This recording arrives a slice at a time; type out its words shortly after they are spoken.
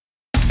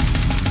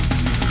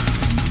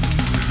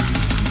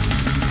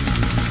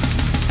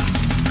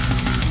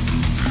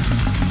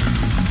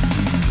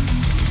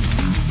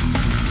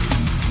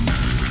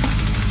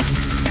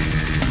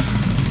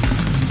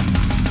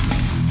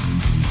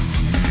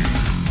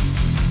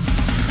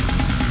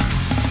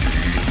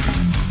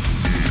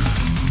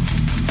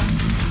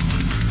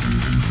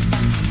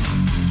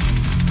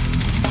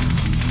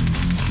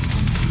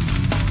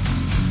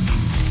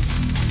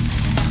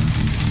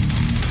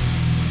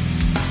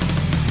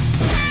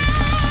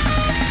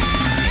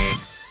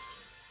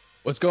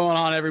What's going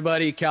on,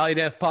 everybody? Cali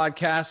Death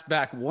Podcast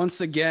back once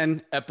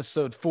again,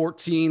 episode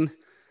 14.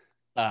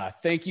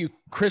 Thank you,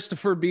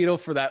 Christopher Beadle,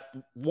 for that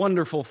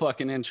wonderful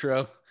fucking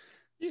intro.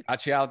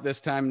 Got you out this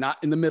time, not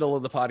in the middle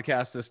of the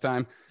podcast this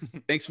time.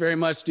 Thanks very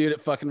much, dude.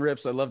 It fucking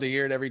rips. I love to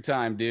hear it every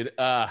time, dude.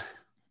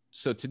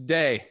 So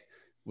today,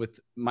 with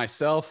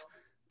myself,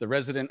 the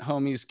resident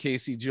homies,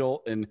 Casey,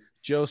 Joel, and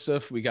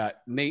Joseph, we got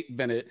Nate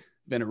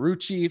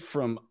Venerucci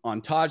from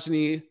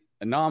Ontogeny,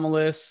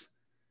 Anomalous,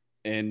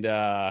 and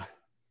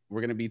we're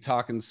going to be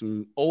talking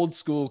some old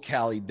school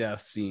Cali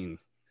death scene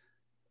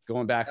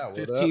going back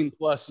 15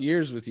 plus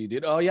years with you,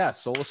 dude. Oh yeah.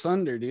 Soul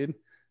Asunder, dude.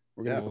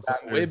 We're going to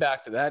go way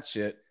back to that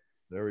shit.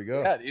 There we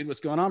go. Yeah, dude.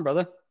 What's going on,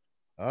 brother?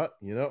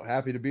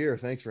 Happy to be here.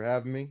 Thanks for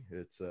having me.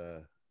 It's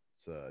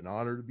an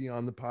honor to be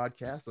on the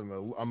podcast.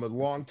 I'm a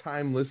long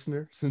time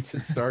listener since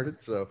it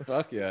started. So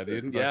fuck yeah,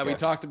 dude. Yeah. We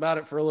talked about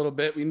it for a little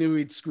bit. We knew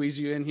we'd squeeze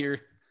you in here.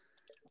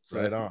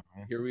 So right on.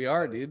 Here we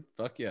are, dude.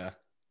 Fuck yeah.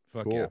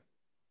 Fuck cool.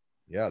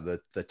 Yeah,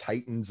 the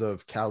titans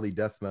of Cali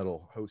death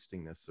metal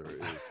hosting this.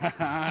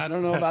 I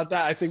don't know about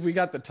that. I think we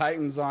got the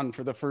Titans on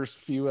for the first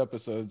few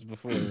episodes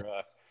before.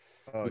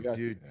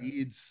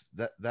 Deeds,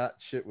 that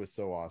shit was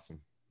so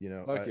awesome. You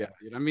know, fuck yeah,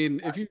 dude. I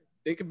mean, if you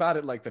think about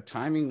it, like the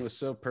timing was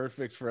so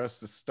perfect for us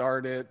to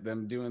start it,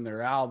 them doing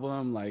their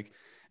album, like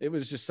it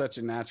was just such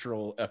a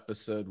natural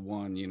episode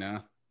one, you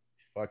know.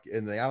 Fuck,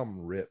 and the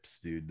album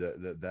rips, dude.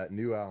 That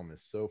new album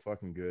is so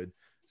fucking good.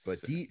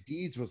 But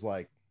Deeds was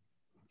like,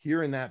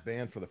 hearing that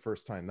band for the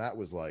first time, that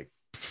was like,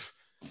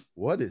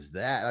 what is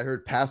that? I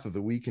heard Path of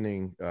the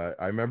Weakening.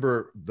 I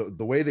remember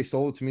the way they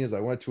sold it to me is I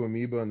went to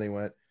Amoeba and they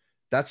went,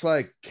 that's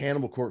like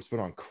Cannibal Corpse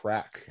put on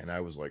crack. And I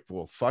was like,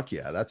 well, fuck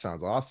yeah, that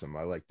sounds awesome.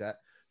 I like that.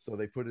 So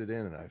they put it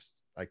in and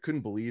I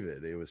couldn't believe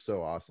it. It was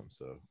so awesome.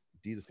 So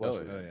Deeds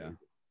Flesh was a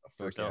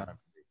first time.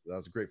 So that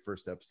was a great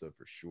first episode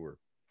for sure.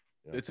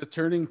 Yeah. It's a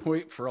turning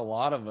point for a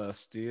lot of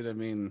us, dude. I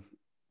mean,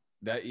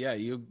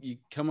 you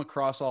come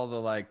across all the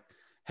like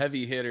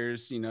heavy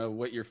hitters, you know,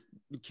 what your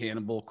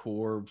Cannibal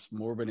Corpse,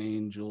 Morbid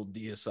Angel,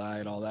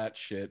 Deicide, all that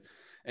shit.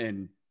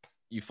 And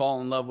you fall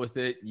in love with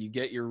it. You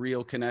get your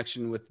real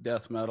connection with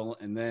death metal.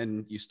 And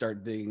then you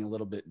start digging a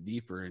little bit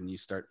deeper and you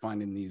start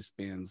finding these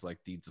bands like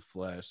Deeds of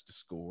Flesh,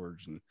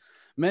 Disgorge, and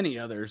many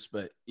others.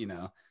 But, you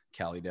know,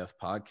 Cali Death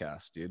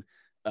Podcast, dude.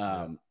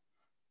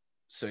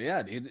 So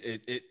yeah, dude,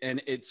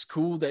 it's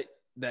cool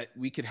that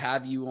we could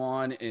have you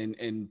on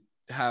and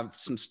have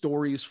some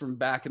stories from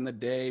back in the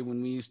day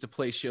when we used to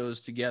play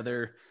shows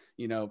together.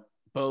 You know,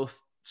 both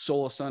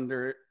Soul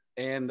Asunder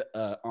and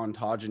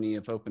Ontogeny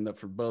have opened up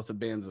for both the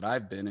bands that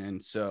I've been in,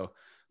 so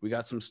we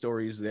got some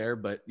stories there.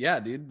 But yeah,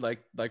 dude,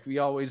 like we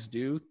always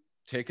do,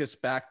 take us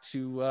back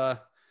to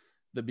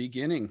the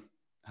beginning.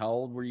 How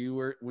old were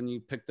you when you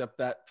picked up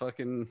that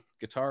fucking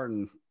guitar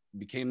and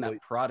became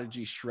that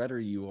prodigy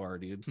shredder you are,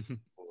 dude?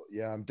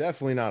 Yeah, I'm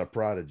definitely not a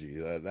prodigy.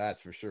 That's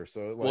for sure.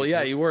 So, like, well,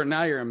 yeah, you were.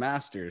 Now you're a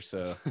master.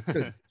 So,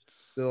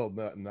 still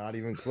not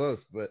even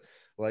close. But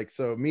like,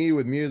 so me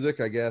with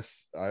music, I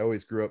guess I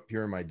always grew up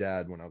hearing my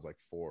dad when I was like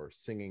 4,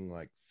 singing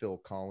like Phil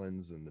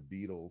Collins and the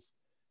Beatles,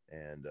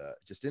 and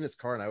just in his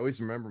car. And I always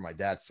remember my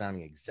dad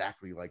sounding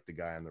exactly like the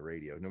guy on the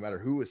radio. No matter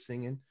who was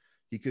singing,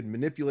 he could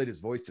manipulate his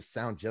voice to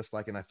sound just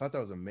like. And I thought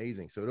that was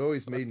amazing. So it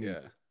always made me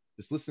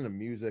just listen to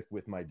music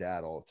with my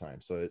dad all the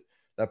time. So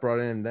that brought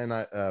in. Then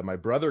my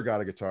brother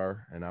got a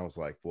guitar, and I was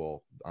like,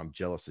 well, I'm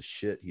jealous as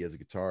shit. He has a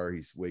guitar.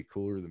 He's way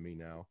cooler than me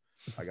now.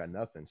 I got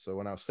nothing. So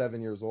when I was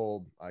 7 years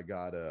old, I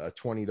got a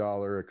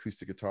 $20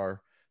 acoustic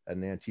guitar at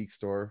an antique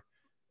store,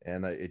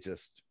 and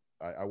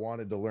I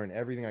wanted to learn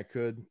everything I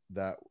could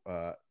that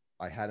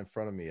I had in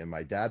front of me. And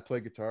my dad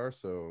played guitar,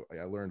 so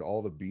I learned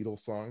all the Beatles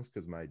songs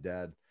because my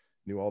dad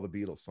knew all the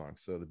Beatles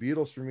songs. So the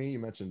Beatles for me, you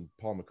mentioned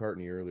Paul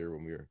McCartney earlier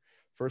when we were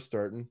first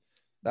starting.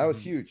 That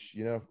was huge,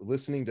 you know,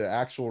 listening to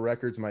actual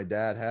records my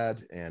dad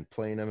had and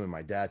playing them, and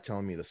my dad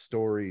telling me the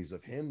stories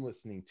of him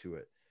listening to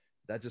it.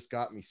 That just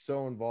got me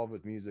so involved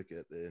with music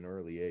at an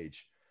early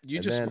age.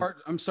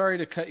 I'm sorry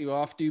to cut you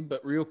off, dude,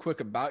 but real quick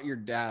about your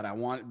dad.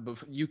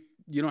 You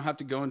don't have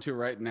to go into it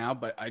right now,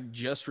 but I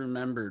just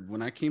remembered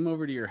when I came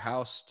over to your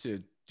house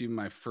to do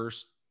my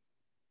first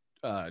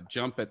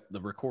jump at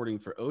the recording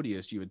for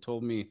Odious, you had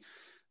told me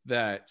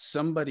that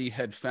somebody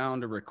had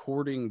found a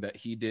recording that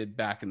he did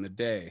back in the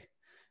day.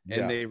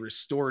 And they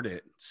restored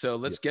it. So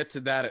let's get to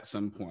that at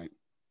some point.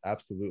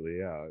 Absolutely.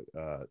 Yeah.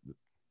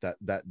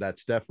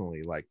 That's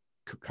definitely like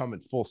coming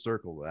full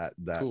circle. That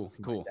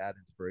cool. Dad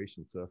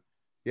inspiration. So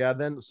yeah,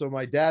 so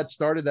my dad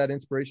started that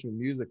inspiration with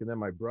music. And then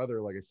my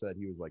brother, like I said,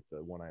 he was like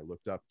the one I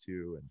looked up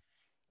to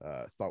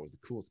and thought was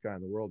the coolest guy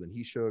in the world. And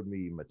he showed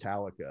me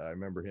Metallica. I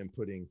remember him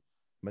putting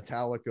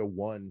Metallica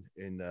 1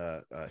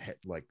 in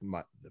like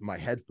my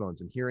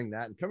headphones and hearing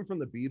that, and coming from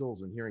the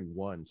Beatles and hearing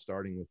 1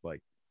 starting with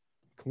like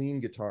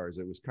clean guitars.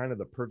 It was kind of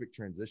the perfect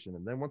transition.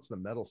 And then once the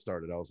metal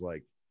started, I was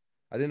like,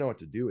 I didn't know what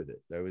to do with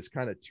it. It was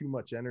kind of too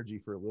much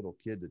energy for a little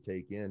kid to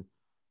take in,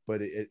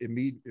 but it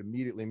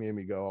immediately made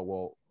me go, oh,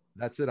 well,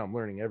 that's it. I'm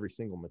learning every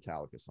single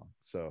Metallica song.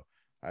 So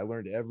I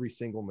learned every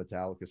single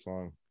Metallica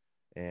song.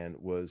 and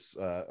was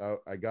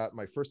I got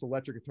my first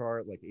electric guitar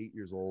at like 8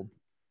 years old.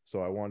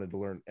 So I wanted to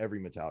learn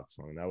every Metallica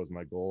song. That was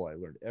my goal. I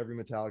learned every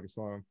Metallica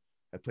song.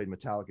 I played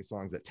Metallica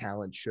songs at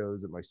talent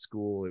shows at my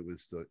school. It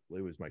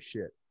was my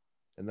shit.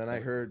 And then I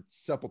heard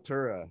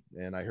Sepultura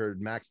and I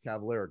heard Max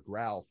Cavalera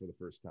growl for the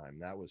first time.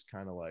 That was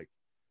kind of like,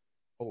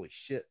 holy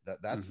shit,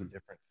 that's a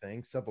different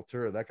thing.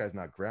 Sepultura, that guy's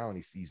not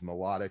growling. He's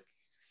melodic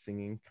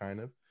singing kind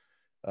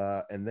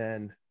of. And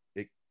then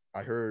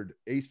I heard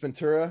Ace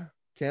Ventura,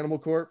 Cannibal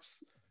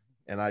Corpse,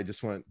 and I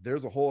just went,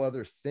 there's a whole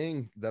other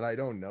thing that I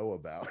don't know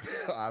about.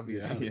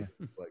 Obviously,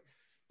 like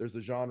there's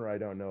a genre I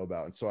don't know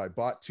about. And so I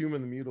bought Tomb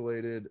of the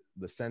Mutilated,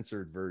 the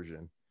censored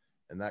version,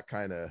 and that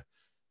kind of,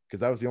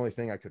 because that was the only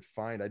thing I could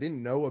find. I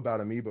didn't know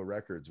about Amoeba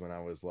Records when I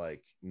was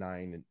like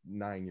 9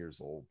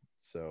 years old.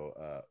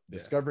 So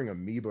discovering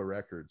Amoeba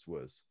Records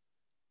was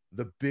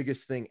the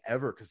biggest thing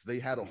ever, because they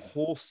had a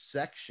whole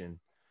section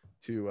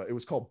to it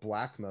was called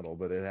black metal,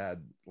 but it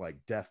had like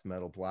death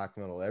metal, black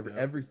metal,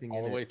 everything all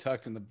in the way it.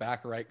 tucked in the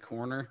back right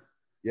corner.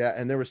 Yeah,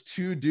 and there was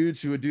two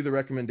dudes who would do the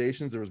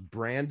recommendations. There was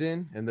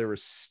Brandon and there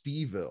was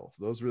Steveville.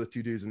 Those were the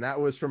two dudes, and that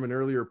was from an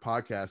earlier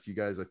podcast. You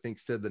guys, I think,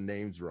 said the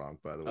names wrong,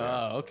 by the way.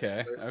 Oh,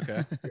 okay.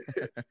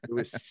 It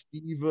was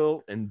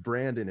Steveville and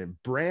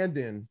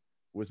Brandon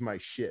was my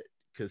shit,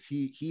 because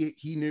he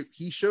knew,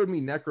 he showed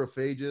me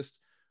Necrophagist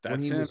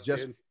when he was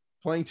just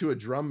playing to a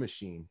drum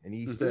machine, and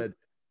he said,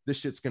 this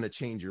shit's gonna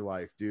change your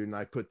life, dude. And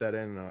I put that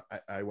in, and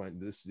I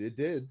went, it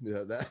did.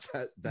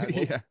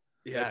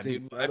 Yeah,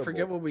 dude. Incredible. I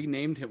forget what we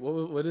named him.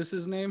 What is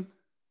his name?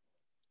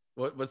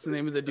 What's the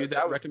name of the dude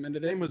that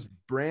recommended it? His name was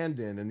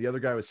Brandon, and the other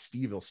guy was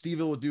Steveville.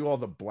 Steveville would do all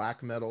the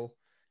black metal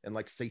and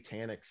like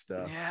satanic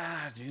stuff.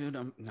 Yeah, dude.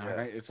 All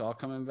right, it's all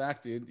coming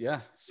back, dude. Yeah,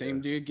 same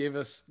dude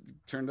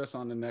turned us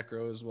on to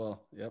Necro as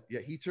well. Yep. Yeah,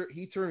 he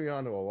turned me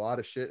on to a lot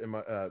of shit. And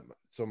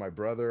so my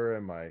brother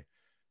and my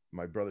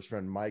brother's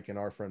friend Mike and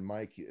our friend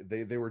Mike,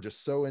 they were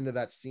just so into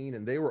that scene,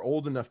 and they were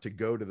old enough to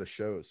go to the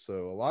shows.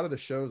 So a lot of the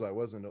shows I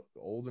wasn't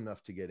old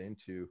enough to get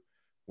into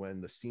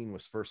when the scene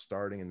was first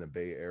starting in the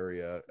Bay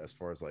Area, as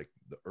far as like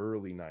the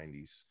early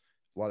 90s.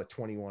 A lot of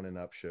 21 and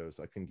up shows.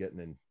 I couldn't get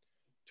into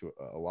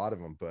a lot of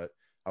them, but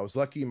I was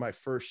lucky in my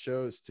first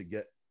shows to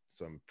get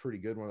some pretty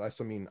good ones.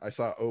 I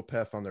saw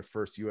Opeth on their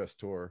first US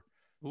tour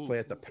play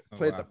at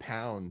the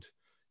Pound,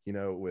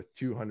 with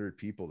 200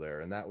 people there,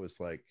 and that was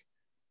like,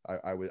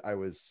 I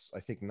was I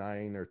think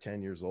 9 or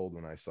 10 years old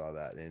when I saw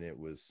that, and it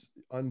was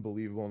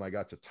unbelievable. And I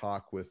got to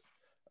talk with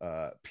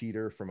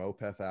Peter from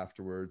Opeth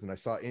afterwards, and I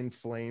saw In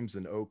Flames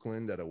in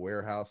Oakland at a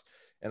warehouse,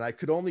 and I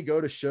could only go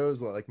to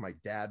shows like my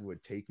dad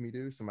would take me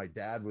to. So my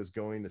dad was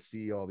going to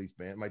see all these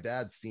bands. My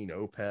dad's seen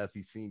Opeth,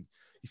 he's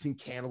seen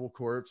Cannibal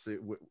Corpse.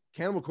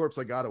 Cannibal Corpse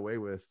I got away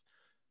with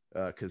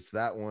because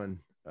that one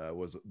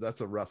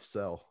that's a rough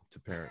sell to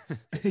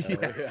parents.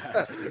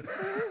 Yeah.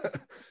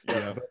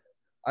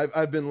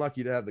 I've been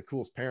lucky to have the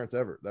coolest parents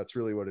ever. That's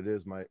really what it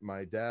is.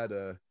 My dad,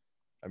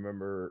 I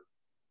remember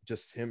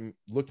just him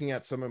looking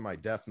at some of my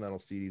death metal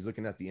CDs,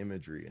 looking at the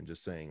imagery and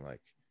just saying like,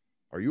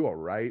 are you all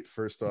right?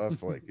 First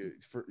off, like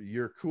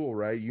you're cool,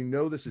 right?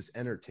 This is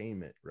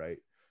entertainment, right?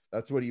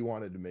 That's what he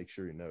wanted to make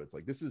sure it's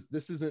like,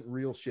 this isn't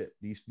real shit.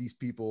 These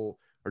people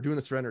are doing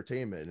this for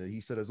entertainment. And he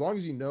said, as long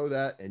as you know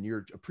that and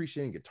you're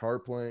appreciating guitar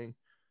playing,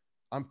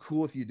 I'm cool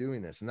with you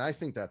doing this. And I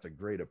think that's a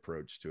great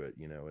approach to it.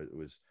 It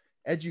was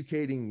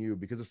educating you,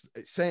 because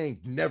it's saying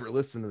never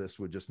listen to this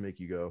would just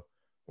make you go,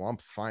 well, I'm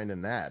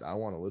finding that I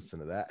want to listen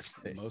to that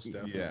thing. Most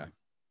definitely. Yeah.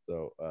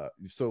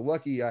 So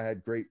lucky I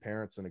had great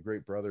parents and a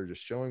great brother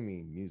just showing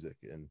me music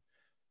and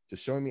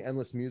just showing me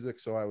endless music.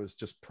 So I was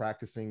just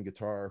practicing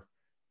guitar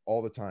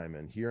all the time,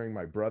 and hearing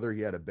my brother,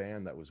 he had a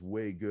band that was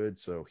way good.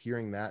 So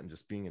hearing that and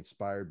just being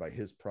inspired by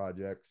his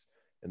projects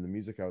and the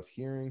music I was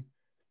hearing.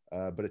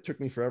 But it took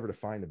me forever to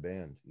find a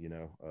band.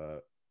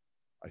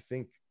 I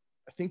think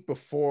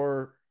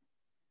before,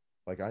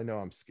 like, I know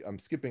I'm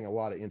skipping a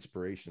lot of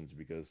inspirations,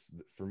 because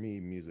for me,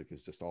 music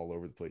is just all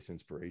over the place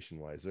inspiration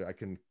wise. I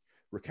can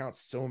recount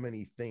so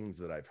many things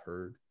that I've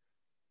heard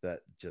that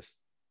just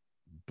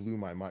blew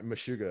my mind.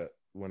 Meshuggah,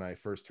 when I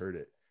first heard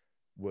it,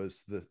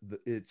 was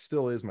it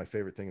still is my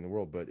favorite thing in the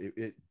world, but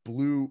it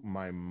blew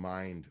my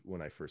mind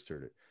when I first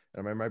heard it.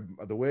 And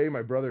the way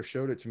my brother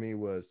showed it to me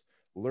was,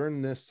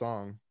 learn this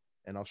song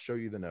and I'll show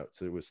you the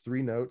notes. It was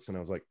 3 notes, and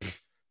I was like,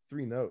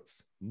 3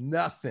 notes,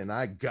 nothing.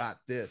 I got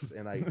this.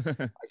 And I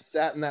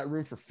sat in that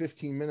room for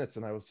 15 minutes,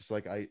 and I was just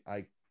like, I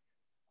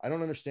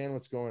don't understand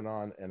what's going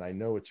on, and I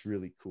know it's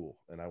really cool,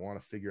 and I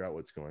want to figure out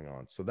what's going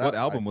on. So what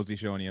album was he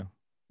showing you?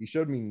 He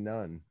showed me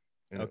None,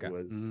 and it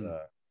was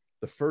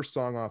the first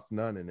song off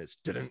None, and it's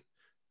didn't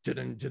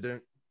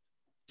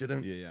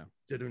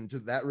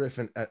that riff,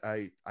 and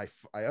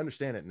I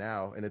understand it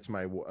now, and it's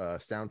my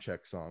sound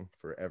check song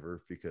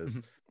forever, because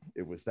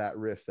it was that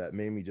riff that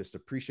made me just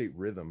appreciate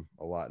rhythm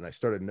a lot, and I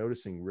started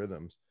noticing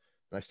rhythms,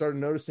 and I started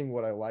noticing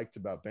what I liked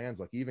about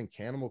bands like even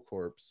Cannibal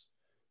Corpse.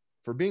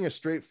 For being a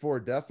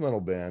straightforward death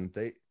metal band,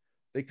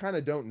 they kind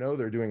of don't know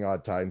they're doing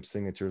odd time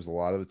signatures a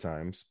lot of the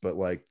times, but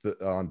like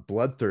on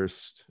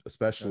Bloodthirst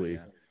especially,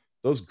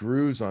 those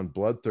grooves on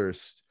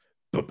Bloodthirst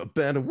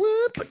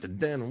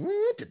that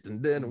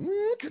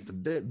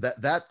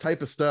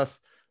type of stuff,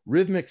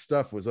 rhythmic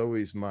stuff was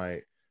always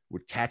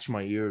would catch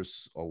my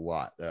ears a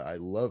lot. I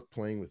love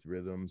playing with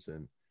rhythms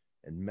and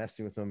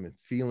messing with them and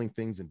feeling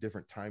things in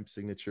different time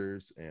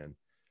signatures. And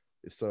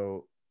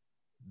so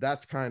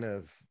that's kind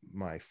of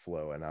my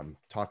flow, and I'm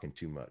talking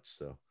too much.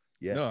 So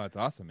yeah. No, that's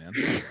awesome, man.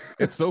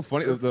 It's so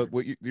funny.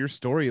 Your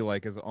story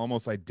like is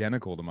almost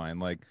identical to mine.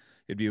 Like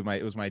it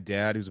was my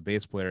dad, who's a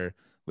bass player,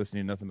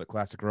 listening to nothing but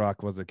classic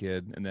rock was a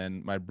kid, and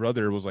then my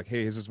brother was like,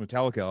 "Hey, here's this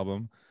Metallica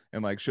album,"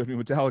 and like showed me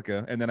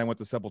Metallica, and then I went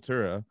to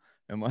Sepultura,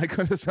 and like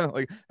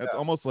like that's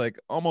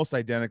almost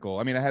identical.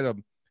 I mean, I had a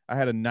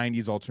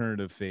 '90s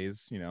alternative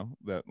phase,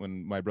 that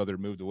when my brother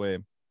moved away,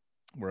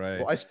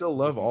 where I still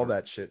love all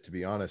that shit, to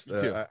be honest.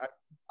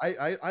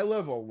 I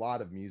love a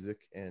lot of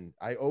music, and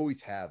I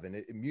always have.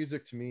 And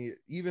music to me,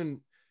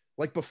 even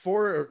like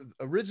before,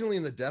 originally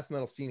in the death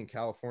metal scene in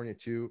California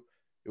too,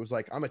 it was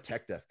like, I'm a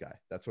tech death guy.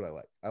 That's what I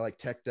like. I like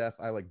tech death.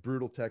 I like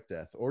brutal tech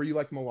death. Or you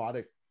like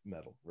melodic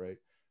metal, right?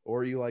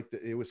 Or you like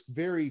it was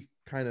very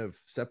kind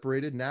of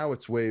separated. Now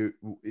it's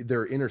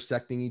they're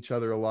intersecting each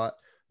other a lot.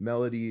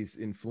 Melodies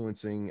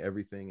influencing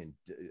everything, and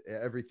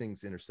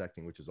everything's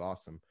intersecting, which is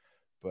awesome.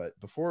 But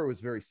before it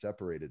was very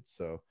separated.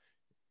 So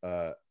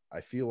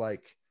I feel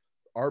like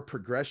our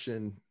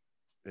progression,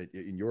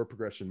 in your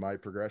progression, my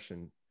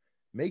progression,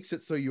 makes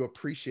it so you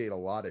appreciate a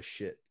lot of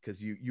shit,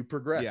 because you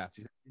progress.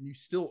 And you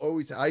still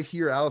always, I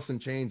hear Alice in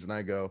Chains and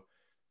I go,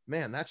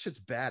 man, that shit's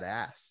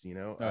badass,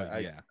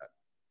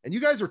 and you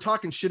guys were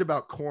talking shit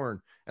about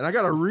Korn, and I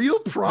got a real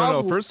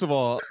problem. No, first of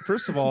all,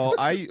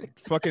 I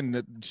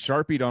fucking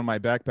Sharpied on my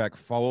backpack,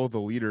 "Follow the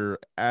leader"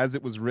 as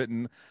it was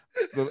written,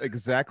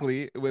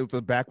 exactly with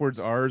the backwards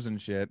R's and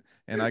shit.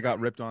 And I got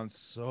ripped on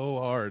so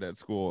hard at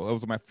school. It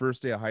was my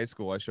first day of high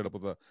school. I showed up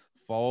with a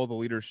 "Follow the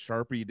leader"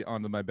 Sharpied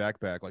onto my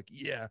backpack, like,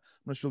 yeah, I'm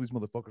gonna show these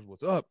motherfuckers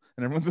what's up.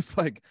 And everyone's just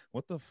like,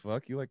 what the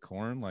fuck? You like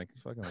Korn? Like,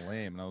 fucking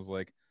lame. And I was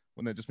like,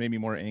 when that just made me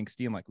more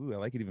angsty, I'm like, ooh, I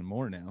like it even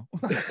more now.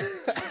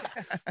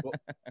 Well,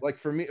 like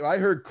for me, I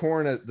heard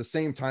Korn at the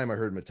same time I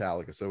heard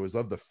Metallica, so it was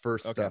of the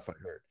first stuff I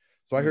heard.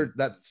 So I heard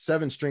that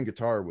 7-string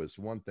guitar was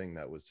one thing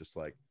that was just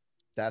like,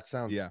 that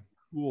sounds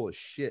cool as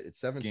shit.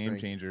 It's 7-string, game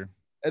changer.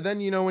 And then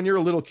when you're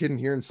a little kid and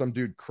hearing some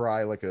dude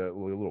cry like a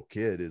little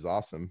kid is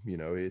awesome.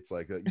 It's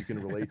like you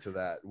can relate to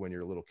that when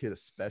you're a little kid,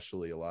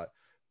 especially a lot.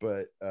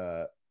 But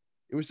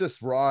it was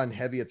just raw and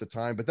heavy at the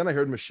time. But then I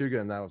heard Meshuggah,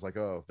 and I was like,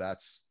 oh,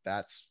 that's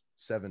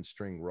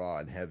 7-string raw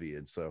and heavy.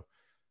 And so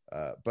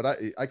but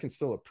I can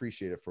still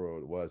appreciate it for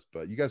what it was.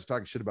 But you guys are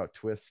talking shit about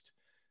Twist,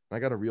 and I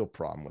got a real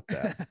problem with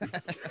that.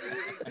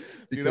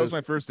 Dude, that was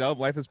my first album.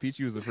 Life is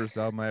Peachy was the first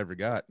album I ever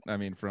got. I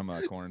mean, from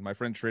Korn. My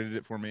friend traded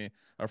it for me,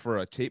 or for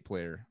a tape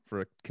player,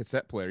 for a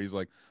cassette player. He's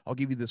like, "I'll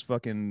give you this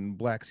fucking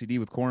black CD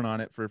with Korn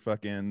on it for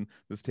fucking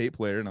this tape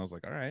player." And I was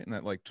like, all right. And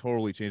that like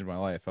totally changed my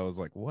life. I was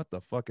like, what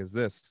the fuck is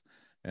this?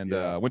 And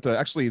went to,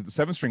 actually, the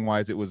 7-string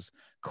wise, it was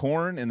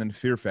Korn and then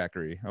Fear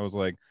Factory. I was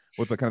like,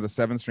 with the kind of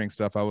the 7-string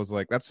stuff, I was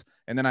like,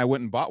 and then I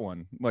went and bought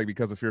one, like,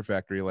 because of Fear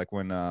Factory, like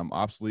when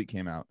Obsolete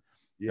came out.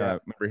 I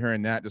remember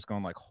hearing that, just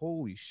going like,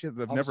 holy shit,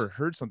 I've never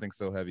heard something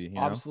so heavy.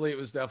 Obsolete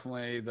was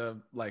definitely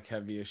the like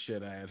heaviest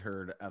shit I had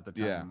heard at the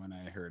time when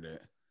I heard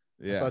it.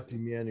 I thought The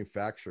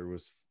Manufacturer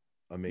was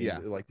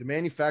amazing. Like The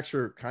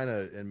Manufacturer kind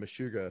of and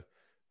Meshuggah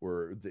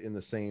were in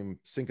the same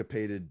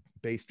syncopated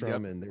bass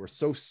drum, and they were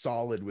so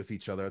solid with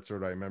each other. That's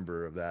what I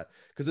remember of that,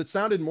 because it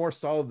sounded more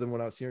solid than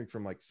what I was hearing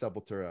from like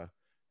Sepultura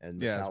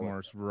and Metallica.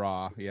 It's more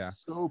raw.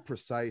 So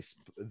precise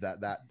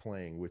that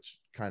playing, which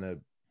kind of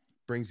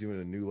brings you in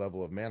a new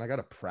level of, man, I got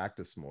to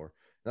practice more.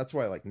 That's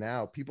why like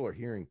now people are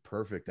hearing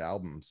perfect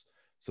albums,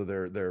 so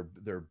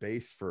their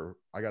bass for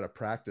I got to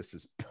practice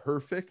is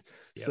perfect.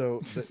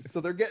 So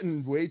they're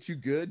getting way too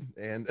good,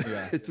 and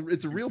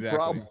it's a real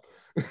problem.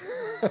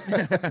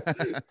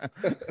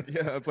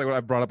 That's like what I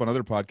brought up on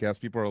other podcasts.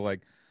 People are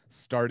like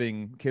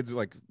kids are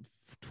like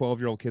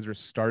 12-year-old kids are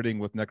starting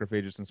with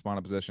Necrophagist and Spawn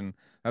of Possession.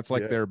 That's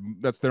like their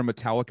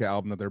Metallica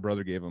album that their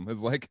brother gave them.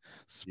 It's like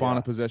Spawn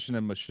of Possession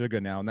and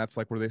Meshuggah now, and that's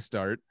like where they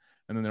start.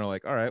 And then they're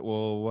like, all right,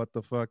 well, what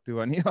the fuck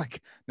do I need?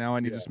 Like, now I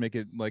need to just make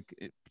it like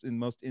the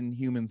most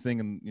inhuman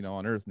thing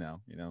on earth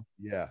now,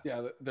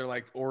 they're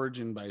like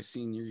Origin by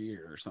senior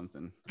year or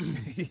something.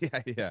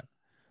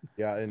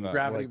 And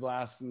Gravity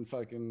Blast and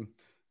fucking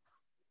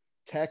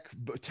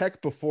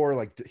tech before,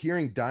 like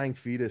hearing Dying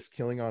Fetus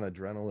killing on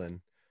adrenaline.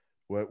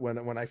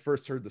 When I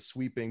first heard the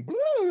sweeping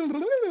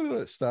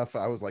stuff,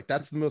 I was like,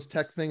 that's the most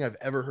tech thing I've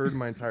ever heard in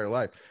my entire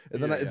life.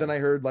 And then I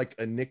heard like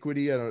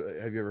Iniquity. Have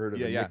you ever heard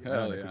of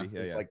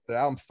Iniquity? Like the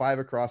album Five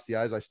Across the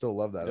Eyes. I still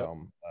love that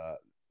album.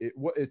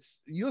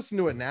 It's you listen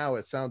to it now,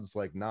 it sounds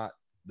like not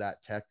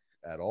that tech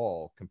at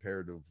all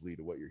comparatively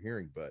to what you're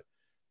hearing, but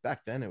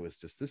back then it was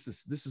just this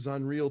is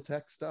unreal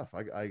tech stuff.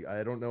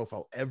 I don't know if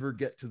I'll ever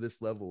get to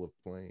this level of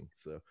playing.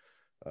 So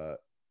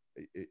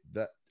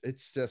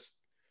it's just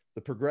the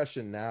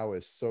progression now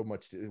is so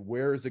much.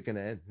 Where is it going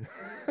to end?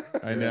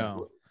 I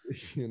know.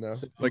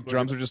 Like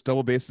drums are just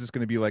double bass is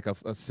going to be like a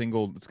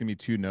single. It's going to be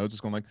 2 notes.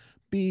 It's going like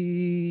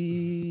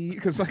B.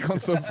 Because like on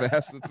so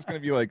fast, it's just gonna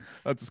be like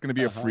that's just gonna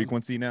be a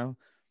frequency now.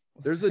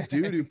 There's a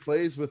dude who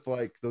plays with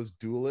like those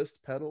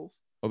duelist pedals.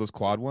 Oh, those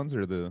quad ones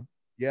or the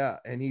yeah,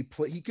 and he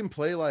can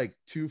play like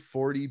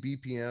 240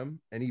 BPM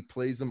and he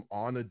plays them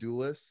on a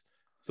duelist.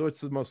 So it's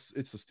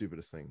the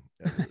stupidest thing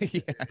ever.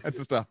 yeah, it's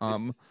just a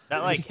hum.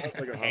 That like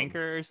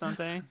Hanker or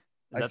something? Is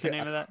that the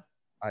name of that?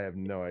 I have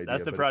no idea.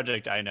 That's the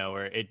project I know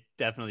where it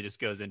definitely just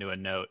goes into a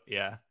note.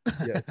 Yeah.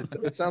 Yeah,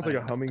 it sounds like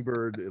a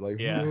hummingbird. Like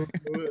yeah.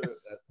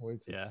 At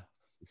points,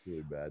 it's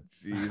really bad.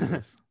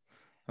 Jesus.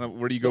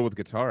 Where do you go with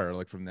guitar?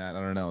 Like from that, I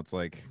don't know. It's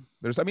like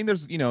there's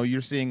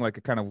you're seeing like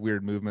a kind of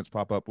weird movements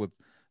pop up with.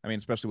 I mean,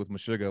 especially with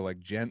Meshuggah, like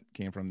Gent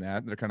came from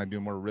that. They're kind of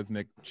doing more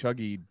rhythmic,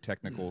 chuggy,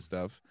 technical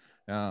stuff.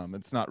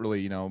 It's not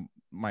really,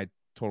 my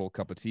total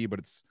cup of tea, but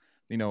it's,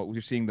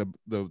 you're seeing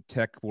the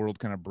tech world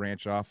kind of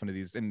branch off into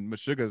these, and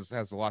Meshuggah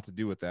has a lot to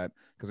do with that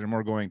because they're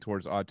more going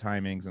towards odd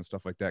timings and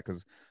stuff like that.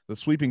 Because the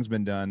sweeping's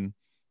been done,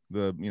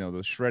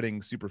 the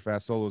shredding, super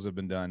fast solos have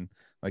been done.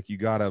 Like you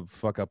gotta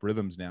fuck up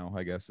rhythms now,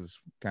 I guess, is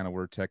kind of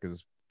where tech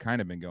has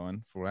kind of been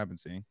going for what I've been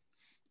seeing.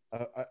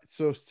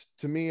 So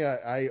to me,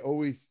 I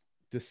always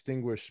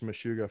distinguish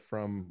Meshuggah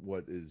from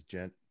what is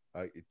Gent.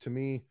 To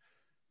me,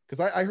 because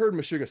I heard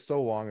Meshuggah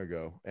so long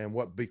ago, and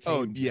what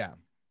became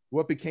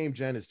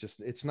Gent is just,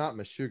 it's not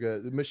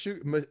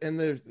Meshuggah.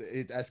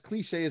 And as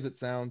cliche as it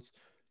sounds,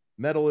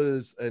 metal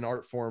is an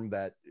art form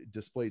that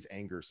displays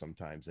anger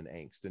sometimes and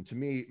angst, and to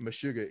me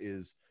Meshuggah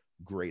is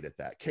great at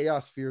that.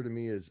 Chaos Fear to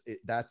me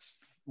that's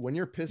when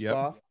you're pissed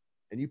off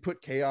and you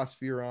put Chaos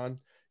Fear on,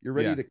 you're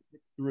ready to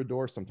kick through a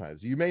door.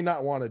 Sometimes you may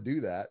not want to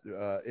do that,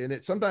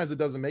 and sometimes it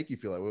doesn't make you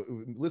feel like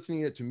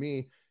listening it. To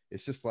me,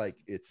 it's just like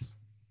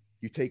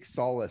you take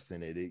solace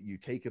in it. You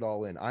take it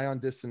all in. Ion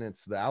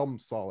Dissonance, the album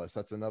Solace,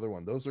 that's another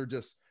one. Those are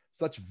just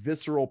such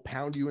visceral,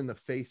 pound you in the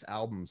face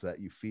albums that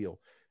you feel.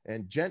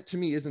 And Gent to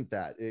me isn't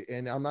that.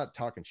 And I'm not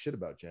talking shit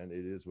about Gent.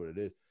 It is what it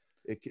is.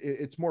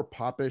 It's more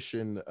popish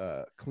and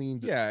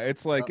cleaned. Yeah,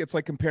 it's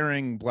like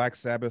comparing Black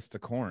Sabbath to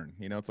Korn.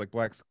 It's like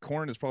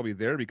Korn is probably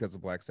there because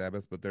of Black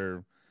Sabbath, but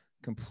they're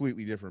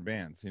completely different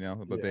bands.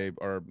 But they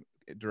are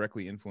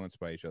directly influenced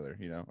by each other.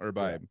 Or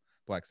by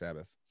Black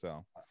Sabbath.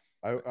 So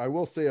I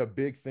will say a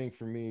big thing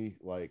for me,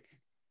 like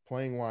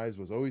playing wise,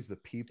 was always the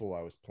people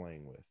I was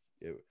playing with.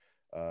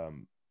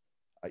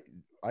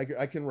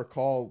 I can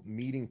recall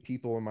meeting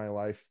people in my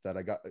life that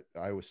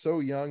I was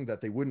so young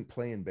that they wouldn't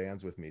play in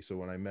bands with me. So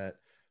when I met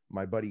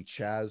my buddy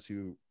Chaz,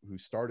 who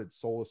started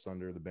Solus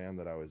Under, the band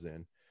that I was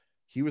in,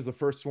 he was the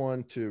first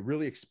one to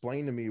really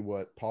explain to me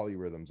what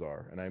polyrhythms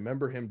are. And I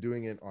remember him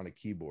doing it on a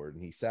keyboard,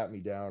 and he sat me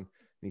down and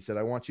he said,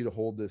 I want you to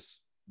hold this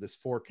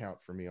 4 count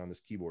for me on this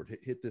keyboard.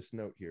 Hit this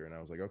note here. And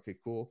I was like, okay,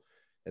 cool.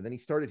 And then he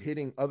started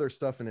hitting other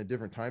stuff in a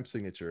different time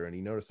signature, and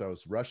he noticed I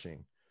was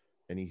rushing.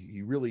 And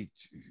he really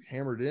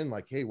hammered in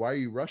like, hey, why are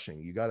you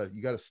rushing? You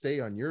gotta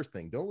stay on your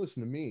thing. Don't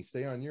listen to me.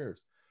 Stay on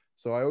yours.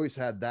 So I always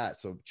had that.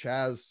 So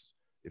Chaz,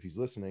 if he's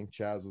listening,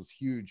 Chaz was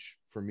huge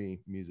for me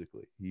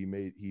musically. He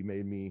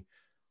made me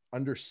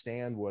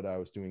understand what I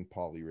was doing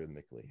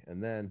polyrhythmically.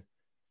 And then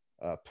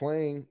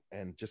playing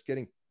and just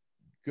getting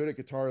good at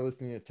guitar,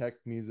 listening to tech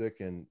music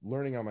and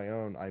learning on my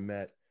own, I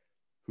met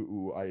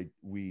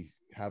we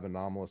have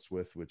Anomalous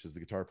with, which is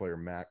the guitar player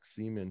Max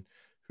Seaman,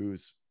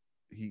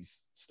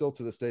 he's still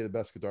to this day the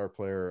best guitar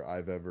player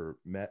I've ever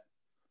met,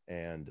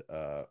 and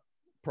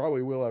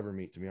probably will ever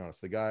meet, to be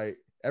honest. The guy,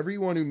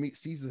 everyone who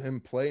sees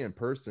him play in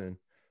person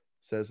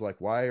says like,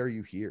 why are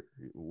you here?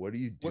 What are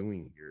you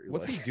doing here?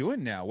 What's he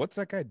doing now? What's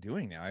that guy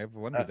doing now? I've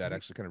wondered that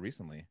actually kind of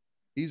recently.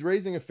 He's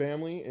raising a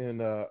family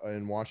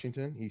in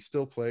Washington. He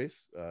still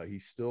plays.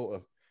 He's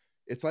still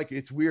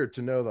it's weird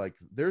to know, like,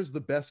 there's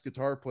the best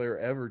guitar player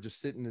ever just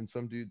sitting in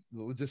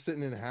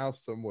a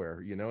house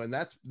somewhere,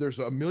 and there's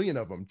a million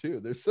of them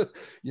too. There's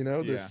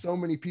there's so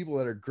many people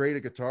that are great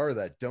at guitar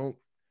that don't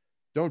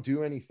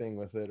do anything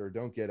with it, or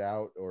don't get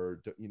out,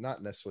 or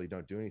not necessarily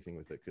don't do anything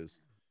with it, because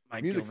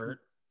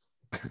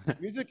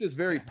music is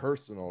very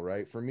personal,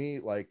 right? For me,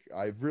 like,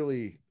 I've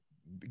really,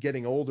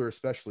 getting older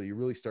especially, you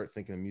really start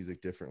thinking of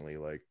music differently,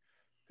 like,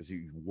 because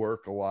you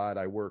work a lot.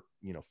 I work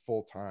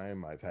full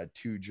time. I've had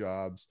 2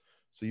 jobs.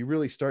 So you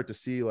really start to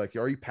see, like,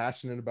 are you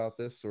passionate about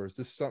this, or is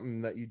this something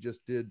that you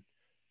just did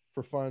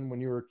for fun when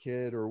you were a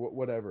kid, or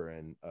whatever?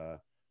 And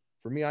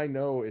for me, I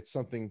know it's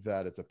something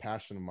that it's a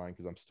passion of mine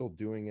because I'm still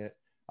doing it.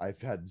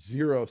 I've had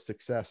 0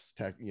 success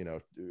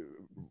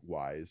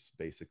wise,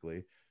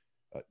 basically.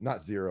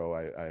 Not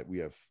 0. We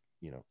have,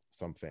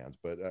 some fans,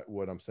 but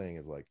what I'm saying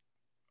is, like,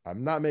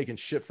 I'm not making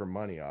shit for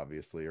money,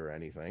 obviously, or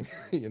anything.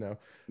 Yeah.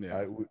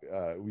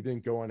 We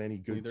didn't go on any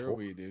good tour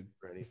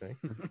or anything.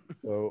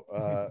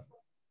 So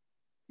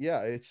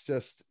yeah, it's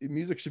just,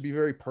 music should be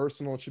very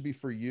personal. It should be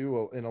for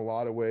you in a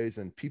lot of ways,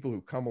 and people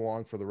who come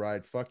along for the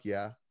ride, fuck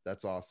yeah,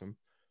 that's awesome.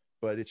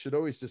 But it should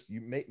always just,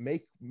 you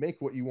make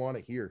what you want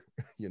to hear.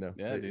 Yeah,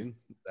 dude.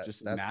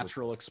 Just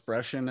natural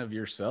expression of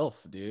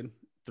yourself, dude,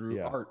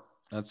 through art.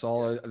 That's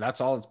all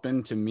it's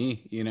been to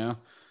me.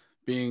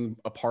 Being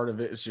a part of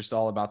it is just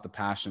all about the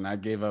passion. I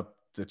gave up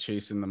the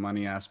chasing the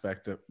money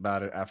aspect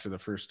about it after the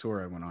first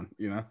tour I went on,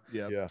 you know?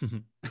 Yeah.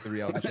 The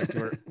reality check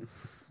tour.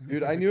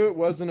 Dude, I knew it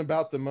wasn't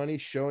about the money.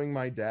 Showing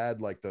my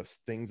dad like the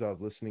things I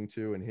was listening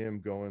to and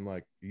him going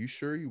like, you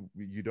sure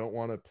you don't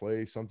want to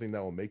play something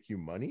that will make you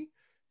money?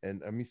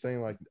 And me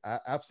saying like,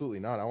 absolutely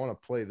not. I want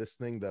to play this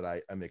thing that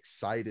I am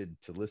excited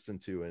to listen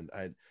to. And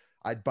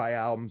I'd buy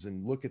albums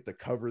and look at the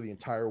cover the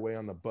entire way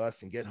on the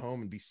bus and get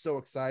home and be so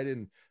excited.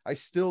 And I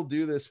still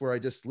do this where I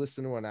just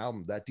listen to an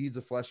album. That Deeds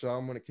of Flesh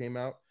album, when it came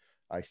out,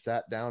 I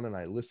sat down and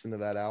I listened to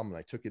that album and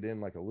I took it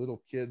in like a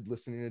little kid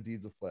listening to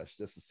Deeds of Flesh,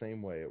 just the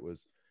same way. It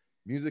was,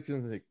 music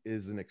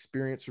is an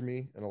experience for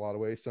me in a lot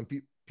of ways. Some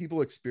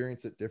people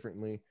experience it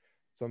differently.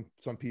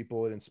 Some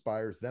people, it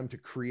inspires them to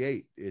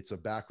create. It's a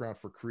background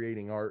for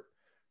creating art.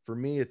 For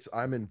me,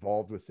 I'm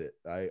involved with it.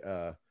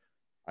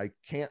 I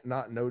can't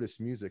not notice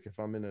music. If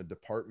I'm in a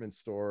department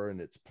store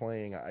and it's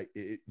playing,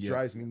 it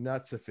drives me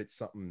nuts if it's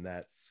something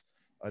that's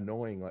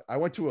annoying. Like I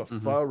went to a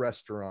pho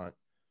restaurant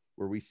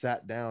where we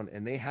sat down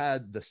and they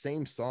had the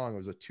same song. It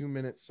was a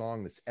 2-minute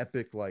song, this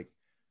epic like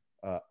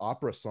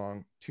opera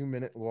song,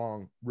 2-minute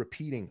long,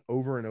 repeating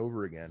over and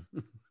over again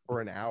for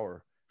an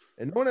hour.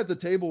 And no one at the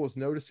table was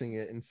noticing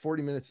it. And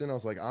 40 minutes in, I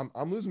was like,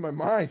 I'm losing my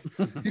mind.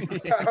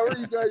 How are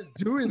you guys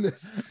doing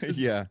this?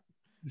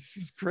 This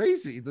is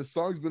crazy. The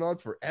song's been on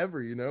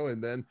forever, you know?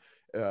 And then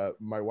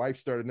my wife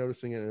started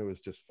noticing it and it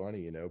was just funny,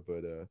 you know?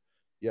 But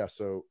yeah,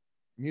 so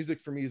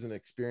music for me is an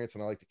experience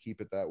and I like to keep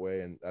it that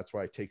way. And that's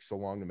why it takes so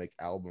long to make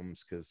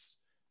albums, because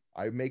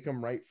I make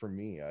them right for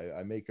me.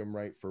 I make them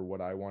right for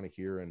what I want to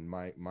hear and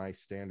my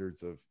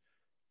standards of,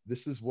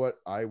 this is what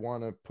I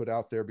want to put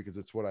out there because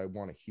it's what I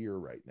want to hear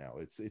right now.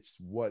 It's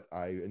what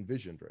I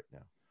envisioned right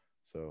now.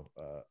 So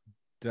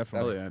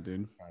definitely, yeah,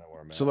 dude. Kind of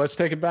where I'm at. So let's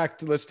take it back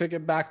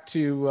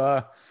to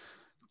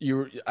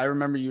I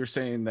remember you were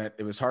saying that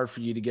it was hard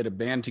for you to get a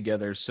band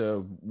together.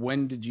 So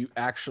when did you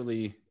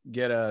actually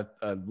get a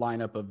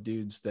lineup of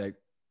dudes that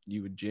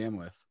you would jam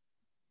with?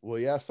 Well,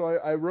 yeah. So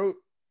I wrote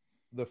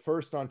the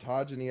first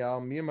Ontogeny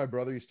album. Me and my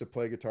brother used to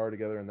play guitar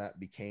together, and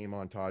that became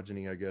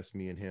Ontogeny, I guess,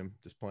 me and him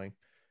just playing.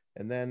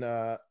 And then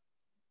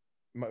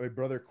my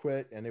brother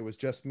quit, and it was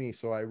just me.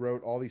 So I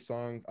wrote all these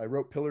songs. I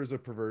wrote Pillars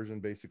of Perversion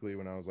basically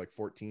when I was like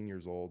 14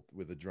 years old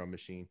with a drum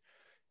machine.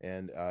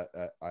 And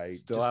I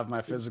still have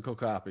my physical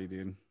copy,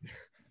 dude.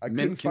 I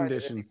Mint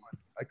condition.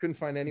 I couldn't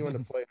find anyone to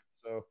play it.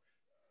 So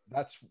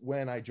that's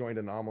when I joined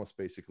Anomalous,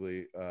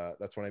 basically.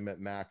 That's when I met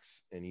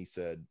Max, and he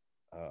said,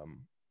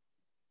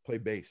 play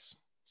bass.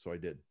 So I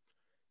did.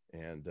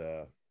 And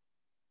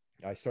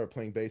I started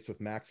playing bass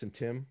with Max and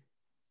Tim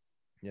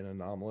in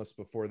Anomalous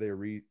before they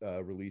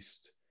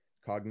released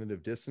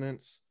Cognitive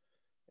Dissonance.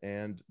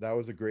 And that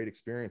was a great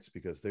experience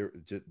because they were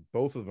just,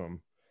 both of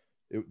them,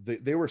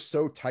 they were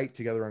so tight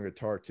together on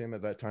guitar. Tim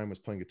at that time was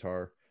playing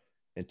guitar,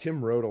 and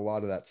Tim wrote a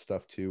lot of that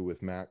stuff too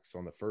with Max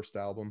on the first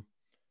album.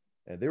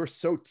 And they were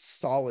so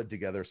solid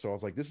together. So I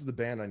was like, this is the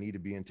band I need to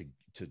be in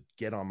to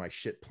get on my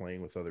shit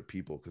playing with other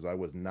people, because I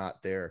was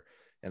not there.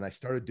 And I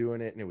started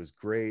doing it, and it was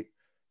great.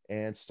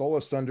 And Soul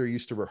Asunder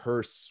used to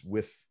rehearse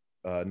with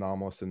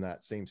Anomalous in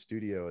that same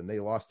studio, and they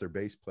lost their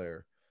bass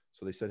player.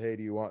 So they said, hey,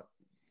 do you want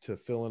to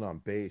fill in on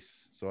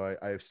bass? So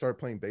I started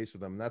playing bass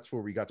with them. And that's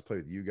where we got to play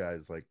with you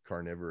guys, like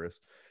Carnivorous.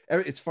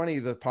 It's funny,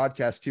 the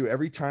podcast too,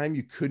 every time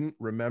you couldn't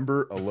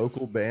remember a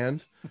local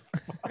band,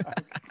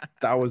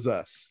 that was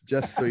us,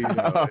 just so you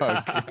know.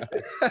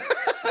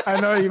 I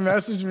know you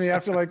messaged me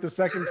after like the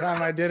second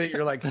time I did it.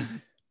 You're like,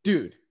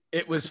 dude,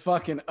 it was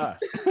fucking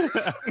us.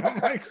 I'm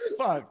like,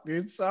 fuck,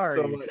 dude, sorry.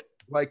 So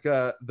like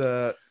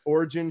the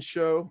Origin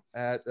show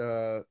at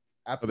the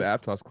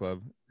Aptos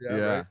Club.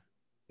 Yeah.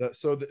 Right?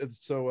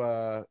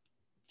 So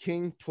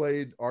King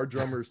played our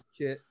drummer's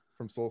kit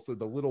from Soulside,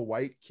 the little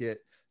white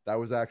kit. That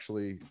was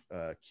actually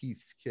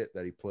Keith's kit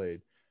that he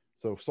played.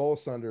 So Soul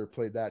Asunder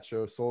played that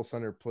show. Soul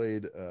Asunder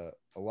played a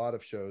lot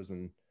of shows,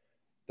 and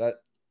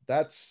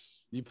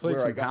that's you played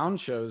some Pound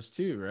shows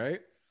too, right?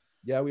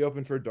 Yeah, we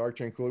opened for Dark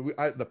Tranquillity.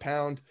 The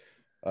Pound.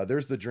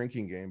 There's the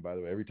drinking game, by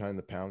the way. Every time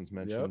the Pound's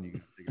mentioned, you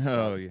can take a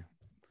shot. Yeah.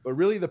 But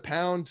really, the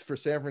Pound for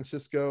San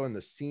Francisco and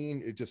the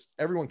scene, it just,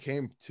 everyone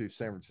came to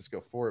San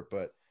Francisco for it.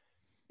 But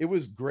it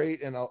was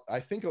great, and I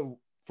think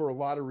for a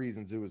lot of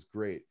reasons, it was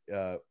great.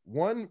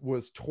 One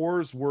was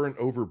tours weren't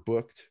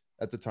overbooked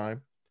at the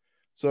time.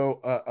 So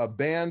a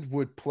band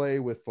would play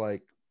with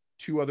like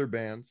 2 other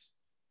bands,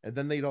 and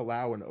then they'd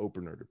allow an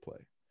opener to play.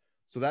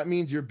 So that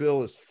means your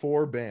bill is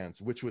 4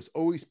 bands, which was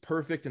always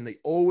perfect. And they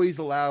always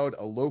allowed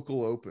a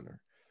local opener,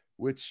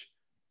 which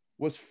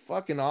was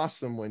fucking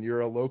awesome when you're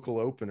a local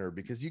opener,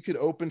 because you could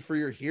open for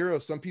your hero.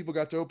 Some people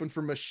got to open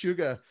for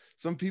Meshuggah.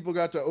 Some people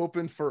got to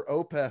open for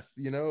Opeth,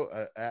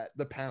 at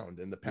the Pound,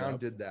 and the Pound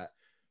did that.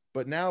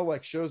 But now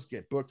like shows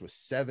get booked with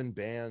 7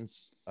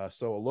 bands.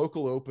 So a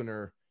local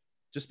opener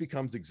just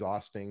becomes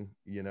exhausting,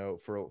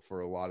 for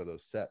a lot of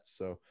those sets.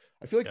 So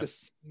I feel like the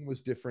scene was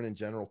different in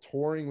general.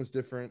 Touring was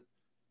different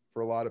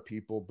for a lot of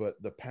people,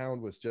 but the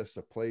Pound was just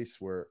a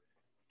place where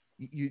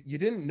you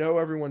didn't know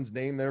everyone's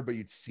name there, but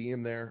you'd see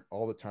him there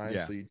all the time.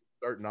 Yeah. So you'd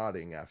start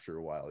nodding after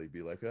a while. You'd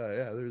be like, oh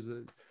yeah, there's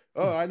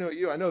Oh, I know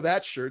you. I know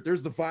that shirt.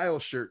 There's the Vile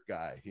shirt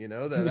guy. You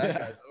know that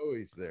guy's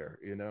always there.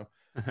 You know,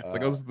 It's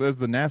like there's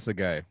the NASA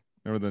guy.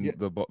 Remember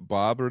the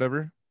Bob or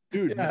whatever?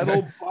 Dude,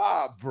 Metal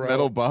Bob, bro.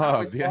 Metal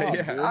Bob.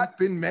 Yeah. Not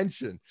been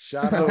mentioned.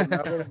 Shout out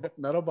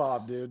Metal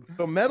Bob, dude.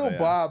 So Metal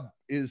Bob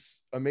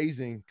is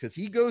amazing because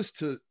he goes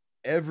to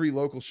every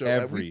local show.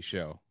 Every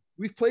show.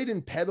 We've played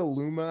in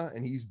Petaluma,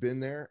 and he's been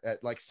there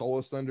at like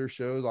Solace Thunder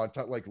shows, on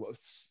top, like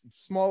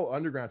small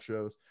underground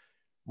shows.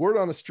 Word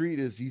on the street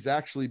is he's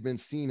actually been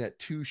seen at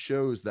 2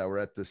 shows that were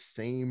at the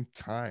same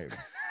time.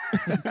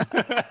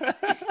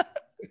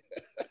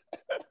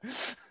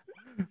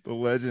 The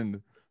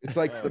legend. It's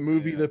like the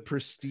movie The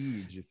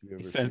Prestige. If you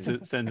ever sends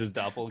his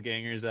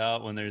doppelgangers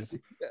out when there's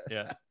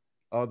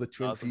Oh, the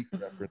Twin Peaks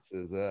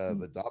references.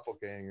 The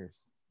doppelgangers.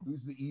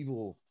 Who's the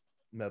evil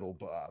Metal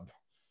Bob?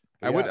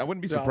 I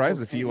wouldn't be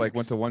surprised if he like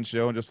went to one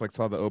show and just like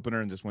saw the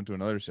opener and just went to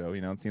another show.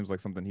 You know, it seems like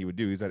something he would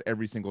do. He's at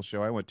every single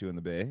show I went to in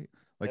the Bay,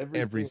 like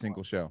every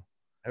single show.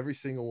 Every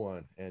single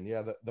one. And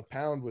yeah, the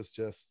Pound was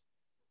just,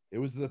 it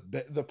was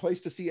the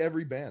place to see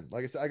every band.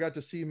 Like I said, I got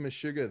to see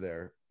Meshuggah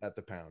there at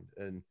the Pound,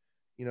 and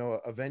you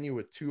know, a venue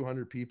with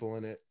 200 people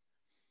in it,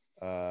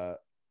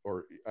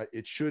 or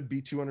it should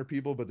be 200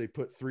 people, but they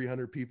put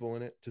 300 people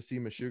in it to see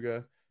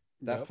Meshuggah.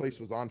 That place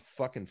was on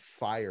fucking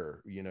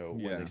fire, you know,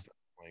 when they started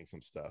playing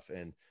some stuff,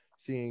 and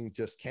seeing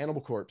just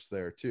Cannibal Corpse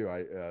there too.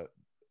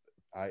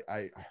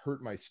 I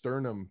hurt my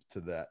sternum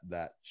to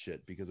that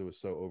shit because it was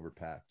so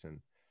overpacked,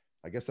 and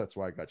I guess that's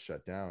why I got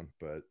shut down.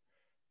 But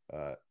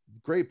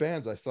great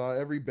bands. I saw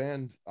every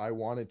band I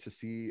wanted to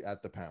see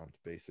at the Pound,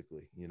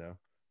 basically, you know.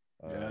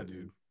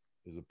 Dude.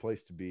 Is a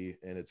place to be,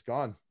 and it's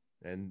gone,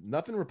 and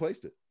nothing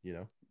replaced it, you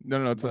know.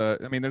 No, it's I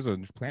mean, there's a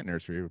plant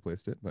nursery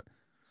replaced it, but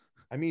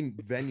I mean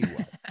venue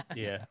wise.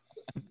 Yeah.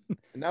 And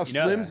now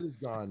Slim's is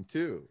gone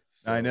too.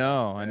 So, I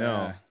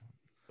know.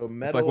 So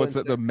it's like what's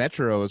the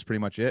Metro is pretty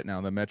much it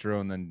now. The Metro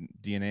and then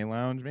DNA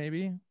Lounge,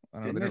 maybe. I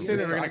don't know. Didn't they say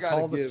they were gonna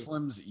call the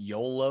Slims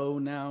YOLO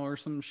now or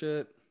some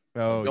shit?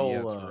 Oh, YOLO,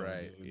 yeah, that's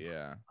right. dude.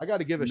 Yeah. I got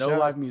to give a no shout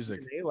live out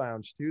music. DNA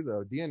Lounge too,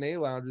 though. DNA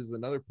Lounge is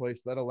another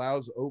place that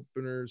allows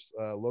openers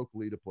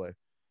locally to play.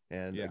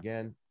 And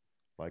again,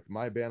 like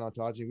my band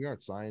Ontology, we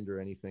aren't signed or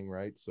anything,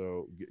 right?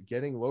 So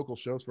getting local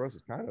shows for us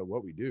is kind of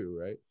what we do,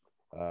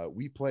 right?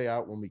 We play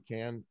out when we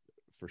can,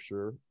 for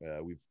sure.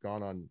 We've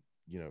gone on,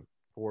 you know,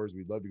 tours.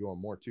 We'd love to go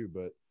on more too,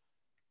 but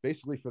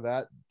basically for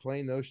that,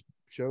 playing those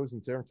shows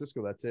in San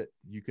Francisco, that's it.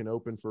 You can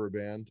open for a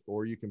band,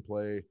 or you can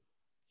play,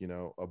 you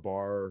know, a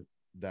bar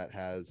that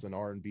has an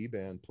R&B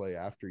band play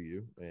after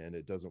you, and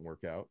it doesn't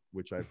work out,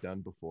 which I've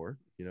done before.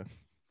 You know,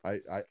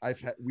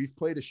 we've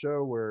played a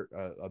show where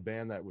a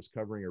band that was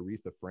covering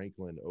Aretha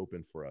Franklin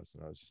opened for us,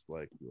 and I was just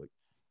like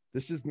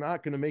this is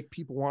not going to make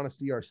people want to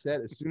see our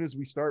set. As soon as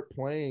we start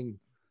playing,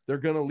 they're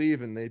going to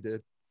leave, and they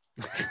did.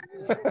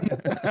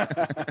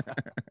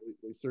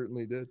 They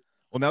certainly did.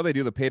 Well, now they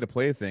do the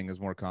pay-to-play thing is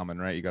more common,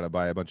 right? You got to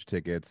buy a bunch of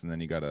tickets, and then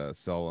you got to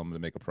sell them to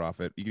make a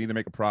profit. You can either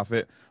make a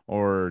profit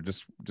or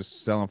just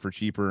sell them for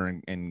cheaper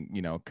and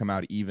you know, come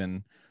out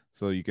even,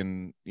 so you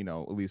can, you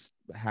know, at least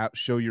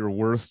show your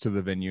worth to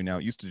the venue. Now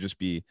it used to just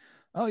be,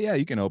 oh yeah,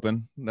 you can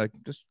open, like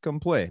just come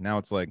play. Now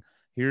it's like,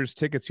 here's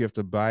tickets you have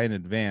to buy in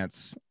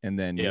advance, and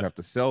then you have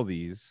to sell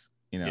these.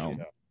 You know,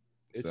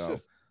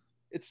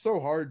 it's so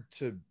hard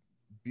to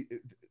be.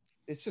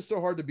 It's just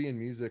so hard to be in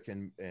music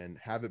and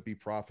have it be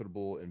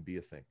profitable and be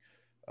a thing.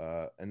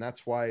 And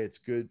that's why it's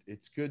good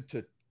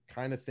to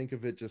kind of think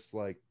of it just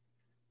like,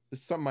 this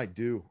is something I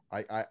do.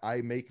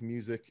 I make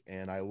music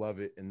and I love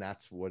it, and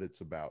that's what it's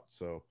about.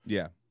 So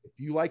yeah, if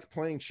you like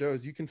playing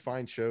shows, you can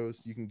find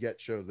shows, you can get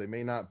shows. They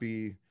may not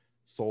be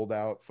sold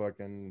out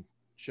fucking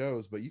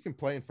shows, but you can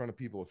play in front of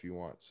people if you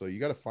want. So you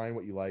got to find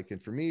what you like.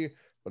 And for me,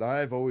 what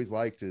I've always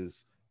liked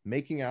is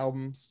making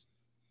albums,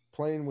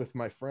 playing with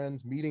my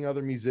friends, meeting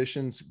other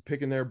musicians,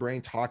 picking their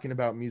brain, talking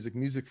about music.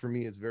 Music for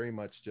me is very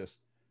much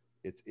just,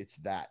 it's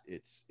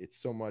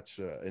so much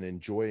an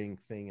enjoying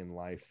thing in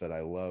life that I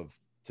love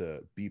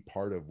to be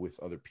part of with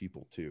other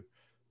people too.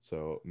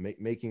 So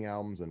making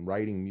albums and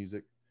writing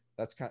music,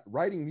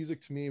 writing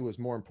music to me was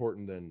more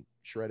important than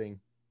shredding,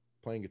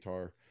 playing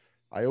guitar.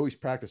 I always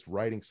practiced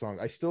writing songs.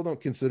 I still don't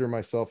consider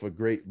myself a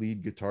great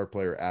lead guitar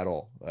player at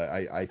all.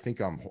 I think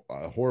I'm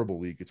a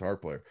horrible lead guitar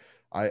player.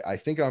 I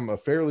think I'm a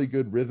fairly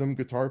good rhythm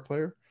guitar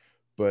player,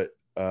 but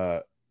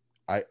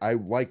I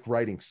like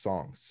writing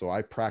songs. So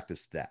I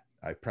practice that.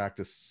 I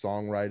practice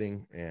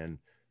songwriting, and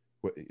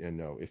you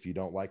know, if you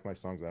don't like my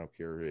songs, I don't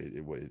care. It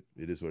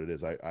is what it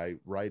is. I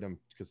write them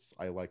because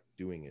I like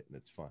doing it, and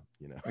it's fun.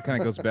 You know, it kind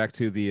of goes back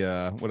to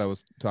the what I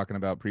was talking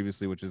about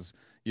previously, which is,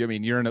 I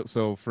mean,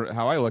 so for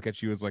how I look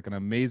at you as like an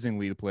amazing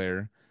lead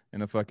player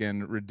and a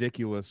fucking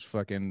ridiculous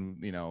fucking,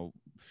 you know,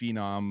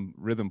 phenom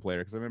rhythm player.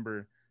 Because I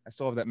remember, I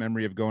still have that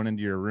memory of going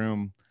into your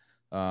room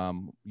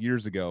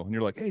years ago, and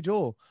you're like, "Hey,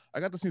 Joel, I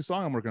got this new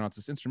song I'm working on. It's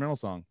this instrumental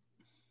song,"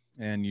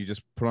 and you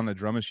just put on a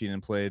drum machine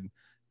and played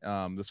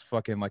this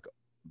fucking like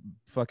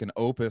fucking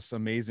Opus,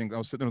 amazing. I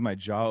was sitting there with my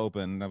jaw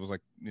open, and I was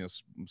like,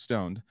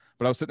 stoned,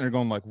 but I was sitting there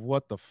going like,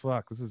 what the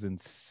fuck, this is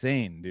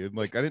insane, dude.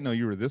 Like, I didn't know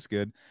you were this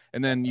good.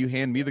 And then you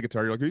hand me the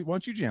guitar, you're like, hey, why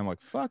don't you jam? I'm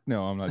like, fuck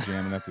no, I'm not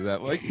jamming after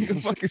that. Like, you go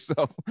fuck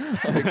yourself.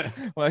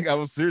 like I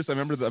was serious. I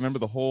remember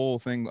the whole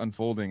thing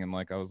unfolding, and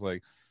like I was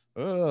like,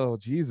 oh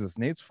Jesus,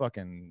 Nate's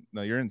fucking,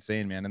 no, you're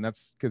insane, man. And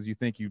that's because you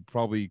think you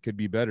probably could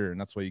be better, and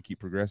that's why you keep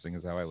progressing,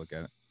 is how I look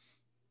at it.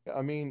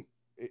 I mean,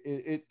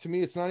 it to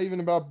me, it's not even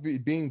about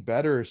being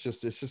better. It's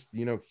just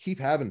keep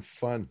having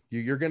fun.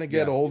 You're gonna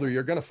get older.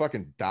 You're gonna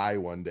fucking die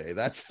one day.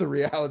 That's the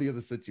reality of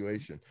the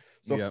situation.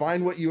 So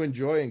find what you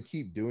enjoy and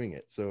keep doing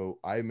it. So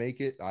I'm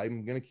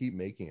gonna keep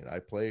making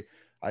it.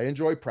 I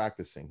enjoy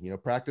practicing.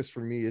 Practice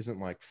for me isn't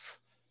like,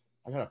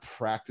 I gotta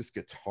practice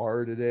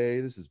guitar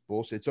today, this is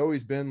bullshit. It's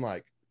always been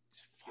like,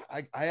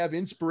 I have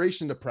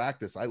inspiration to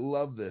practice. I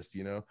love this.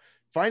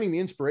 Finding the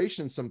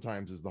inspiration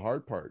sometimes is the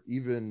hard part.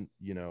 Even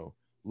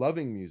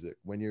loving music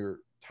when you're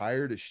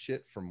tired as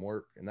shit from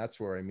work. And that's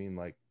where,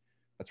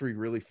 that's where you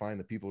really find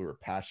the people who are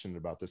passionate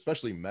about this,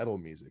 especially metal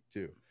music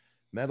too.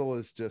 Metal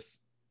is just,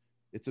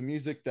 it's a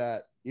music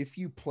that if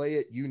you play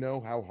it,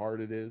 how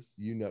hard it is.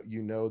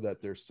 That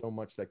there's so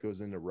much that goes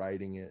into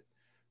writing it.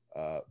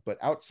 But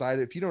outside,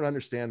 if you don't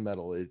understand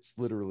metal, it's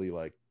literally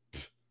like,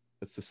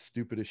 it's the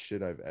stupidest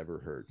shit I've ever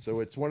heard. So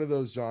it's one of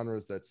those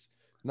genres that's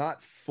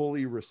not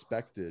fully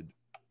respected,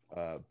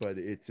 but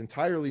it's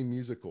entirely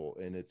musical,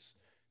 and it's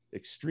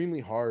extremely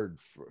hard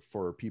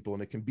for people,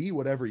 and it can be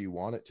whatever you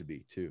want it to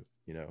be too,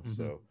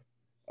 So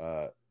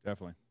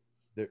definitely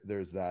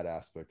there's that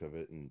aspect of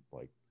it. And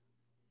like,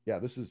 yeah,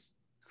 this is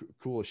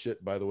cool as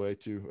shit, by the way,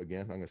 too.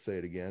 Again, I'm gonna say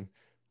it again.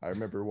 I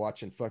remember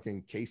watching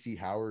fucking Casey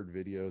Howard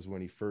videos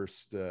when he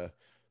first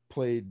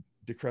played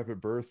Decrepit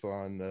Birth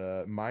on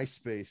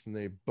MySpace, and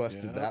they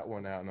busted that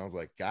one out, and I was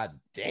like, god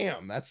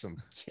damn, that's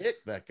some kick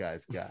that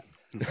guy's got.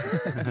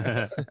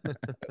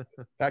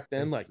 Back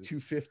then, like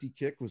 250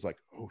 kick was like,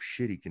 oh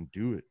shit, he can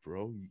do it,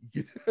 bro.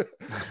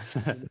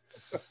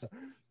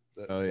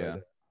 Oh yeah.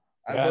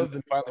 I love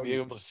the finally be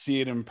able to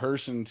see it in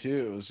person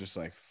too. It was just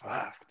like,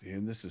 fuck,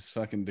 dude, this is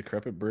fucking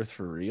Decrepit Birth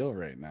for real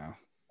right now.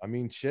 I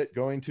mean, shit,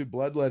 going to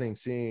Bloodletting,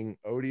 seeing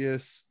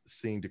Odious,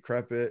 seeing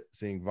Decrepit,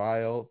 seeing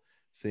Vile,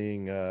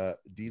 seeing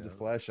Deeds of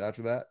Flesh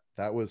after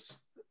that was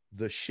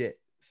the shit.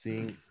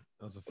 Seeing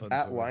that was a fun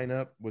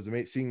lineup was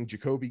amazing. Seeing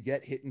Jacoby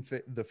get hit in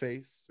the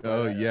face.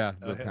 Oh yeah,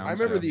 I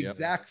remember the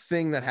exact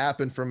thing that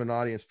happened from an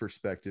audience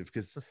perspective,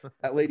 because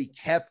that lady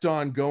kept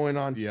on going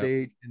on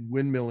stage and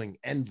windmilling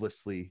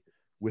endlessly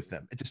with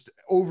them, it just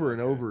over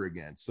and over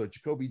again. So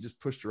Jacoby just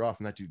pushed her off,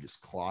 and that dude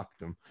just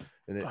clocked him.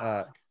 And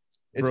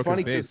it's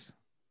funny because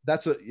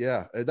that's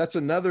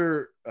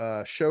another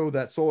show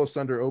that Soul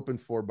Asunder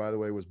opened for, by the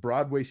way, was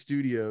Broadway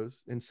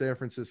Studios in San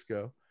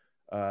Francisco.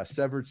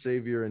 Severed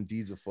Savior and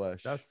Deeds of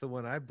Flesh. That's the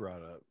one I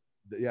brought up.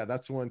 Yeah,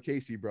 that's the one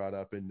Casey brought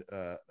up, and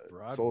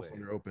Soul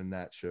Asunder opened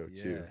that show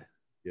too.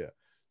 Yeah.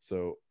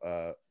 So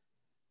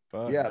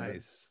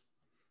nice.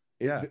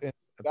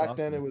 Back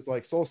then it was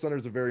like Soul Asunder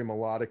is a very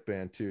melodic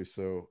band too.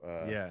 So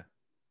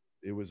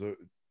it was a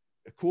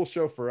cool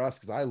show for us,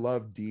 because I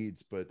love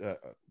Deeds, but a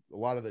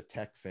lot of the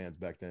tech fans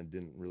back then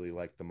didn't really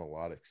like the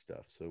melodic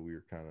stuff. So we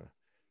were kind of,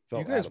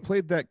 you guys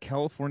played that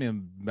California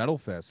Metal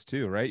Fest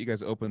too, right? You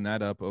guys opened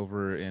that up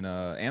over in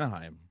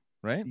Anaheim,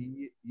 right?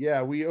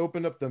 Yeah, we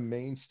opened up the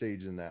main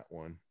stage in that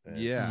one. And,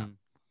 and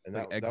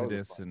like that,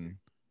 Exodus, and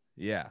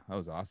yeah, that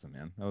was awesome,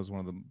 man. That was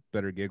one of the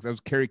better gigs.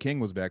 Kerry King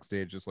was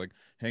backstage just like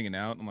hanging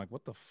out. I'm like,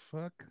 what the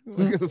fuck?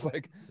 Like, it was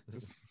like,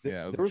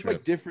 there was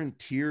like different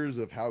tiers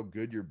of how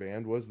good your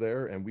band was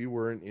there, and we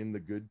weren't in the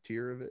good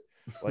tier of it.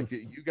 Like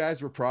you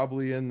guys were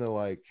probably in the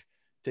like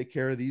take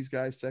care of these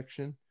guys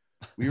section.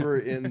 We were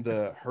in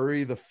the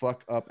hurry the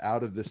fuck up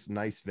out of this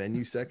nice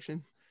venue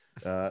section.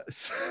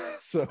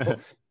 So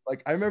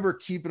like I remember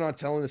keeping on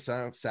telling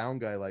the sound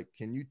guy, like,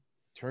 can you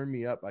turn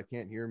me up? I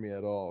can't hear me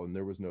at all. And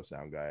there was no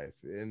sound guy.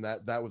 And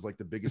that was like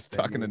the biggest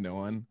venue. Talking to no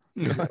one.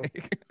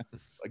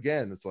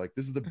 Again, it's like,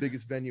 this is the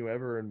biggest venue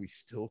ever, and we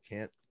still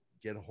can't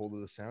get a hold of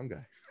the sound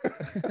guy.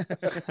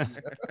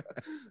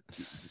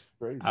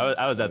 Crazy.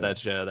 I was at that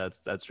show.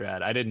 That's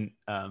rad. I didn't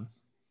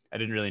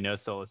really know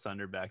Soul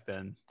Asunder back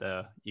then,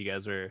 though. You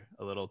guys were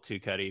a little too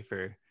cutty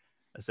for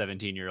a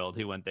 17-year-old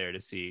who went there to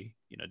see,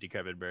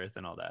 Decrepit Birth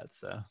and all that.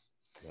 So,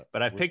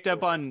 but I picked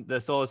up on the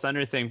Soul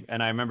Asunder thing,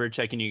 and I remember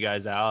checking you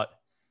guys out.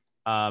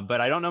 But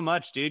I don't know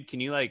much, dude. Can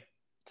you like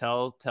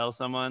tell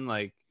someone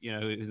like,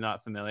 who's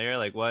not familiar,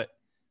 like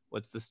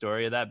what's the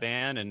story of that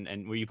band?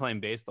 And were you playing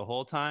bass the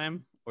whole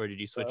time, or did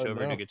you switch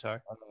over to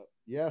guitar?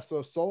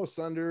 So Soul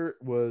Asunder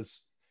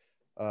was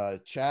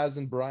Chaz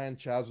and Brian.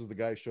 Chaz was the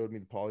guy who showed me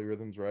the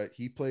polyrhythms, right?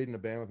 He played in a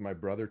band with my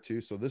brother too.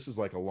 So this is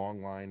like a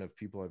long line of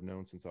people I've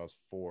known since I was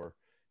 4,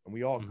 and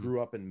we all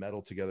grew up in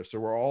metal together. So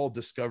we're all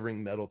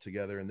discovering metal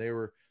together, and they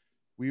were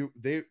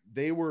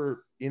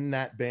in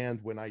that band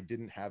when I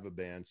didn't have a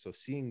band. So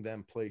seeing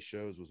them play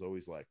shows was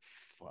always like,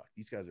 fuck,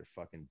 these guys are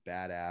fucking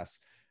badass.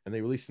 And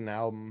they released an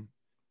album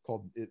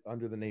called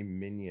Under the Name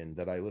Minion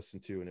that I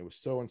listened to, and it was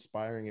so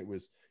inspiring. It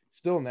was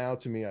still now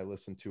to me, I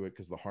listen to it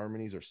because the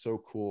harmonies are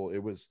so cool. It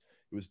was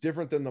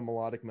different than the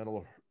melodic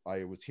metal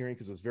I was hearing,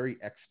 because it was very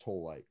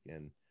X-Toll like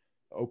and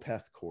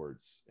Opeth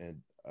chords.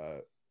 And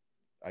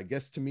I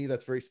guess to me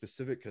that's very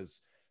specific,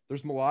 because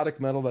there's melodic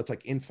metal that's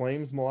like In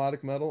Flames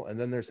melodic metal, and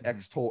then there's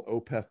X-Toll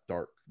Opeth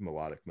dark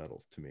melodic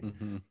metal to me.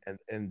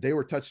 And they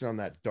were touching on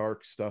that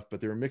dark stuff, but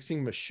they were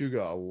mixing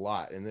Meshuggah a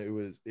lot, and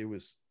it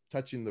was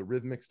touching the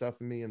rhythmic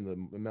stuff in me and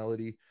the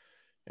melody.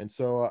 And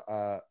so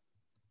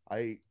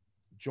I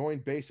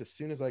joined bass as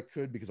soon as I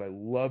could because I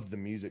loved the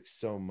music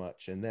so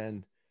much. And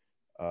then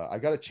I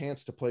got a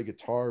chance to play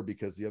guitar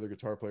because the other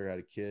guitar player had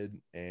a kid,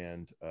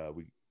 and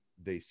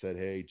they said,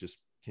 hey, just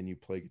can you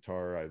play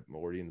guitar? I'm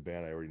already in the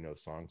band. I already know the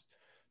songs.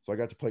 So I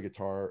got to play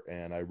guitar,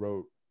 and I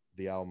wrote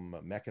the album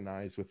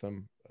Mechanize with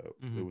them.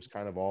 It was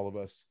kind of all of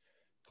us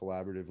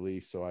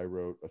collaboratively. So I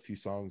wrote a few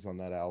songs on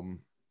that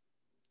album,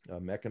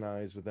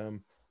 Mechanize with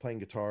them, playing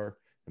guitar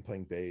and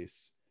playing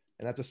bass.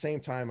 And at the same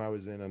time, I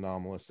was in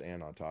Anomalous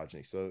and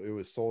Ontogeny. So it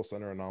was Soul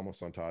Center,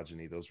 Anomalous,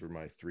 Ontogeny. Those were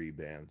my 3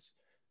 bands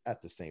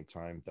at the same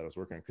time that I was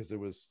working on, because it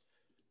was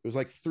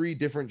like 3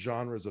 different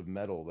genres of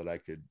metal that I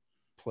could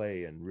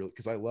play, and really,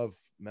 because I love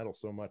metal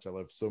so much. I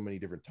love so many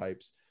different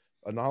types.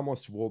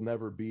 Anomalous will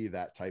never be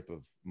that type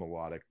of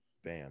melodic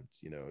band,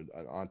 you know.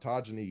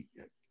 Ontogeny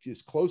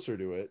is closer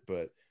to it,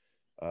 but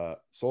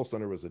Soul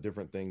Center was a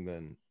different thing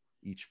than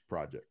each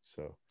project.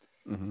 So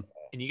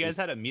and you guys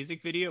had a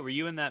music video. Were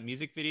you in that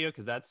music video?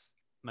 Because that's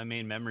my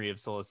main memory of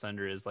Soul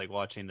Asunder, is like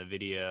watching the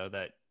video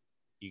that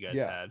you guys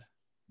had.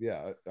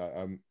 Yeah,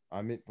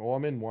 I'm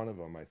in one of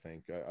them. I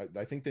think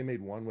I think they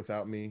made one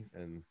without me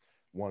and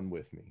one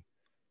with me.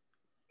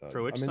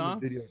 For which I'm song? in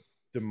the video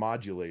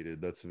Demodulated.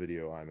 That's the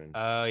video I'm in.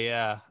 Oh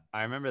yeah,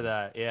 I remember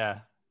that. Yeah.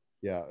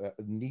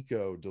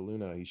 Nico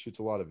DeLuna, he shoots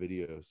a lot of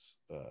videos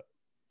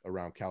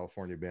around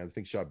California bands. I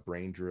think he shot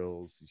Brain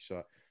Drills. He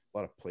shot a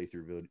lot of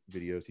playthrough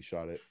videos. He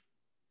shot it.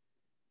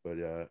 But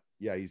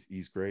yeah,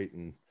 he's great.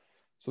 And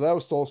so that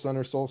was Soul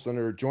Center. Soul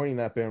Center, joining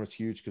that band was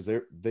huge, because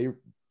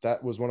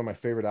that was one of my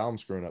favorite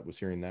albums growing up, was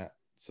hearing that.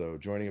 So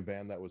joining a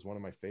band that was one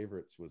of my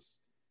favorites was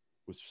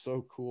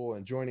so cool.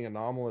 And joining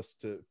Anomalous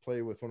to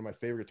play with one of my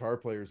favorite guitar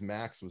players,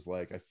 Max, was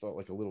like, I felt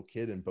like a little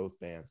kid in both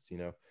bands, you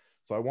know.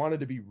 So I wanted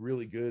to be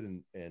really good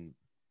and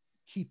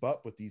keep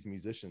up with these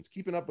musicians.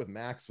 Keeping up with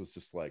Max was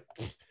just like,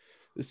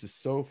 this is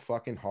so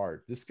fucking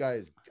hard. This guy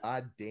is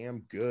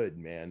goddamn good,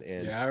 man.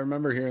 And yeah, I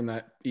remember hearing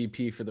that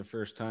EP for the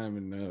first time,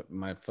 and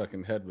my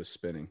fucking head was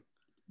spinning.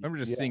 I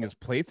remember just seeing his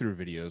playthrough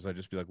videos. I'd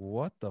just be like,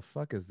 what the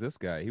fuck is this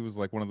guy? He was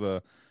like one of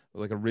the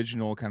like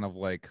original kind of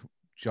like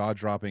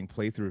jaw-dropping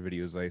playthrough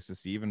videos I used to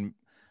see. Even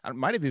it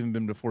might have even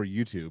been before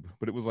YouTube,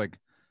 but it was like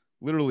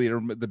literally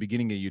at the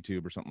beginning of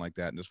YouTube or something like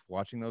that. And just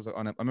watching those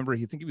on it, I remember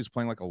he was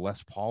playing like a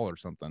Les Paul or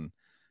something.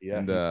 Yeah.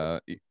 And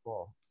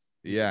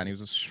and he was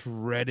just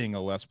shredding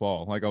a Les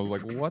Paul. Like I was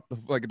like, what the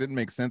like, it didn't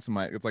make sense in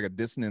it's like a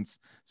dissonance,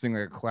 seeing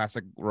like a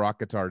classic rock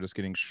guitar just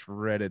getting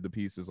shredded to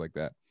pieces like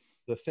that.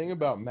 The thing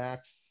about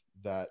Max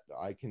that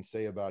I can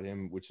say about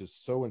him, which is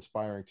so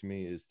inspiring to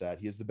me, is that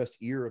he has the best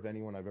ear of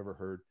anyone I've ever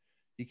heard.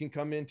 He can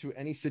come into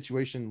any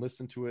situation,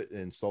 listen to it,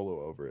 and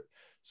solo over it.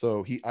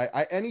 So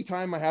I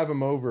anytime I have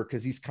him over,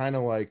 because he's kind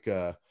of like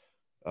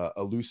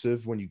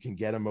elusive when you can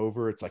get him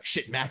over, it's like,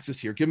 shit, Max is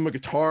here, give him a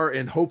guitar,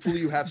 and hopefully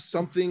you have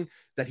something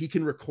that he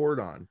can record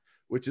on,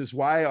 which is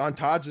why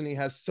Ontogeny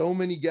has so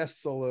many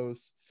guest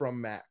solos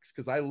from Max,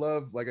 because I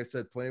love, like I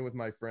said, playing with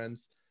my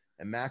friends,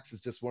 and Max is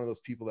just one of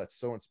those people that's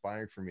so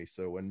inspiring for me.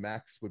 So when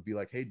Max would be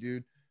like, hey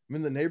dude, I'm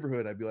in the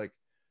neighborhood, I'd be like,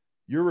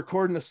 you're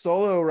recording a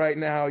solo right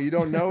now, you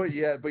don't know it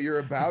yet, but you're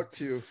about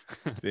to.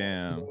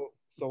 Damn.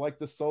 So like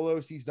the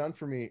solos he's done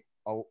for me,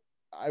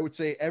 I would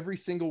say every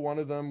single one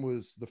of them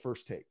was the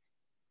first take.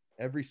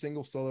 Every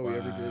single solo he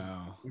ever did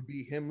would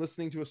be him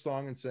listening to a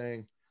song and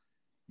saying,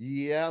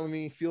 yeah, let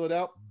me feel it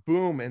out,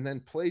 boom, and then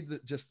played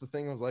just the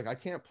thing. I was like, I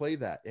can't play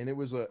that. And it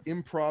was an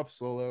improv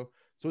solo.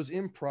 So his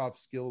improv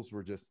skills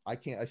were just, I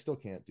still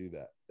can't do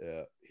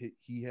that.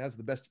 He has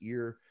the best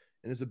ear,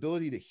 and his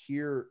ability to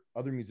hear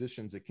other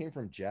musicians. It came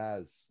from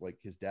jazz. Like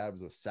his dad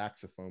was a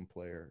saxophone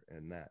player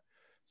and that.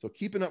 So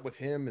keeping up with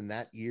him and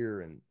that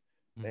ear, and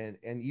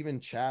even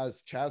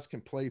Chaz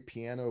can play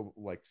piano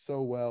like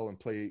so well, and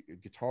play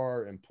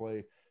guitar and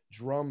play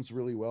drums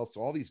really well.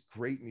 So all these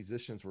great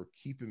musicians were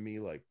keeping me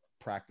like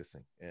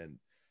practicing and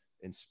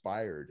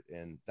inspired.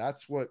 And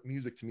that's what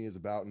music to me is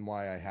about, and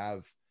why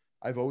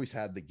I've always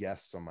had the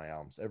guests on my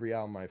albums. Every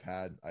album I've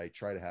had, I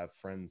try to have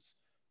friends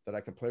that I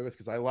can play with,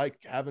 because I like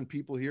having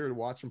people here to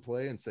watch them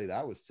play and say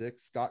that was sick.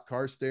 Scott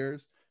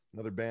Carstairs,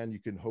 another band you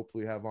can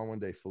hopefully have on one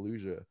day,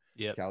 Fallujah.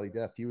 Cali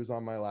Death, he was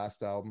on my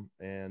last album.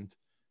 And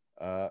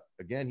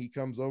again, he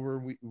comes over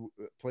and we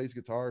plays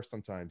guitar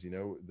sometimes, you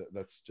know.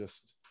 That's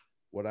just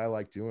what I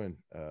like doing,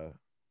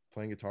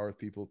 playing guitar with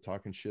people,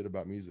 talking shit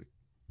about music.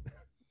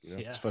 You know?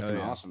 It's fucking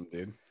awesome,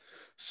 dude.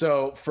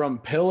 So from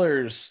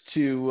Pillars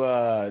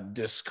to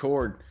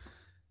Discord,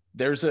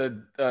 there's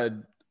a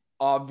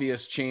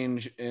obvious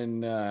change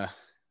in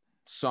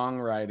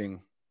songwriting.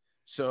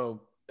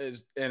 So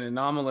and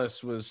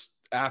Anomalous was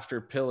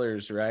after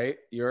Pillars, right?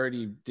 You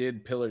already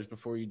did Pillars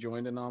before you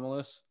joined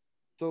Anomalous.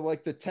 So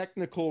like the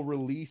technical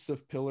release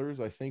of Pillars,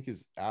 I think,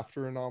 is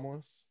after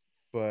Anomalous,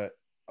 but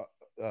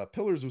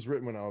Pillars was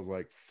written when I was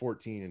like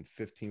 14 and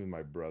 15 with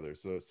my brother.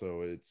 So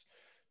it's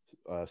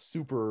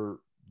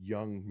super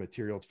young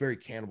material. It's very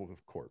Cannibal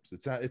Corpse.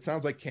 It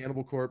sounds like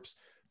Cannibal Corpse,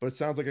 but it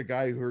sounds like a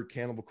guy who heard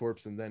Cannibal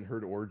Corpse and then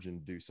heard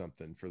Origin do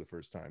something for the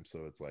first time.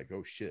 So it's like,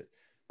 oh shit,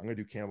 I'm gonna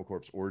do Cannibal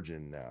Corpse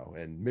Origin now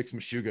and mix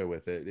Meshuggah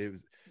with it.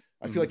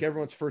 I feel like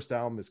everyone's first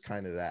album is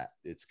kind of that.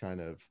 It's kind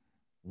of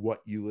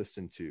what you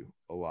listen to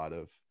a lot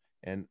of.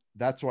 And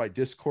that's why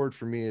Discord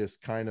for me is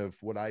kind of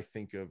what I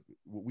think of.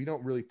 We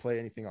don't really play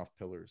anything off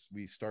Pillars.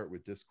 We start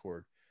with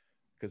Discord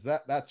because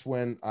that's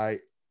when I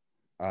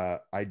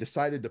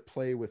decided to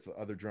play with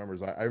other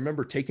drummers. I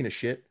remember taking a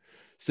shit,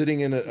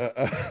 sitting in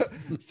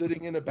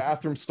sitting in a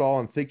bathroom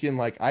stall and thinking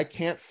like, I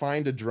can't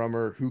find a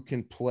drummer who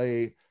can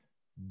play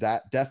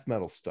that death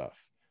metal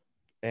stuff.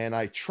 And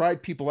I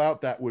tried people out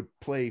that would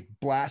play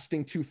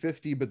blasting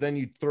 250, but then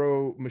you'd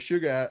throw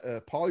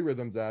Meshuggah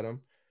polyrhythms at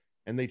them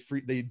and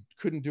they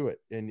couldn't do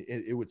it. And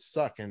it would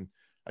suck. And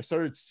I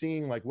started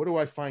seeing like, what do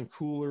I find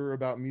cooler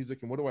about music?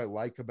 And what do I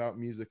like about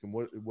music? And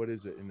what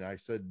is it? And I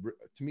said,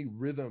 to me,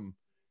 rhythm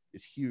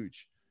is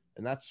huge.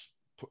 And that's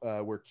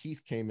where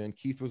Keith came in.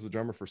 Keith was the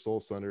drummer for Soul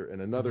Sunder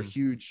and another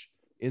huge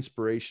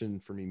inspiration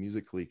for me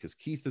musically, because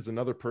Keith is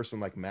another person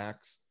like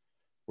Max,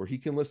 where he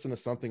can listen to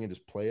something and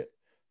just play it.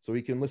 So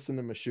he can listen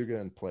to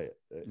Meshuggah and play it.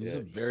 He's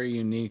a very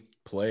unique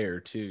player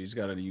too. He's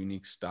got a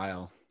unique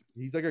style.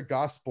 He's like a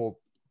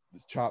gospel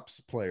chops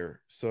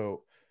player.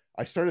 So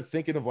I started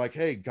thinking of like,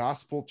 hey,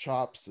 gospel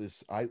chops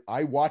is,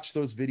 I watch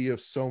those videos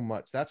so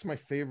much. That's my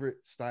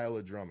favorite style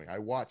of drumming. I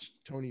watched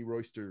Tony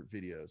Royster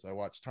videos. I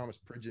watched Thomas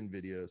Pridgen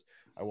videos.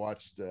 I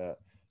watched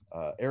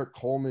Eric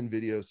Coleman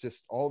videos.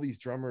 Just all these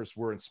drummers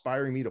were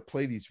inspiring me to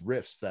play these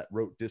riffs that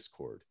wrote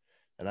Discord.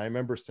 And I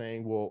remember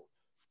saying, well,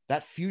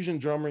 that fusion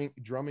drumming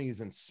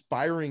is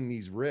inspiring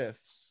these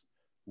riffs.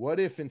 What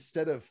if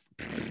instead of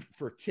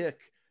for kick,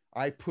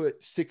 I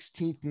put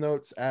 16th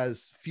notes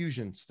as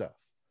fusion stuff,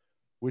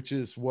 which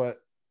is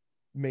what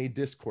made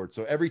Discord.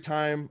 So every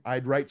time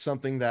I'd write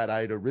something that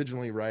I'd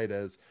originally write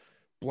as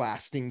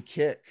blasting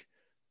kick,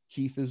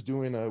 Keith is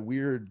doing a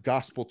weird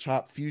gospel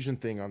chop fusion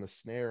thing on the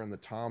snare and the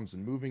toms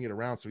and moving it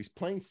around. So he's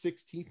playing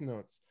 16th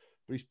notes,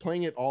 but he's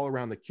playing it all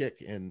around the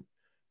kick. And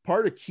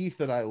part of Keith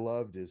that I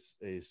loved is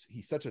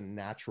he's such a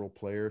natural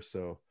player.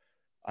 So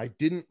I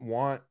didn't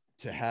want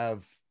to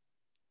have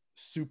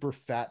super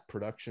fat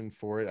production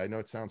for it. I know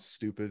it sounds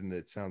stupid and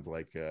it sounds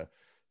like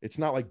it's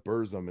not like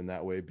Burzum in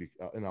that way,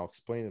 and I'll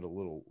explain it a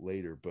little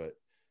later, but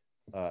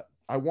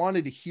I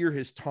wanted to hear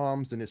his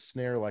toms and his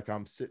snare like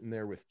I'm sitting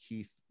there with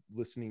Keith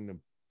listening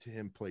to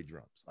him play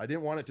drums. I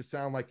didn't want it to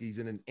sound like he's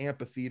in an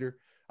amphitheater.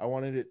 I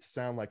wanted it to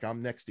sound like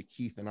I'm next to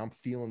Keith and I'm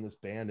feeling this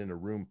band in a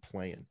room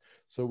playing.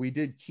 So we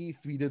did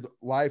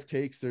live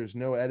takes. There's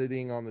no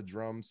editing on the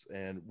drums,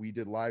 and we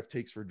did live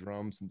takes for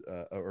drums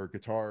or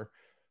guitar.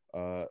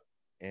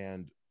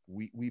 And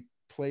we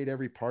played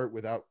every part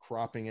without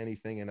cropping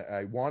anything. And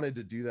I wanted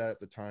to do that at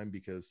the time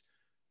because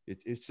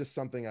it's just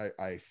something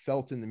I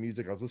felt in the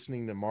music. I was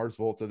listening to Mars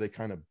Volta. They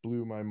kind of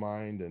blew my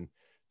mind, and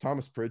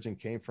Thomas Pridgen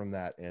came from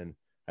that. And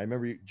I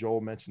remember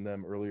Joel mentioned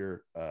them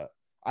earlier.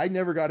 I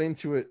never got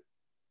into it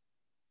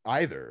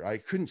either. I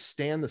couldn't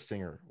stand the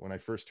singer when I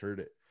first heard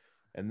it.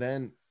 And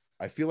then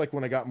I feel like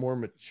when I got more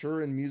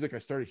mature in music, I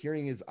started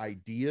hearing his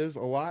ideas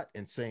a lot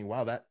and saying,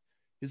 wow,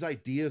 his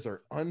ideas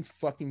are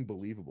unfucking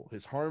believable.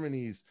 His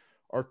harmonies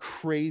are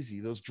crazy.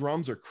 Those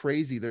drums are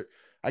crazy.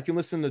 I can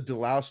listen to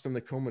Deloused and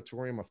the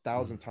Comatorium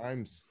 1,000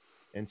 times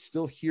and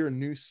still hear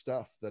new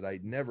stuff that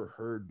I'd never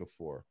heard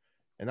before.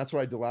 And that's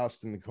why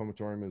Deloused and the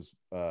Comatorium is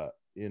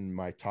in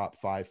my top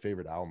 5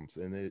 favorite albums.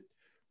 And it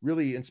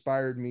really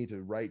inspired me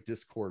to write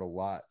Discord a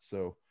lot.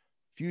 So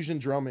fusion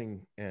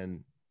drumming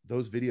and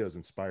those videos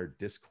inspired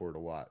Discord a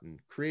lot and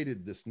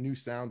created this new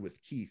sound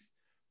with Keith.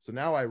 So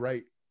now I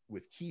write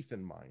with Keith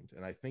in mind,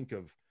 and I think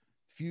of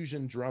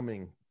fusion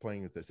drumming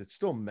playing with this. It's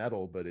still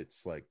metal, but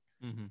it's like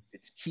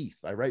it's Keith.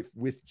 I write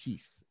with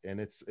Keith, and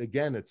it's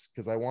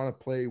because I want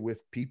to play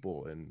with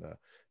people and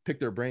pick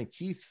their brain.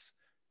 Keith's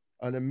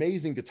an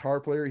amazing guitar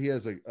player. He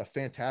has a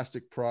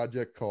fantastic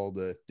project called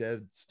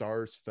Dead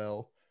Stars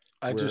Fell.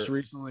 I just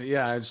recently,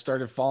 I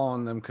started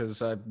following them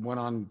because I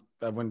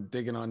went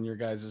digging on your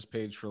guys'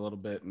 page for a little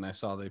bit, and I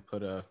saw they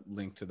put a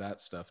link to that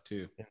stuff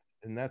too.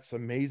 And that's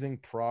amazing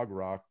prog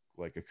rock,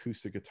 like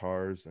acoustic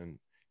guitars, and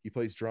he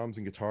plays drums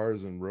and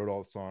guitars and wrote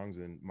all the songs.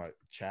 And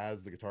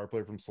Chaz, the guitar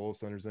player from Soul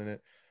Center's in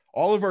it.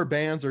 All of our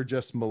bands are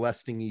just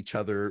molesting each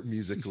other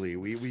musically.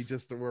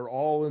 We're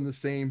all in the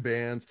same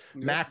bands.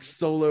 Yep. Max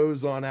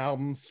solos on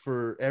albums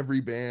for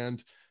every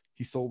band.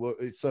 He solo,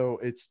 so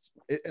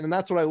and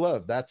that's what I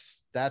love.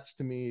 That's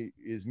to me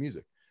is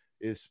music.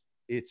 It's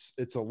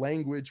a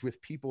language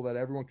with people that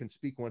everyone can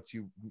speak once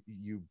you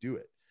do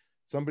it.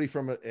 Somebody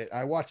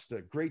I watched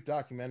a great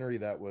documentary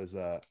that was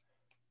Fela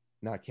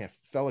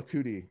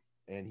Kuti,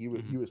 and he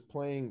was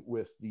playing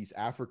with these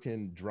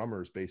African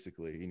drummers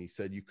basically, and he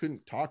said you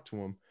couldn't talk to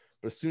him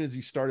But as soon as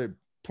you started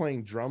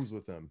playing drums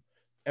with him,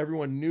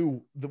 everyone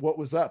knew what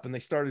was up, and they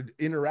started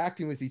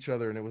interacting with each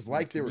other, and it was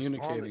like they were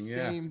on the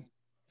same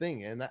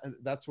thing. And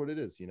that's what it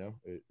is, you know.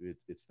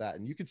 It's that,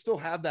 and you can still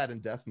have that in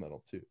death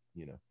metal too,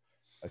 you know.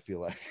 I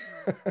feel like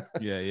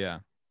yeah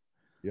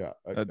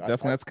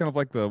definitely. That's kind of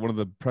like one of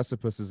the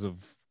precipices of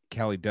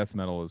Cali death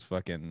metal is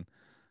fucking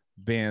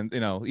band,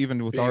 you know,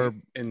 even with our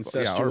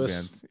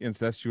bands,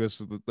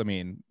 incestuous. I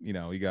mean, you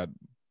know, you got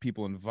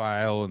people in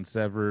Vile and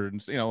Severed,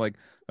 and, you know, like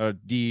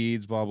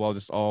Deeds, blah blah,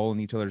 just all in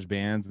each other's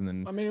bands. And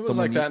then I mean, it was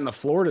like that in the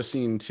Florida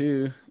scene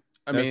too.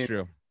 That's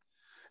true.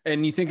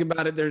 And you think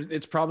about it,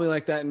 it's probably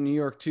like that in New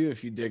York too.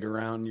 If you dig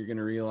around, you're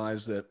gonna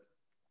realize that.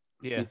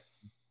 Yeah.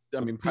 I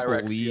mean,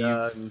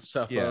 Pyrexia and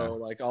Suffo,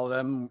 like all of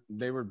them,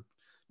 they were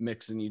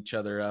mixing each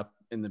other up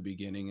in the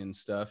beginning and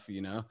stuff,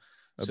 you know.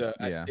 So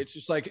it's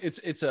just like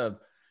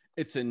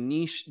it's a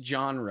niche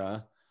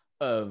genre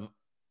of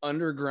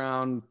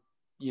underground,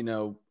 you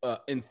know,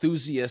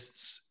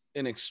 enthusiasts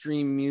in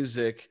extreme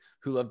music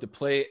who love to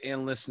play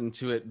and listen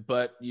to it.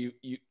 But you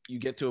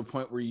get to a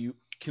point where you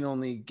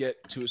only get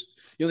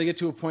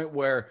to a point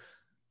where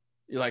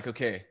you're like,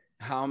 okay,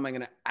 how am I going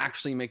to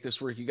actually make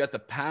this work? You got the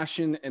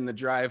passion and the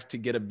drive to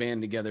get a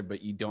band together,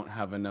 but you don't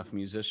have enough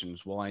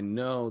musicians. Well, I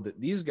know that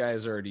these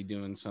guys are already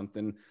doing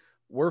something.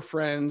 We're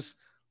friends.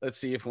 Let's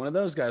see if one of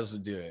those guys will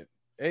do it.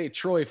 Hey,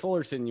 Troy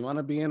Fullerton, you want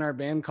to be in our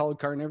band called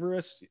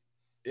Carnivorous?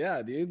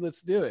 Yeah, dude,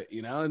 let's do it.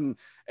 You know,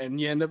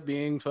 and you end up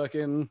getting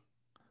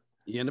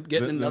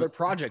another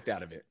project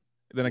out of it.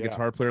 Then a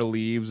guitar player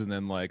leaves, and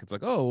then like it's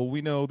like, oh, well,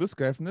 we know this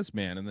guy from this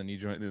band, and then you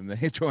join, and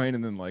they join,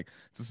 and then like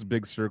it's this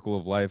big circle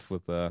of life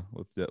with the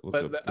niche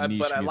but I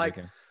music. like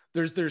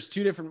there's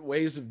two different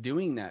ways of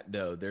doing that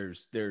though.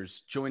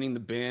 There's joining the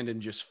band and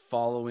just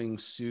following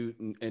suit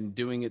and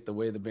doing it the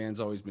way the band's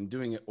always been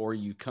doing it, or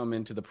you come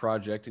into the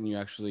project and you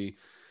actually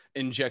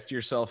inject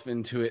yourself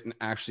into it and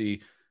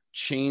actually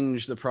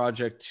change the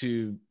project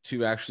to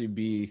actually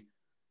be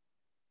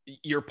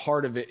you're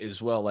part of it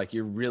as well. Like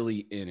you're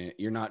really in it.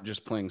 You're not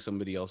just playing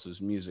somebody else's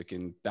music.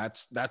 And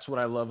that's what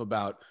I love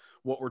about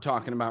what we're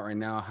talking about right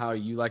now, how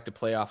you like to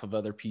play off of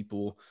other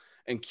people.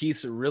 And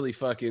Keith's a really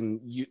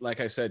fucking, like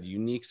I said,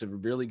 unique's a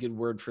really good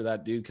word for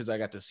that dude. Cause I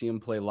got to see him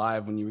play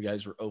live when you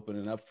guys were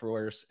opening up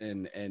for us.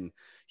 And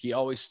he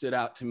always stood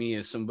out to me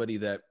as somebody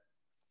that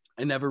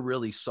I never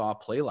really saw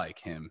play like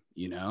him,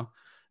 you know?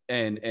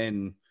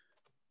 And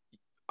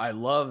I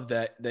love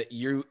that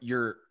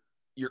you're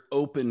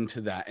open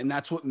to that. And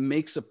that's what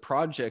makes a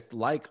project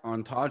like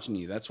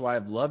Ontogeny. That's why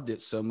I've loved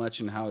it so much,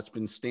 and how it's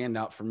been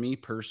standout for me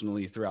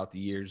personally throughout the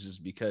years is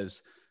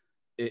because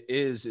it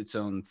is its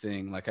own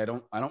thing. Like I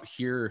don't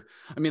hear,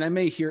 I mean, I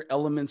may hear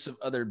elements of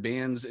other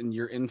bands and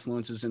your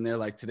influences in there.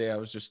 Like today I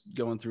was just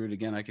going through it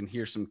again. I can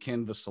hear some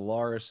Canvas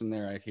Solaris in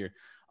there. I hear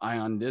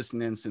Ion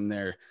Dissonance in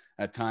there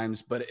at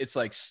times, but it's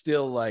like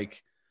still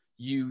like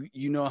you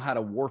know how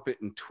to warp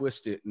it and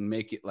twist it and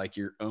make it like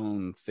your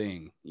own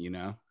thing, you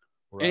know?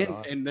 Right.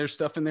 And there's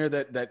stuff in there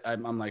that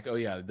I'm like, oh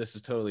yeah, this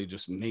is totally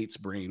just Nate's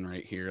brain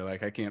right here.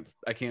 Like I can't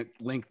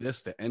link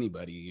this to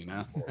anybody, you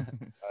know.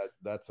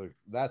 That's a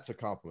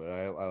compliment.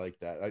 I like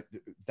that.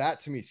 That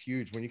to me is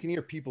huge when you can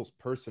hear people's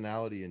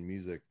personality in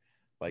music.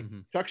 Like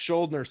Chuck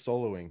Schuldiner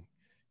soloing,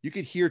 you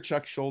could hear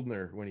Chuck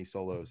Schuldiner when he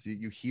solos.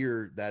 You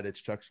hear that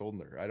it's Chuck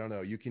Schuldiner. I don't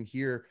know. You can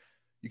hear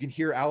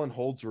Alan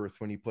Holdsworth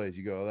when he plays.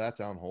 You go, oh, that's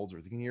Alan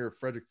Holdsworth. You can hear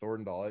Frederick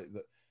Thorndahl.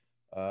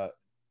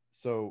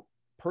 So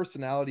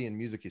personality in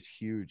music is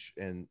huge,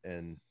 and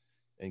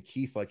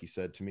Keith, like he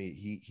said to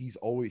me, he's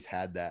always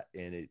had that,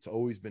 and it's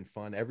always been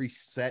fun. Every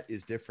set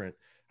is different.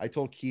 I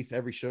told Keith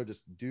every show,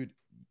 just dude,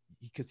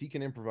 because he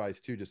can improvise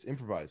too, just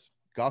improvise,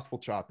 gospel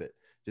chop it,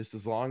 just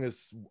as long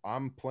as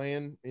I'm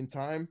playing in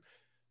time,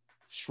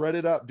 shred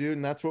it up, dude.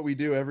 And that's what we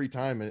do every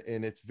time,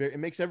 and it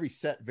makes every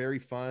set very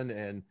fun.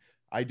 And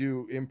I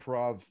do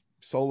improv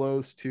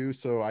solos too,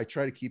 so I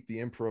try to keep the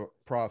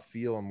improv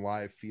feel and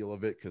live feel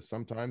of it, because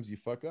sometimes you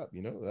fuck up,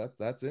 you know,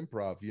 that's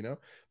improv, you know,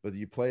 but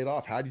you play it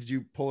off. How did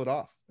you pull it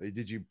off?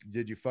 Did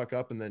you fuck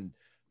up and then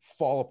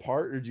fall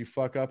apart, or did you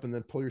fuck up and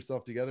then pull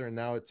yourself together and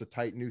now it's a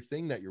tight new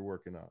thing that you're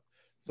working on?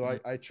 So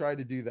I try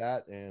to do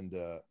that, and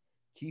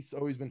Keith's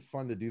always been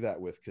fun to do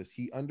that with, because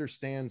he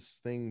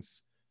understands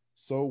things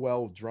so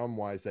well drum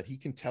wise that he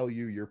can tell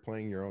you're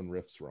playing your own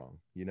riffs wrong.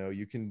 You know,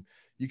 you can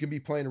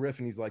be playing a riff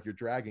and he's like, you're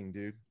dragging,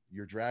 dude,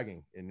 you're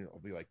dragging. And I'll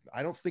be like,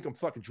 I don't think I'm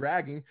fucking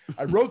dragging,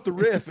 I wrote the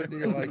riff. And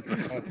you're like,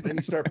 then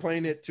you start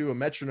playing it to a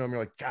metronome, you're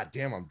like, god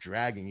damn, I'm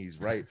dragging, he's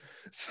right.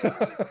 So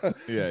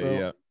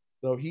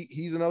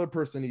he's another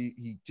person,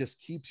 he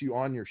just keeps you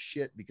on your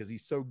shit because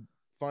he's so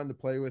fun to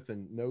play with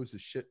and knows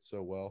his shit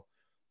so well.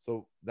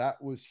 So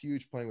that was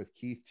huge playing with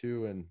Keith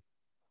too. And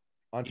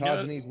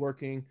Ontogeny's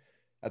working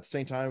at the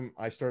same time.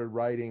 I started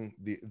writing.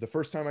 The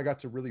first time I got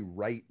to really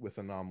write with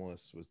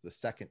Anomalous was the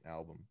second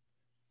album,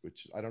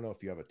 which I don't know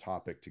if you have a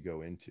topic to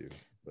go into,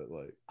 but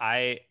like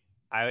I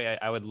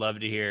would love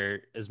to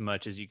hear as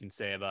much as you can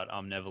say about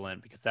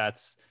Omnivolent, because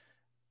that's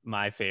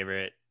my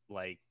favorite.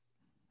 Like,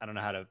 I don't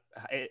know how to,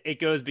 it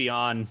goes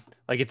beyond,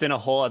 like, it's in a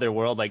whole other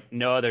world. Like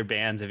no other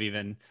bands have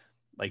even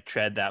like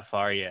tread that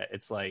far yet.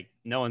 It's like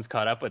no one's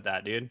caught up with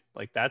that, dude.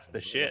 Like that's the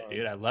shit,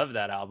 dude. I love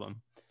that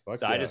album. Fuck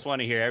so yeah. I just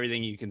want to hear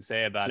everything you can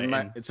say about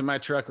It's in my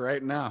truck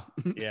right now.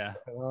 Yeah.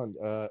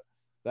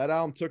 That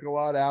album took a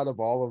lot out of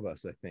all of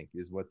us, I think,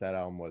 is what that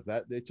album was.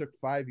 That they took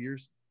 5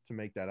 years to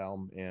make that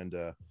album, and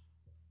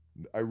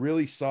I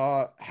really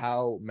saw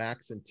how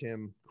Max and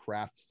Tim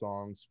craft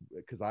songs,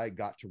 because I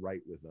got to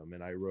write with them,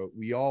 and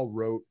we all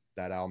wrote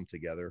that album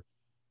together.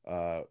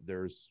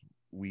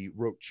 We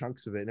wrote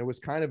chunks of it, and it was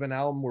kind of an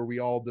album where we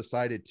all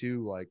decided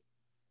to, like,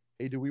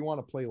 hey, do we want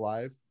to play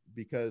live?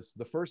 Because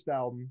the first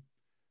album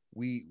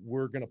we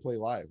were going to play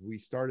live. We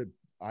started,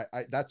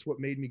 that's what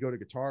made me go to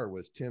guitar,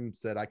 was Tim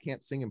said, I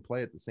can't sing and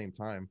play at the same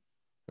time.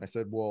 And I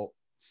said, well,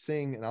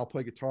 sing and I'll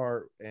play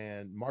guitar.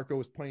 And Marco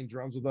was playing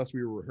drums with us.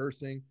 We were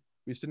rehearsing.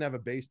 We just didn't have a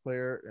bass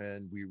player,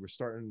 and we were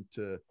starting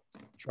to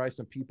try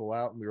some people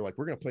out, and we were like,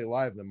 we're going to play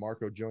live. And then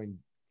Marco joined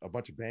a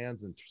bunch of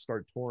bands and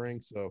started touring.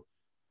 So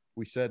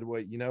we said,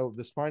 well,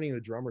 this finding a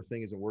drummer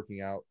thing isn't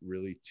working out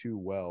really too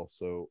well.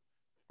 So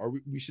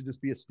we should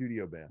just be a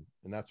studio band.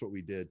 And that's what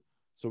we did.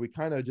 So we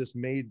kind of just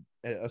made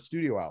a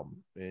studio album,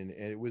 and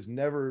it was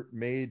never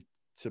made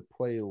to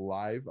play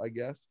live, I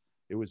guess.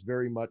 It was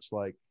very much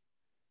like,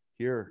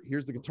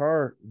 here's the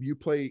guitar, you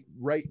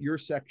write your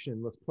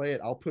section, let's play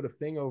it, I'll put a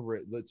thing over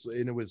it,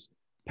 and it was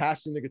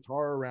passing the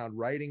guitar around,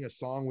 writing a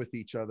song with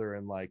each other,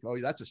 and like, oh,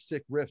 that's a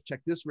sick riff,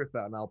 check this riff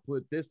out, and I'll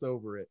put this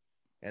over it.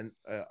 And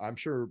I'm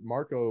sure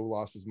Marco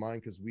lost his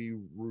mind because we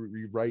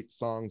rewrite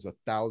songs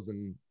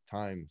 1,000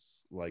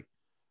 times. Like,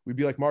 we'd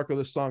be like, Marco,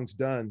 this song's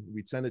done.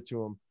 We'd send it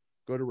to him,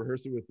 go to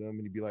rehearse it with him,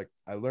 and he'd be like,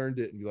 I learned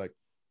it. And be like,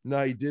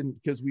 no, you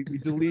didn't, because we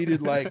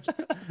deleted like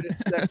this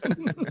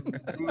section,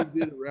 moved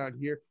it around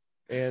here.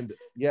 And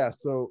yeah,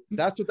 so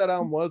that's what that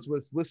album was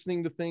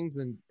listening to things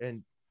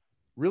and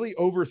really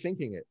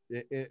overthinking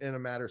it, in a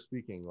matter of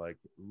speaking, like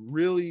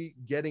really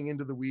getting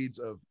into the weeds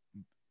of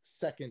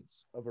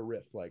seconds of a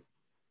riff. Like,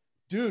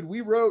 dude,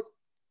 we wrote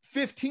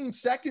 15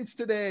 seconds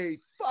today.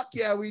 Fuck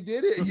yeah, we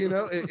did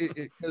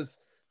it.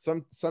 Because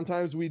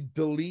sometimes we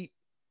delete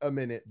a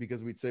minute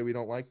because we'd say we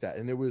don't like that.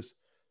 And it was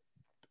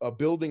a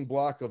building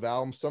block of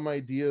albums. Some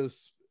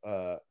ideas,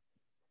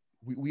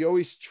 we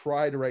always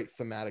try to write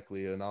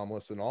thematically,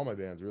 Anomalous and all my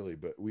bands really,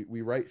 but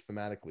we write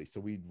thematically. So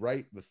we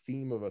write the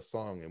theme of a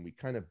song and we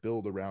kind of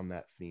build around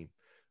that theme.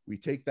 We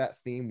take that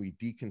theme, we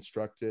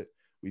deconstruct it.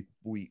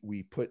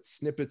 We put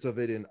snippets of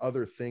it in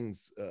other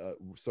things,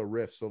 so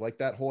riffs. So like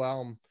that whole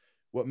album,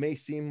 what may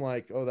seem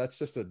like, oh, that's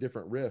just a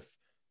different riff,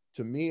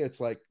 to me it's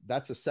like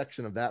that's a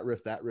section of that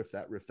riff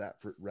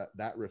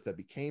that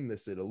became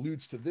this. It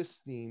alludes to this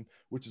theme,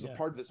 which is a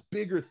part of this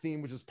bigger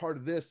theme, which is part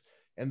of this,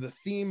 and the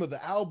theme of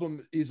the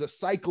album is a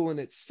cycle in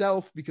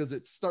itself because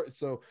it starts.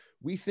 So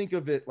we think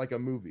of it like a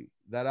movie.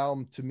 That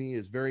album to me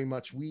is very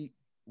much, we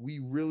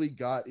really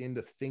got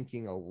into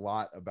thinking a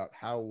lot about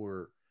how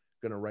we're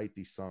going to write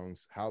these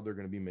songs, how they're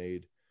going to be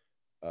made,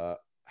 how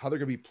they're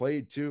going to be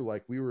played too.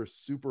 Like, we were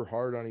super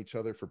hard on each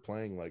other for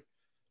playing. Like,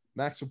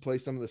 Max would play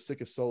some of the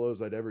sickest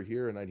solos I'd ever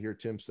hear, and I'd hear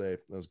Tim say,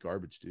 that was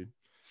garbage, dude.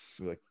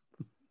 Be like,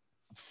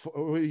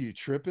 what, are you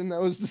tripping?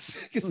 That was the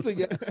sickest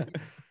thing ever.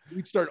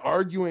 We'd start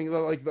arguing,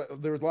 like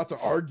there was lots of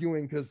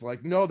arguing because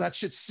like, no, that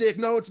shit's sick,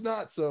 no it's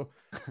not. So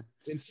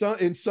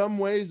in some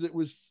ways it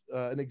was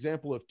an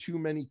example of too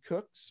many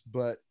cooks,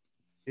 but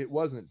it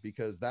wasn't,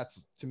 because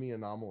that's to me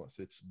Anomalous.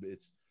 It's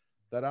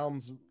that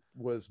album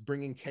was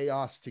bringing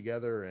chaos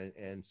together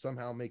and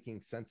somehow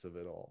making sense of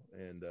it all,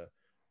 and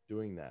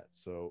doing that.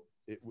 So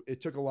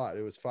it took a lot.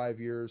 It was 5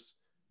 years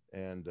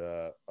and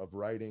of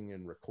writing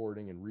and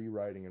recording and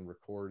rewriting and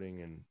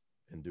recording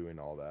and doing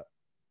all that.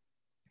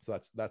 So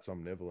that's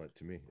Omnivalent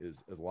to me,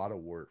 is a lot of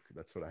work.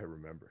 That's what I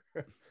remember.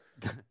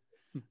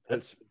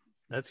 That's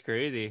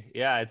crazy.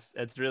 Yeah,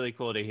 it's really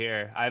cool to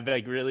hear. I've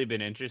like really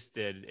been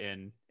interested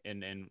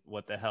in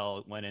what the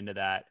hell went into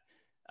that.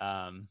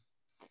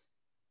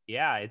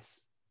 Yeah,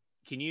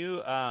 can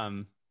you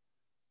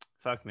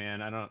fuck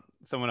man,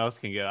 someone else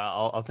can go.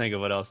 I'll think of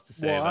what else to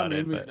say about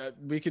it.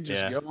 We could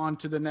just go on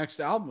to the next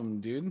album,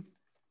 dude.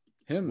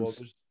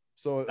 Hymns.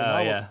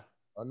 Well,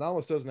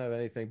 Anomalous doesn't have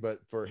anything, but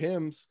for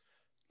Hymns,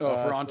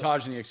 for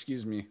Ontogeny,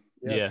 excuse me.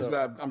 Yeah. So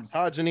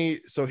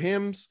Ontogeny. So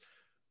Hymns.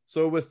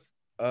 So with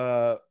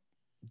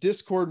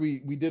Discord,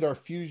 we did our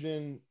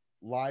fusion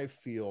live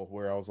feel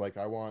where I was like,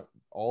 I want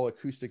all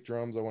acoustic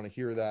drums. I want to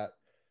hear that.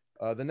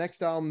 The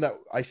next album that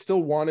I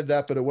still wanted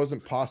that, but it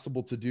wasn't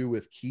possible to do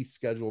with Keith's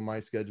schedule, my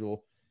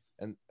schedule.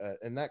 And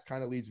that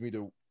kind of leads me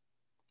to,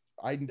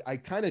 I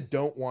kind of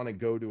don't want to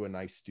go to a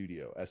nice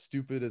studio, as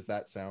stupid as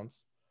that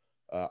sounds.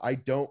 I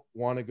don't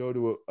want to go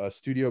to a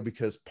studio,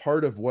 because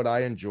part of what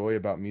I enjoy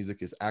about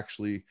music is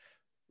actually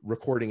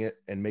recording it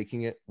and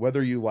making it,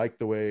 whether you like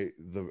the way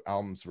the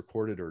album's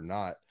recorded or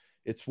not.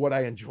 It's what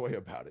I enjoy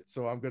about it.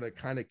 So I'm going to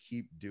kind of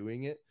keep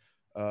doing it.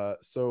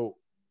 So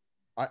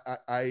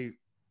I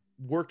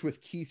worked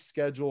with Keith's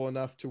schedule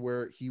enough to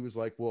where he was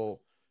like,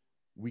 well,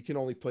 we can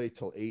only play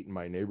till 8 in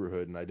my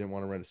neighborhood, and I didn't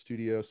want to rent a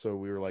studio. So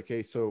we were like,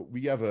 hey, so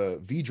we have a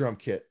V drum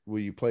kit. Will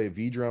you play a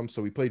V drum?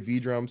 So we played V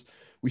drums.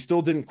 we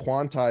still didn't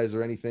quantize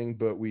or anything,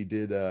 but we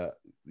did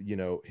you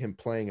know, him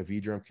playing a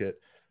V-drum kit,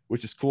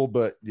 which is cool,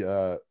 but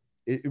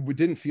it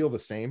didn't feel the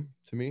same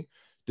to me.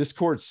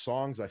 Discord's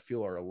songs I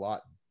feel are a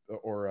lot,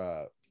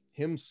 or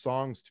hymn's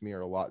songs to me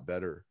are a lot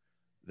better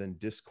than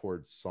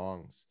Discord's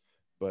songs,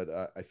 but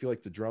I feel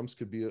like the drums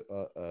could be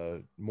a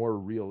more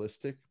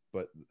realistic,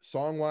 but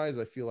song wise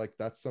I feel like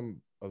that's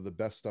some of the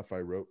best stuff I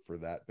wrote for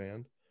that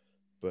band.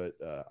 But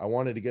I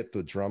wanted to get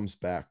the drums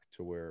back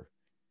to where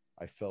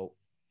I felt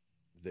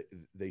that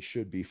they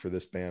should be for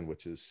this band,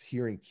 which is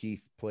hearing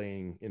Keith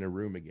playing in a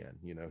room again,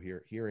 you know,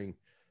 hearing,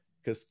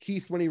 because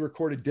Keith, when he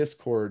recorded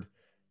Discord,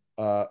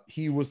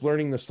 he was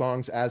learning the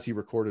songs as he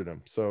recorded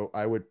them. So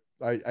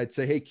I'd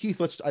say, hey Keith,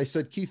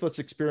 let's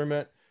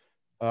experiment.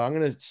 I'm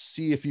gonna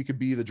see if you could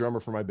be the drummer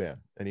for my band.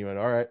 And he went,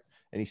 all right.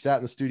 And he sat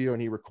in the studio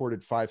and he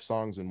recorded 5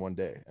 songs in one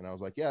day. And I was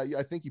like, yeah,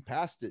 I think you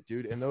passed it,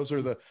 dude. And those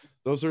are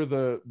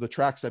the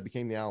tracks that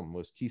became the album.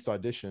 Was Keith's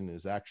audition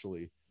is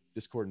actually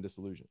Discord and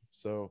Disillusion.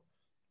 So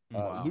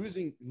wow.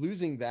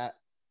 losing that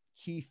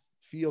Keith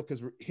feel,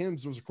 because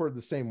hymns was recorded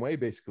the same way.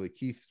 Basically,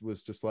 Keith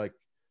was just like,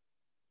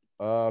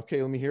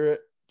 okay, let me hear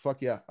it.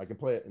 Fuck yeah, I can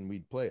play it, and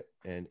we'd play it.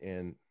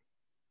 And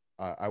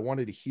I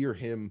wanted to hear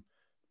him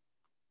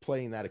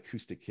playing that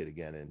acoustic kit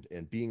again,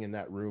 and being in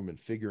that room and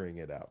figuring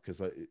it out,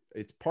 because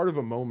it's part of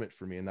a moment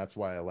for me, and that's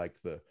why I like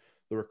the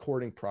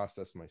recording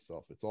process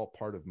myself. It's all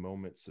part of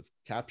moments of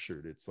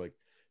captured. It's like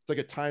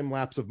a time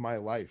lapse of my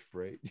life,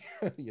 right?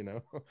 You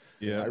know.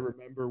 Yeah, I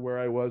remember where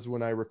I was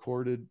when I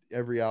recorded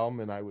every album,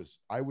 and I was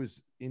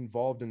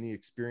involved in the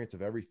experience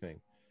of everything.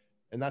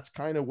 And that's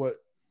kind of what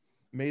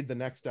made the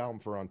next album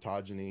for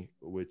Ontogeny,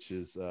 which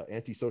is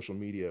Anti-Social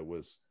Media,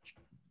 was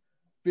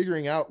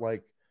figuring out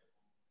like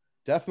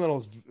death metal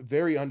is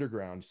very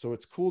underground, so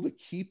it's cool to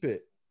keep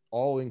it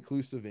all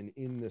inclusive and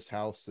in this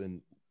house.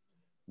 And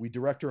we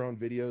direct our own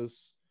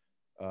videos.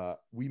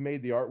 We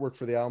made the artwork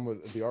for the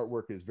album. The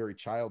artwork is very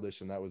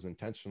childish, and that was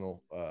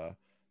intentional.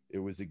 It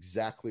was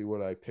exactly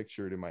what I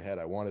pictured in my head.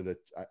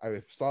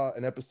 I saw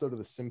an episode of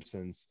The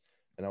Simpsons,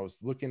 and I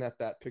was looking at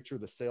that picture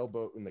of the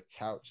sailboat and the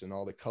couch and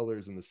all the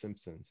colors in The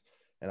Simpsons,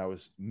 and I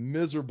was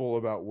miserable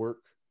about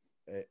work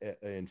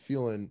and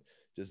feeling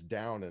just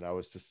down. And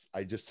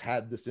I just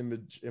had this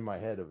image in my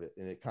head of it,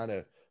 and it kind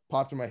of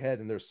popped in my head.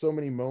 And there's so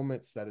many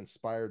moments that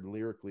inspired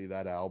lyrically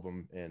that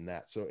album. And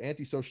that, so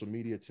Anti-Social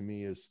Media to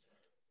me is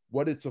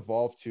what it's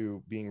evolved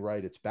to being,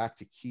 right? It's back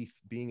to Keith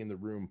being in the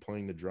room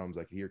playing the drums.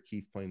 I can hear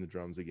Keith playing the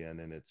drums again,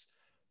 and it's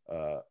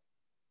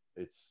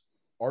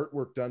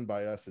artwork done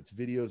by us, it's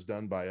videos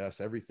done by us,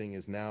 everything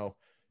is now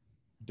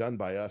done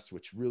by us,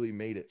 which really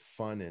made it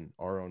fun in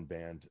our own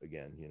band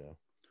again, you know.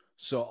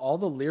 So all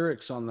the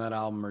lyrics on that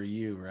album are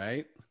you,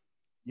 right?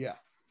 Yeah.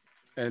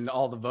 And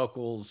all the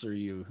vocals are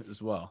you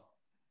as well?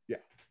 Yeah.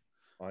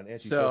 On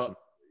Anti-Social. So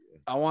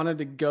I wanted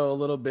to go a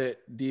little bit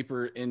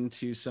deeper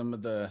into some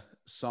of the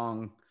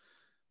song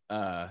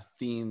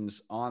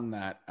themes on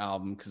that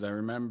album, because I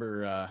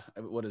remember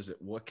what is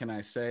it, What Can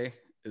I Say?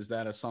 Is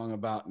that a song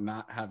about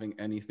not having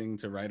anything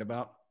to write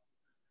about?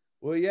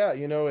 Well, yeah,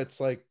 you know, it's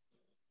like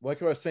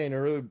I was saying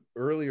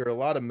earlier, a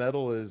lot of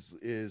metal is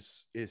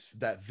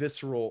that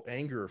visceral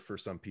anger for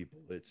some people.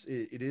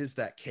 It is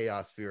that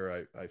chaos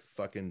fear. I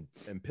fucking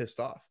am pissed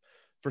off.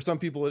 For some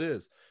people it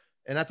is.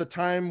 And at the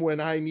time when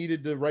I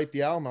needed to write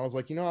the album, I was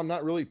like, you know, I'm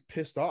not really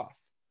pissed off.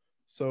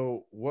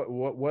 So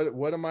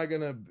what am I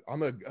gonna?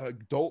 I'm an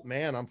adult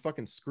man. I'm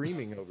fucking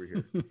screaming over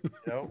here. You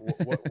know,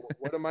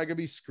 what am I gonna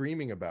be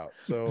screaming about?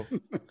 So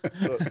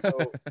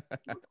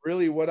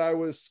really, what I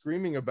was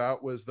screaming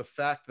about was the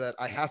fact that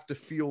I have to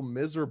feel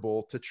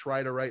miserable to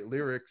try to write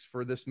lyrics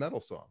for this metal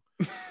song.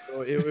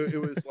 So it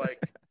was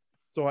like,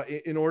 so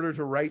in order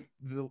to write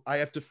I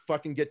have to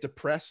fucking get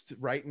depressed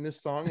writing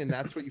this song, and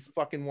that's what you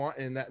fucking want.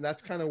 And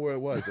that's kind of where it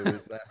was. It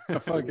was that. I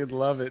fucking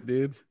love it,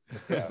 dude.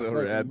 That's so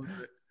rad.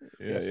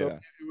 So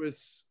it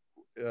was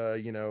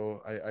you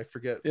know, I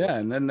forget. Yeah,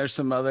 and then there's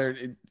some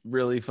other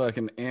really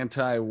fucking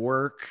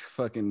anti-work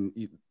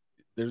fucking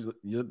there's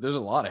a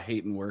lot of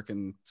hating work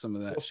in some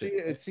of that. Well,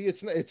 shit. See,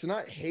 it's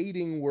not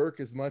hating work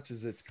as much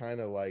as it's kind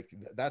of like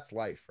that's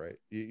life, right?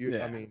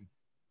 I mean,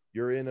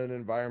 you're in an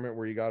environment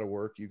where you got to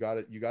work, you got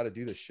to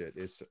do this shit.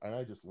 And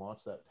I just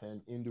launched that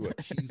pen into a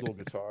Kiesel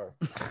guitar.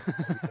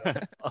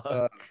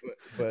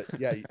 But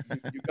yeah,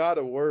 you got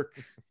to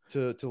work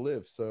to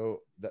live.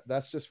 So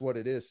that's just what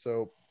it is.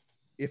 So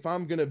if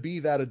I'm gonna be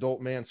that adult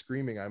man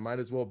screaming, I might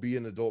as well be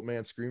an adult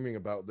man screaming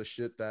about the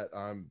shit that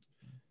I'm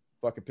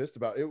fucking pissed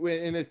about it.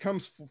 And it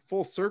comes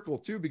full circle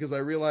too, because I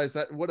realized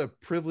that what a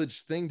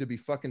privileged thing to be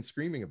fucking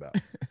screaming about.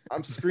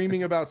 I'm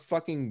screaming about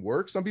fucking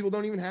work. Some people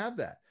don't even have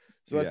that.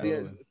 So at the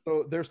end,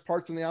 so there's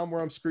parts in the album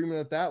where I'm screaming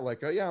at that, like,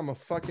 oh yeah, I'm a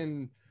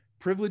fucking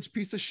privileged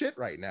piece of shit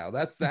right now.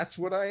 That's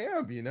what I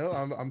am, you know.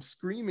 I'm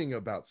screaming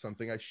about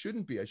something I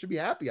shouldn't be. I should be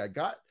happy I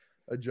got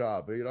a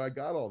job, you know, I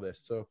got all this.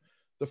 So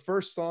the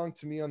first song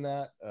to me on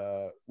that,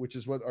 which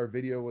is what our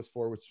video was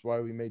for, which is why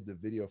we made the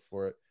video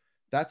for it,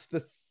 that's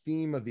the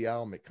theme of the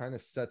album. It kind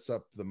of sets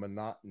up the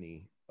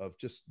monotony of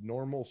just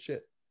normal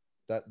shit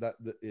that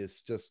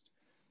is just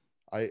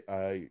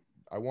I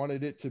I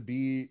wanted it to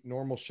be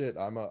normal shit.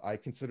 I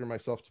consider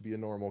myself to be a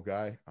normal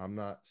guy. I'm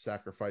not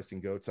sacrificing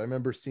goats. I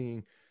remember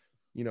seeing,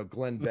 you know,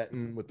 Glenn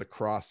Benton with the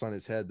cross on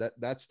his head.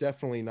 That's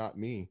definitely not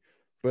me.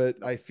 But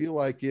I feel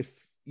like if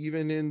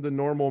even in the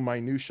normal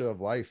minutia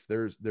of life,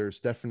 there's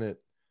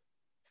definite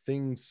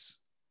things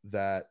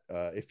that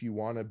if you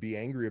want to be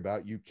angry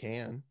about, you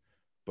can.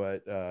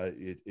 But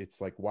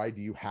it's like, why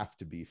do you have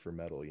to be for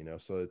metal, you know?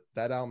 So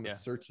that album is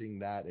searching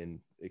that and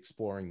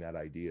exploring that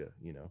idea,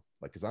 you know,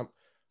 like, because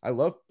I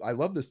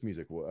love this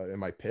music.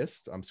 Am I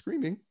pissed? I'm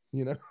screaming,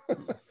 you know?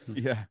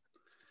 Yeah.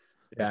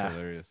 That's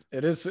hilarious.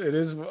 It is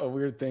a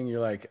weird thing.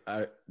 You're like,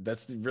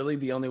 that's really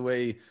the only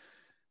way.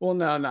 Well,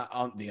 no,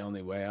 not the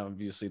only way.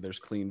 Obviously, there's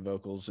clean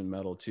vocals in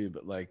metal too,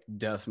 but like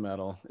death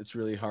metal, it's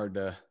really hard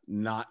to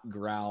not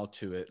growl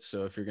to it.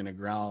 So if you're going to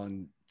growl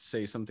and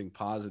say something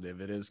positive,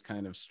 it is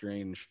kind of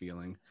strange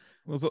feeling.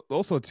 Well,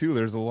 also too,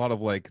 there's a lot of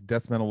like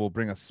death metal will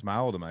bring a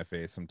smile to my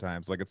face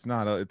sometimes. Like it's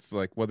not, it's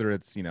like whether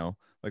it's, you know,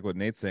 like what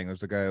Nate's saying,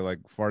 there's a guy like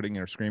farting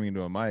or screaming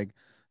into a mic.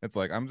 It's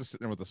like I'm just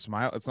sitting there with a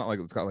smile. It's not like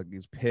it's got like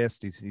he's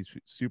pissed, he's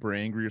super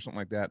angry or something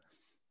like that.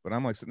 But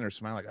I'm like sitting there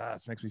smiling, like,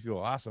 this makes me feel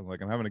awesome.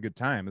 Like I'm having a good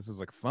time. This is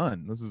like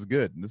fun. This is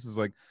good. This is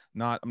like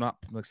I'm not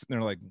like sitting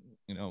there like,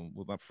 you know,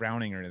 not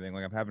frowning or anything.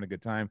 Like I'm having a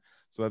good time.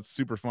 So that's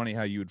super funny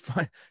how you would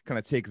kind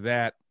of take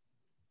that,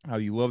 how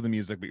you love the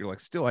music, but you're like,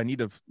 still, I need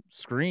to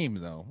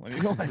scream though. I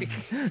mean, like,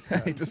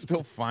 I need to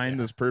still find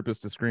this purpose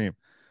to scream.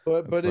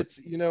 But it's,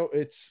 you know,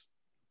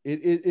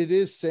 it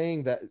is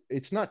saying that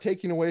it's not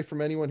taking away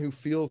from anyone who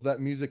feels that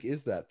music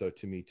is that, though,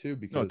 to me too,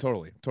 because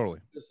totally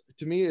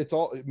to me, it's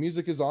all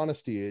music is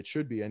honesty. It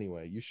should be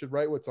anyway. You should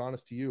write what's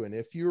honest to you, and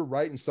if you're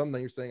writing something,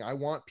 you're saying, I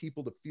want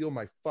people to feel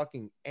my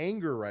fucking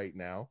anger right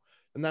now,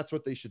 and that's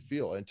what they should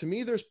feel. And to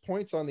me, there's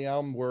points on the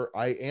album where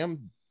I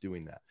am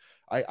doing that.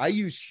 I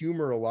use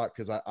humor a lot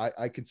because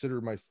I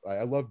consider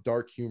I love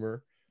dark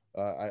humor.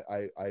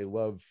 I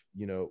love,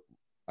 you know,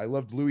 I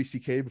loved Louis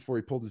C.K. before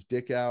he pulled his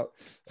dick out.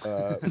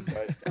 But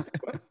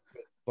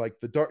like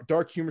the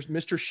dark humor,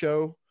 Mr.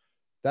 Show,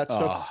 that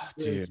stuff's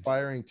really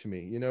inspiring to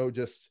me. You know,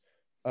 just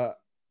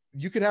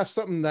you could have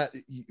something that,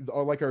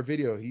 like our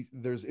video,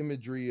 there's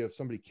imagery of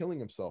somebody killing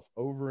himself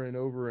over and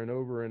over and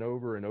over and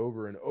over and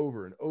over and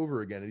over and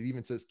over again. It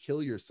even says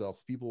kill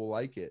yourself. People will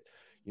like it.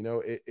 You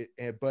know,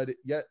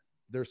 yet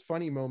there's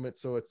funny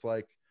moments. So it's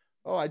like,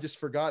 oh, I just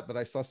forgot that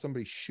I saw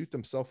somebody shoot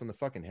themselves in the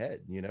fucking head,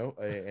 you know?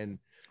 And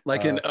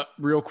like in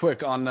real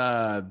quick on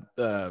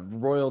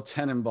Royal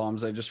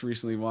Tenenbaums, I just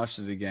recently watched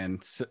it again.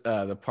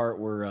 The part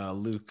where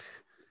Luke,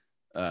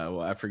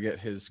 well, I forget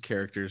his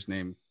character's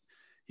name.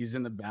 He's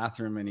in the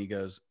bathroom and he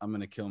goes, I'm going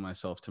to kill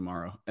myself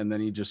tomorrow. And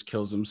then he just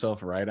kills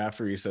himself right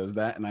after he says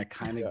that. And I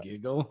kind of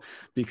giggle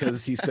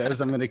because he says,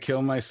 I'm going to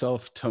kill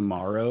myself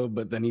tomorrow,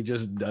 but then he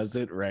just does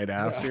it right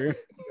after.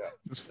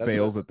 Just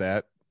fails at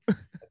that.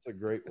 That's a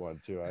great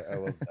one too. I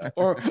love that.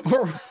 or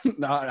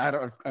no, I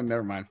don't.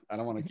 Never mind. I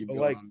don't want to keep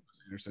going like, on,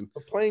 Anderson.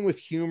 Playing with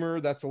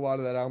humor, that's a lot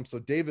of that album. So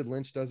David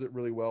Lynch does it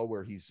really well,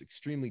 where he's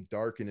extremely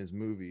dark in his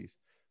movies,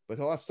 but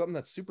he'll have something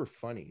that's super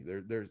funny.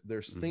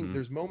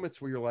 There's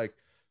moments where you're like,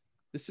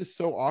 this is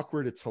so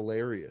awkward, it's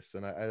hilarious,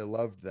 and I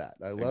loved that.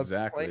 I love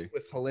playing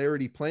with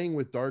hilarity, playing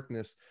with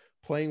darkness,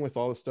 playing with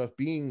all the stuff,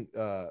 being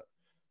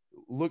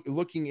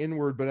looking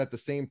inward, but at the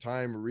same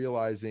time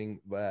realizing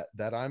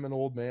that I'm an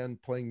old man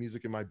playing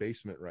music in my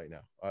basement right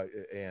now,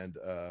 and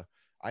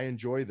I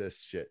enjoy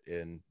this shit,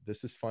 and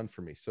this is fun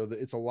for me. So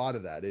it's a lot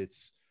of that.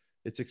 It's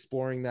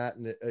exploring that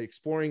and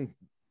exploring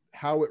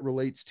how it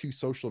relates to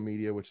social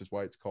media, which is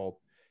why it's called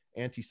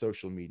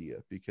anti-social media,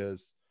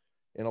 because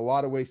in a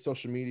lot of ways,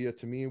 social media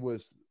to me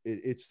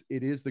it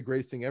is the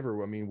greatest thing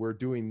ever. I mean, we're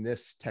doing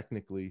this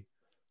technically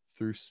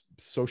through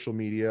social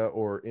media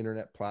or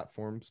internet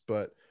platforms,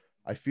 but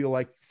I feel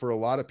like for a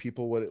lot of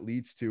people, what it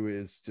leads to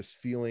is just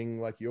feeling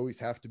like you always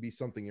have to be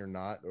something you're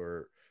not,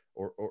 or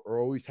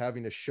always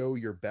having to show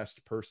your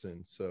best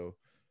person. So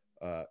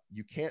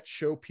you can't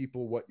show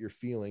people what you're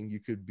feeling.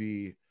 You could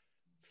be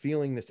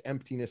feeling this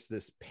emptiness,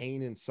 this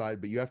pain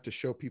inside, but you have to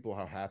show people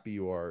how happy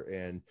you are.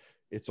 And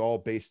it's all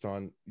based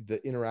on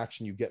the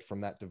interaction you get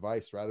from that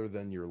device rather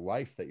than your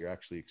life that you're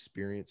actually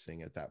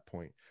experiencing at that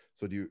point.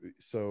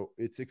 So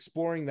it's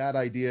exploring that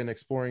idea and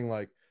exploring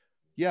like,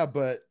 yeah,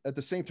 but at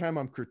the same time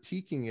I'm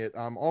critiquing it,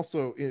 I'm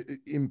also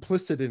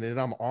implicit in it.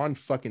 I'm on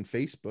fucking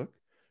Facebook.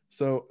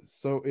 So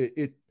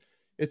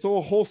it's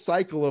a whole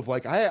cycle of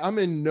like, I have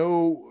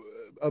no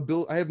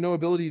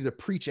ability to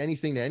preach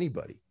anything to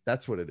anybody.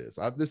 That's what it is.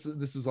 This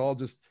is all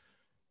just,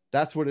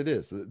 that's what it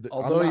is.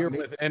 Although you're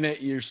within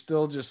it, you're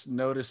still just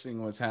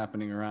noticing what's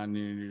happening around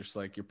you. You're just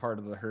like, you're part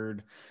of the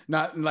herd,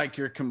 not like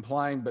you're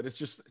complying, but it's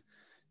just,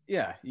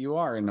 yeah, you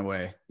are in a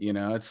way, you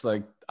know. It's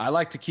like, I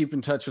like to keep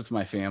in touch with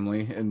my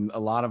family, and a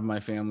lot of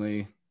my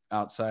family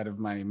outside of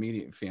my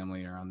immediate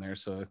family are on there.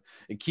 So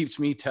it keeps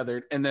me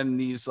tethered. And then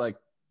these like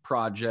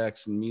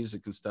projects and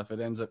music and stuff, it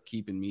ends up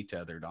keeping me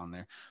tethered on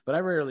there. But I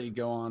rarely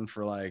go on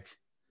for like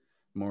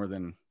more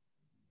than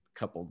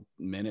couple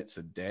minutes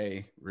a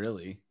day,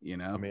 really, you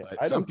know. I mean,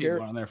 but I some don't people care.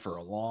 are on there for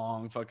a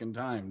long fucking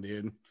time,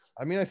 dude.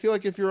 I mean, I feel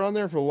like if you're on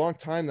there for a long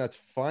time, that's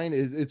fine.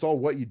 It's all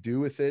what you do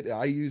with it.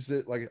 I use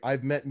it, like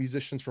I've met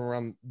musicians from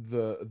around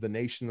the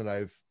nation that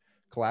I've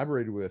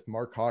collaborated with.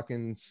 Mark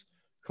Hawkins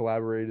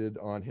collaborated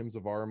on Hymns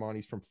of Ahriman.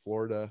 He's from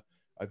Florida.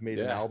 I've made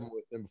an album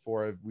with him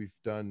before. We've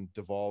done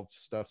Devolved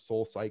stuff,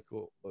 Soul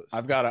Cycle.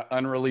 I've got an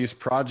unreleased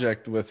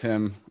project with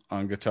him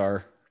on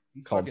guitar.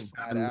 He's called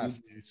fucking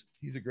badass, dude.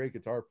 He's a great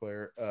guitar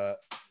player.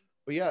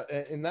 But yeah,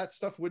 and that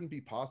stuff wouldn't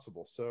be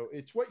possible. So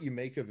it's what you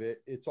make of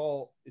it. It's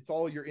all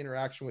your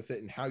interaction with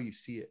it and how you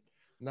see it.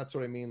 And that's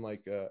what I mean.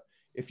 Like,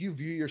 if you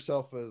view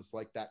yourself as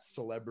like that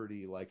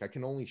celebrity, like I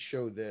can only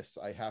show this,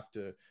 I have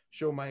to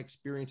show my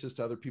experiences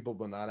to other people,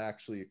 but not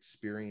actually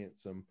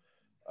experience them.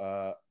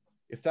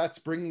 If that's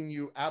bringing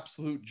you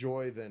absolute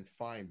joy, then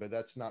fine. But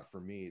that's not for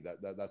me.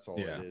 That's all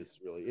it is,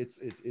 really.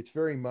 It's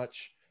very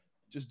much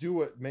just do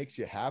what makes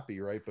you happy,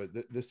 right? But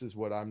this is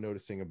what I'm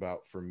noticing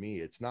about for me.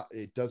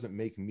 It doesn't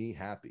make me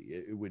happy.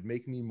 It would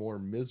make me more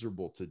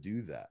miserable to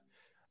do that.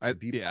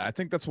 I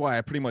think that's why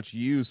I pretty much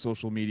use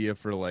social media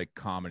for like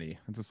comedy.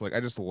 It's just like I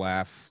just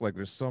laugh. Like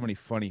there's so many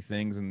funny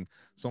things and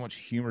so much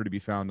humor to be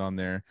found on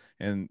there.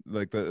 And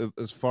like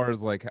as far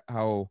as like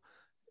how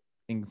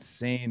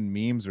insane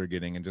memes are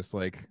getting and just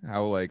like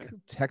how like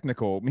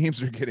technical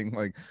memes are getting,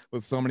 like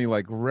with so many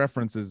like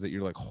references that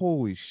you're like,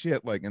 holy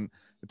shit. Like, and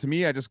to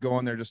me, I just go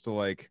on there just to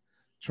like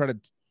try to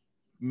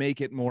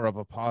make it more of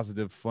a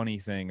positive, funny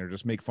thing, or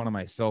just make fun of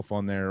myself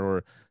on there,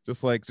 or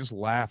just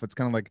laugh. It's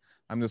kind of like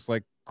I'm just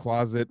like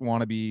closet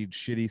wannabe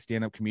shitty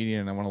stand-up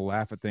comedian, and I want to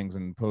laugh at things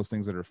and post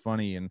things that are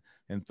funny and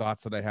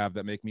thoughts that I have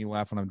that make me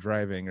laugh when I'm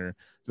driving, or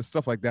just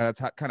stuff like that.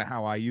 That's kind of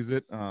how I use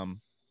it. But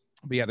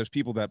yeah, there's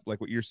people that like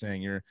what you're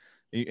saying.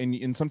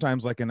 And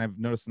sometimes like, and I've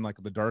noticed in like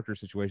the darker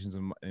situations,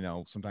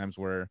 and sometimes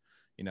where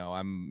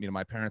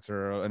my parents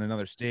are in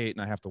another state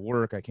and I have to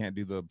work. I can't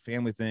do the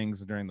family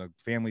things during the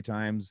family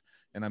times,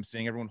 and I'm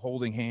seeing everyone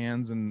holding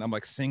hands, and I'm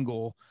like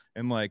single,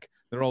 and like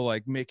they're all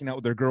like making out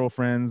with their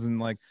girlfriends, and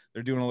like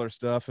they're doing all their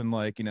stuff, and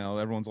like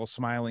everyone's all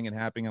smiling and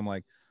happy. I'm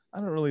like, I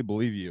don't really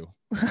believe you.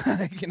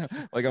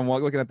 Like I'm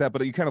looking at that,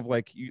 but you kind of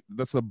like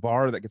that's the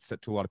bar that gets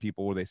set to a lot of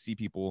people, where they see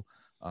people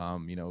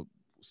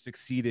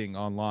succeeding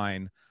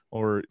online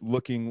or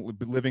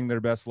living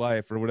their best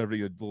life, or whatever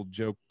your little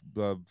joke,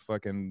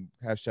 fucking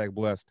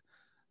 #blessed,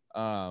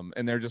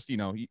 and they're just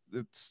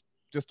it's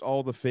just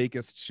all the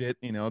fakest shit.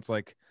 It's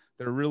like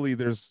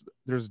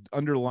there's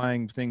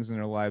underlying things in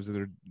their lives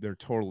that they're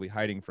totally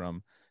hiding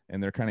from,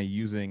 and they're kind of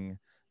using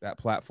that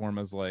platform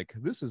as like,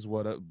 this is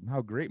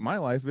how great my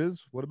life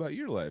is, what about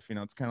your life?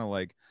 It's kind of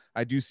like,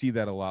 I do see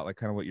that a lot, like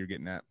kind of what you're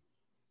getting at.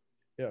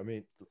 Yeah, I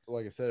mean,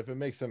 like I said, if it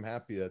makes them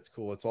happy, that's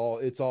cool.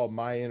 It's all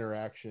my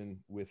interaction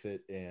with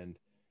it, and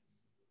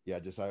yeah,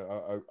 just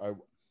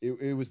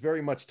it was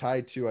very much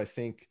tied to, I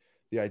think,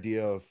 the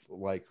idea of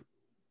like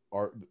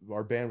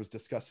our band was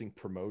discussing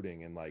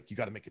promoting, and like, you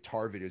got to make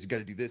guitar videos, you got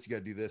to do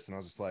this, and I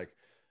was just like,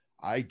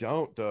 I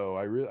don't though.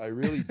 I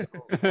really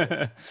don't.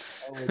 I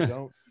really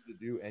don't need to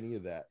do any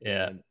of that.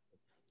 Yeah. And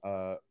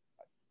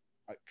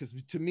because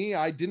to me,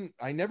 I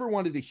never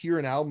wanted to hear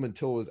an album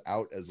until it was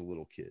out as a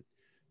little kid.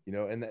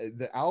 And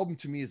the album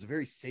to me is a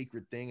very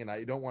sacred thing, and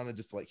I don't want to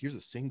just like, here's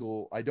a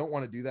single. I don't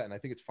want to do that, and I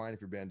think it's fine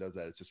if your band does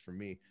that. It's just, for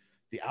me,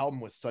 the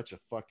album was such a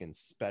fucking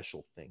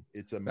special thing.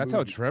 That's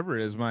how Trevor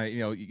is.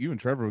 You and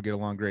Trevor would get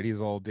along great. He's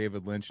all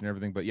David Lynch and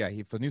everything, but yeah,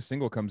 if a new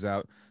single comes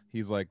out,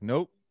 he's like,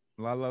 nope,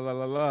 la la la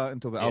la la,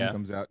 until the album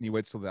comes out, and he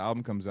waits till the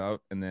album comes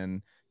out, and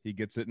then he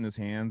gets it in his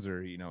hands,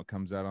 or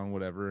comes out on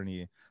whatever, and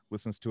he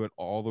listens to it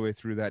all the way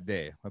through that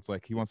day. That's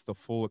like, he wants the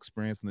full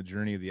experience and the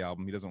journey of the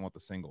album. He doesn't want the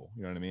single.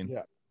 You know what I mean?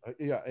 Yeah.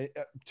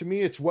 To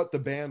me, it's what the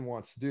band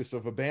wants to do. So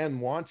if a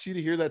band wants you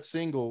to hear that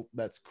single,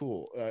 that's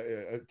cool.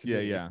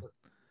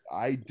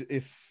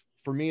 If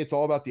for me, it's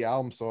all about the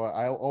album. So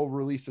I'll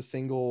release a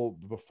single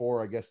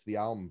before, I guess, the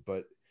album,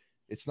 but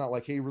it's not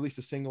like, hey, release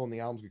a single and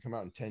the album's gonna come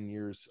out in 10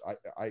 years.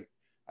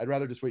 I'd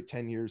rather just wait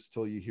 10 years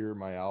till you hear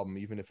my album,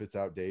 even if it's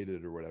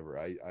outdated or whatever.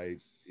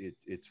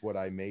 It's what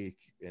I make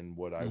and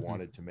what I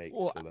wanted to make.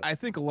 Well, I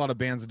think a lot of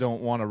bands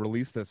don't want to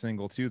release that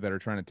single too, that are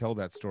trying to tell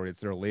that story.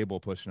 It's their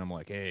label pushing them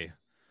like, hey,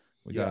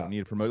 we need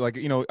to promote. Like,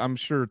 I'm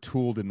sure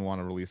Tool didn't want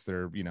to release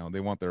their,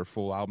 they want their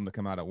full album to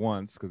come out at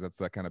once, because that's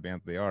that kind of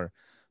band they are.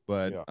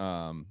 But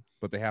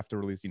but they have to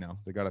release,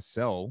 they got to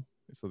sell,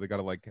 so they got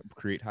to like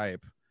create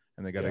hype,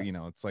 and they got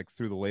to, it's like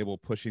through the label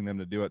pushing them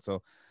to do it.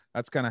 So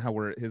that's kind of how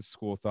his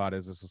school of thought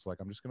is. It's just like,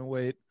 I'm just gonna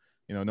wait,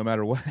 no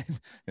matter what,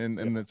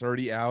 and it's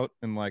already out,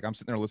 and like I'm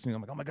sitting there listening.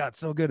 I'm like, oh my god, it's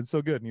so good,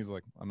 and he's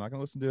like, I'm not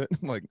gonna listen to it.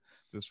 like,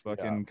 just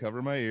fucking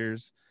cover my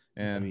ears.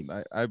 And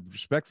I have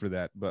respect for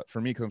that, but for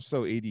me, because I'm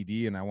so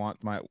ADD, and I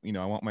want my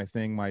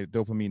thing, my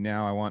dopamine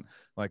now. I want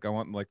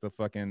the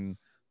fucking,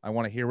 I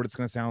want to hear what it's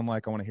going to sound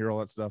like. I want to hear all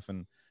that stuff,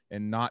 and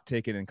not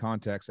take it in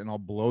context, and I'll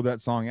blow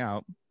that song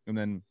out. And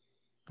then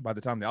by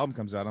the time the album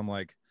comes out, I'm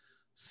like,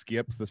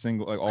 skip the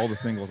single, like all the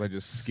singles. I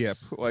just skip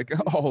like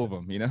all of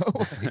them, you know.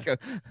 Like,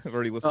 I've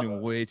already listened to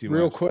them way too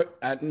real much. quick,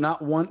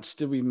 not once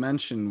did we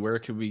mention where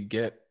could we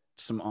get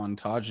some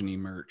Ontogeny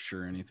merch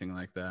or anything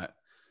like that.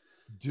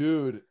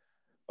 Dude,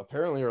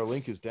 apparently our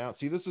link is down.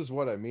 See, this is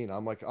what I mean.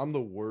 I'm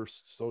the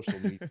worst social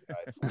media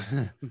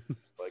guy.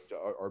 Like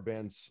our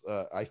band's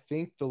I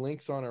think the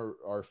link's on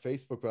our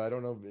Facebook, but I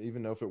don't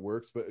even know if it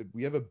works. But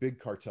we have a Big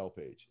Cartel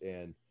page,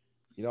 and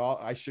you know,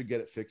 I should get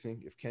it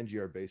fixing. If Kenji,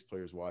 our bass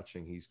player, is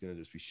watching, he's gonna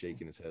just be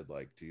shaking his head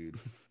like, dude,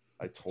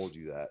 I told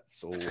you that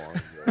so long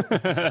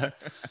ago.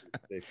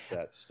 Fixed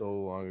that so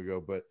long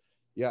ago. But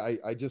yeah,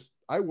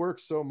 I work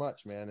so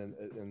much, man,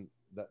 and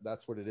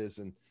that's what it is.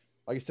 And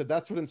like I said,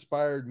 that's what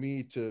inspired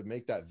me to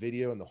make that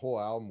video, and the whole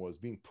album was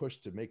being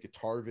pushed to make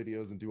guitar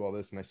videos and do all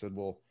this. And I said,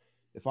 well,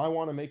 if I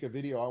want to make a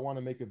video, I want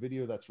to make a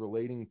video that's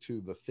relating to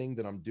the thing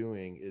that I'm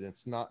doing. And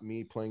it's not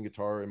me playing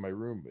guitar in my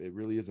room. It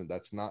really isn't.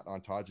 That's not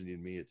Ontogeny to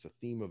me. It's a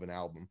theme of an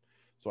album.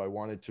 So I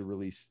wanted to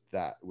release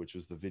that, which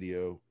was the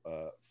video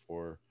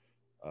for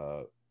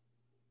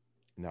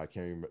now I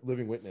can't remember,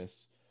 Living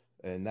Witness.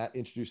 And that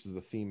introduces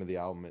the theme of the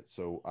album.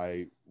 So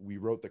we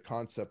wrote the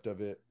concept of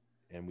it,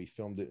 and we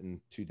filmed it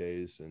in 2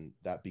 days, and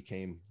that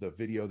became the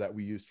video that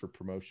we used for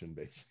promotion,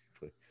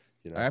 basically.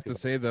 You know, I have to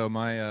say though,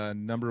 my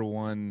number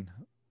one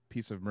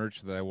piece of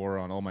merch that I wore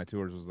on all my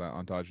tours was that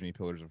Ontogeny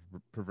Pillars of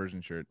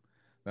Perversion shirt.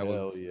 That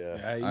was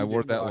I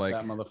wore that like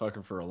that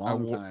motherfucker for a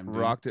long time.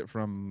 Rocked it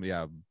from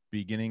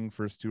beginning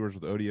first tours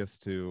with Odious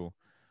to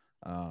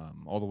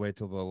all the way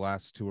till the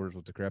last tours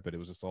with Decrepit. It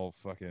was just all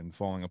fucking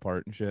falling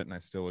apart and shit, and I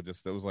still would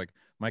just, that was like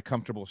my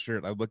comfortable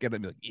shirt. I would look at it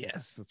and be like,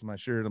 yes, it's my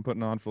shirt I'm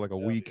putting on for like a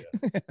week.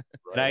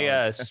 Can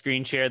I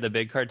screen share the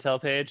Big Cartel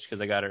page because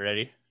I got it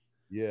ready?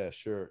 Yeah,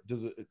 sure.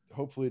 Does it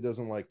hopefully it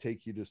doesn't like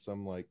take you to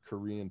some like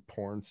Korean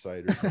porn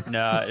site or something?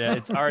 No,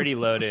 it's already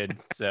loaded.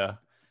 So,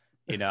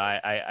 you know,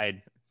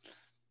 I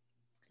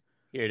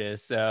here it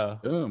is. So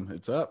boom,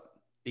 it's up.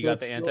 You got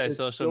the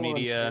anti-social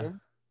media.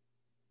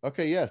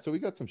 Okay, yeah. So we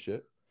got some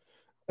shit.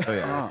 Oh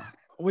yeah.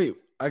 Wait,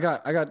 I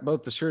got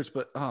both the shirts,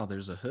 but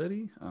there's a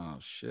hoodie. Oh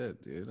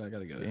shit, dude, I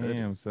gotta get a hoodie.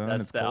 Damn, son,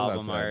 that's it's the cold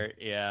album outside. art.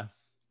 Yeah.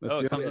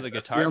 It comes with a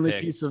guitar. The only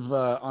piece of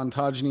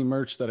Ontogeny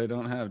merch that I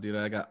don't have, dude.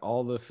 I got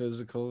all the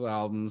physical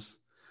albums,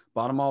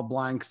 bought them all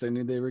blind because I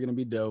knew they were gonna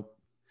be dope.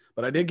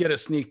 But I did get a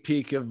sneak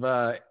peek of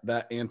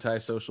that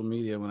anti-social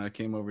media when I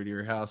came over to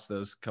your house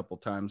those couple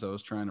times I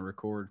was trying to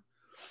record.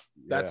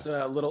 That's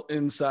a little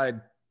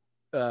inside.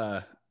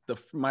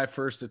 My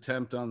first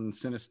attempt on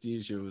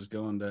synesthesia was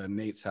going to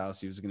Nate's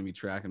house. He was going to be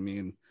tracking me,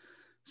 and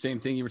same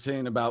thing you were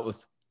saying about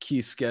with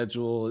Key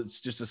schedule.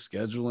 It's just a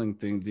scheduling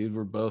thing, dude.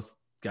 We're both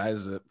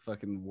guys that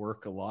fucking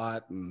work a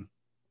lot, and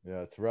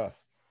yeah, it's rough.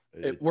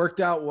 It worked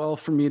out well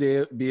for me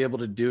to be able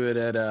to do it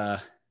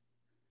at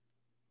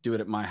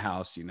my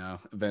house, you know,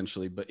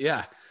 eventually. But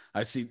yeah,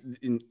 I see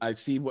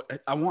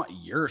what I want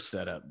your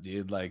setup,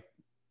 dude. Like,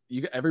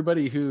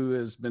 everybody who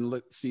has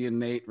been seeing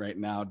Nate right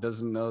now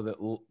doesn't know that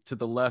to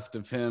the left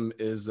of him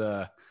is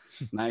a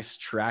nice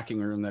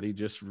tracking room that he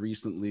just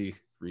recently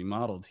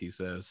remodeled, he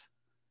says.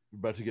 You're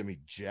about to get me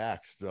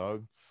jacked,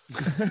 dog.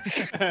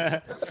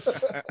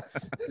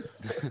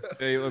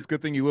 Hey, it's a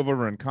good thing you live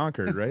over in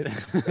Concord, right?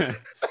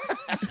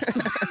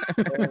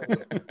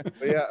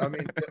 But yeah, I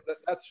mean,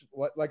 that's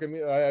like, I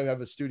mean, I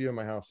have a studio in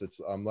my house.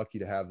 I'm lucky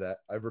to have that.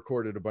 I've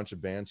recorded a bunch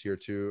of bands here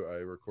too. I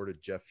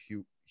recorded Jeff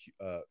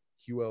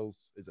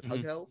Hewell's, is it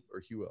Hugel or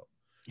Hewell?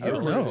 I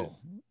don't know.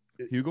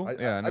 Hugel? I've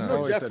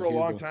known Jeff for a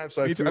long time,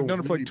 so I've known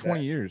him for like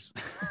 20 years.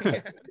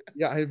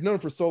 Yeah, I've known him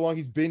for so long.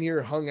 He's been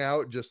here, hung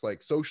out, just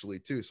like socially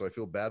too. So I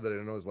feel bad that I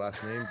don't know his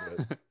last name,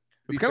 but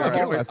it's kind of like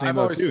your last name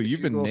though too.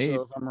 You've been Nate.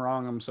 So if I'm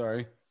wrong, I'm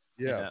sorry.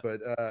 Yeah,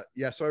 but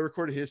so I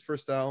recorded his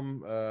first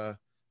album.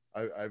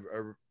 I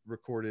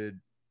recorded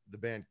the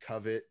band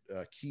Covet.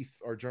 Keith,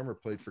 our drummer,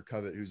 played for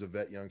Covet, who's a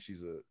vet young.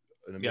 She's an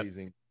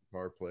amazing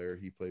guitar player.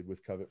 He played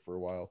with Covet for a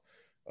while.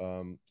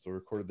 So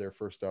recorded their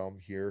first album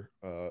here.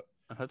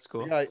 That's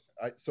cool. Yeah,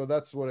 so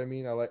that's what I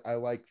mean. I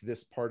like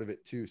this part of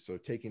it too. So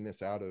taking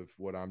this out of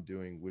what I'm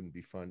doing wouldn't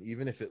be fun,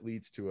 even if it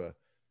leads to a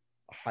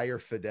higher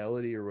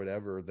fidelity or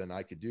whatever than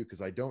I could do,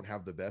 because I don't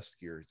have the best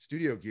gear.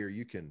 Studio gear,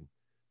 you can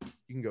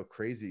go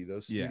crazy.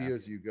 Those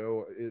studios you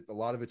go, a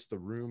lot of it's the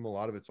room, a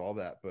lot of it's all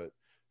that. But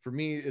for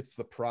me, it's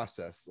the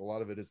process. A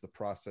lot of it is the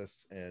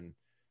process, and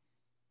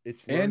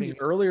it's learning. And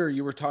earlier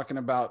you were talking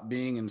about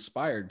being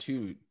inspired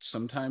too.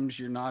 Sometimes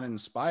you're not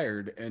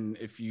inspired, and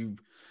if you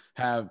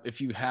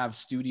have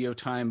studio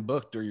time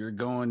booked, or you're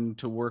going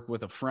to work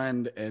with a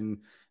friend and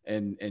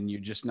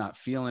you're just not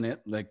feeling it,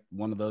 like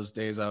one of those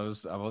days I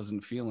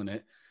wasn't feeling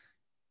it.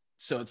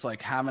 So it's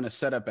like having a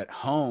setup at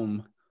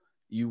home.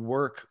 You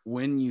work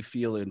when you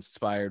feel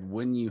inspired,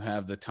 when you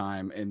have the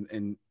time,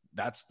 and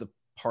that's the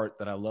part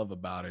that I love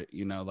about it.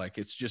 You know, like,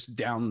 it's just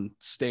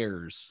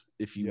downstairs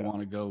if you want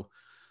to go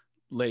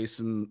lay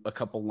a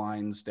couple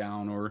lines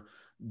down, or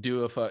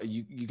do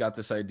you got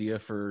this idea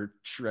for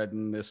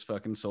shredding this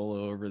fucking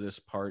solo over this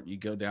part, you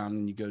go down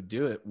and you go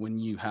do it when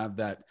you have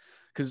that.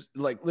 Because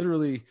like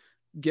literally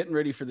getting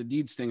ready for the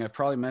Deeds thing, I've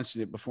probably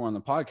mentioned it before on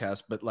the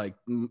podcast, but like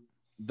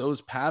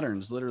those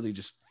patterns literally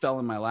just fell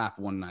in my lap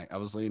one night. I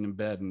was laying in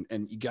bed,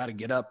 and you got to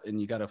get up and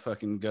you got to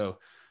fucking go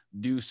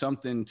do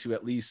something to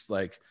at least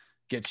like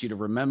get you to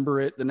remember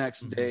it the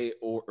next day,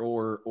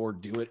 or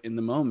do it in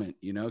the moment,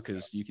 you know,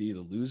 because you could either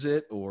lose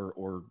it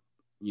or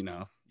you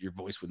know, your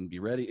voice wouldn't be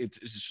ready. It's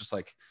just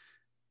like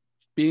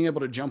being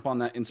able to jump on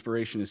that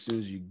inspiration as soon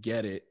as you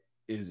get it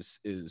is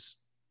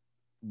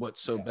what's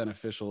so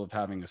beneficial of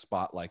having a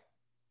spot like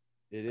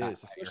it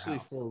is, especially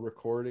for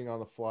recording on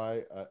the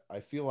fly. I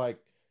feel like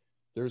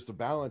there's the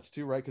balance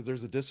too, right? Because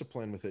there's a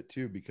discipline with it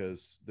too,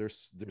 because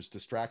there's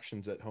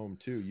distractions at home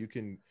too. You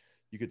could,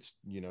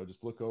 you know,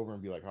 just look over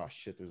and be like, oh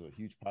shit, there's a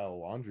huge pile of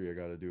laundry I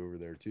got to do over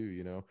there too,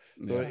 you know?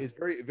 So it's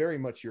very, very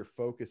much your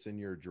focus and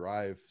your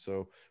drive.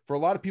 So for a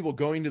lot of people,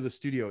 going to the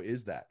studio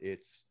is that.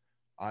 It's,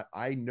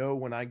 I know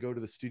when I go to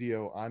the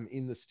studio, I'm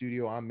in the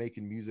studio, I'm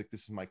making music.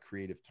 This is my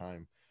creative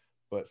time.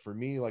 But for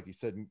me, like you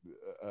said,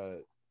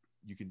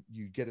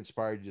 you get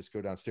inspired to just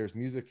go downstairs.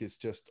 Music is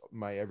just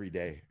my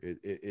everyday.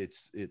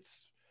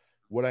 It's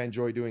what I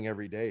enjoy doing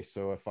every day.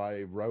 So if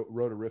I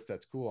wrote a riff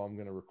that's cool, I'm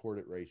going to record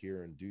it right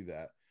here and do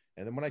that.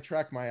 And then when I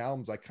track my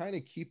albums, I kind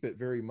of keep it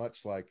very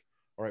much like,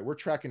 all right, we're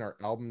tracking our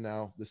album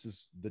now. This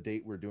is the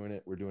date we're doing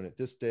it. We're doing it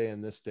this day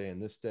and this day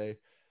and this day.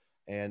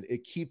 And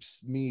it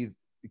keeps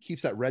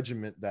that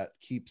regiment that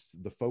keeps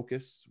the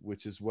focus,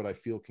 which is what I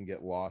feel can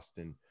get lost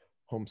in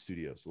home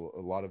studios, a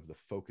lot of the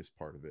focus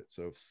part of it.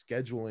 So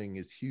scheduling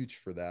is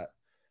huge for that,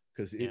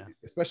 because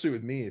especially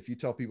with me, if you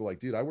tell people like,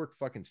 dude, I work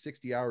fucking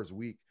 60 hours a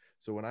week,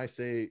 so when I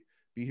say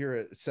be here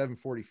at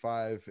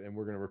 7:45 and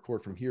we're going to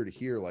record from here to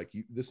here, like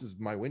this is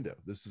my window,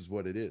 this is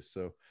what it is.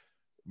 So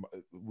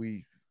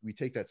we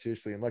take that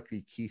seriously, and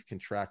luckily Keith can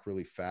track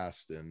really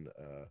fast, and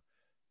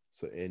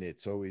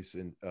it's always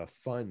a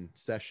fun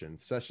session.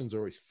 Sessions are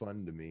always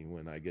fun to me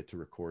when I get to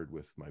record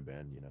with my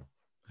band, you know.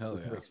 Hell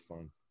yeah, it's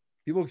fun.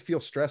 People feel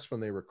stressed when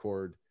they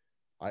record.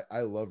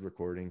 I love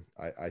recording.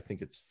 I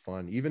think it's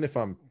fun. Even if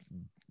I'm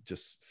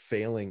just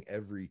failing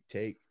every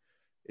take,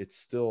 it's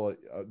still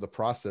the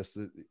process.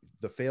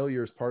 The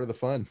failure is part of the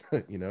fun.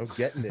 You know,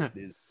 getting it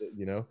is,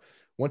 you know,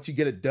 once you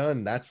get it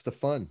done, that's the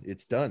fun.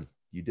 It's done.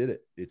 You did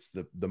it. It's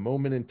the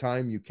moment in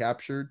time you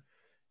captured,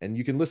 and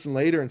you can listen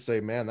later and say,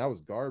 man, that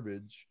was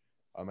garbage.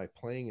 My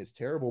playing is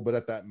terrible. But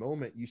at that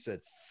moment you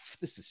said,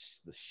 this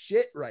is the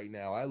shit right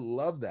now. I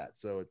love that.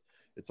 So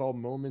it's all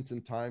moments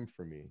in time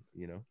for me,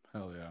 you know?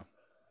 Hell yeah.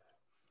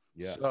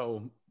 Yeah.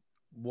 So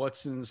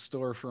what's in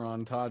store for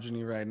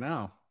Ontogeny right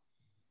now?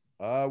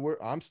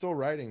 I'm still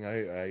writing.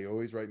 I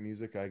always write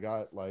music. I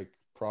got like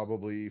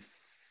probably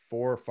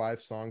 4 or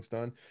 5 songs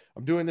done.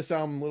 I'm doing this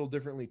album a little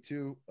differently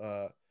too,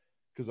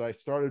 because I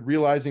started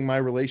realizing my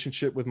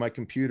relationship with my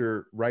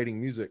computer writing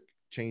music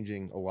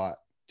changing a lot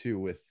too,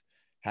 with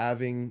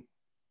having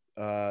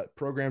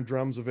programmed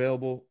drums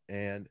available,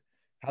 and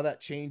how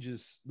that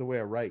changes the way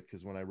I write.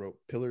 Because when I wrote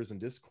Pillars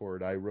and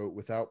Discord, I wrote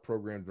without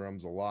programmed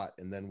drums a lot,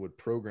 and then would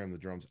program the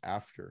drums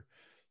after.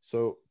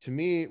 So to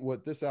me,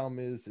 what this album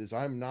is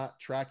I'm not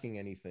tracking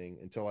anything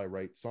until I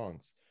write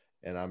songs,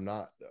 and I'm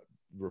not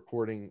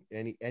recording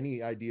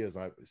any ideas.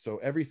 So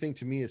everything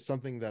to me is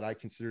something that I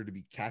consider to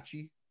be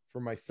catchy for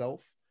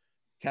myself,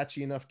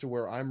 catchy enough to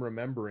where I'm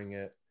remembering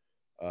it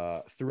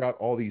throughout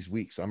all these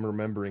weeks. I'm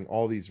remembering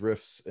all these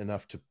riffs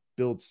enough to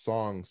build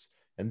songs,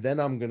 and then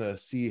I'm gonna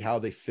see how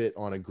they fit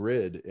on a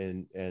grid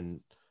and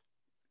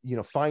you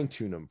know, fine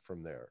tune them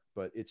from there.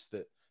 But it's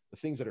the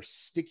things that are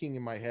sticking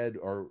in my head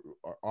are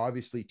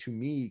obviously to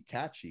me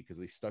catchy because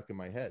they stuck in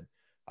my head.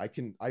 I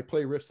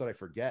play riffs that I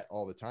forget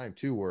all the time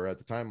too, where at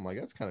the time I'm like,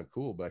 that's kind of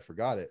cool, but I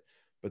forgot it.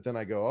 But then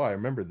I go, oh, I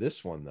remember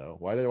this one though.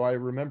 Why do I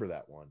remember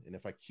that one? And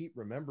if I keep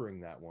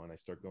remembering that one, I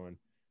start going,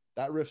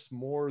 that riff's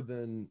more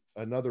than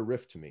another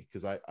riff to me,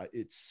 because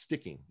it's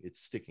sticking.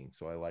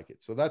 So I like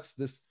it. So that's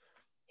this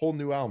whole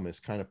new album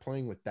is kind of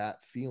playing with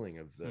that feeling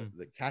of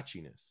the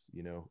catchiness,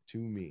 you know, to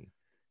me,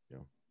 you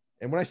know.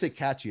 And when I say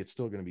catchy, it's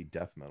still going to be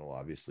death metal,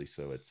 obviously.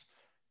 So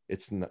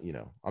it's not, you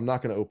know, I'm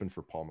not going to open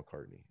for Paul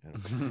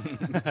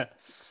McCartney.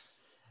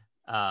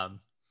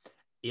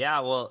 Yeah,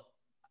 well,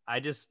 I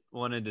just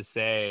wanted to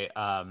say,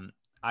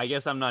 I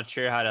guess I'm not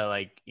sure how to,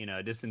 like, you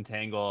know,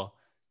 disentangle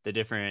the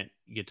different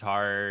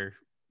guitar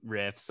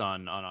riffs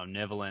on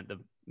Omnivalent, the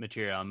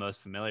material I'm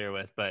most familiar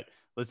with, but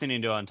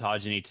listening to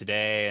Ontogeny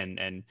today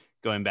and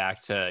going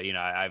back to, you know,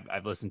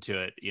 I've listened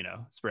to it, you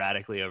know,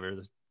 sporadically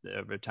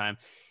over time.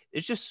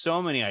 It's just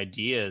so many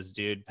ideas,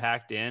 dude,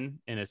 packed in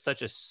it's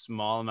such a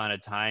small amount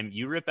of time.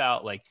 You rip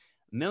out like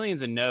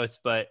millions of notes,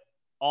 but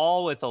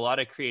all with a lot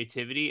of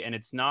creativity, and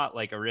it's not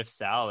like a riff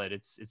salad.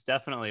 It's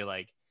definitely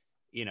like,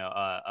 you know,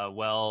 a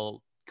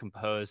well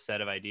composed set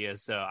of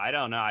ideas. So I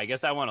don't know. I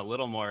guess I want a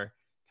little more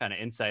kind of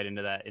insight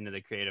into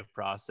the creative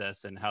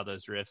process and how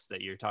those riffs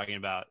that you're talking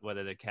about,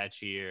 whether they're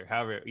catchy or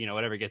however, you know,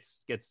 whatever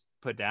gets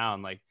put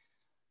down. Like,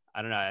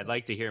 I don't know. I'd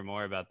like to hear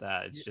more about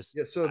that. It's just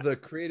So the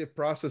creative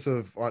process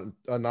of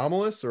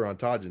Anomalous or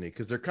Ontogeny,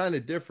 because they're kind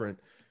of different.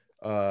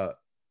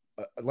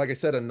 Like I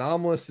said,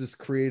 Anomalouses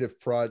creative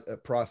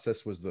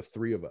process was the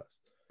 3 of us.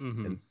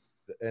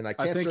 And I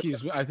can't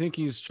I think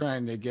he's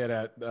trying to get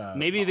at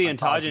maybe the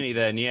ontogeny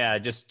then. Yeah,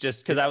 just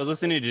because I was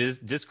listening to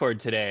Discord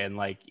today, and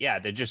like, yeah,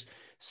 they're just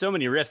so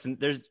many riffs, and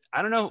there's,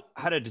 I don't know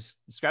how to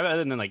describe it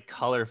other than like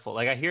colorful.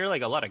 Like I hear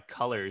like a lot of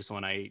colors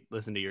when I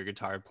listen to your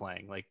guitar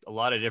playing, like a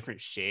lot of different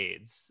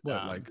shades.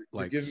 What,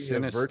 like give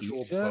me a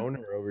virtual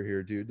boner over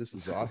here, dude. This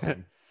is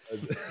awesome.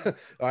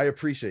 I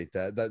appreciate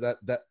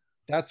that.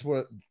 That's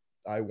what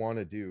I want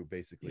to do,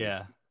 basically.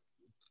 Yeah,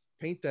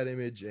 paint that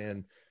image.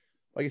 And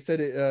like I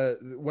said,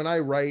 when I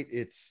write,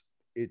 it's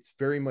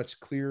very much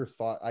clear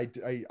thought.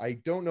 I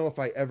don't know if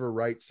I ever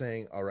write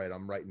saying, all right,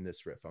 I'm writing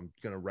this riff, I'm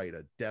gonna write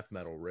a death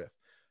metal riff.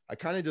 I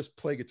kind of just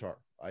play guitar.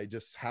 I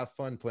just have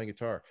fun playing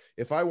guitar.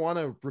 If I want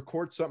to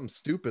record something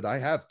stupid, I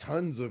have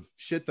tons of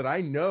shit that I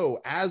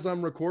know as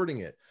I'm recording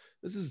it.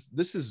 This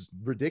is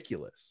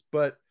ridiculous,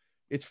 but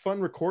it's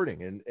fun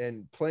recording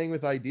and playing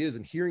with ideas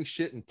and hearing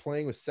shit and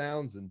playing with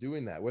sounds and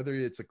doing that. Whether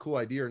it's a cool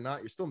idea or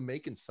not, you're still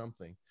making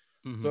something.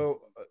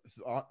 So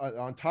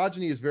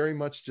ontogeny is very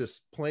much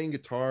just playing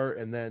guitar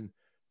and then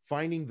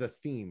finding the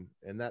theme.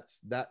 And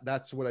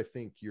that's what I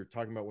think you're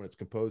talking about when it's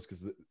composed.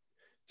 Because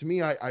to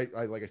me, I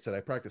like I said, I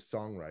practice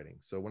songwriting.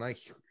 So when I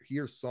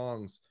hear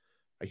songs,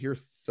 I hear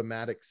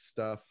thematic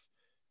stuff,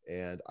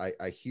 and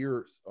I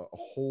hear a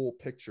whole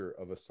picture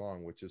of a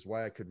song, which is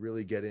why I could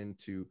really get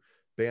into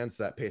bands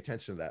that pay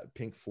attention to that.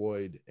 Pink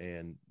Floyd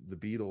and the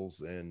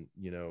Beatles, and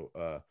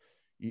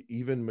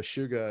even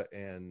Meshuggah,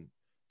 and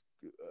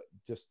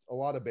just a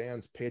lot of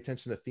bands pay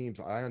attention to themes.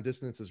 Ion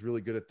Dissonance is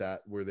really good at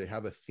that, where they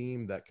have a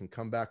theme that can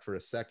come back for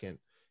a second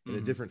in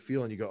a different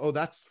feel, and you go, oh,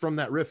 that's from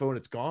that riff, oh, and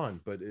it's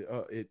gone. But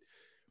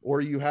or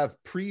you have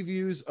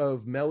previews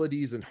of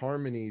melodies and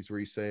harmonies where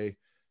you say,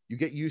 you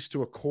get used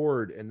to a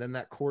chord, and then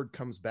that chord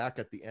comes back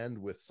at the end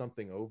with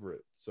something over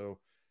it. So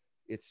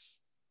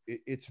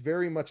it's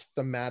very much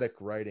thematic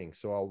writing.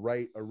 So I'll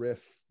write a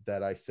riff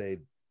that I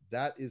say,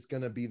 that is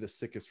going to be the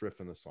sickest riff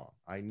in the song.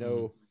 I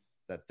know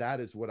that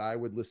is what I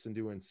would listen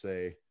to and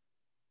say,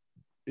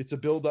 it's a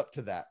build up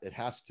to that. It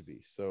has to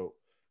be. So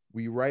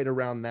we write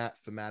around that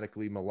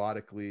thematically,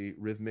 melodically,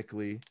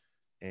 rhythmically,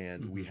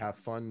 and we have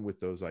fun with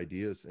those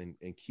ideas and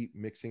keep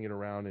mixing it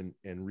around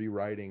and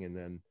rewriting. And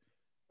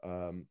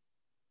then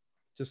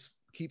just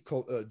keep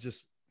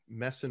just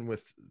messing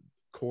with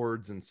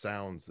chords and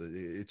sounds.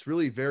 It's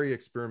really very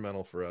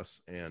experimental for us.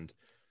 And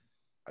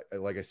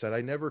like I said, I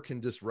never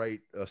can just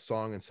write a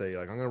song and say,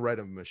 like, I'm going to write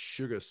a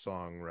Meshuggah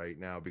song right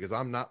now, because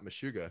I'm not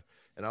Meshuggah,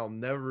 and I'll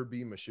never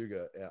be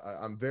Meshuggah.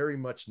 I'm very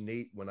much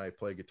Nate when I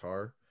play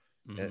guitar.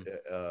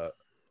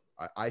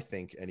 I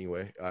think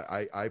anyway,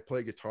 I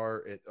play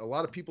guitar. A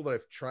lot of people that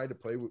I've tried to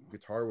play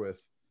guitar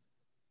with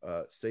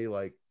say,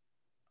 like,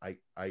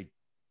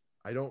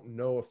 I don't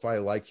know if I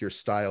like your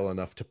style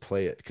enough to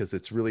play it, because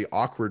it's really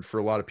awkward for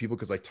a lot of people,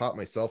 because I taught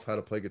myself how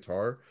to play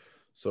guitar.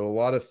 So a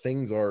lot of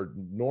things are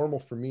normal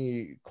for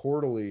me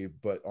chordally,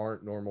 but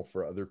aren't normal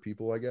for other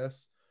people, I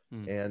guess.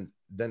 And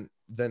then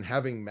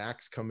having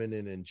Max come in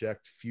and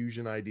inject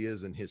fusion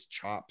ideas and his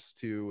chops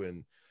too,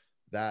 and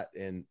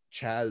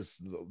Chaz,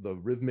 the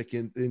rhythmic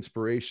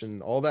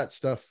inspiration, all that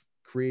stuff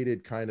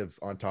created kind of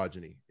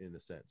ontogeny in a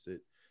sense. It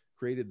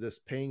created this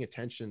paying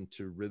attention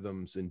to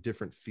rhythms and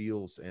different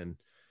feels,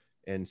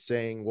 and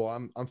saying,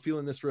 well, I'm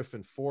feeling this riff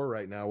in 4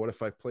 right now. What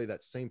if I play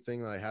that same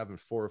thing that I have in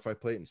 4? If I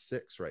play it in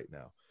 6 right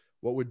now,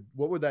 what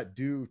would that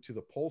do to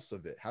the pulse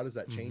of it? How does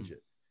that change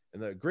it?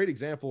 And the great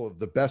example of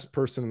the best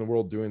person in the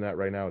world doing that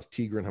right now is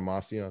Tigran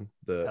Hamasyan,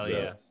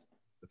 the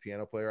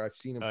piano player. I've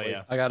seen him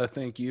play. I gotta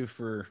thank you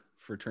for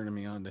turning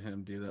me on to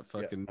him, dude. That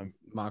fucking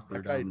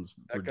Mockler album's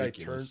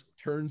ridiculous. That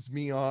guy turns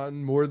me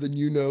on more than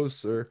you know,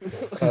 sir.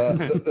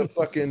 The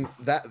fucking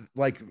that,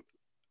 like,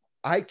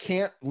 I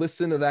can't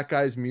listen to that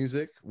guy's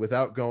music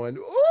without going,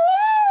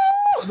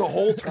 ooh, the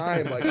whole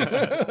time, like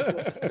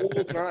the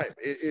whole time.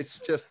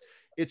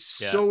 It's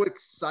so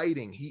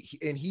exciting.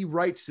 He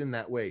writes in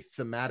that way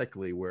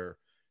thematically, where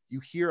you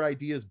hear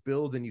ideas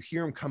build and you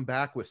hear him come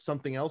back with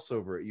something else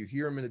over it. You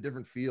hear him in a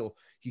different feel.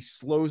 He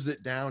slows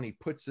it down. He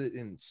puts it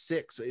in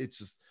 6. It's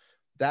just,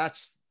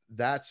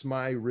 that's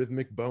my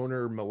rhythmic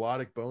boner,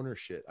 melodic boner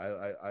shit.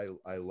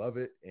 I love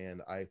it.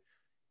 And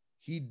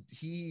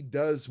he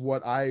does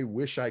what I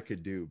wish I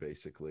could do,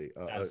 basically.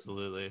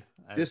 Absolutely.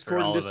 Discord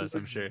for all and of us,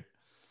 I'm sure.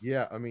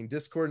 Yeah. I mean,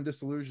 Discord and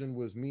Disillusion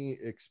was me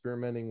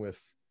experimenting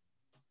with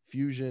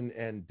fusion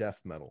and death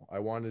metal. I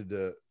wanted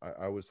to,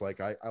 I was like,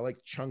 I like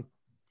chunk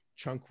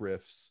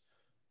riffs,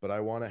 but I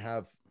want to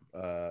have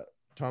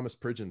Thomas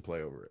Pridgeon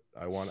play over it.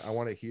 I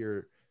want to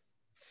hear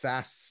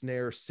fast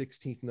snare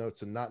 16th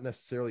notes and not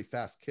necessarily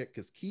fast kick,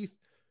 because Keith,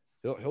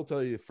 he'll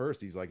tell you first,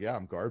 he's like, yeah,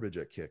 I'm garbage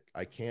at kick.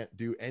 I can't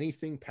do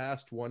anything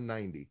past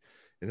 190.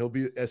 And he'll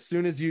be, as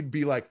soon as you'd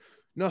be like,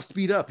 no,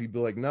 speed up, he'd be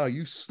like, no,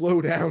 you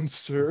slow down,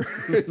 sir.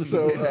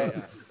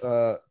 So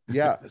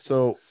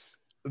so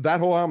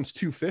that whole album's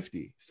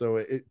 250.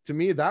 So to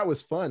me, that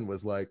was fun,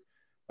 was like,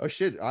 oh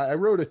shit, I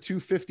wrote a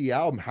 250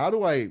 album. How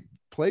do I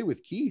play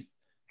with Keith?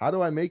 How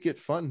do I make it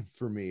fun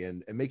for me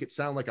and make it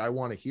sound like I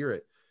want to hear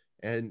it?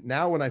 And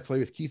now when I play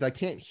with Keith, I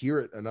can't hear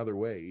it another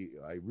way.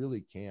 I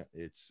really can't.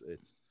 It's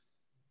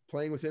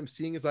playing with him,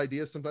 seeing his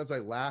ideas. Sometimes I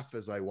laugh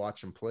as I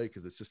watch him play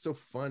because it's just so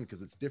fun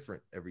because it's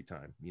different every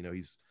time. You know,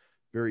 he's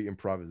very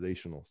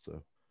improvisational.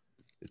 So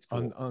it's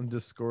cool. On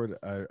Discord,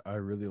 I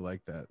really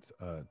like that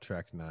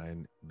track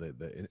 9,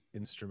 the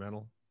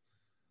instrumental.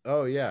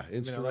 Oh yeah, I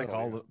mean, I like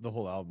all the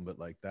whole album, but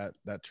like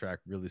that track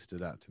really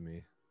stood out to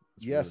me.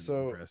 It's really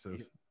so impressive.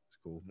 It's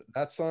cool.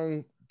 That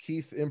song,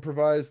 Keith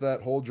improvised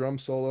that whole drum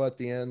solo at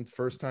the end,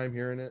 first time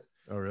hearing it.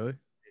 Oh really?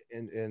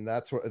 And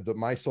that's what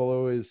my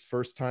solo is,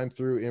 first time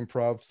through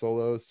improv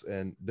solos.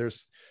 And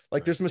there's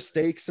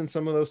mistakes in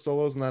some of those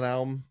solos in that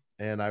album,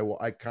 and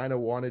I kind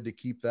of wanted to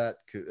keep that.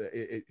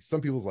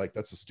 Some people's like,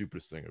 that's the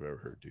stupidest thing I've ever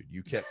heard, dude.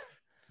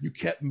 You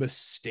kept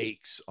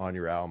mistakes on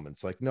your album.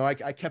 It's like, no, I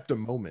kept a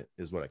moment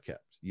is what I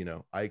kept. You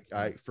know,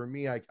 for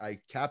me, I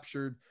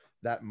captured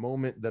that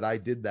moment that I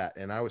did that,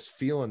 and I was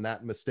feeling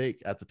that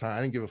mistake at the time.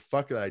 I didn't give a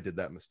fuck that I did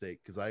that mistake,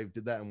 because I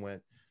did that and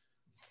went,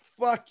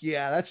 fuck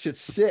yeah, that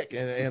shit's sick,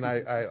 and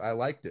I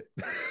liked it.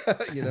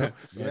 You know.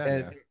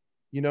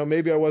 You know,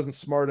 maybe I wasn't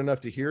smart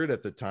enough to hear it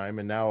at the time,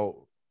 and now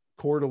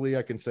quarterly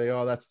I can say,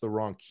 oh, that's the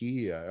wrong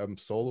key. I'm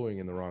soloing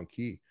in the wrong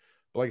key.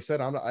 But like I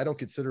said, I don't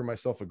consider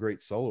myself a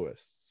great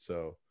soloist.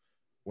 So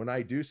when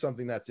I do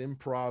something that's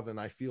improv and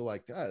I feel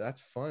like,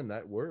 that's fun,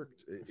 that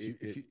worked.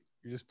 If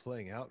you're just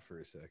playing out for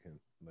a second,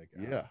 like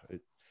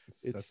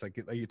it's like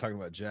you're talking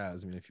about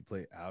jazz. I mean, if you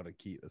play out of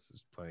key, that's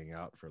just playing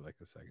out for like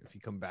a second. If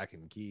you come back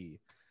in key,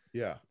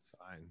 it's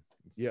fine.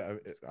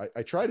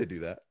 I try to do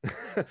that.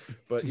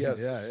 But yes.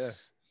 yeah.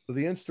 So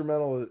the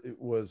instrumental, it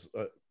was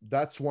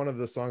that's one of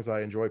the songs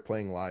I enjoy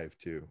playing live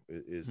too,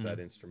 is that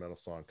instrumental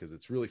song, because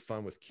it's really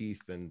fun with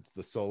Keith and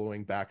the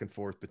soloing back and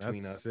forth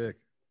between us. Sick.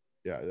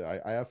 Yeah,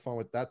 I have fun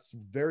with that's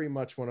very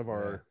much one of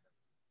our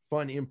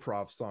fun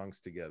improv songs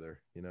together,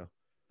 you know.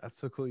 That's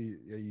so cool.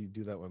 You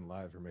do that one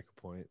live, or make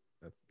a point.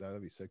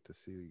 That'd be sick to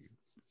see you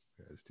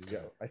guys do. Yeah,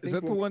 I think is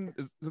that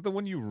the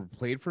one you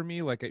played for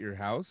me, like at your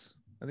house?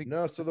 I think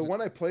no. So the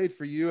one I played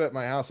for you at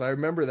my house, I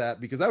remember that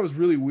because that was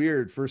really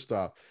weird. First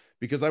off,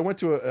 because I went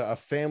to a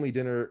family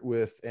dinner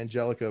with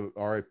Angelica,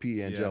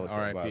 R.I.P. Angelica.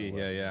 R.I.P.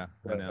 Yeah.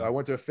 I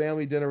went to a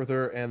family dinner with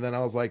her, and then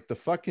I was like, the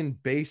fucking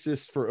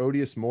bassist for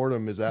Odious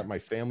Mortem is at my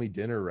family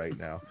dinner right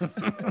now. What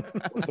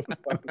the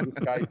fuck is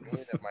this guy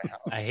doing at my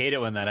house? I hate it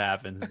when that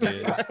happens,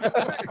 dude.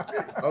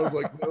 I was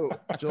like, no.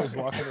 Joe's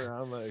walking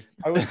around like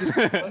I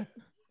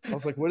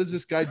was like, what is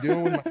this guy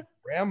doing with my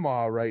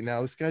grandma right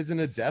now? This guy's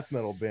in a death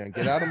metal band.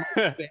 Get out of my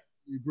family,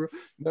 bro.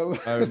 No.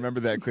 I remember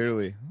that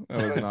clearly.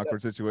 That was an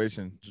awkward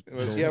situation.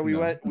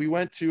 We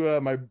went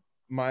to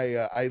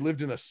I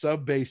lived in a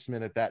sub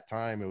basement at that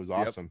time. It was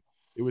awesome.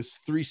 It was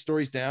 3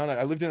 stories down.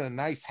 I lived in a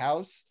nice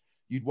house.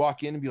 You'd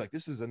walk in and be like,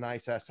 this is a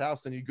nice ass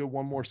house. And you'd go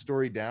one more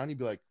story down. You'd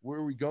be like, where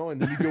are we going?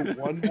 Then you go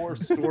one more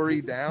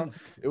story down.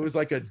 It was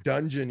like a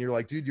dungeon. You're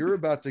like, dude, you're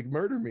about to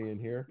murder me in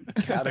here.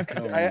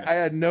 I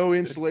had no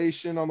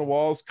insulation on the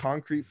walls,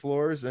 concrete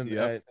floors. And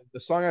the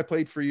song I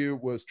played for you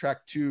was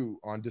track 2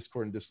 on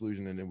Discord and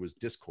Disillusion, and it was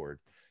Discord.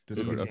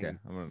 Okay.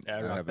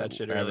 I wrote that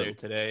shit earlier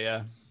today.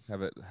 Yeah.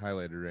 Have it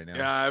highlighted right now.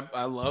 Yeah,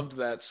 I loved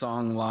that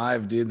song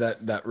live, dude.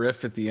 That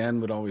riff at the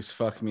end would always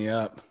fuck me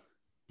up.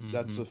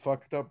 That's a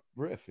fucked up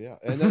riff. Yeah.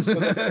 And then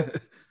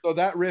so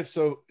that riff,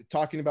 so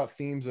talking about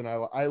themes, and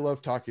I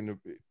love talking to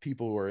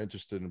people who are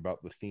interested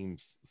about the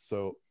themes.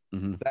 So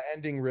the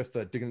ending riff,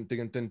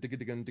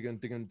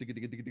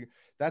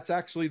 that's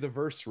actually the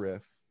verse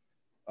riff,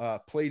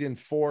 played in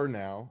 4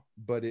 now,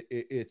 but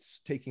it's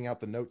taking out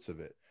the notes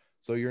of it.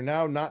 So you're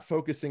now not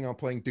focusing on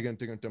playing, you're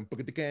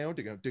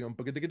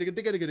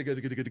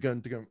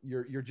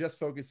just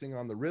focusing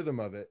on the rhythm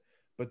of it,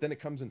 but then it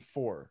comes in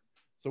 4.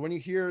 So when you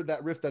hear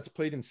that riff that's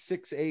played in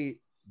 6/8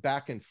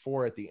 back and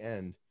 4 at the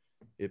end,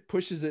 it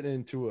pushes it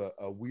into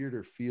a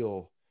weirder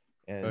feel.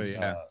 And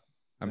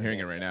I'm hearing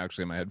it right now,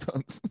 actually, in my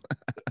headphones.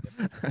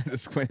 I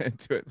just went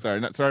into it.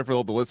 Sorry for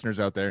all the listeners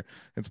out there.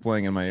 It's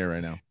playing in my ear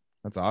right now.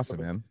 That's awesome,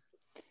 man.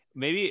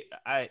 Maybe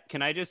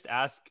can I just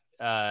ask,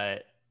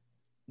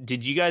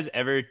 did you guys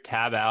ever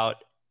tab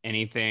out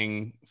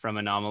anything from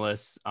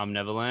Anomalous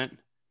Omnivolent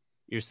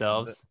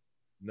yourselves?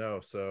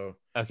 No. So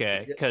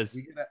okay, because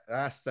we get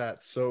asked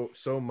that so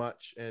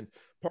much, and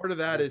part of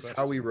that is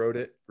how we wrote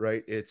it,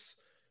 right? It's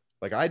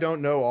like, I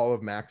don't know all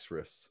of Mac's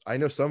riffs. I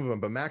know some of them,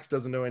 but Max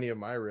doesn't know any of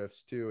my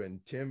riffs too.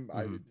 And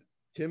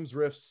Tim's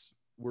riffs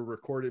were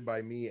recorded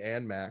by me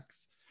and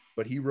Max,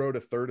 but he wrote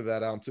a third of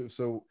that album too.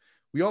 So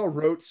we all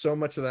wrote so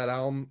much of that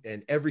album,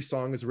 and every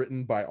song is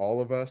written by all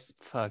of us.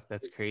 Fuck,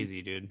 that's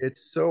crazy, dude.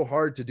 It's so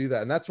hard to do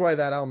that. And that's why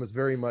that album is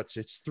very much,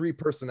 it's 3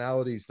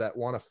 personalities that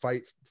want to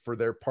fight for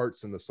their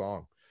parts in the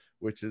song,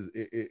 which is,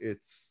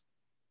 it's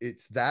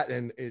that.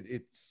 And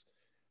it's,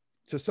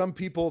 to some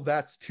people,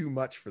 that's too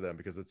much for them,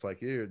 because it's like,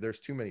 there's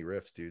too many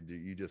riffs, dude.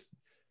 You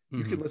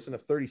can listen to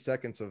 30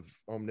 seconds of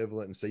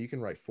Omnivolent and say you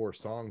can write 4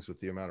 songs with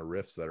the amount of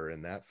riffs that are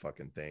in that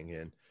fucking thing.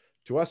 And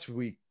to us,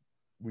 we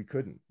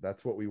couldn't.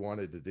 That's what we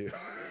wanted to do.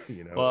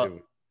 You know. Well,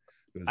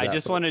 I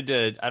just wanted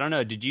to, I don't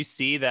know, did you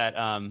see that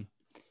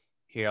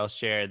Here, I'll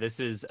share. This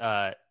is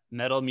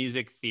Metal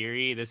Music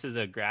Theory. This is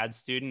a grad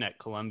student at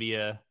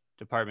Columbia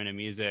Department of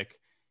Music.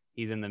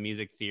 He's in the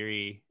music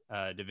theory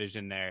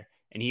division there.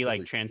 And he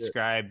like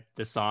transcribed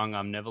the song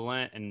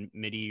Omnivalent and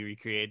MIDI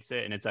recreates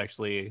it. And it's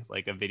actually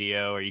like a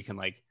video, or you can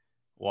like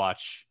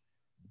watch,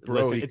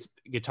 listen. It's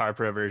Guitar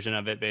Pro version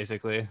of it,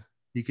 basically.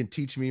 He can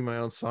teach me my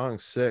own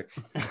songs. Sick.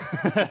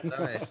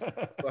 Nice.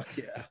 Fuck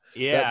yeah.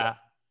 Yeah.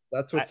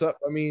 That's what's up.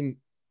 I mean,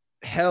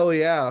 hell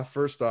yeah.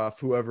 First off,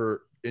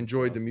 whoever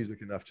enjoyed the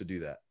music enough to do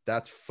that.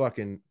 That's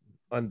fucking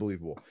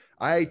unbelievable.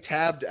 I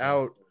tabbed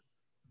out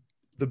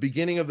the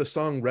beginning of the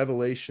song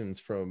Revelations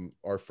from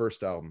our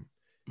first album.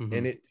 Mm-hmm.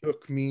 And it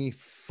took me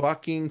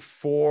fucking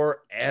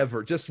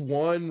forever. Just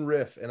one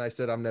riff. And I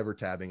said, I'm never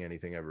tabbing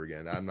anything ever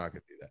again. I'm not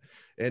going to do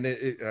that. And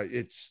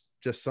it's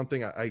just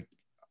something I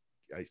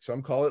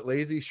some call it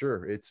lazy.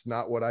 Sure. It's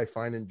not what I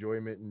find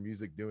enjoyment in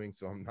music doing.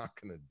 So I'm not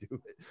going to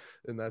do it.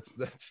 And that's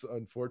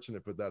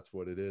unfortunate, but that's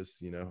what it is.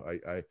 You know,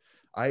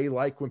 I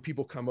like when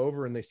people come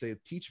over and they say,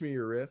 teach me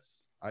your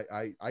riffs.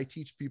 I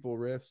teach people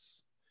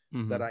riffs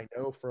that I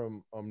know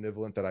from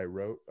Omnivalent that I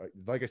wrote.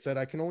 Like I said,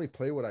 I can only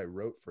play what I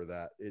wrote for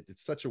that.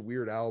 It's such a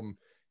weird album.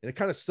 And it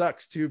kind of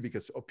sucks too,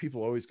 because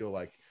people always go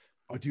like,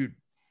 oh dude,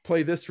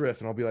 play this riff.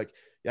 And I'll be like,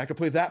 yeah, I can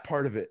play that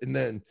part of it. And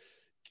then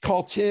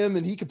call Tim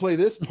and he could play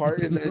this part.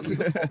 And then he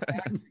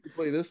could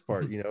play this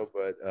part, you know,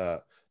 but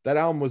that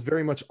album was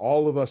very much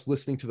all of us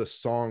listening to the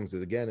songs.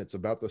 Again, it's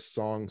about the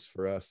songs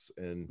for us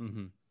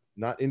and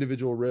not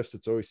individual riffs.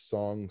 It's always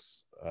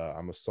songs.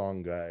 I'm a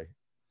song guy.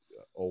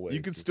 Always.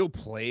 You can still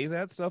play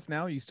that stuff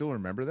now? You still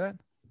remember that?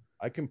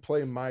 I can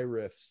play my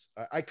riffs.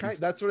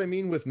 That's what I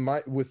mean with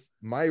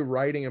my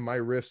writing and my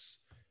riffs.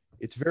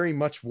 It's very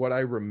much what I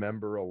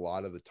remember a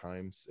lot of the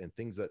times, and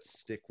things that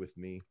stick with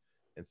me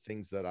and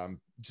things that I'm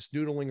just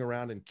noodling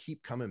around and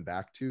keep coming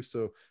back to.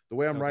 So the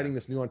way I'm writing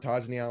this new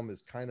Ontogeny album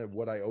is kind of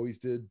what I always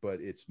did, but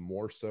it's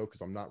more so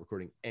because I'm not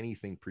recording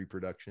anything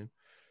pre-production.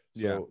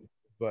 So,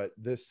 but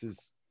this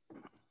is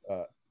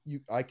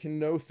I can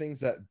know things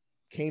that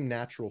came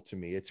natural to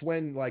me. It's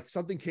when like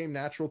something came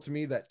natural to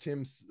me that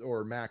Tim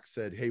or Max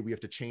said, hey, we have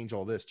to change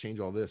all this,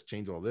 change all this,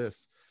 change all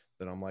this.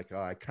 Then I'm like,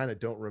 oh, I kind of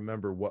don't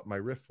remember what my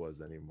riff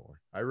was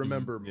anymore. I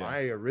remember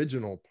my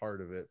original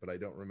part of it, but I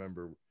don't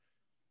remember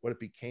what it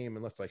became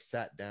unless I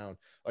sat down.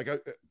 Like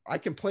I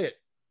can play it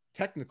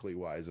technically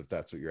wise, if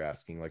that's what you're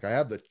asking. Like I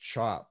have the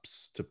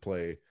chops to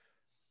play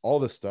all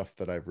the stuff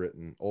that I've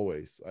written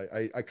always.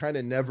 I kind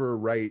of never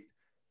write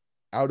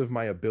out of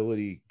my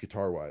ability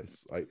guitar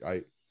wise.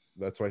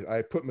 That's why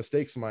I put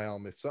mistakes in my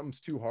album. If something's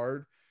too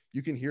hard,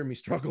 you can hear me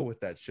struggle with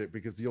that shit,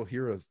 because you'll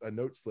hear a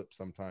note slip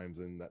sometimes,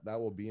 and that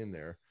will be in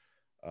there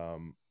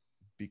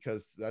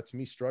because that's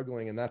me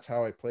struggling, and that's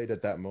how I played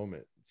at that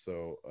moment.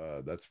 So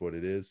that's what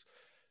it is.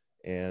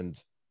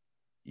 And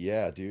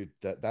yeah, dude,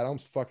 that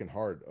album's fucking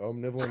hard.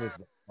 Omnivalent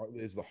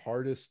is the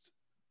hardest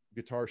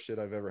guitar shit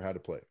I've ever had to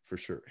play, for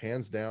sure,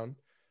 hands down.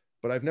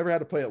 But I've never had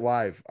to play it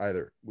live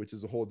either, which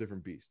is a whole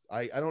different beast.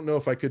 I don't know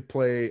if I could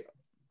play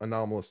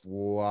Anomalous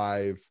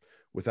live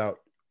without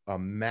a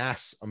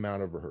mass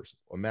amount of rehearsal,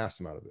 a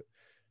mass amount of it.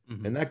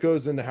 And that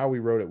goes into how we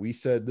wrote it. We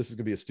said this is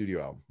gonna be a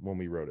studio album when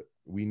we wrote it.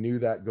 We knew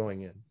that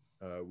going in.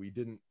 We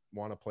didn't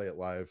want to play it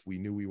live. We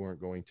knew we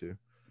weren't going to.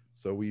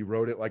 So we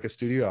wrote it like a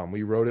studio album.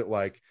 We wrote it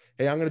like,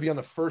 hey, I'm gonna be on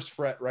the first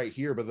fret right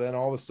here, but then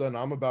all of a sudden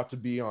I'm about to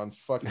be on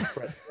fucking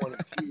fret 1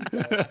 and 2.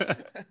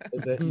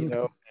 And then, you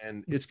know,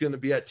 and it's gonna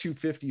be at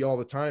 250 all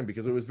the time,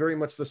 because it was very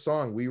much the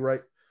song.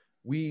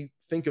 We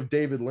think of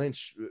David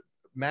Lynch.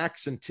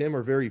 Max and Tim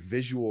are very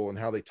visual in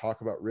how they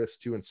talk about riffs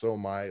too, and so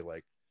am I.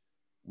 Like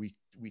we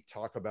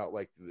talk about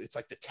like it's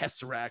like the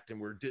Tesseract, and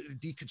we're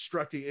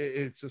deconstructing.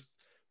 It's just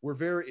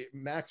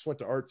Max went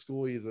to art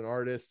school. He's an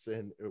artist,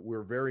 and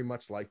we're very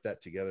much like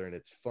that together, and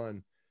it's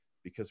fun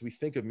because we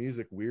think of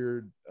music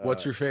weird.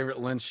 What's your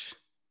favorite Lynch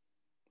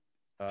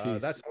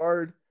piece? That's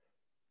hard.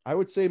 I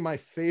would say my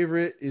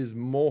favorite is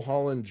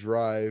Mulholland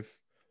Drive,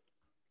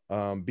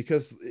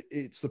 because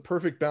it's the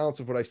perfect balance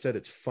of what I said.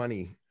 It's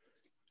funny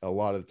a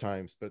lot of the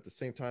times, but at the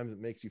same time, it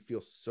makes you feel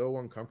so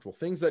uncomfortable.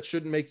 Things that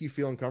shouldn't make you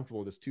feel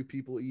uncomfortable. Just two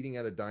people eating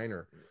at a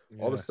diner.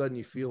 All of a sudden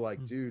you feel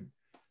like, dude,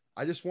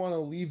 I just want to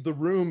leave the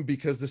room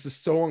because this is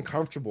so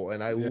uncomfortable.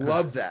 And I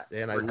love that.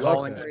 And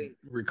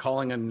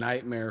recalling a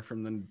nightmare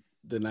from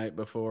the night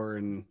before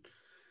and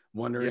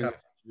wondering if it's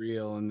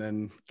real, and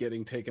then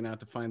getting taken out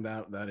to find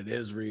out that it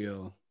is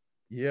real.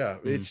 Yeah.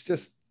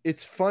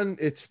 It's fun.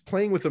 It's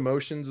playing with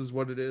emotions is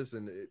what it is.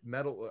 And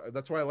metal,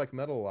 that's why I like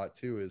metal a lot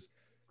too, is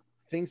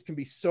things can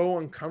be so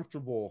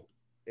uncomfortable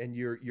and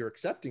you're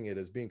accepting it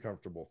as being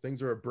comfortable.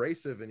 Things are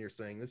abrasive and you're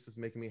saying, this is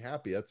making me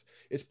happy.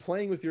 It's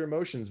playing with your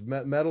emotions.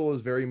 Metal is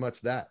very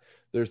much that.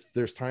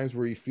 There's times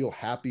where you feel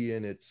happy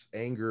and it's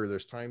anger.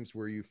 There's times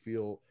where you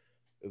feel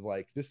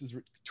like this is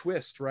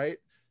twist, right?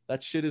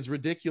 That shit is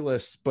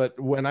ridiculous. But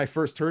when I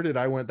first heard it,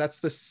 I went, that's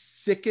the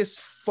sickest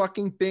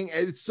fucking thing.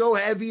 It's so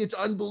heavy. It's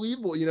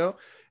unbelievable, you know?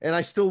 And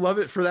I still love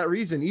it for that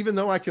reason, even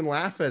though I can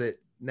laugh at it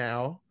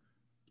now.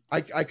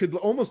 I could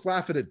almost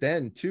laugh at it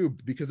then too,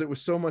 because it was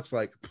so much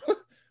like,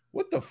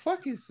 what the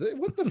fuck is this?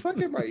 What the fuck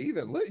am I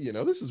even? You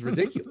know, this is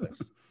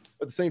ridiculous.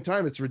 At the same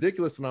time, it's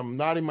ridiculous, and I'm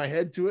nodding my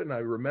head to it, and I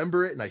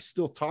remember it, and I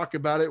still talk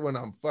about it when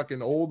I'm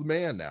fucking old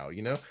man now,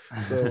 you know.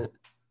 So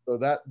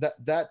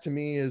that to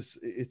me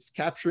it's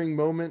capturing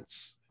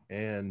moments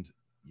and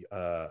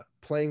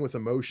playing with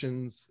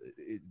emotions.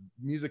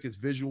 Music is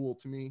visual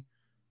to me.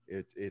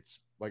 It's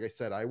like I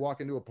said, I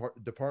walk into a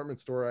department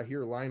store, I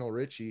hear Lionel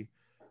Richie,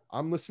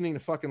 I'm listening to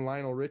fucking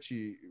Lionel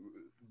Richie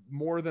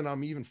more than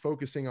I'm even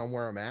focusing on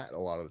where I'm at. A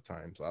lot of the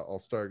times I'll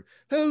start,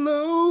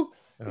 hello,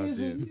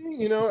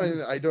 you know,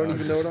 and I don't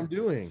even know what I'm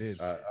doing.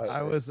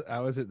 I was at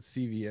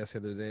CVS the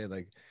other day,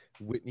 like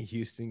Whitney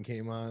Houston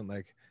came on,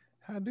 like,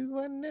 how do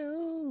I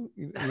know?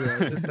 You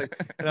know, just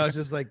like, and I was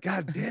just like,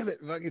 God damn it,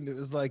 fucking, it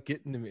was like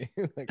getting to me.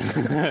 Like,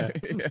 yeah.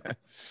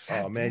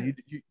 Oh man,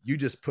 you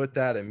just put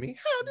that in me.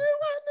 How do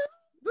I know?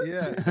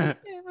 Yeah,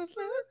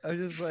 I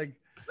was just like,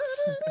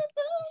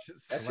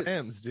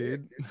 slams,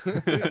 dude.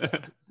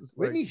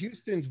 Whitney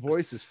Houston's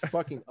voice is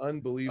fucking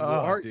unbelievable.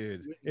 Oh,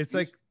 dude, it's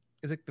like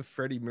the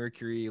Freddie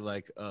Mercury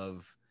like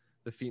of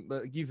the theme,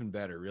 but even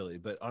better, really.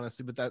 But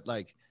honestly, but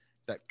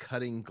that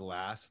cutting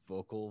glass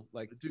vocal,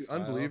 like, dude,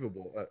 style,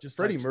 unbelievable. Just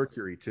Freddie like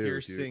Mercury too,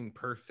 piercing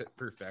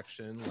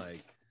perfection,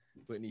 like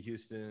Whitney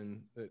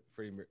Houston,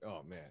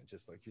 oh man,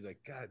 just like you're like,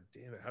 God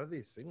damn it, how do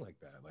they sing like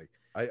that? Like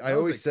I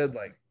always said,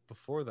 like,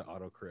 before the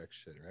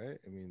autocorrection, right?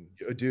 I mean,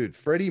 dude,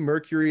 Freddie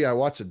Mercury, I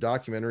watched a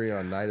documentary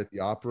on Night at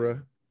the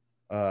Opera.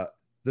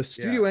 The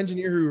studio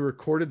engineer who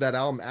recorded that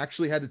album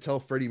actually had to tell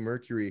Freddie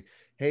Mercury,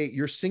 hey,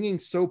 you're singing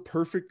so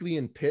perfectly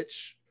in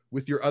pitch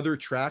with your other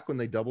track when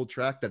they double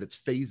track that it's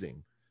phasing.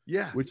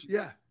 Which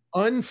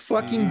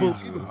unfucking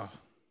believable.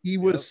 He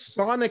was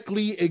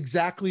sonically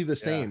exactly the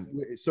same.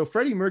 So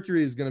Freddie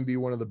Mercury is going to be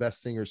one of the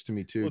best singers to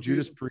me too. Well,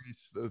 Judas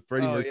Priest,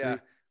 Freddie Mercury. Yeah.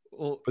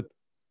 Well, but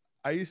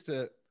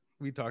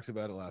we talked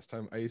about it last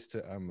time. I'm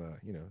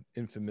you know,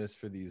 infamous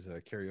for these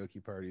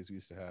karaoke parties we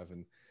used to have,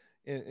 and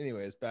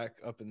anyways, back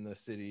up in the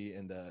city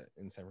and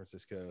in San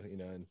Francisco, you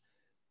know, in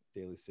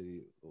Daly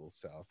City, a little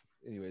south.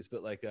 Anyways,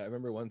 but like I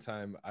remember one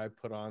time I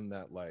put on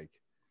that like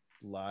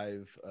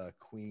live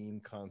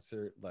Queen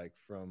concert, like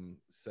from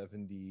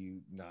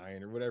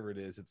 79 or whatever it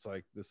is. It's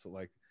like this,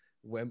 like,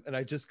 when, and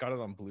I just got it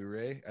on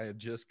Blu-ray. I had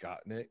just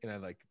gotten it, and I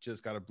like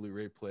just got a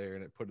Blu-ray player,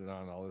 and I put it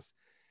on all this,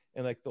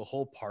 and like the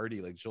whole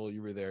party, like, Joel,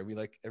 you were there, we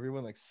like,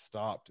 everyone like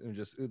stopped and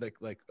just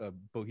like a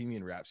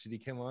Bohemian Rhapsody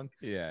came on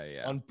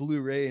on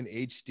Blu-ray and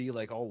HD,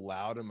 like all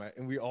loud,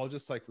 and we all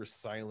just like were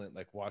silent,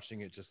 like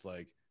watching it just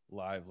like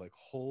live, like,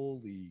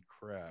 holy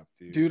crap,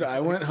 dude. I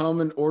went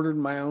home and ordered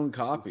my own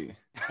copy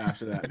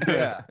after that.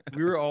 Yeah,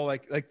 we were all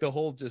like the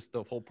whole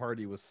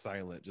party was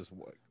silent, just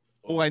what.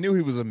 Oh, I knew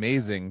he was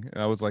amazing.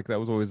 I was like, that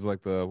was always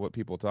like what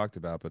people talked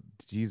about. But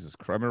Jesus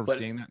Christ, I remember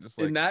seeing that. Just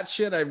like in that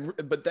shit,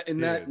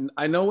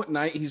 I know what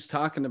night he's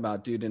talking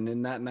about, dude. And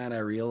in that night, I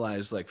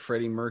realized like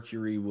Freddie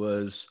Mercury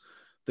was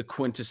the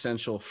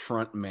quintessential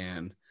front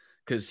man,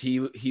 because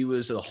he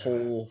was a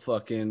whole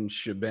fucking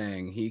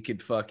shebang. He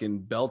could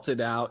fucking belt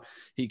it out.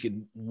 He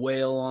could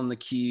wail on the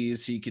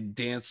keys. He could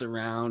dance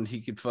around.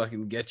 He could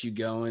fucking get you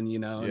going, you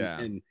know.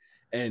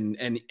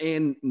 And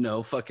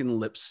no fucking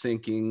lip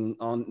syncing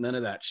on, none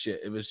of that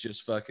shit. It was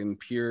just fucking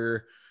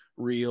pure,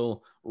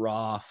 real,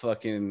 raw,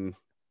 fucking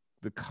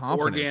the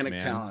confidence, organic man.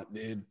 talent,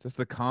 dude. Just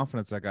the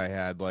confidence that guy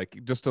had,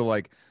 like, just to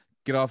like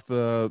get off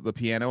the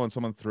piano and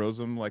someone throws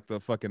him like the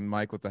fucking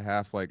mic with the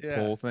half like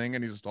pole thing,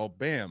 and he's just all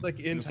bam, like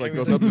in just like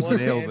goes up and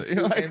nails it.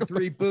 Two, and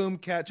three, boom,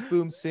 catch,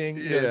 boom, sing.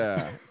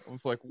 Yeah, I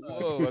was like,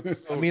 whoa.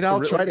 That's so, I mean,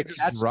 I'll try to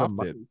catch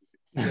dropped it.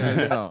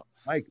 Yeah, no.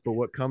 Mike, but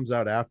what comes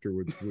out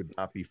afterwards would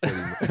not be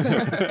funny.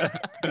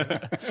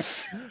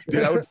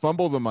 Dude, I would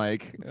fumble the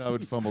mic.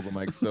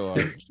 So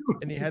hard.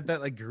 And he had that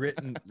like grit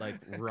and like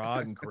raw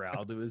and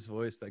growl to his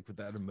voice, like with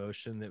that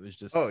emotion that was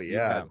just. Oh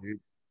yeah,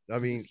 dude. I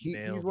mean, he's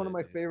one of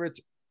my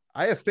favorites.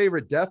 I have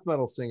favorite death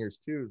metal singers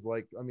too. Is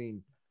like, I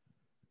mean,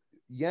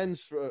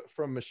 Jens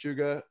from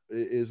Meshuggah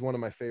is one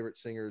of my favorite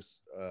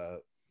singers.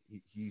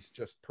 He's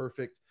just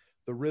perfect.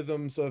 The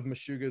rhythms of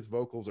Meshuggah's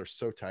vocals are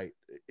so tight.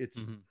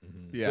 It's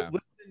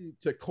listen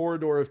to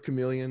Corridor of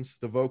Chameleons,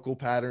 the vocal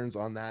patterns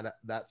on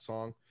that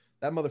song.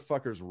 That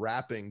motherfucker's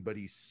rapping, but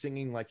he's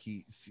singing like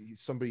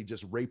somebody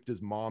just raped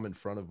his mom in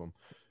front of him.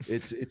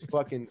 It's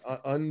fucking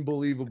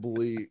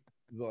unbelievably.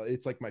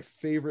 It's like my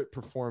favorite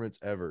performance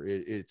ever.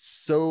 It's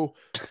so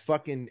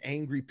fucking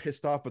angry,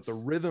 pissed off, but the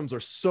rhythms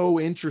are so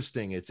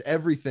interesting. It's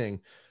everything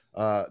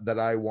that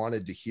I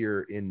wanted to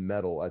hear in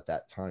metal at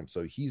that time.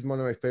 So he's one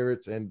of my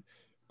favorites. And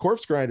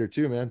Corpse Grinder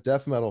too, man.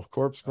 Death metal,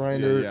 Corpse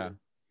Grinder.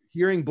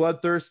 Hearing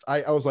Bloodthirst,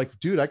 I was like,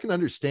 dude, I can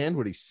understand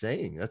what he's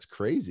saying. That's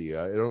crazy.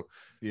 I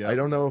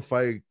don't know if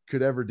I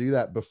could ever do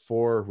that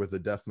before with a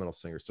death metal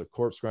singer. So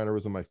Corpse Grinder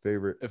was one of my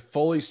favorite. It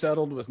fully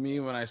settled with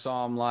me when I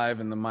saw him live,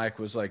 and the mic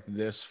was like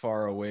this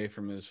far away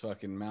from his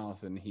fucking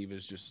mouth, and he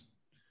was just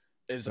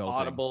as belting.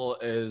 audible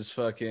as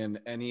fucking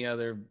any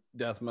other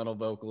death metal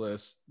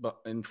vocalist, but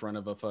in front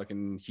of a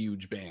fucking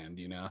huge band,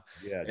 you know?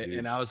 Yeah, dude.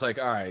 And I was like,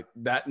 all right,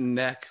 that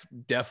neck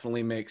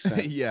definitely makes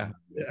sense. Yeah.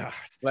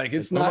 Like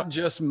it's not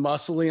just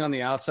muscly on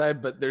the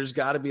outside, but there's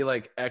got to be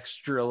like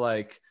extra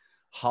like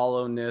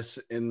hollowness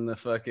in the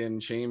fucking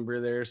chamber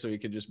there, so he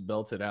could just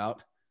belt it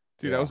out.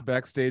 Dude, I was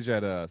backstage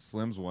at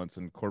Slim's once,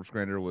 and Corpse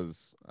Grinder I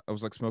was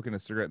like smoking a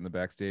cigarette in the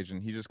backstage,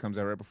 and he just comes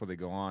out right before they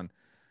go on,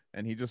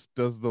 and he just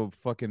does the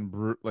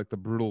fucking like the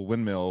brutal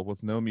windmill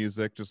with no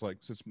music, just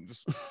he's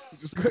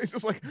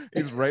just like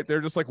he's right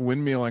there, just like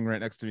windmilling right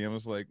next to me. I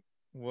was like,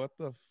 what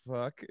the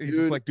fuck? He's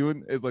just like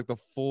doing it like the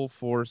full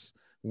force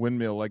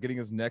windmill, like getting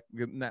his neck,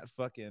 getting that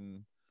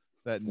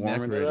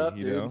Warming neck ready, up,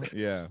 you know? dude.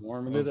 Yeah,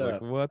 Warming I was it like,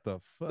 up. what the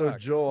fuck? So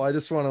Joel, I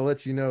just want to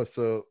let you know.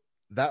 So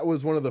that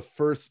was one of the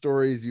first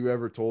stories you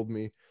ever told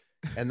me.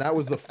 And that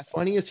was the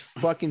funniest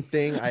fucking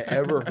thing I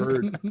ever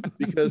heard,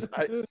 because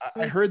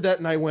I heard that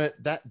and I went,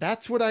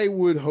 that's what I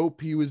would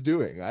hope he was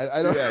doing.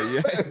 I don't.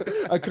 Yeah.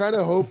 I kind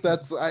of hope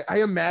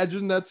I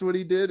imagine that's what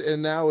he did,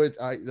 and now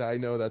I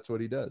know that's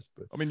what he does.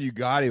 But I mean, you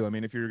got to. I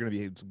mean, if you're gonna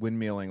be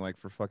windmilling like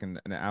for fucking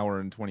an hour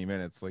and 20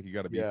 minutes, like you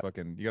got to be you got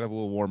to have a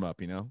little warm up,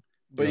 you know.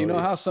 But you know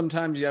how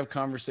sometimes you have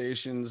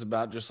conversations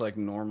about just like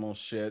normal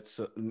shit,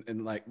 so,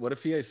 and like, what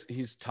if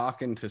he's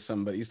talking to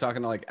somebody? He's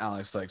talking to like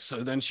Alex, like,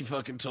 so then she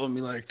fucking told me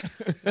like,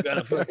 you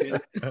gotta fucking.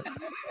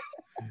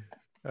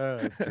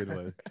 That's a good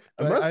one.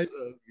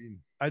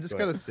 I just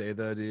gotta say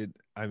though, dude.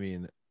 I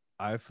mean,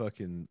 I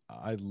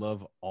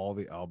love all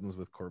the albums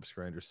with Corpse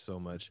Grinder so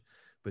much.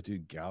 But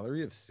dude,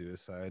 Gallery of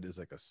Suicide is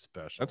like a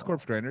special. That's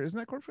Corpse Grinder, isn't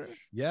that Corpse Grinder?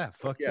 Yeah,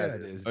 fuck yeah,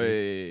 it is.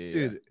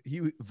 Dude.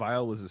 Dude,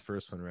 Vile was his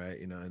first one, right?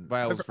 You know, and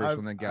Vile was first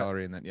one, then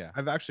Gallery, and then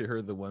I've actually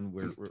heard the one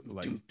where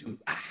like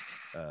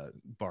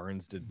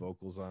Barnes did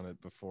vocals on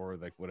it before,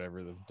 like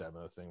whatever the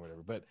demo thing,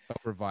 whatever. But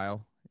for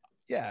Vile,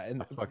 yeah,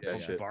 and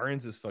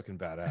Barnes is fucking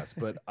badass.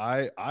 But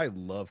I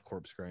love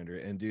Corpse Grinder,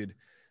 and dude,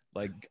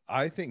 like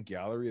I think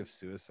Gallery of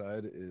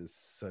Suicide is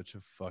such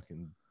a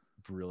fucking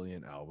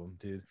brilliant album,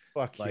 dude.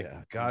 Fuck like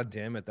yeah, god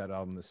damn it, that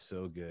album is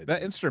so good.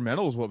 That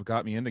instrumental is what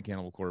got me into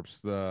Cannibal Corpse,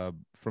 the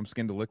From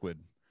Skin to Liquid.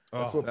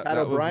 That's what Pat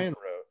O'Brien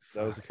wrote.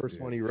 That was the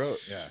first one he wrote.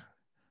 Yeah,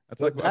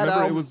 that's like that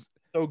album, it was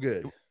so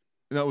good.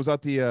 No, it was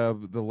at the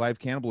Live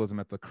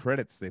Cannibalism at the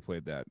credits. They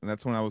played that, and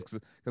that's when I was,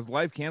 because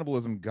Live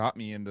Cannibalism got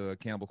me into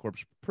Cannibal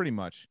Corpse pretty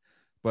much.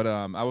 But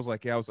I was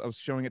like, I was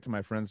showing it to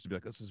my friends to be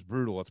like, this is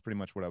brutal. That's pretty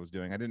much what I was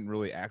doing. I didn't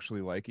really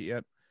actually like it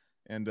yet.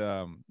 And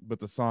but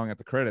the song at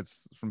the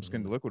credits From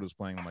Skin to Liquid was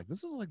playing. I'm like,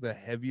 this is like the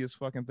heaviest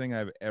fucking thing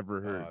I've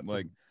ever heard.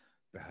 Like,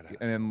 badass.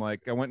 And then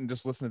like I went and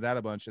just listened to that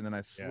a bunch, and then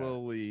I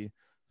slowly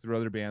through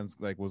other bands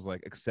was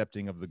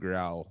accepting of the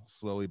growl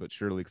slowly but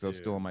surely, because I was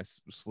still in my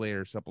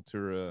Slayer,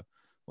 Sepultura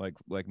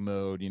like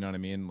mode, you know what I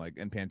mean, like,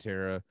 and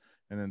Pantera.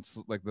 And then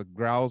like the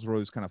growls were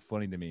always kind of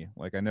funny to me.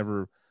 Like I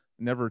never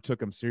took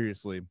them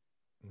seriously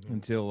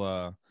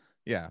until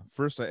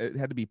first it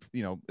had to be,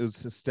 you know, it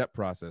was a step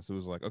process. It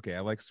was like, okay,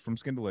 I like From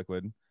Skin to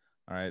Liquid,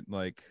 all right,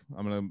 like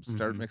I'm gonna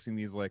start mixing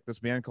these, like this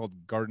band called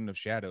Garden of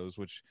Shadows,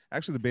 which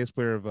actually the bass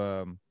player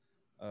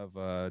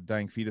of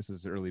Dying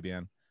Fetus's early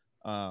band.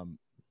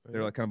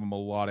 They're like kind of a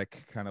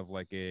melodic, kind of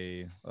like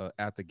a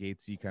At the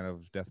Gatesy kind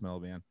of death metal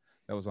band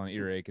that was on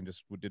Earache and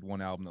just did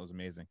one album that was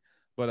amazing.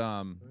 But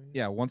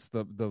once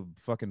the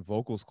fucking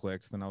vocals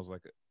clicked, then I was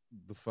like,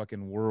 the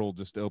fucking world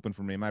just opened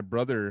for me. My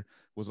brother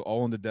was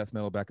all into death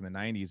metal back in the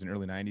 90s and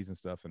early 90s and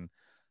stuff, and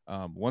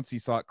once he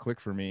saw it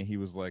click for me, he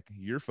was like,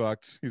 you're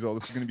fucked. He's all,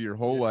 this is gonna be your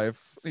whole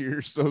life,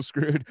 you're so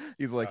screwed.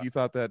 He's like, you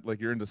thought that like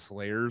you're into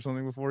Slayer or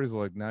something before. He's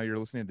like, now you're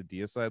listening to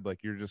Deicide,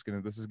 like you're just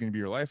gonna, this is gonna be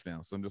your life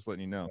now, so I'm just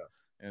letting you know.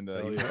 And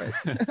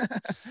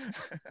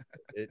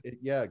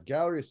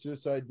Gallery of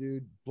Suicide,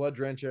 dude, Blood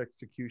Drench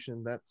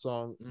Execution, that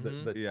song,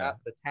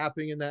 the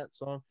tapping in that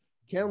song.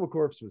 Cannibal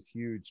Corpse was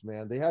huge,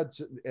 man. They had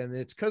and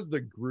it's because the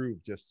groove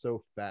just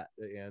so fat,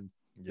 and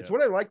it's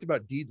what I liked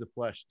about Deeds of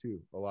Flesh too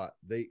a lot.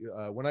 They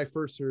when I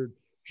first heard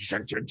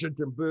and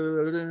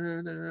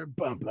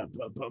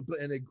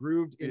it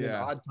grooved in an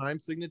odd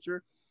time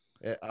signature,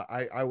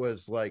 I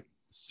was like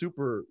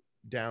super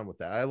down with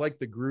that. I like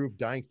the groove,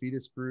 Dying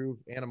Fetus groove,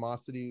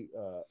 Animosity,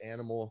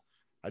 Animal.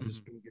 I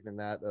just been giving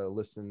that a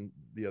listen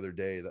the other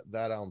day.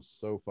 That album's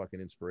so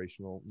fucking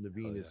inspirational.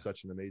 Naveen is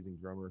such an amazing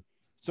drummer.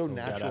 So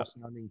natural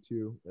sounding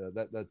too.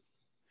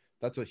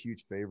 That's a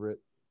huge favorite.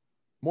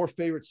 More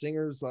favorite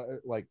singers,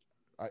 like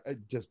I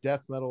just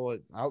death metal.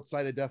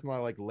 Outside of death metal,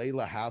 I like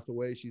Layla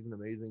Hathaway. She's an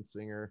amazing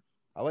singer.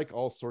 I like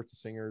all sorts of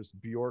singers.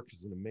 Bjork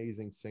is an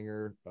amazing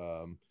singer.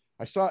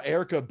 I saw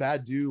Erica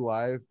Badu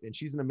live, and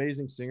she's an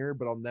amazing singer,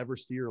 but I'll never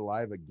see her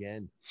live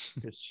again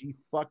because she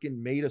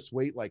fucking made us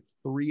wait like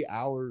 3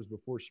 hours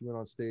before she went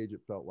on stage.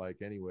 It felt like,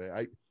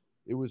 anyway.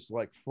 It was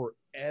like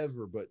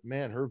forever, but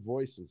man, her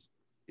voice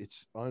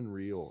it's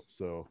unreal.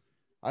 So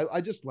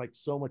I just like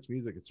so much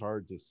music. It's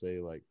hard to say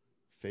like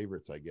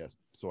favorites, I guess.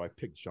 So I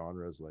picked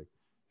genres. Like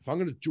if I'm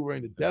gonna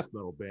join a death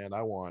metal band,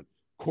 I want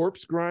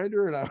Corpse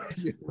Grinder, and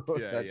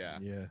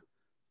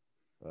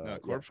No,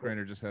 Corpse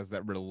Grinder just has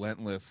that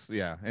relentless,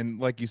 yeah, and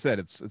like you said,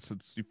 it's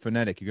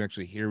phonetic. You can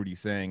actually hear what he's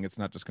saying. It's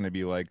not just going to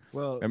be like,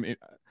 well, I mean,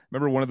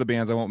 remember one of the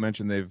bands I won't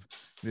mention.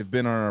 They've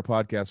been on our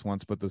podcast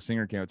once, but the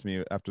singer came up to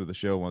me after the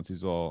show once. I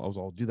was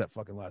all, dude, that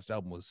fucking last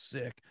album was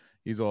sick.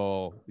 He's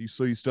all, you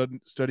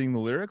studying the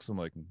lyrics? I'm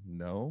like,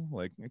 no,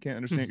 like I can't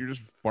understand. You're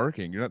just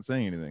barking. You're not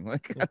saying anything.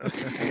 Like,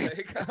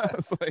 I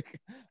was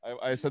like,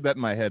 I said that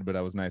in my head, but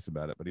I was nice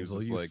about it. But he was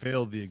just you like,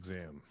 failed the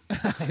exam.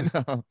 I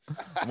know.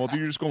 Well, dude,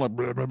 you're just going like,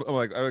 blah, blah, blah. I'm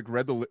like, I like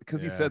read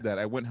because he said that.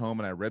 I went home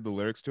and I read the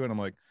lyrics to it. And I'm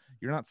like,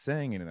 you're not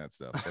saying any of that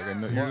stuff. Like, I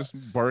know you're just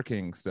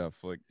barking stuff.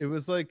 Like, it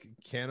was like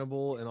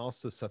Cannibal and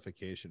also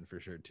Suffocation for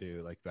sure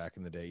too. Like back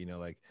in the day,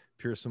 like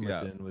Pierce from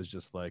Within was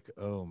just like,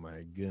 oh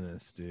my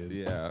goodness, dude.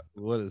 Yeah.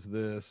 What is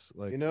this?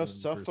 Like,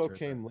 Suffo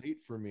came late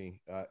for me.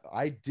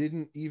 I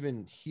didn't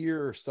even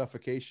hear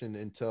Suffocation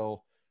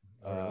until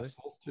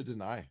Souls to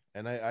Deny,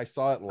 and I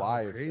saw it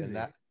live. And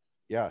that,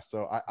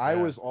 so I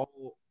was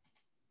all.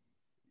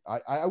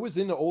 I was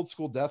into old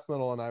school death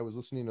metal, and I was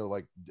listening to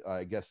like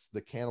I guess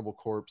the Cannibal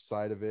Corpse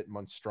side of it,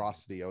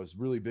 Monstrosity. I was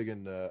really big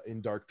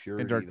in Dark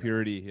Purity. In Dark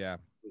Purity, yeah, it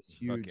was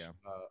huge.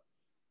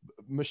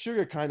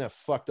 Meshuggah kind of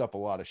fucked up a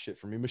lot of shit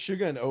for me.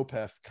 Meshuggah and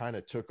Opeth kind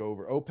of took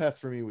over. Opeth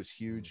for me was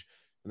huge,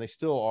 and they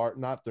still are.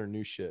 Not their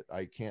new shit.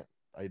 I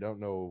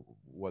don't know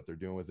what they're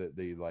doing with it.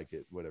 They like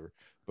it, whatever.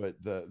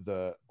 But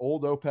the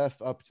old Opeth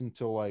up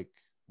until like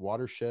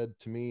Watershed,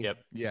 to me,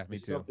 me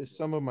too. It's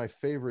some of my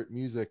favorite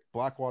music.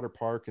 Blackwater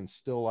Park and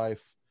Still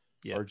Life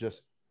are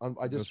just.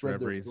 I just read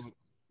their book.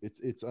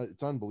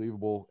 It's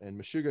unbelievable. And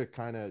Meshuggah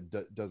kind of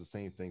does the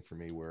same thing for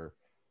me, where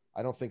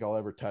I don't think I'll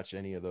ever touch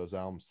any of those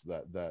albums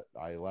that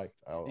I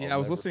liked. I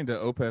was listening to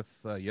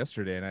Opeth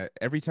yesterday, and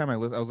every time I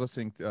was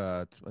listening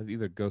to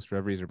either Ghost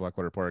Reveries or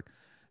Blackwater Park,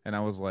 and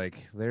I was like,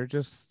 they're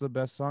just the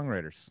best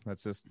songwriters.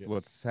 That's just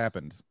what's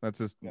happened. That's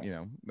just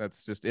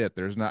that's just it.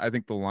 There's not. I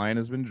think the line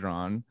has been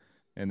drawn.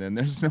 And then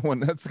there's no one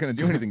that's going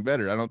to do anything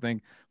better. I don't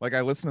think, like, I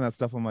listen to that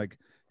stuff. I'm like,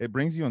 it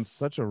brings you on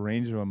such a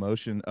range of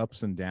emotion,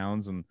 ups and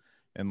downs, and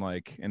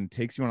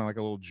takes you on like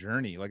a little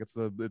journey. Like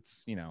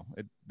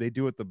they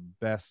do it the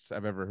best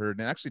I've ever heard.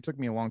 And it actually took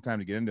me a long time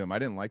to get into them. I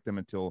didn't like them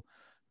until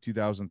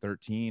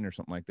 2013 or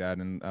something like that.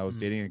 And I was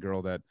dating a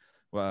girl that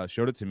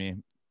showed it to me.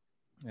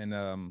 And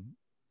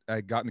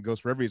I got into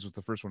Ghost Reveries was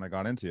the first one I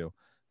got into.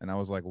 And I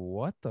was like,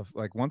 what the,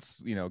 like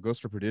once,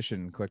 Ghost of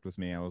Perdition clicked with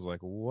me, I was like,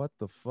 what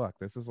the fuck?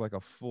 This is like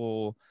a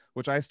full,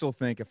 which I still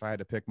think if I had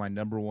to pick my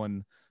number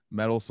one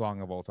metal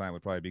song of all time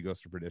would probably be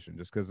Ghost of Perdition,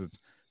 just because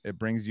it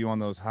brings you on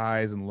those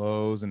highs and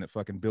lows, and it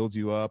fucking builds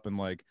you up and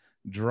like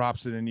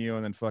drops it in you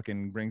and then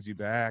fucking brings you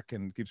back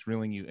and keeps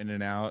reeling you in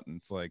and out. And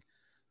it's like,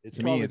 it's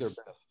probably their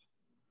best.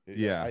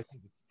 I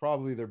think it's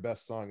probably their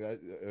best song. I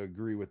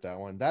agree with that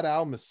one. That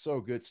album is so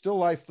good. Still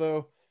Life,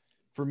 though,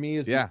 for me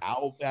is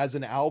as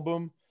an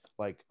album.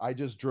 Like, I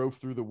just drove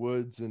through the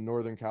woods in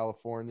Northern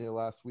California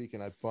last week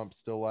and I bumped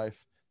Still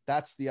Life.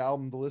 That's the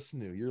album to listen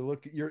to.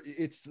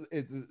 It's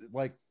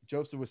like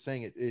Joseph was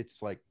saying,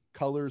 it's like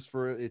colors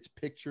for it's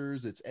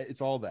pictures.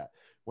 It's all that.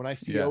 When I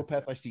see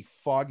Opeth, I see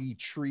foggy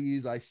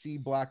trees. I see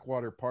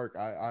Blackwater Park.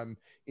 I'm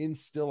in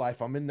Still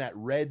Life. I'm in that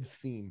red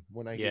theme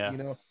when I get,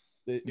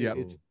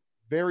 it's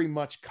very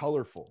much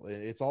colorful.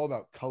 It's all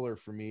about color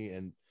for me.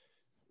 And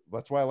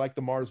that's why I like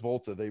the Mars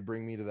Volta. They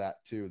bring me to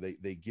that too.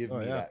 They give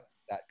me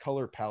that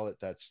color palette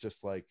that's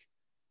just like,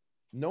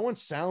 no one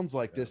sounds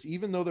like this,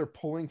 even though they're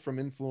pulling from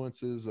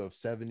influences of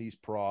 70s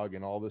prog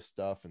and all this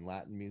stuff and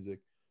Latin music.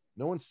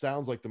 No one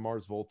sounds like the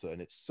Mars Volta,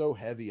 and it's so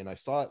heavy. And I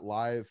saw it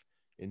live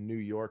in New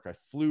York. I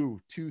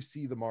flew to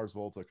see the Mars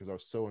Volta because I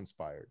was so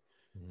inspired.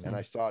 And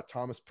I saw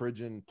Thomas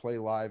Pridgeon play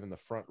live in the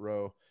front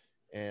row.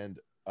 And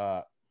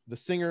the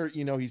singer,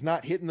 he's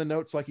not hitting the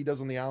notes like he does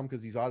on the album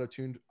because he's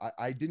auto-tuned.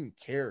 I didn't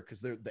care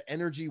because the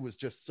energy was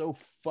just so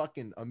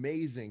fucking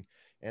amazing.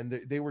 And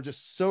they were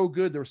just so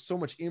good. There was so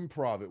much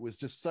improv. It was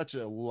just such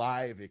a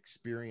live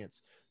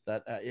experience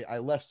that I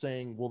left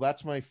saying, well,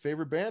 that's my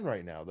favorite band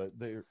right now. That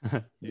they're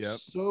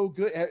so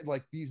good.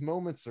 Like, these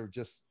moments are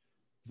just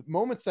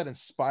moments that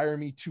inspire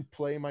me to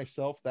play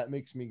myself. That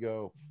makes me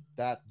go,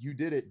 that you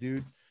did it,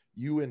 dude.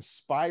 You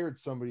inspired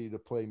somebody to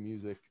play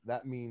music.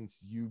 That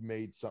means you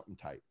made something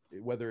tight,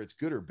 whether it's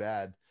good or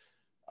bad.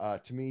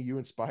 To me, you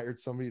inspired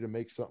somebody to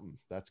make something.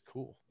 That's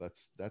cool.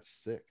 That's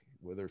sick.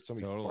 Whether it's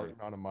somebody farting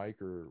on a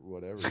mic or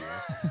whatever.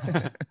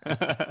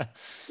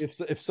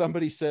 If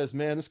somebody says,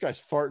 man, this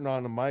guy's farting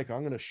on a mic,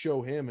 I'm going to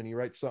show him, and he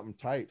writes something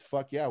tight.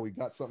 Fuck yeah, we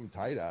got something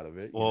tight out of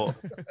it. Well,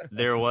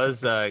 there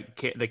was the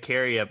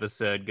Carrie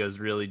episode goes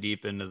really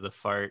deep into the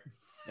fart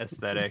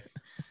aesthetic.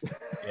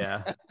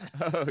 Yeah.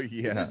 Oh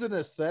yeah. It is an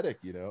aesthetic,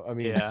 I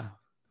mean,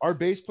 our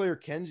bass player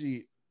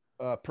Kenji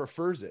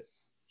prefers it.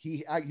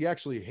 He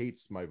actually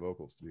hates my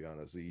vocals, to be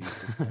honest. He's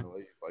just kind of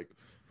he's like,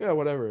 yeah,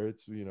 whatever.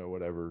 It's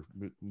whatever.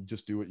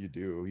 Just do what you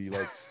do. He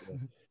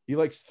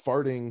likes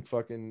farting,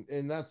 fucking,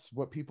 and that's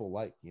what people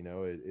like.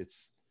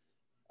 It's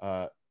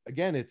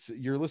again, it's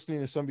you're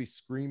listening to somebody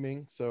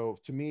screaming. So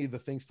to me, the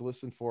things to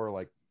listen for are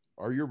like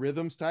are your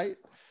rhythms tight?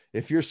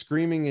 If you're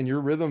screaming and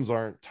your rhythms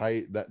aren't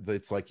tight,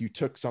 it's like you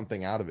took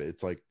something out of it.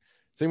 It's like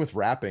same with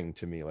rapping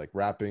to me. Like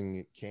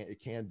rapping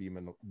can be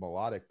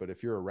melodic, but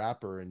if you're a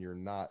rapper and you're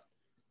not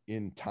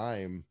in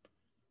time,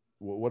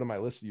 what am I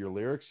listening? Your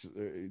lyrics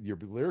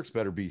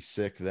better be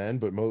sick then,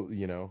 but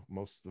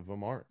most of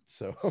them aren't.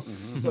 So,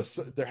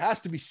 so there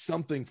has to be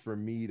something for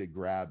me to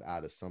grab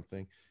out of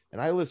something.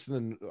 And I've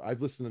listened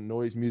to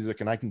noise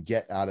music and I can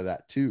get out of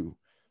that too.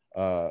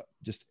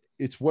 Just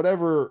it's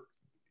whatever,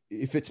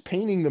 if it's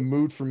painting the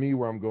mood for me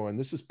where I'm going,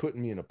 this is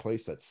putting me in a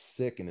place that's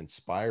sick and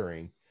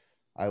inspiring.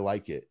 I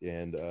like it.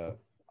 And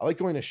I like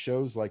going to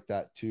shows like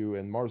that too.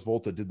 And Mars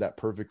Volta did that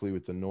perfectly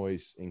with the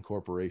noise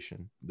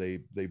incorporation. They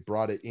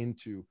brought it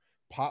into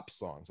pop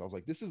songs. I was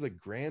like, this is a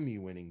Grammy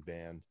winning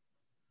band,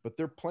 but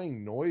they're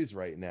playing noise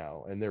right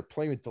now and they're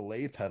playing with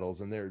delay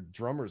pedals and their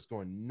drummers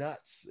going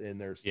nuts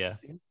and they're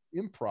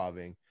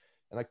improving.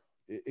 And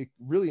it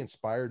really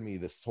inspired me,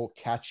 this whole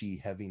catchy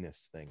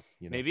heaviness thing.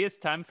 Maybe it's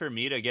time for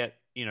me to get,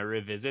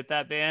 revisit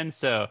that band.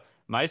 So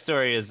my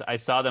story is I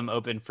saw them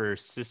open for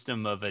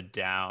System of a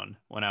Down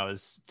when I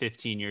was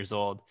 15 years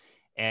old.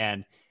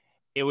 And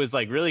it was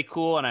like really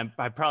cool. And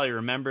I probably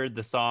remembered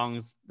the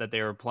songs that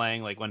they were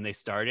playing like when they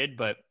started,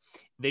 but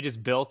they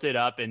just built it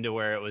up into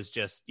where it was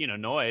just,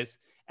 noise.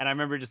 And I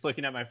remember just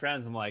looking at my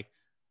friends. I'm like,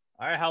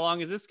 all right, how long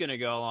is this going to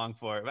go along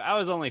for? But I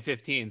was only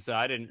 15, so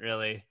I didn't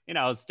really,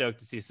 I was stoked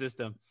to see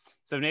System.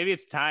 So maybe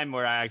it's time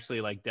where I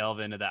actually like delve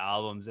into the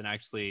albums and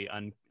actually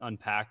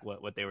unpack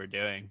what they were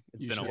doing.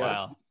 It's been a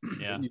while.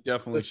 Yeah, you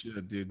definitely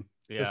should, dude.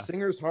 Yeah, the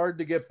singer's hard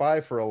to get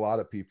by for a lot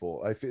of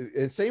people.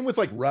 And same with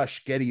like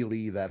Rush, Geddy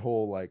Lee, that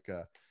whole like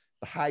the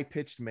high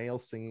pitched male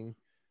singing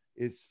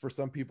is for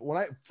some people.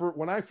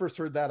 When I first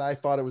heard that, I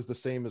thought it was the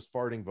same as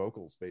farting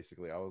vocals.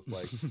 Basically, I was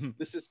like,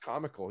 this is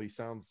comical. He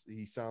sounds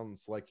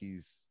like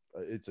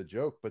it's a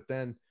joke. But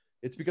then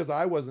it's because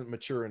I wasn't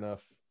mature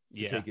enough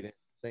to take it in.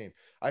 Same.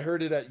 I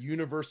heard it at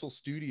Universal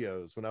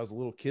Studios when I was a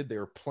little kid. They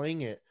were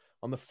playing it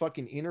on the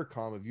fucking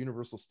intercom of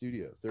Universal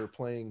Studios. They were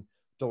playing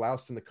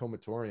Deloused in the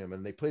Comatorium,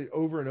 and they played it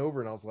over and over.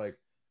 And I was like,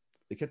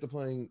 they kept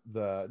playing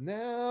the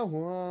Now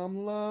I'm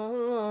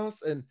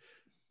Lost, and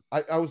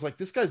I was like,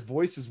 this guy's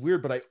voice is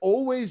weird, but I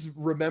always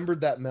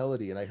remembered that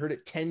melody. And I heard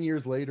it 10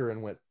 years later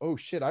and went, oh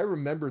shit, I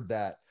remembered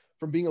that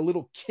from being a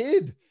little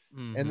kid.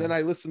 Mm-hmm. And then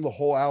I listened to the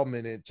whole album,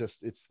 and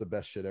it's the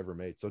best shit ever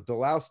made. So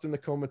Deloused in the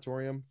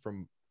Comatorium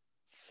from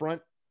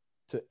front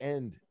to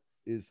end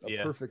is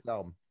a perfect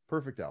album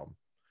to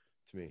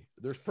me.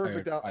 There's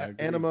perfect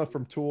Anima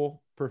from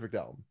Tool, perfect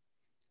album.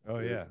 Oh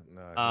yeah,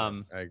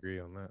 no, I agree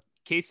on that.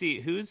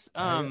 Casey, who's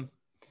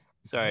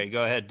sorry,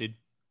 go ahead, dude.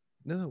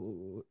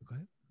 No, go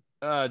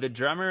ahead. The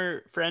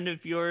drummer friend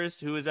of yours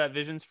who was at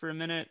Visions for a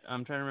minute,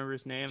 I'm trying to remember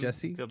his name.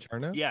 Jesse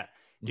Charnow? Yeah,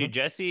 dude,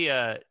 Jesse,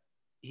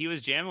 he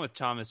was jamming with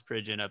Thomas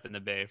Pridgeon up in the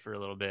Bay for a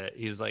little bit.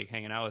 He was like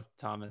hanging out with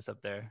Thomas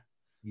up there.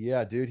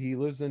 Yeah, dude, he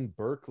lives in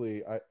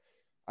Berkeley.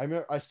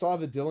 I saw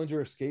the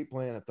Dillinger Escape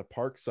Plan at the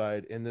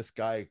Parkside, and this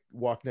guy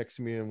walked next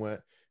to me and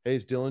went, hey,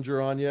 is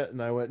Dillinger on yet?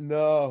 And I went,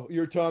 no,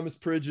 you're Thomas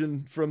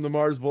Pridgeon from the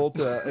Mars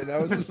Volta. And I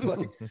was just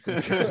like,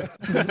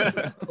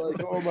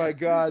 like, oh my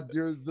God,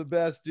 you're the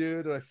best,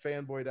 dude. And I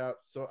fanboyed out.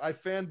 So I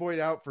fanboyed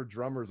out for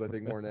drummers, I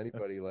think, more than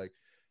anybody. Like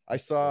I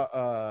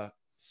saw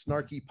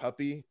Snarky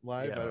Puppy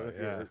live. I don't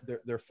know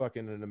if they're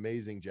fucking an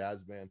amazing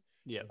jazz band.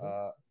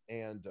 Yeah.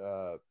 And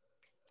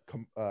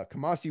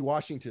Kamasi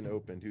Washington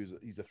opened,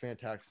 he's a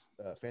fantastic.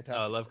 Oh,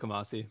 I love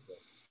Kamasi.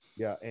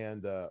 Yeah,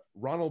 and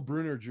Ronald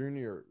Bruner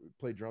Jr.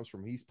 played drums for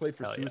him. He's played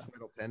for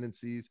Suicidal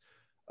Tendencies,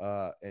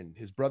 and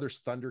his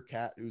brother's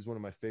Thundercat, who's one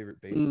of my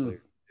favorite bass players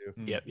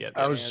too. Yep.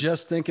 I was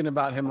just thinking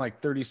about him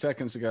like 30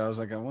 seconds ago. I was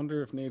like, I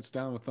wonder if Nate's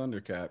down with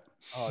Thundercat.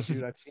 Oh,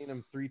 dude, I've seen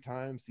him 3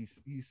 times.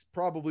 He's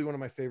probably one of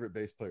my favorite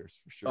bass players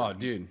for sure. Oh,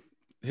 dude,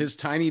 his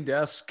Tiny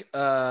Desk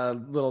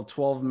little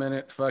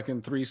 12-minute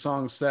fucking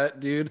 3-song set,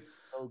 dude.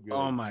 Good.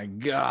 Oh my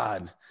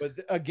God. But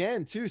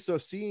again too, so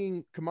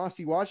seeing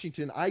Kamasi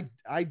Washington, I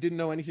didn't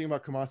know anything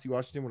about Kamasi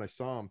Washington when I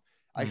saw him.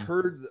 I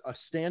heard a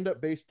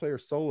stand-up bass player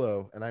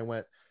solo and I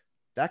went,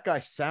 that guy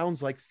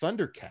sounds like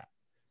Thundercat.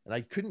 And I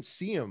couldn't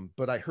see him,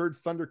 but I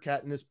heard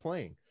Thundercat in his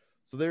playing.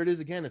 So there it is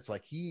again. It's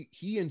like he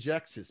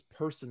injects his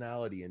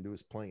personality into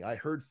his playing. I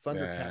heard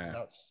Thundercat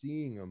without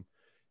seeing him.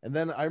 And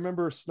then I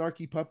remember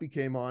Snarky Puppy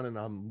came on and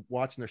I'm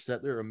watching their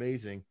set. They're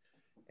amazing.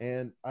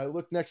 And I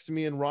looked next to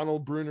me and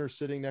Ronald Bruner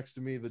sitting next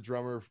to me, the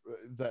drummer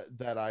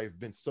that I've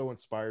been so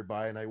inspired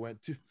by. And I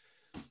went,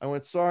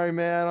 sorry,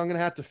 man, I'm going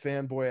to have to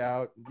fanboy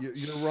out.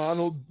 You're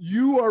Ronald.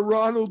 You are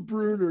Ronald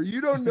Bruner. You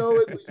don't know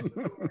it. And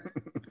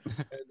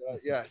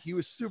he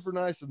was super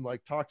nice and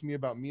like talked to me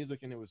about music,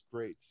 and it was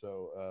great.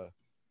 So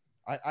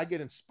I get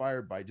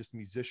inspired by just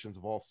musicians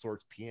of all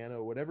sorts,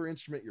 piano, whatever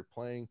instrument you're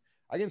playing.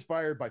 I get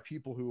inspired by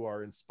people who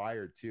are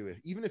inspired too.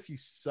 Even if you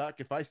suck,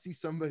 if I see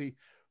somebody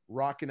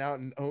rocking out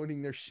and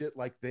owning their shit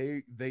like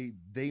they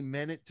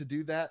meant it to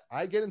do that,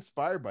 I get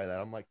inspired by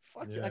that. I'm like,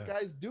 fuck, that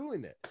guy's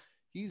doing it.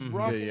 He's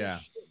rocking his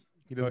shit.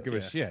 He doesn't give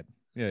a shit.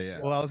 Yeah.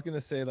 Well, I was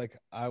gonna say, like,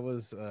 I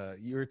was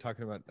you were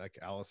talking about like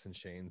Alice in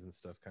Chains and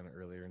stuff kind of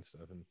earlier and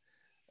stuff, and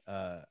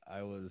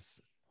I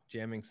was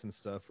jamming some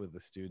stuff with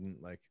a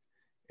student, like,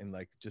 and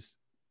like just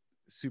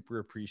super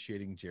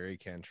appreciating Jerry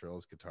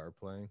Cantrell's guitar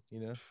playing, you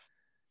know,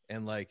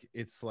 and like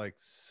it's like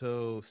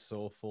so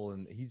soulful,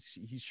 and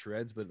he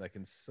shreds, but like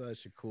in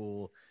such a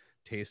cool,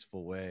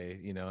 tasteful way,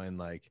 you know, and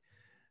like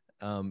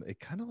it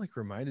kind of like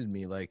reminded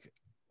me like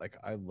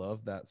I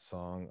love that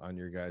song on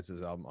your guys'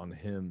 album on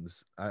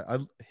Hymns. I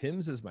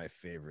Hymns is my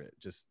favorite.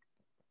 Just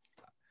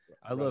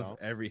I love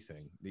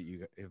everything that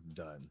you have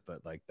done,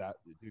 but like that,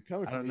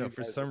 I don't know,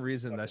 for some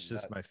reason that's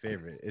just my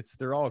favorite.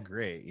 They're all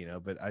great, you know,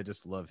 but I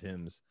just love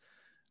Hymns.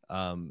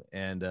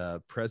 And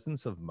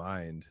Presence of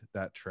Mind,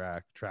 that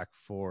track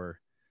 4,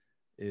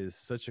 is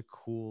such a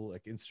cool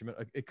like instrument.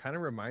 Like, it kind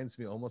of reminds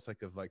me almost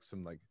like of like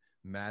some like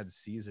Mad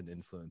Season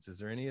influence. Is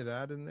there any of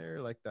that in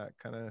there, like that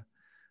kind of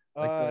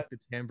like the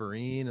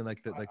tambourine and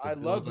like the I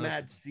love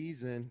Mad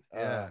Season.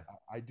 Yeah,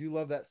 I do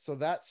love that. So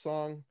that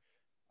song,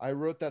 I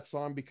wrote that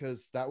song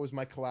because that was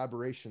my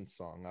collaboration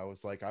song. I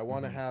was like, I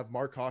want to have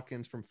Mark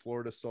Hawkins from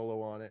Florida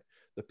solo on it.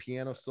 The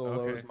piano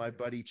solo is my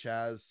buddy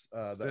Chaz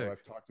that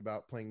I've talked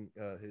about playing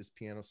his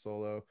piano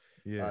solo.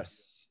 Yeah.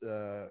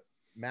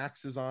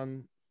 Max is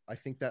on, I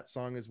think, that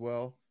song as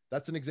well.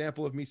 That's an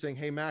example of me saying,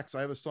 hey, Max, I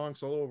have a song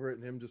solo over it,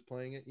 and him just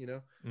playing it, you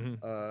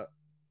know?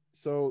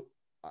 So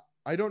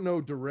I don't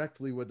know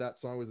directly what that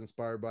song was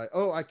inspired by.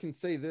 Oh, I can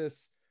say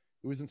this.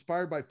 It was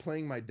inspired by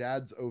playing my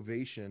dad's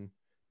Ovation,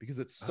 because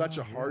it's such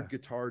a hard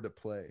guitar to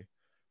play.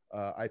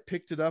 I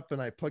picked it up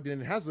and I plugged it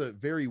in. It has a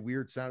very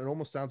weird sound. It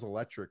almost sounds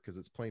electric because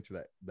it's playing through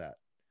that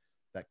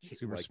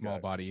super like small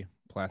body,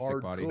 plastic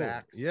hard body.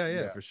 Backs.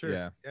 Yeah, for sure.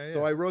 Yeah.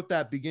 So I wrote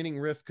that beginning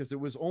riff because it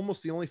was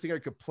almost the only thing I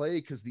could play,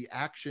 because the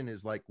action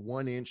is like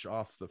 1 inch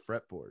off the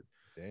fretboard.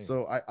 Dang.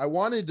 So I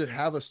wanted to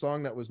have a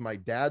song that was my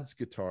dad's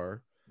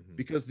guitar,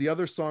 because the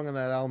other song on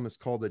that album is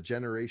called A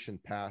Generation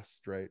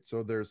Past, right?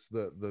 So there's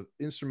the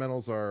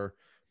instrumentals are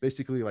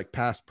basically like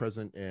past,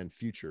 present, and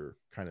future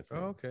kind of thing.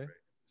 Oh, okay.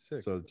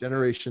 Sick. So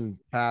Generation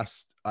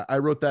Past, I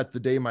wrote that the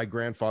day my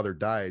grandfather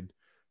died.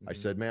 I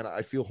said, man,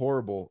 I feel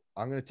horrible.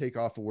 I'm going to take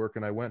off of work.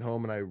 And I went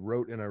home and I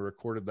wrote and I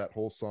recorded that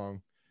whole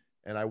song.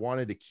 And I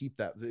wanted to keep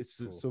that.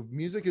 Cool. So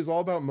music is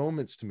all about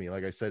moments to me.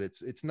 Like I said,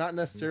 it's not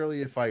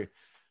necessarily if I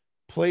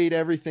played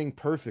everything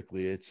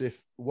perfectly. It's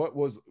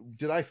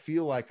did I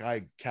feel like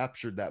I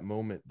captured that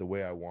moment the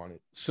way I wanted?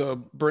 So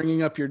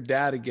bringing up your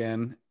dad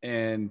again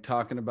and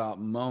talking about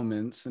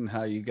moments and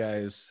how you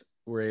guys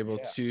were able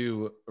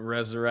to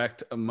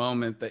resurrect a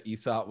moment that you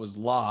thought was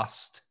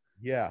lost.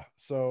 Yeah.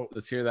 So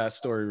let's hear that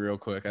story real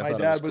quick. My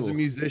dad was a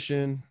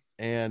musician,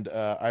 and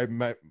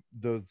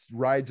those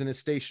rides in his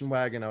station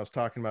wagon I was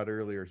talking about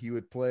earlier, he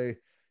would play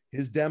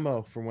his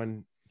demo from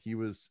when he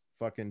was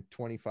fucking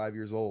 25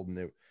 years old. And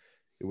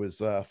it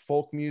was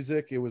folk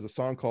music. It was a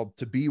song called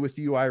To Be With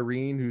You,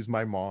 Irene, who's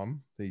my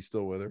mom. He's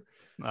still with her.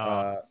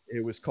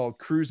 It was called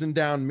Cruising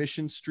Down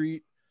Mission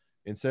Street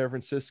in San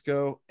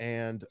Francisco.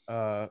 And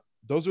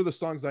those are the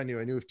songs I knew.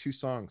 I knew of 2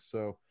 songs.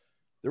 So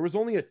there was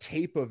only a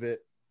tape of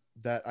it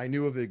that I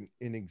knew of in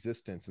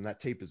existence, and that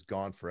tape is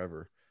gone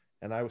forever.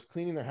 And I was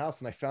cleaning their house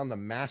and I found the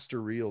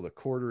master reel, the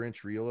 1/4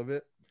 inch reel of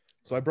it.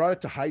 So I brought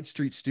it to Hyde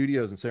Street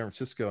Studios in San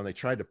Francisco, and they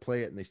tried to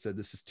play it, and they said,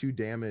 this is too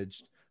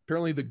damaged.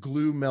 Apparently the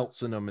glue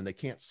melts in them and they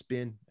can't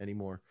spin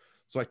anymore.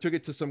 So I took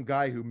it to some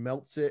guy who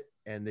melts it,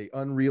 and they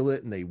unreel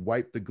it and they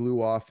wipe the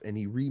glue off, and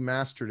he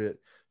remastered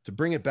it to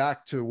bring it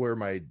back to where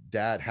my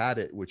dad had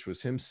it, which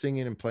was him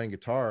singing and playing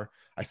guitar.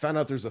 I found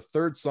out there's a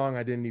 3rd song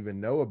I didn't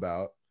even know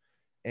about.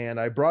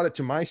 And I brought it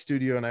to my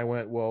studio and I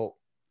went, well,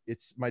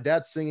 it's my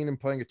dad singing and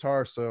playing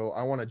guitar, so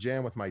I want to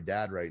jam with my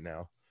dad right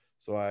now.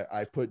 So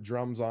I put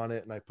drums on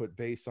it, and I put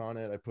bass on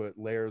it. I put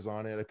layers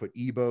on it. I put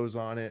EBOs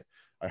on it.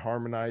 I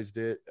harmonized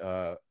it.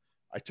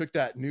 I took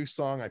that new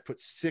song, I put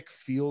Sick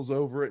Feels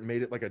over it and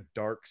made it like a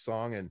dark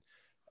song. And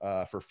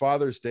for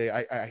Father's Day,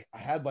 I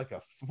had like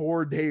a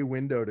 4-day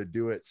window to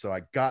do it. So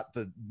I got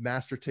the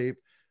master tape.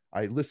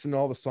 I listened to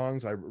all the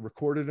songs. I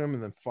recorded them.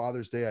 And then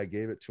Father's Day, I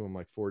gave it to him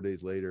like 4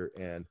 days later.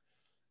 And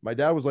my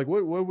dad was like,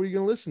 what were you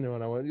going to listen to?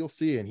 And I went, you'll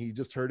see. And he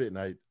just heard it. And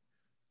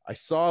I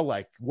saw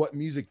like what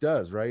music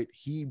does, right?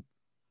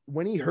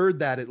 When he heard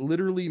that, it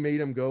literally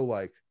made him go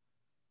like,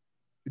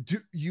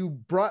 you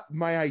brought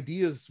my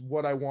ideas,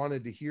 what I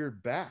wanted to hear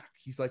back.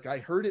 He's like, I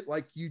heard it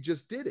like you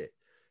just did it.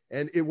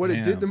 And what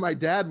it did to my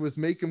dad was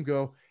make him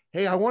go,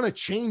 hey, I want to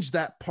change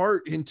that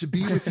part into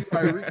Be With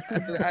You.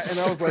 And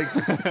I was like,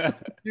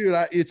 dude,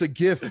 it's a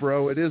gift,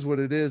 bro. It is what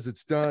it is.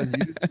 It's done.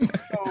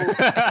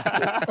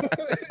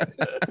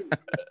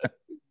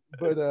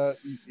 But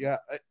yeah,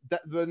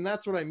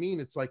 that's what I mean.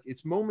 It's like,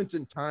 it's moments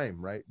in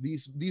time, right?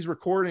 These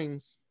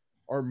recordings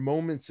are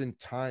moments in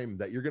time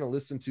that you're going to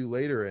listen to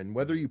later. And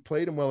whether you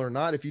played them well or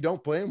not, if you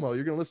don't play them well,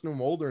 you're going to listen to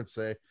them older and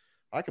say,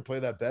 I could play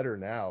that better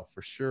now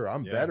for sure.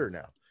 I'm better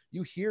now.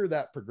 You hear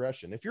that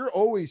progression. If you're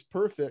always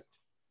perfect,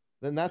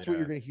 then that's what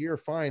you're going to hear.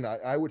 Fine.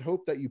 I would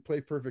hope that you play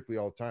perfectly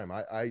all the time.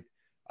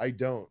 I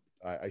don't.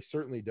 I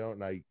certainly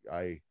don't. And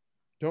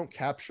don't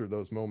capture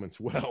those moments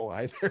well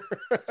either.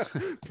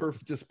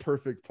 Just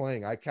perfect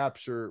playing. I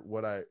capture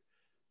what I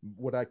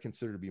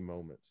consider to be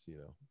moments, you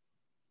know.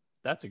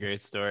 That's a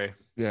great story.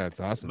 Yeah,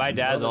 it's awesome. My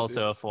dad's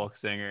also a folk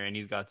singer, and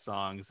he's got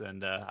songs,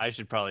 and I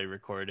should probably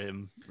record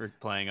him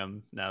playing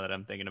them now that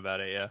I'm thinking about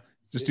it. Yeah.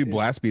 Just do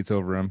blast beats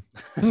over him.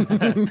 Oh,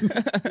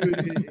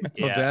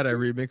 Dad, I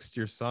remixed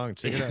your song.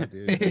 Check it out,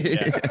 dude.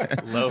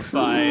 Yeah.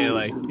 Lo-fi,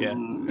 like, yeah.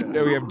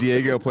 Yeah, we have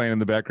Diego playing in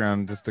the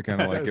background just to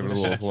kind of like give it a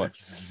little what.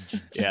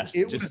 Yeah.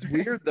 It was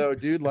weird though,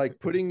 dude. Like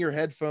putting your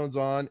headphones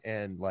on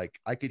and like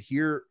I could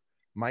hear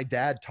my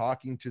dad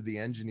talking to the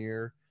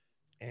engineer,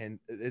 and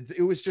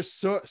it was just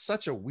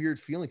such a weird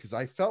feeling because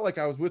I felt like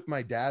I was with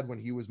my dad when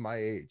he was my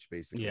age,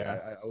 basically.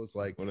 Yeah. I was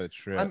like, What a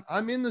trip.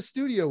 I'm in the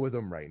studio with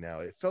him right now.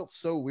 It felt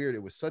so weird.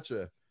 It was such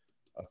a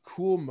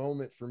cool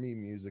moment for me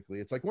musically.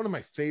 It's like one of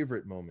my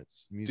favorite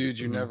moments musically. Dude,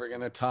 you're never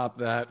gonna top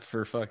that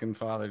for fucking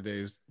Father's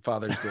Day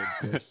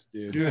gifts,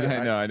 dude. Dude,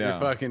 I know. You're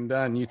fucking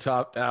done. You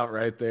topped out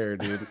right there,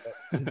 dude.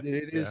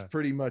 It is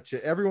pretty much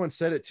it. Everyone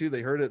said it too.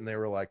 They heard it and they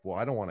were like, well,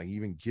 I don't want to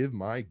even give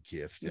my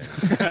gift.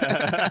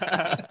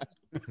 Yeah,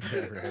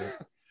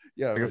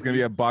 Like it's gonna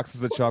be a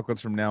boxes of chocolates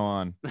from now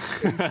on.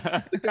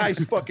 The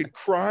guy's fucking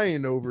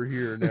crying over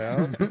here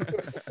now.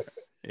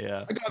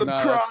 Yeah. I got him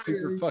That's crying.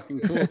 super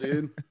fucking cool,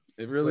 dude.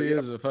 It really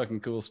is a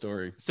fucking cool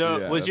story. So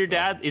Yeah, was your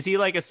that's dad, is he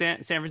like a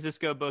San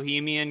Francisco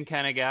bohemian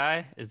kind of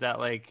guy? Is that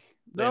like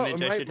the No,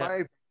 image I should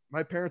have?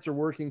 my parents are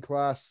working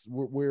class.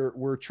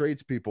 We're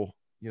tradespeople.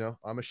 You know,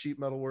 I'm a sheet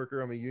metal worker.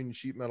 I'm a union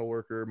sheet metal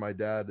worker. My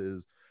dad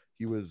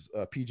he was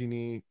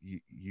PG&E.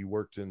 He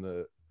worked in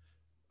the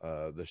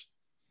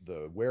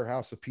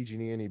warehouse of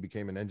PG&E, and he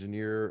became an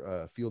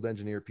engineer, field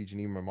engineer at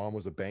PG&E. My mom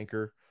was a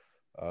banker.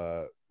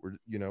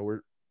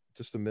 We're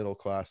just a middle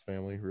class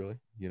family, really.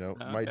 You know,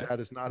 my dad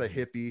is not a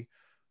hippie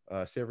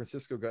San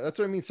Francisco guy. That's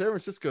what I mean. San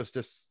Francisco is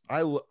just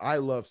I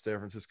love San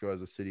Francisco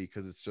as a city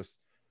because it's just,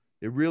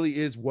 it really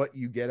is what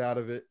you get out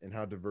of it and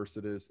how diverse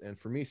it is. And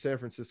for me, San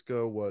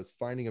Francisco was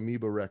finding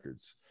Amoeba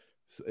Records.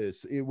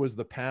 It was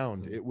the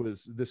Pound. It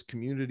was this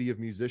community of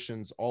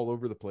musicians all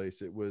over the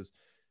place. It was.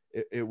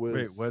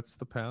 Wait, what's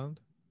the Pound?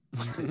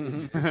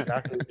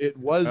 Exactly. It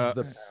was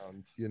the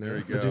Pound. You know. There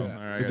we go. All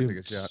right, I gotta take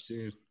a shot.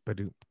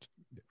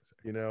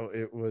 You know,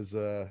 it was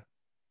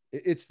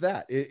it's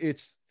that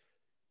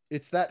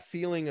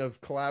feeling of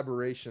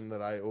collaboration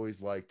that I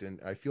always liked, and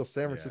I feel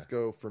San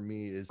Francisco for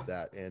me is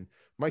that. And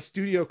my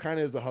studio kind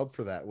of is a hub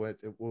for that.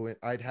 When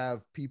I'd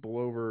have people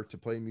over to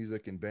play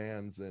music in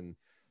bands, and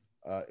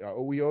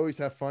we always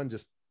have fun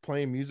just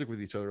playing music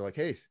with each other. Like,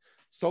 hey,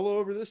 solo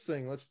over this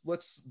thing.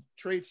 Let's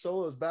trade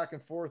solos back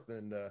and forth.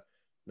 And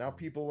now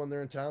people, when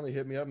they're in town, they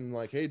hit me up and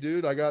like, hey,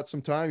 dude, I got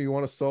some time. You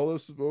want to solo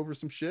over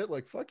some shit?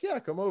 Like, fuck yeah,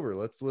 come over.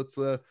 Let's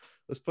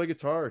play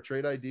guitar,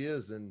 trade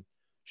ideas, and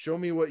show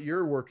me what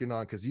you're working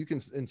on, because you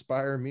can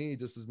inspire me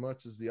just as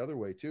much as the other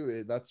way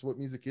too. That's what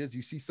music is.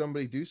 You see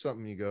somebody do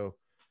something, you go,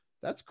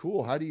 that's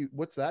cool.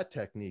 What's that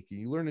technique?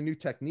 You learn a new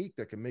technique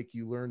that can make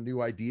you learn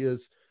new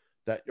ideas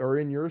that are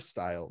in your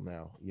style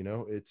now. You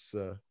know, it's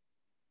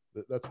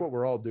that's what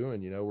we're all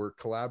doing. You know, we're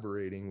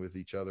collaborating with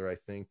each other, I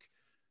think,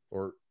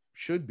 or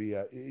should be.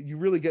 You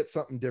really get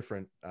something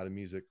different out of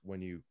music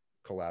when you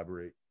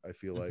collaborate, I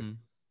feel like.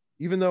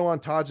 Even though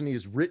Ontogeny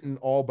is written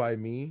all by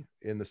me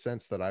in the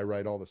sense that I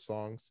write all the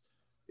songs,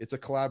 it's a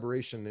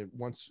collaboration. And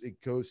once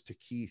it goes to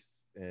Keith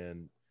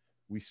and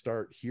we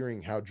start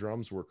hearing how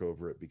drums work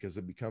over it, because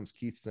it becomes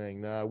Keith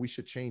saying, nah, we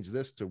should change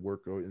this to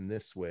work in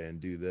this way and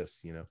do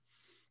this, you know.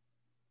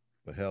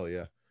 But hell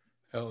yeah.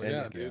 Hell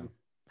yeah, dude.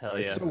 Hell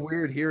yeah. It's so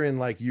weird hearing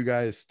like you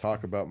guys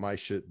talk about my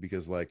shit,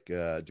 because like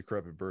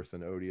Decrepit Birth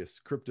and Odious,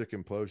 Cryptic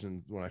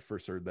Implosion, when I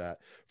first heard that.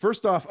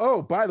 First off,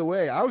 oh, by the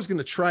way, I was going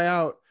to try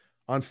out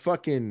on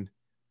fucking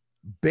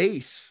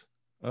bass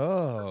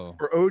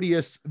for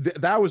Odious.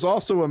 That was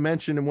also a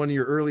mention in one of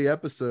your early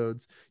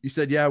episodes. You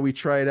said, yeah, we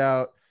tried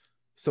out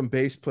some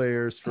bass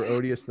players for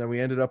Odious, and then we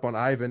ended up on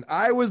Ivan.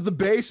 I was the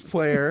bass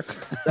player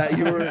that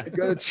you were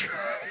going to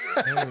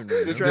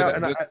try out.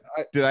 And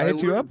Did I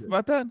hit you up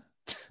about that?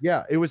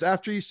 Yeah, it was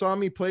after you saw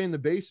me play in the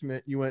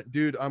basement. You went,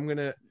 dude, I'm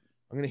gonna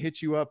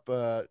hit you up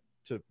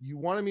you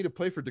wanted me to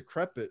play for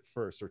Decrepit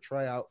first, or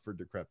try out for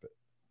Decrepit.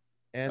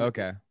 And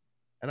okay.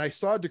 And I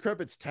saw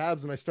Decrepit's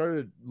tabs, and I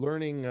started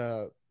learning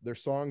their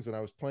songs, and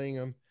I was playing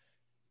them.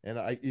 And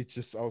I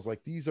was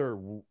like, these are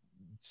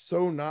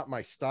so not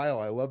my style.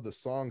 I love the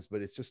songs,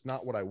 but it's just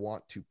not what I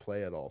want to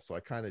play at all. So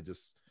I kind of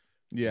just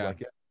was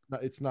like,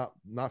 it's not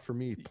for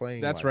me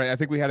playing. That's right. I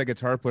think we had a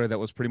guitar player that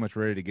was pretty much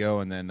ready to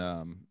go, and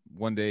then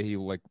one day he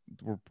we're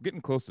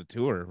getting close to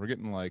tour. We're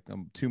getting like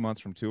 2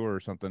 months from tour or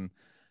something,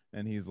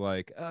 and he's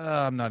like,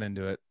 I'm not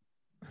into it.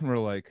 And we're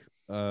like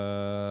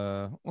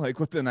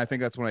what then? I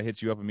think that's when I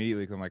hit you up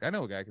immediately, because I'm like, I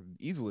know a guy could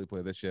easily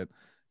play this shit.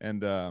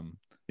 And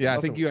I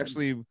think you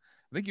actually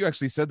I think you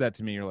actually said that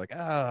to me. You're like,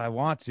 I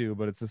want to,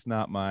 but it's just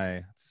not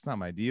my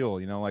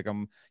deal. You know, like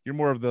you're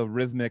more of the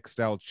rhythmic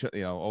style,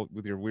 you know,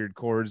 with your weird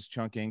chords,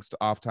 chunking,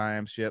 off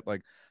time shit.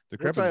 Like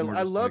Decrepit.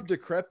 I love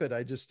Decrepit.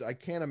 I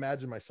can't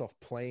imagine myself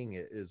playing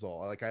it is all.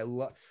 Like I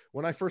love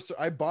when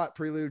I bought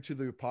Prelude to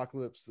the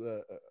Apocalypse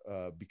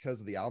because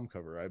of the album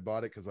cover. I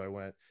bought it because I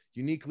went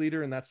unique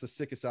leader, and that's the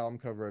sickest album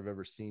cover I've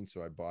ever seen.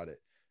 So I bought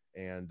it.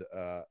 And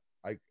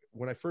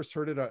when I first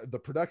heard it, the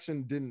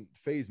production didn't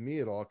phase me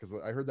at all, because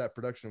I heard that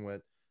production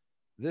went,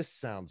 this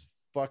sounds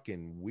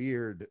fucking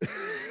weird.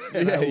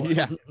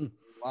 Yeah. A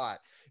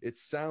lot. It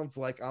sounds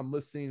like I'm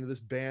listening to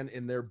this band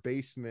in their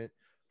basement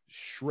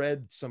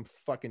shred some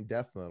fucking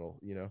death metal,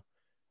 you know.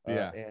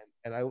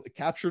 And I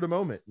captured a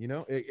moment, you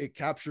know. It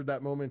captured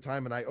that moment in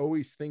time, and I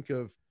always think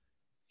of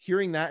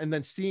hearing that and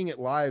then seeing it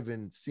live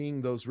and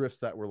seeing those riffs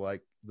that were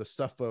like the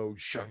Suffo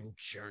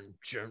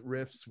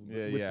riffs,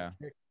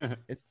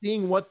 and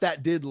seeing what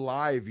that did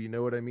live, you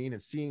know what I mean,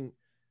 and seeing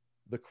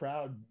the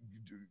crowd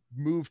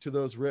move to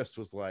those riffs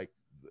was like,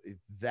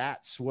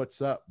 that's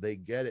what's up. They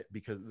get it,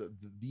 because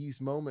these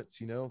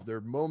moments, you know,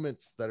 they're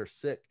moments that are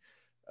sick.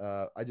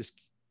 I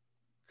just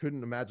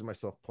couldn't imagine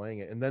myself playing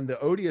it. And then the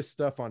Odious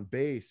stuff on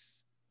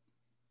bass,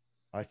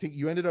 I think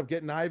you ended up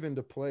getting Ivan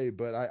to play,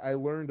 but I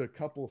learned a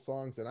couple of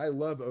songs, and I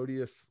love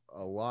Odious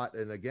a lot.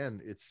 And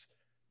again, it's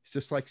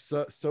just like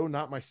so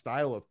not my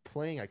style of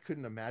playing. I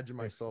couldn't imagine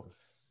myself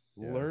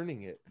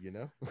learning it, you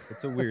know.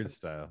 It's a weird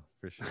style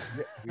for sure.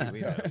 We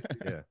know.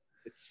 Yeah,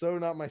 it's so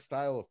not my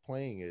style of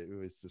playing it. It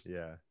was just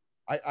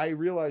I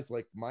realized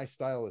like my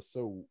style is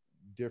so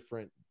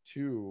different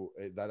too,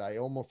 that I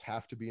almost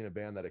have to be in a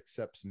band that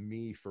accepts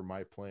me for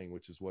my playing,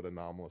 which is what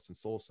Anomalous and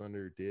Soul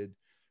Sunder did.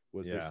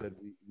 Was they said,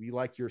 we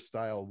like your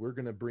style, we're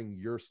going to bring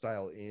your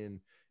style in.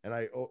 And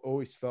I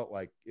always felt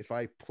like if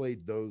I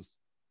played those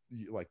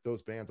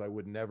bands, I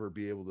would never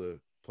be able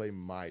to play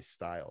my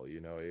style, you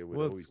know. It would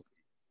always be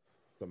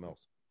something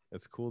else.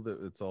 It's cool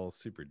that it's all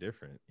super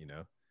different, you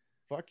know.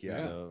 Fuck yeah.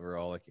 You know, we're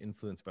all like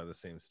influenced by the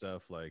same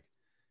stuff, like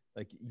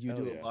you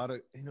do a lot of,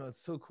 you know.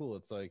 It's so cool.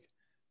 It's like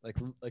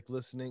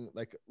listening,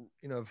 like,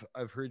 you know,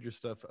 I've heard your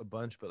stuff a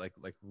bunch, but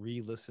like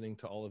re-listening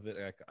to all of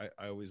it,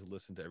 I always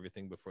listen to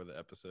everything before the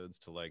episodes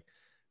to like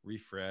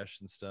refresh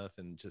and stuff,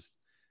 and just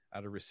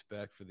out of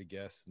respect for the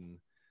guests, and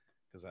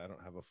because I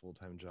don't have a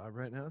full-time job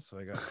right now, so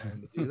I got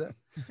time to do that.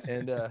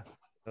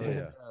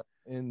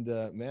 And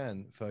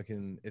man,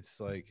 fucking, it's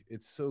like,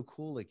 it's so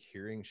cool, like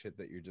hearing shit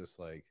that you're just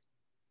like,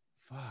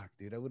 fuck,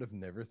 dude, I would have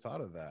never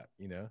thought of that,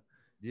 you know.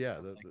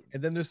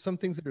 And then there's some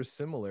things that are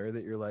similar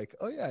that you're like,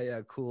 oh yeah,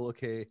 cool,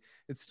 okay,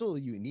 it's still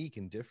unique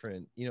and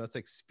different, you know. It's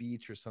like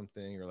speech or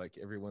something, or like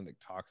everyone that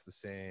talks the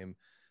same,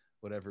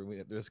 whatever.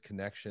 There's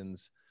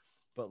connections,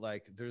 but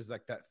like there's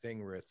like that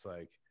thing where it's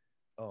like,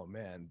 oh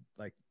man,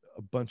 like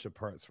a bunch of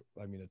parts,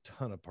 I mean a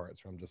ton of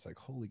parts where I'm just like,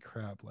 holy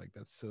crap, like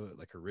that's so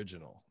like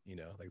original, you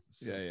know, like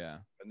so,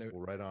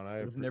 right on.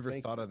 I've never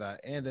thought of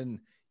that. And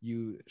then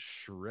you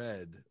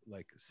shred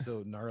like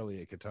so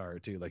gnarly at guitar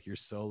too, like your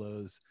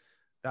solos.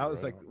 That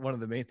was like one of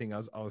the main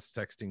things. I was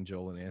texting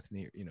Joel and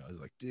Anthony, you know, I was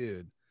like,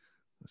 dude,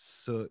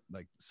 so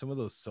like some of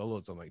those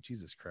solos, I'm like,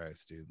 Jesus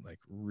Christ, dude, like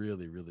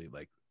really, really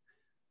like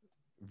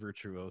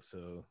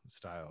virtuoso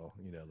style,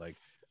 you know, like,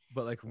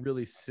 but like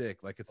really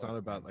sick. Like it's not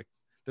about like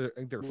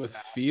they're with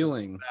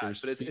feeling, but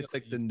it's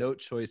like the note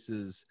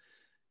choices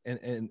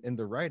and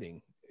the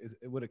writing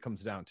is what it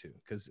comes down to.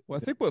 Because I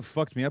think what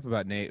fucked me up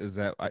about Nate is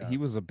that he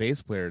was a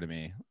bass player to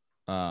me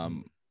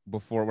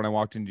before, when I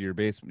walked into your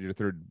basement, your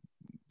third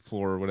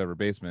floor or whatever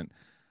basement.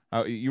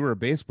 You were a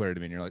bass player to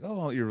me, and you're like,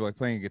 oh, you were like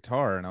playing a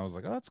guitar, and I was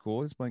like, oh, that's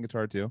cool, he's playing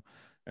guitar too.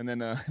 And then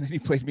then he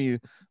played me,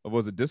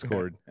 was it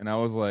Discord? And I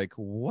was like,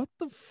 what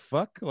the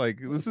fuck, like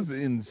this is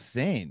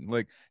insane.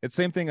 Like it's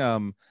same thing.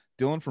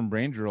 Dylan from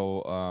Brain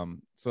Drill,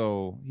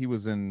 so he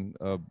was in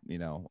I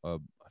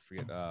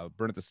forget,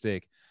 Burn at the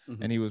Stake,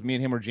 and me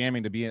and him were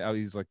jamming to be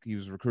he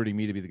was recruiting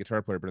me to be the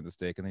guitar player at Burn at the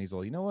Stake. And then he's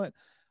all, you know what,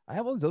 I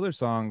have all these other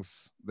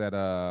songs that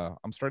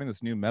I'm starting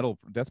this new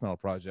death metal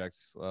project,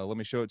 let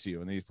me show it to you.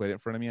 And then he played it in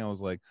front of me. I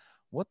was like,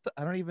 what the,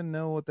 I don't even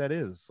know what that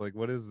is. Like,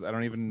 what is, I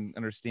don't even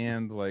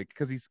understand, like,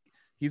 because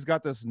he's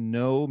got this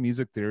no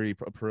music theory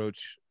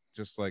approach,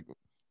 just like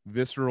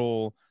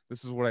visceral,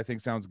 this is what I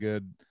think sounds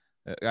good.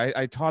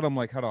 I taught him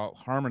like how to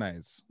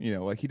harmonize, you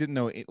know, like he didn't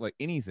know like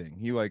anything.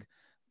 He like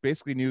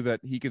basically knew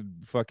that he could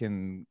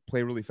fucking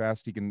play really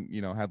fast. He can,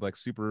 you know, had like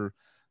super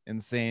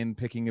insane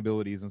picking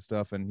abilities and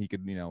stuff, and he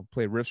could, you know,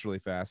 play riffs really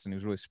fast, and he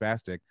was really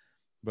spastic.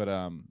 But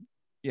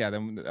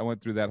then I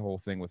went through that whole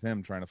thing with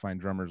him trying to find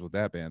drummers with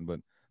that band, but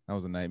that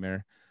was a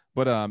nightmare.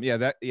 But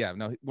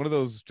one of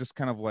those just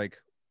kind of like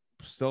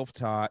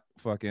self-taught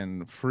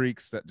fucking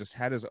freaks that just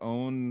had his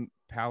own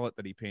palette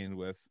that he painted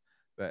with,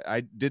 that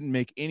I didn't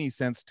make any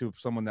sense to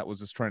someone that was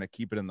just trying to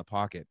keep it in the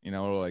pocket, you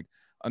know, or like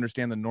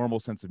understand the normal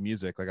sense of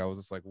music. Like I was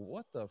just like,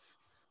 what the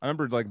I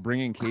remember like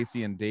bringing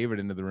Casey and David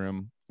into the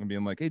room and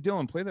being like, hey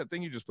Dylan, play that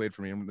thing you just played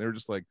for me. And they were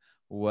just like,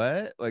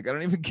 what? Like I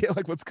don't even get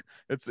like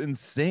it's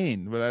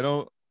insane. But I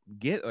don't,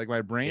 get, like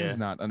my brain's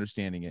not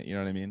understanding it. You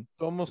know what I mean?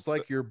 It's almost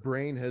like your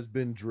brain has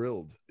been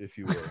drilled, if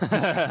you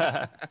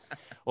will.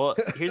 Well,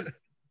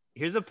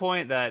 here's a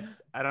point that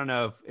I don't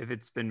know if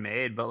it's been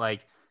made, but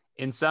like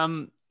in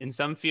some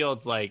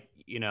fields, like,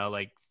 you know,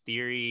 like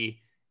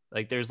theory,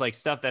 like there's like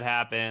stuff that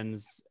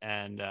happens,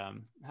 and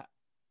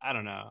I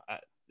don't know.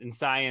 In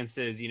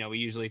sciences, you know, we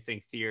usually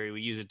think theory,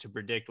 we use it to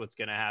predict what's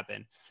going to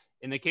happen.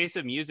 In the case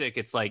of music,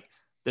 it's like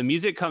the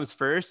music comes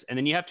first, and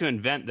then you have to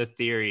invent the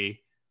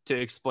theory to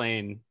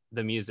explain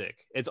the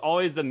music. It's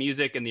always the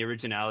music, and the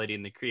originality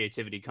and the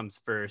creativity comes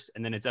first,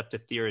 and then it's up to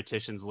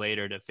theoreticians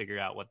later to figure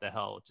out what the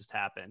hell just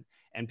happened.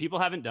 And people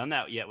haven't done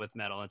that yet with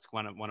metal. It's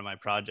one of my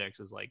projects,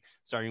 is like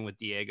starting with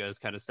Diego's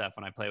kind of stuff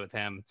when I play with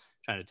him,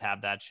 trying to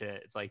tab that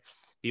shit. It's like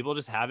people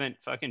just haven't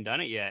fucking done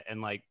it yet.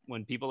 And like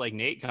when people like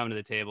Nate come to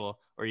the table,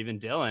 or even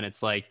Dylan,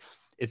 it's like,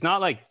 it's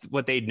not like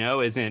what they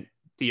know isn't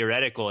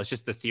theoretical. It's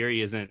just the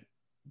theory isn't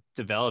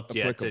developed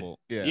yet,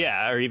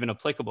 or even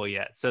applicable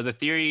yet. So the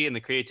theory and the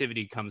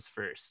creativity comes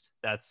first.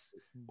 That's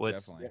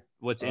what's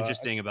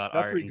interesting about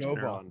art in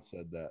general. Govan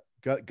said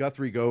that.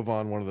 Guthrie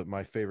Govan, one of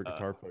my favorite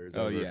guitar players.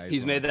 Oh ever.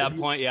 He's made that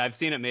point. Yeah, I've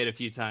seen it made a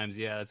few times.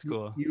 Yeah, that's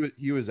cool.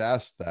 He was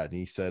asked that, and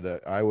he said,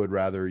 I would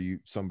rather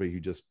somebody who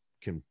just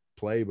can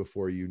play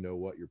before you know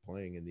what you're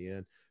playing in the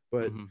end.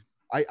 But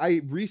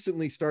I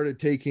recently started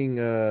taking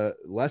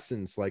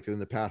lessons, like in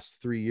the past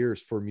 3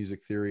 years, for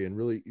music theory, and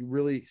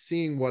really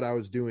seeing what I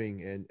was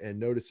doing and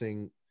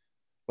noticing,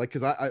 like,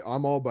 because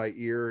I'm all by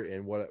ear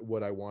and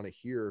what I want to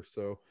hear.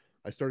 So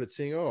I started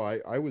seeing,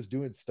 I was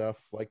doing stuff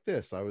like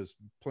this. I was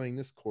playing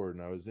this chord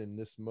and I was in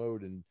this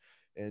mode,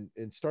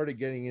 and started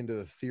getting into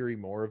the theory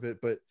more of it.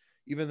 But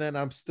even then,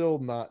 I'm still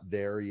not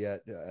there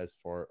yet. As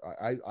far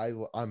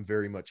I'm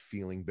very much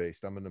feeling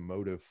based. I'm an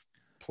emotive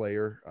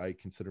player. I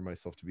consider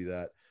myself to be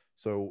that.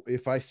 So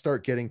if I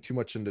start getting too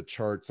much into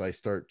charts, I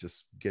start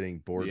just getting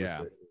bored with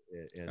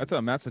it. And that's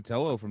what Matt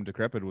Sotelo from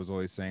Decrepit was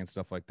always saying,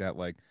 stuff like that.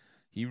 Like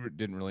he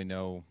didn't really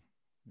know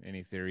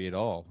any theory at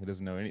all. He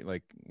doesn't know any,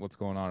 like, what's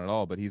going on at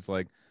all. But he's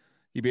like,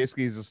 he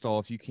basically is just all,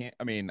 if you can't,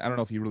 I mean, I don't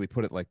know if he really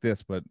put it like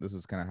this, but this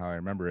is kind of how I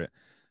remember it,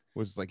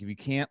 was like, if you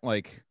can't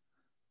like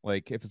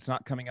if it's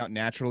not coming out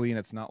naturally and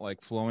it's not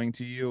like flowing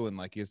to you, and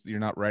like you're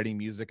not writing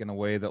music in a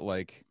way that,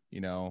 like,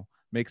 you know,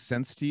 makes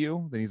sense to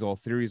you, then he's all,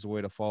 theory is a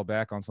way to fall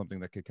back on something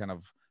that could kind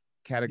of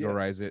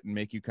categorize it and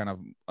make you kind of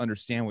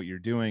understand what you're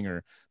doing,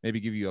 or maybe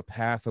give you a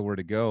path of where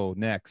to go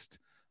next.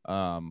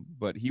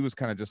 But he was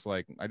kind of just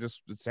like, it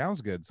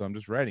sounds good, so I'm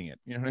just writing it.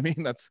 You know what I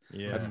mean? That's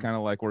kind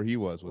of like where he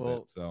was with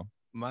it. So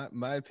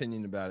my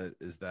opinion about it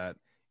is that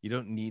you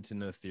don't need to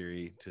know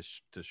theory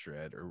to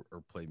shred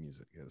or play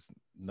music. It has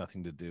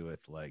nothing to do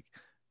with like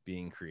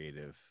being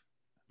creative,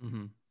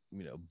 you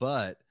know,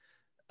 but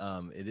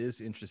it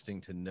is interesting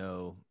to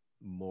know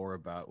more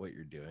about what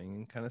you're doing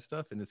and kind of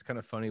stuff. And it's kind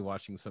of funny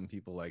watching some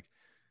people like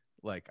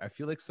I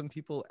feel like some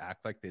people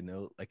act like they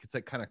know, like it's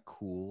like kind of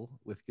cool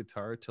with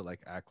guitar to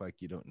like act like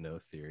you don't know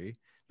theory,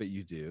 but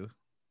you do,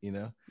 you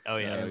know? Oh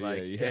yeah. And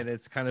and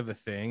it's kind of a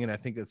thing. And I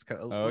think it's kind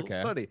of a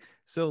little funny.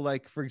 So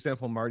like, for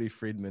example, Marty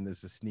Friedman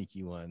is a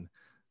sneaky one.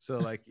 So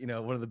like, you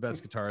know, one of the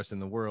best guitarists in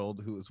the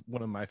world, who is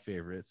one of my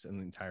favorites in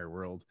the entire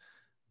world.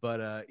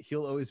 But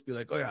he'll always be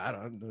like, oh yeah, I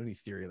don't know any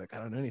theory. Like, I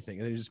don't know anything.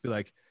 And then he'll just be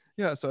like,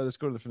 yeah, so I just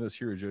go to this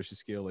Hirajoshi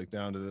scale, like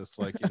down to this,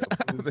 like, you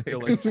know,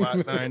 scale, like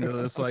flat 9 to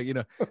this, like, you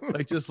know,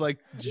 like just like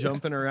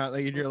jumping around.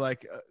 Like you're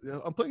like,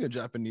 I'm playing a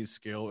Japanese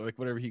scale, or like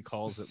whatever he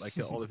calls it, like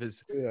all of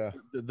his,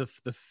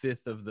 the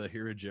fifth of the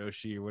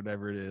Hirajoshi or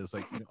whatever it is,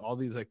 like, you know, all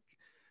these like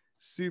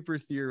super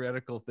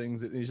theoretical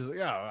things. And he's just like,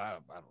 oh, I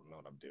don't know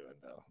what I'm doing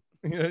though.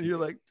 You know, you're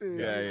like, dude,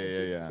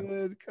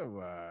 dude, come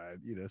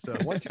on, you know. So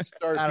once you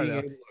start being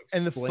able to explain.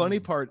 And the funny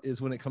part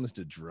is when it comes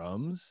to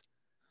drums,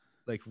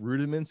 like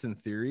rudiments and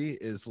theory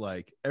is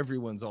like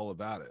everyone's all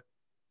about it.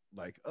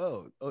 Like,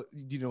 oh,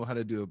 do you know how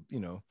to do a, you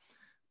know,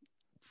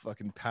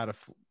 fucking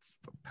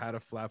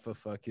pataflappa,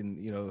 fucking,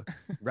 you know,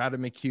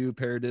 Radamacue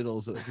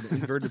paradiddles,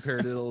 inverted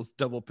paradiddles,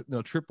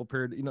 triple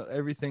paradiddle, you know,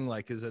 everything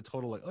like is a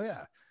total like, oh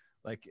yeah,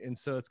 like, and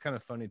so it's kind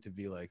of funny to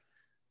be like,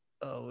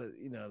 oh,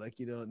 you know, like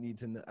you don't need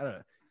to know. I don't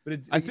know. But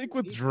I think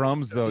with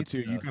drums though too,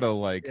 you gotta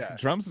like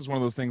drums is one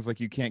of those things like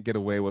you can't get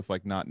away with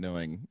like not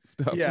knowing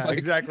stuff. Yeah, like,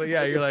 exactly.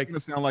 Yeah, you're like, it's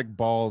gonna sound like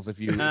balls if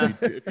you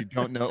if you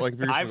don't know. Like if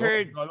you're just I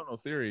don't know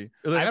theory.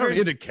 Like, I don't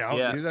need to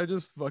count, dude. I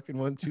just fucking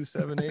 1, 2,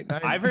 7, 8,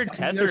 9. I've heard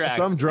Tesseract.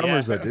 Some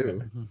drummers that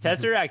do.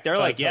 Tesseract, they're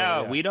like,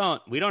 we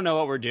don't know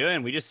what we're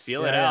doing. We just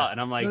feel it out. And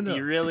I'm like, do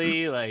you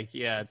really like?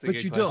 Yeah, it's a good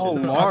question. Oh,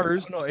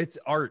 Mars. No, it's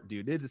art,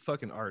 dude. It's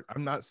fucking art.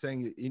 I'm not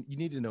saying you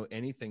need to know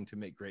anything to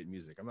make great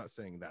music. I'm not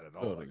saying that at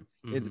all. Totally.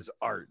 It is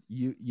art.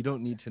 You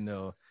don't need to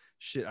know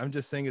shit. I'm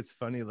just saying it's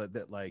funny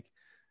that like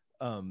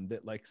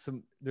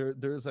some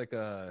there's like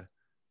a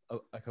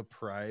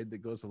pride that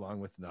goes along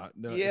with not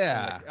knowing.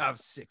 Yeah, like, I'm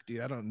sick,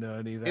 dude. I don't know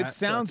any of that. It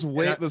sounds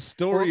the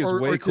story is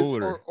way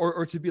cooler.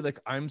 Or to be like,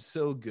 I'm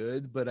so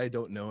good, but I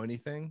don't know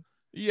anything.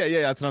 Yeah,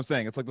 that's what I'm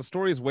saying. It's like the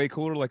story is way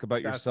cooler, like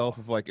about yourself.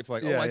 Of like, if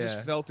like, Yeah, I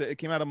just felt it. It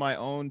came out of my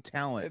own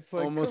talent. It's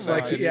like almost come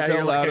like on. it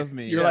fell out of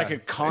me. You're like a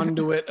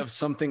conduit of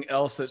something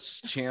else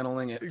that's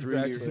channeling it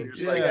Exactly. through you.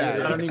 Yeah, Like,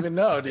 yeah. I don't even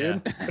know,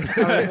 dude. Yeah.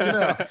 I don't even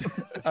know.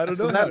 I don't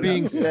know. So that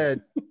being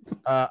said,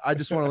 I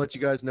just want to let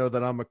you guys know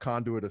that I'm a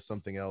conduit of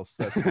something else.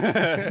 That's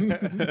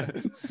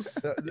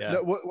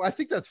I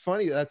think that's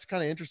funny. That's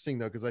kind of interesting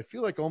though, because I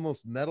feel like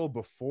almost metal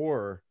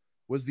before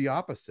was the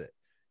opposite.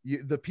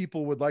 The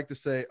people would like to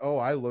say, "Oh,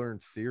 I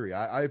learned theory.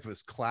 I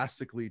was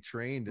classically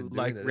trained in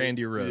like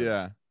Randy Rhoads.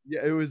 Yeah,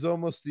 it was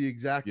almost the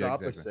exact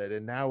opposite. Exactly.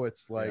 And now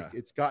it's like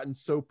it's gotten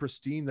so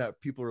pristine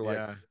that people are like,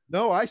 Yeah.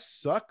 "No, I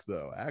suck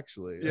though."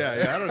 Actually,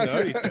 I don't know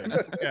anything.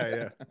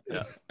 I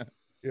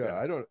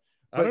don't.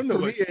 I don't know.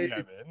 For me,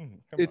 man.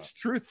 it's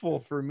truthful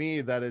for me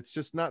that it's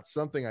just not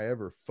something I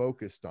ever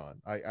focused on.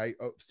 I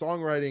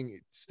songwriting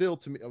still,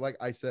 to me, like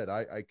I said,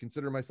 I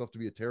consider myself to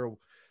be a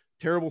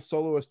terrible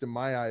soloist in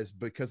my eyes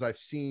because I've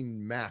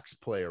seen Max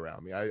play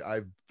around me.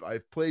 I've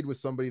played with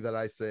somebody that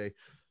I say,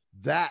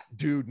 that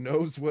dude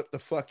knows what the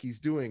fuck he's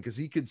doing, because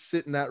he could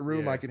sit in that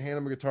room. I can hand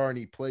him a guitar and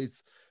he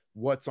plays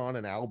what's on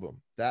an album.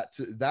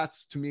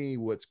 That's to me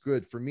what's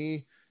good for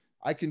me.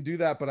 I can do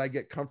that, but I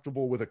get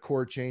comfortable with a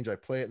chord change. I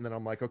play it and then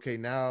I'm like, okay,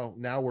 now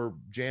we're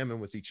jamming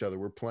with each other.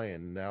 We're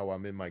playing. Now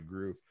I'm in my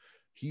groove.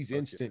 He's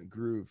instant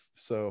groove.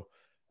 So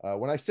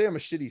when I say I'm a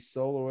shitty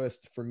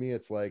soloist, for me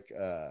it's like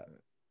You're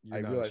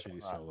I not realize a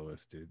shitty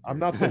soloist, dude. I'm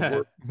not the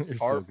worst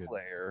guitar so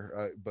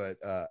player, but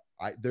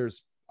I've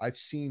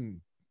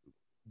seen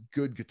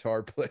good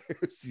guitar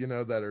players,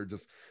 that are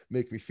just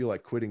make me feel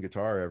like quitting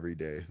guitar every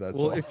day. That's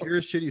well, all. if you're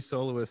a shitty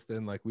soloist,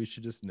 then like we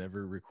should just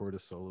never record a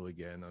solo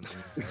again on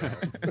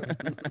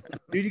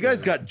Dude, you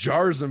guys got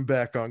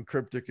Jarzenbeck on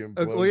Cryptic and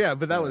well, yeah,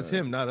 but that was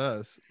him, not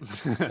us.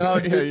 No,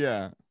 dude,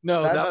 yeah.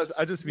 No, that was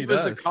I just he mean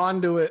was us. a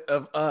conduit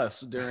of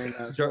us during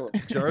that.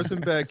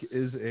 Jarzenbeck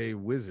is a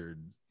wizard,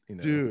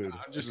 dude,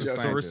 just a a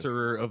scientist.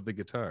 sorcerer of the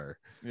guitar.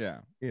 Yeah.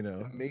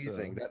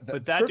 Amazing. So.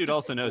 But that dude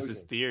also knows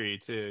his theory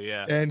too.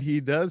 Yeah. And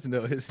he does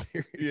know his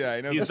theory. Yeah,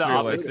 I know. He's the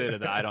opposite of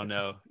the I don't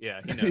know.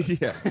 Yeah, he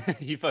knows. Yeah.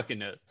 He fucking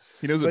knows.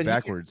 He knows it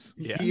backwards.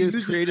 He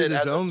has created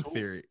his own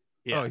theory.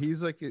 Yeah. Oh,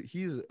 he's a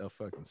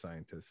fucking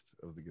scientist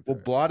of the guitar.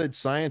 Well, Blotted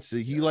Science,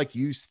 he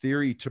used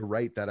theory to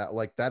write that out.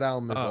 Like that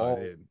album is all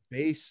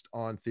based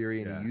on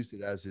theory, and he used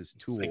it as his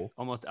tool. It's like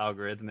almost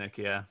algorithmic.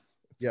 Yeah.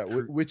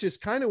 Which is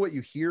kind of what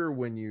you hear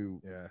when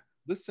you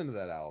listen to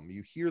that album.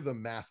 You hear the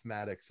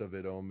mathematics of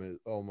it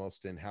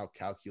almost, and how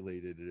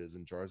calculated it is.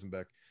 And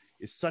Jarzenbeck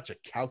is such a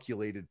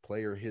calculated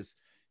player. His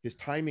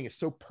timing is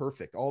so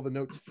perfect. All the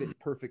notes fit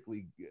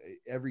perfectly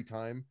every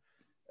time.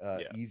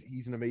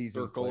 He's an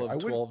amazing circle player. of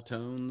 12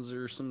 tones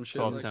or some shit.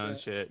 12 tone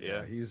shit.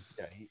 Yeah.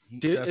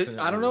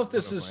 I don't know if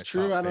this is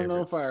true. I don't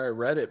know if I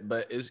read it,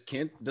 but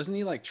doesn't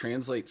he like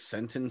translate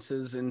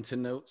sentences into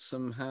notes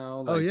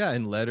somehow? Like,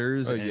 and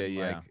letters.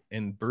 Like,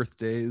 and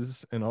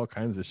birthdays and all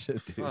kinds of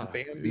shit, dude.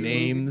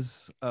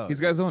 Names. He's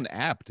got his own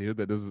app, dude.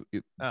 That does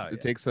it. It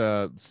takes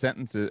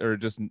sentences, or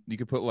just you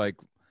could put like.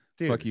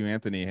 Dude. Fuck you,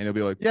 Anthony, and he'll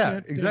be like,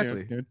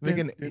 exactly.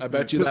 I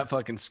bet you that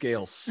fucking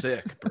scale's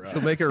sick, bro.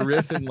 He'll make a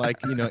riff in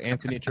like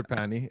Anthony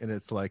Trapani, and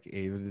it's like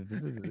Sorry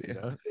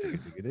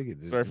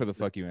for the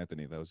fuck you,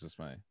 Anthony. That was just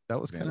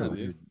that was kind of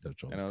rude. I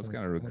know it's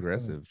kind of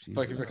aggressive.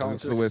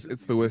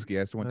 It's the whiskey.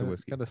 I just went to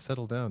whiskey. Gotta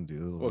settle down,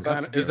 dude. What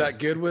kind is that?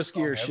 Good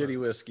whiskey or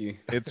shitty whiskey?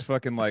 It's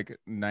fucking like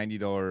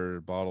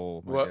 $90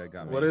 bottle. What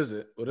is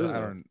it? What is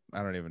it?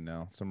 I don't even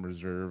know. Some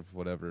reserve,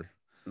 whatever.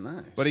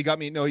 Nice. But he got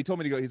me. No, he told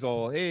me to go. He's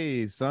all,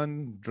 hey,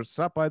 son, just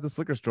stop by this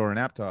liquor store in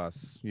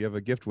Aptos. You have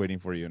a gift waiting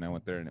for you. And I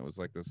went there, and it was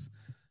like this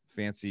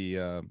fancy,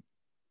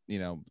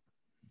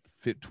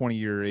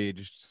 20-year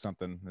aged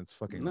something. It's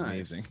fucking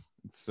amazing.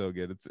 It's so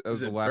good.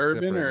 Is it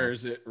bourbon or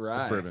is it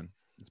rye? It's bourbon.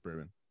 It's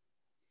bourbon.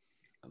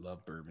 I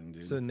love bourbon,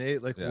 dude. So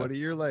Nate, like, what are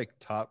your like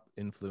top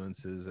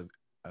influences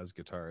as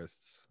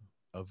guitarists?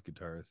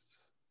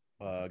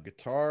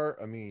 Guitar.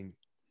 I mean,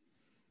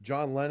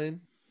 John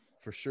Lennon.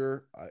 For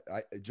sure.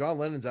 John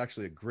Lennon's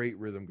actually a great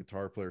rhythm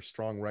guitar player,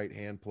 strong right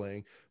hand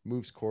playing,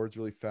 moves chords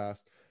really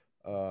fast.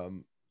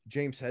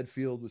 James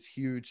Hetfield was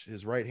huge.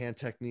 His right hand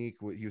technique,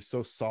 he was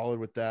so solid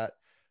with that.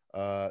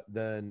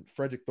 Then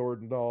Frederick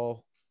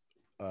Thorndahl,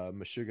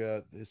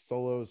 Meshuggah, his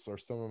solos are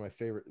some of my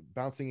favorite.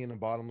 Bouncing in a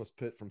Bottomless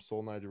Pit from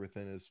Soul Niger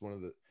Within is one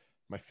of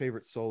my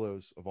favorite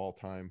solos of all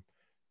time.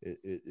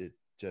 It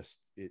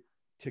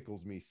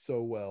tickles me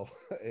so well.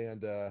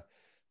 And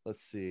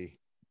let's see.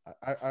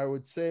 I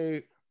would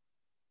say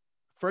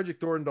Frederick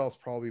Thorndahl's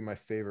probably my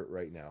favorite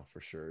right now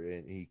for sure,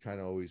 and he kind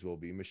of always will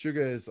be.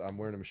 Meshuggah I'm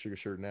wearing a Meshuggah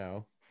shirt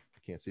now. I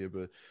can't see it,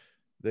 but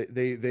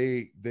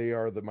they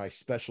are my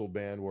special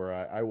band where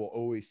I will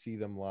always see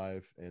them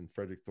live. And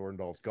Frederick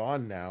Thorndahl's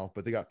gone now,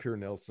 but they got Pierre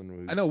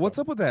Nilsson. I know what's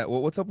up with that.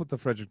 What's up with the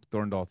Frederick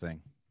Thorndahl thing,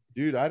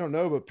 dude? I don't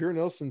know, but Pierre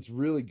Nilsson's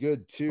really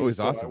good too. Oh,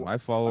 he's awesome. I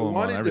follow him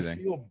on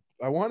everything.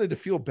 I wanted to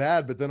feel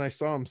bad, but then I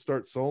saw him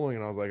start soloing,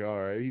 and I was like, "All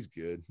right, he's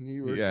good.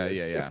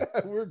 Yeah.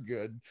 We're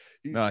good."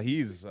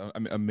 He's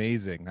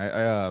amazing.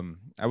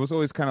 I was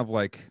always kind of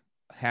like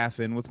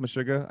half in with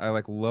Meshuggah. I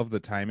like love the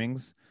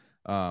timings.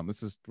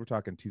 We're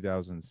talking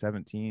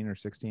 2017 or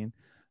 16.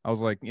 I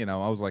was like, you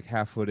know, I was like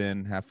half foot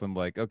in, half in,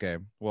 like, okay,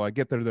 well, I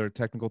get their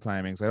technical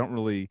timings.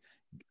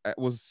 I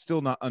was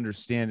still not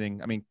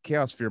understanding. I mean,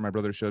 Chaos Fear, my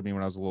brother showed me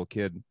when I was a little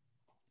kid.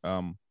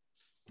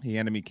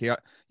 He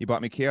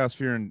bought me Chaos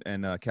Fear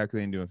and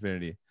Calculating to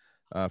Infinity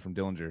from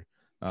Dillinger.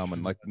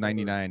 And like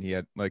 99, he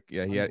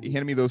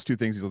handed me those two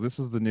things. He's like, this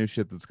is the new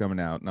shit that's coming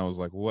out. And I was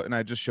like, what? And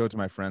I just showed it to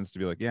my friends to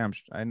be like, yeah,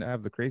 I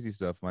have the crazy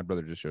stuff. My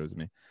brother just shows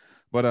me.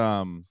 But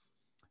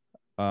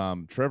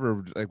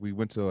Trevor, like, we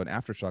went to an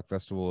Aftershock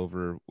festival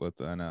over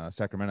in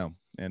Sacramento,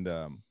 and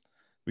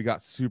we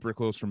got super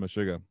close from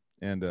Meshuggah,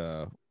 and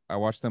I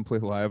watched them play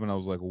live, and I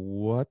was like,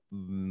 what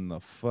the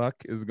fuck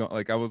is going,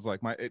 like, I was like,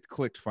 it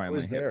clicked finally.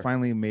 It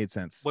finally made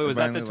sense. Wait, was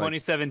that the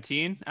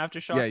 2017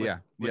 Aftershock? Yeah.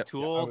 With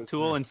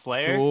Tool and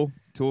Slayer?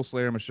 Tool,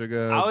 Slayer,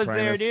 Meshuggah. I was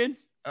Primus. there, dude.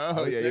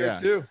 Oh, yeah.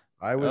 Too.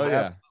 I was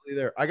absolutely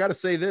there. I got to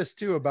say this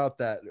too about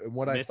that and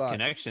what I thought.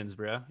 Connections,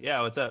 bro.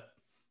 Yeah, what's up?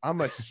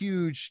 I'm a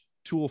huge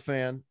Tool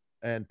fan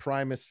and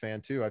Primus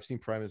fan too. I've seen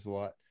Primus a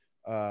lot.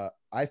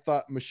 I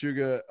thought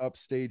Meshuggah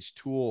upstaged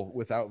Tool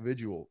without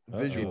visual.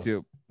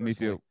 Me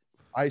too.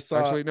 I saw.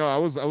 Actually, no, I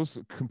was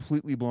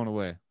completely blown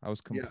away. I was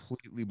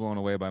completely blown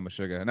away by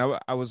Meshuggah, and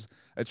I was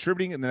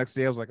attributing it. And the next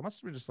day, I was like, I must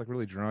have been just like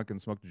really drunk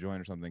and smoked a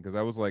joint or something, because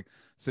I was like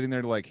sitting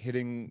there like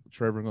hitting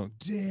Trevor and going,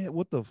 "Damn,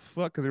 what the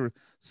fuck?" Because they were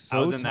so.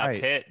 I was in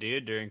tight. that pit,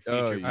 dude, during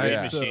Future Breed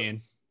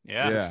Machine.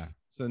 Yeah.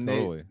 So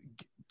totally.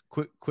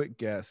 Nate, quick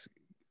guess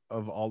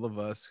of all of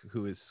us,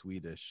 who is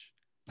Swedish?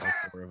 All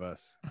four of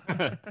us.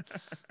 I'm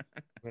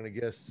gonna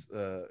guess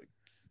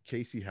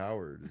Casey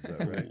Howard. Is that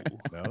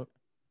right?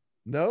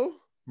 No.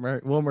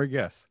 One more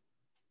guess.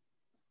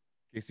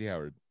 Casey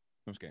Howard.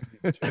 I'm just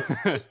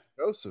kidding.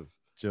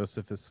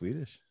 Joseph is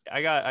Swedish.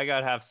 I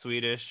got half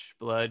Swedish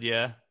blood,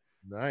 yeah.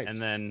 Nice. And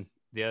then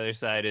the other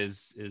side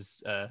is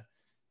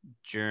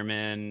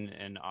German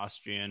and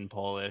Austrian,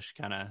 Polish,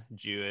 kind of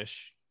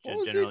Jewish,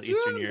 general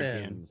Eastern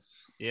European.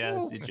 Yeah,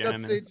 it's the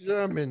Germans. Say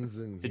Germans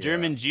and the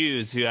German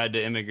Jews who had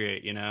to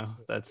immigrate. You know,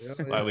 that's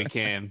why we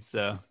came.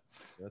 So.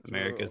 That's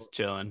America's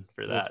chilling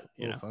for that,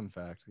 you know. Fun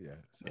fact,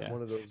 yeah.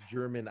 One of those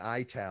German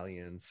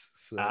Italians.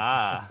 So.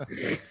 Hell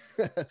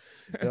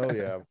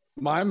yeah.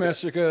 My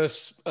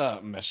Meshuggah's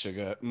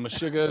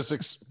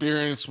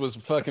experience was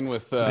fucking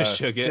with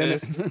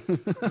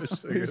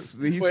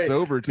he's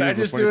sober too. Did I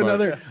just do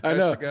another? I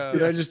know.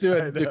 Did I just do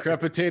a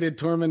decrepitated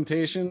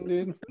tormentation,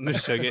 dude?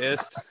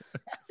 Meshuggahist.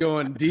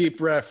 Going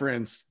deep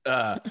reference.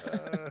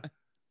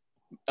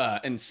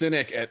 And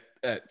Cynic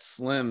at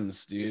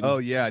Slim's, dude. Oh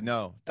yeah,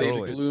 no,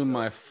 totally. They blew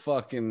my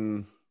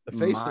fucking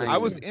Faceless. I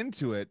was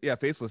into it. Yeah,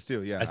 Faceless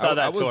too. Yeah, I saw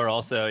that tour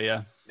also.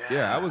 Yeah.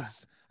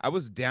 I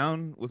was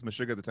down with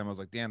Meshuggah at the time. I was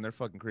like, damn, they're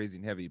fucking crazy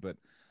and heavy. But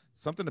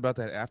something about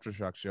that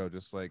Aftershock show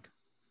just like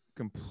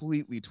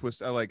completely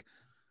twisted. I like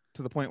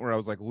to the point where I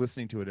was like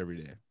listening to it every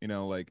day. You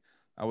know, like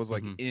I was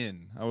like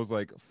I was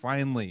like,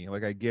 finally,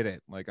 like I get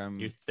it. Like I'm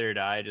your third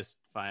eye just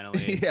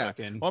finally. Yeah.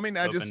 Well, I mean,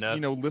 I just up.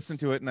 Listened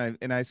to it,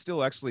 and I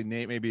still actually,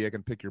 Nate, maybe I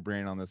can pick your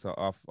brain on this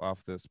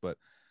off this, but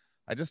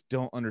I just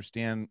don't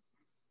understand.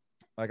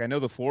 Like I know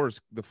the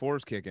four's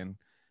kicking.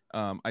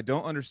 I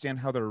don't understand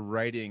how they're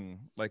writing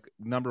like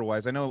number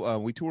wise. I know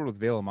we toured with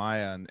Veil of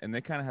Maya, and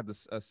they kind of had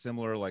this a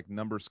similar like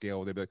number scale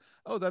where they'd be like,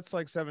 oh, that's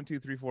like 7 2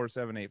 3 4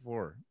 7 8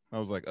 4. I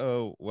was like,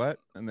 oh, what?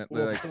 And then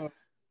like, so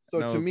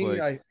to me,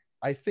 like,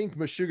 I think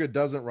Meshuggah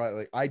doesn't write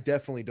like, I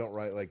definitely don't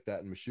write like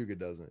that, and Meshuggah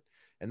doesn't.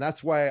 And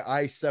that's why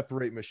I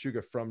separate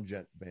Meshuggah from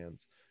gent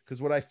bands.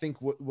 Because what I think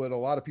what a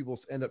lot of people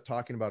end up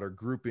talking about are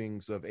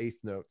groupings of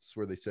eighth notes,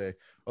 where they say,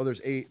 oh,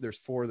 there's 8, there's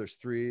 4, there's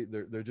 3.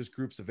 They're just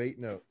groups of 8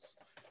 notes.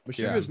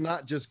 Meshuggah is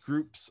not just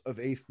groups of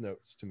eighth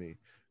notes to me.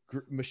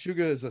 Meshuggah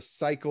is a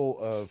cycle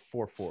of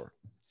 4/4.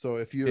 So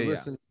if you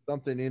listen to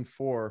something in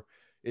 4,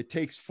 it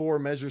takes 4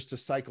 measures to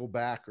cycle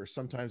back, or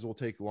sometimes it will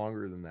take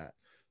longer than that.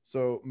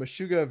 So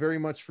Meshuggah very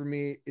much for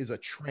me is a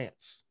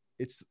trance.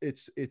 It's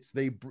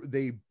they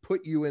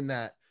put you in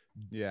that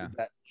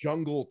that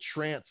jungle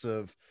trance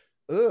of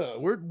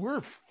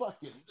we're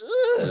fucking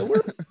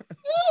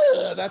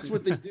that's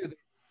what they do.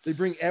 They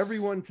bring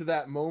everyone to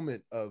that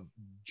moment of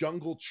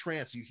jungle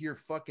trance. You hear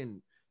fucking,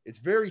 it's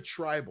very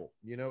tribal,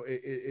 you know.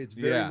 It's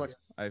very much.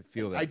 I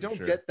feel that. I don't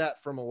get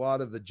that from a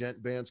lot of the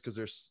gent bands,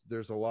 because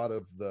there's a lot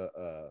of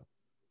the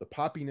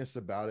poppiness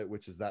about it,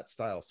 which is that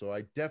style. So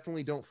I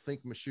definitely don't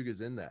think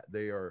Meshuggah's in that.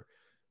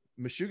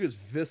 Meshuggah's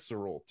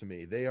visceral to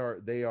me. They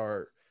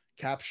are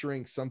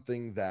capturing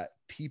something that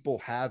people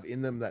have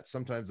in them that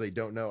sometimes they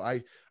don't know.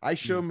 I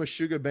show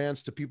Meshuggah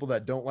bands to people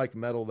that don't like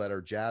metal, that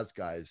are jazz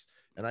guys,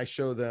 and I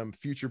show them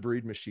Future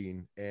Breed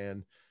Machine,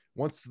 and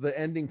once the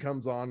ending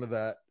comes on to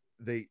that,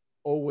 they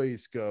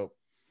always go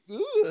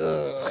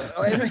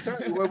every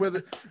time,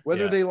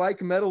 whether they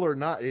like metal or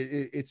not.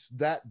 It's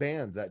that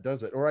band that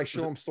does it. Or I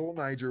show them Soul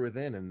Niger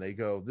Within, and they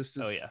go, this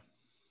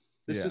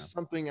is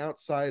something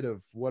outside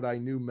of what I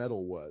knew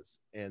metal was.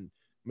 And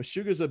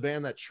Meshuggah's a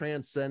band that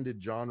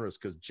transcended genres,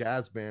 because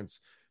jazz bands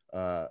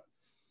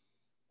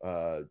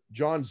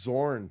John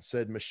Zorn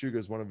said Meshuggah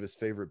is one of his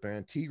favorite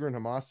bands. Tigran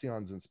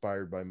Hamasyan's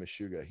inspired by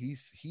Meshuggah.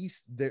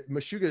 He's there,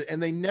 Meshuggah,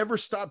 and they never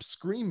stop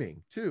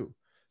screaming too.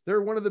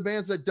 They're one of the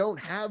bands that don't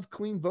have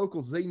clean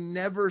vocals. They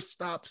never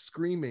stop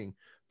screaming,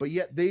 but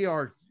yet they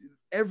are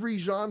every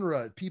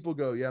genre. People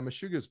go, yeah,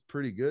 Meshuggah is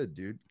pretty good,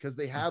 dude, because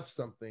they have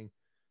something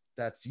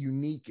that's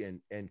unique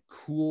and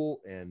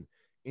cool and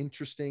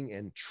interesting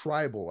and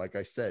tribal. Like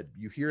I said,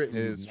 you hear it. It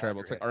is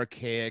tribal. It's like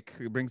archaic.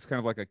 It brings kind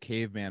of like a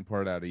caveman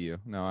part out of you.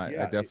 No, I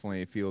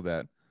definitely feel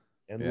that.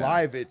 And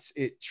live,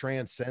 it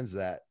transcends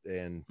that.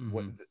 And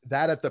what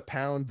that at the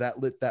Pound, that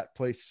lit that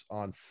place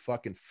on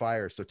fucking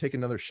fire. So take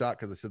another shot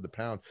because I said the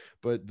Pound,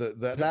 but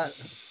that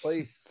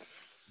place.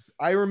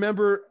 I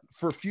remember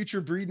for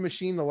Future Breed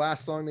Machine, the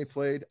last song they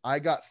played, I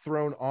got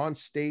thrown on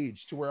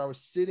stage to where I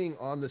was sitting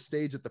on the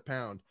stage at the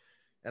Pound.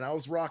 And I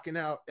was rocking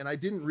out, and I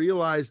didn't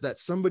realize that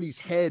somebody's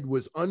head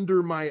was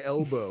under my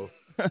elbow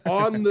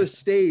on the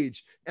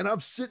stage. And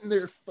I'm sitting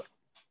there,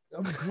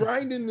 I'm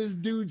grinding this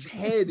dude's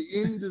head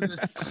into the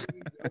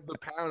stage of the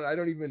Pound. I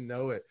don't even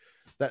know it.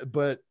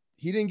 But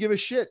he didn't give a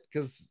shit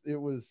because it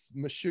was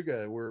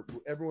Meshuggah, where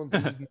everyone's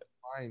losing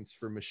their minds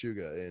for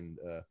Meshuggah. And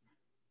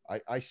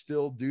I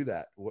still do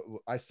that.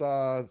 I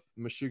saw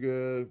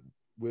Meshuggah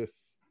with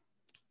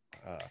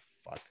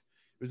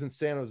it was in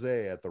San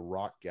Jose at the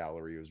Rock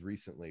Gallery. It was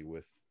recently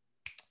with,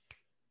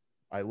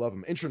 I love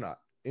him, Intronaut.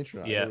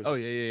 Yeah. Oh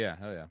yeah.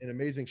 Oh yeah. An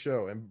amazing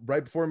show. And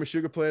right before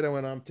Meshuggah played, I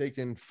went, I'm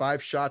taking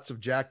 5 shots of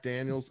Jack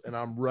Daniels and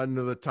I'm running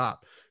to the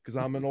top because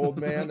I'm an old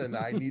man and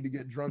I need to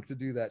get drunk to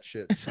do that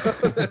shit. So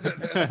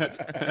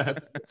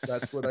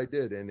that's what I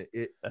did, and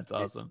that's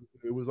awesome.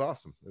 It was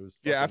awesome. It was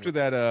after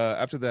that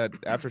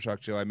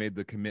Aftershock show, I made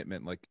the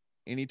commitment. Like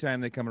anytime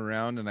they come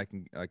around and I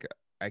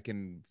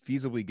can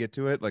feasibly get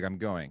to it, like I'm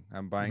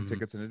buying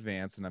tickets in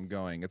advance and I'm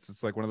going. It's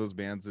just like one of those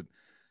bands that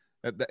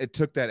it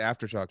took that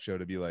Aftershock show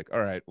to be like,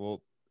 all right,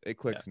 well, it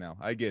clicks now.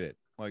 I get it.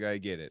 Like I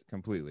get it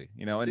completely,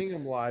 you know. And seeing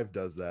them live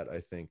does that, I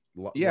think.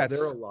 Yeah,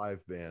 they're a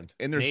live band,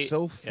 and they're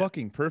so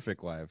fucking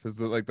perfect live. Is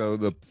like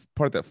the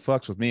part that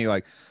fucks with me,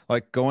 like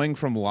going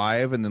from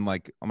live and then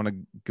like I'm gonna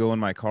go in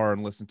my car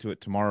and listen to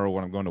it tomorrow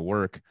when I'm going to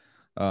work.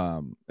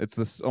 It's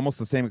this almost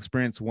the same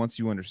experience once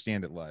you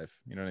understand it live.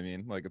 You know what I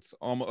mean? Like it's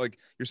almost like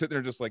you're sitting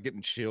there just like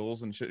getting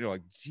chills and shit. You're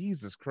like,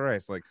 Jesus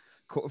Christ! Like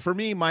for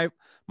me, my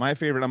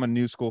favorite. I'm a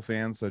new school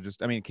fan, so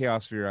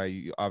Chaosphere.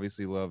 I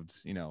obviously loved.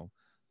 You know,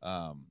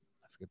 I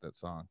forget that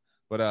song,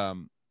 but I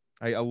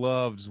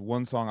loved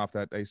one song off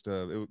that. I used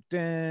to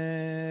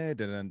I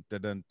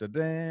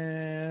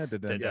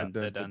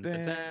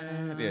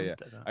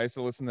used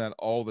to listen to that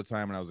all the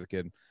time when I was a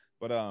kid.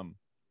 But I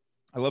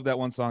love that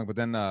one song, but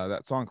then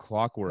that song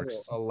Clockworks.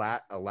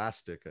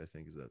 Elastic, I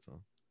think is that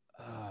song.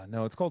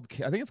 No, it's called.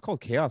 I think it's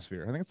called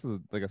Chaosphere. I think it's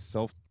like a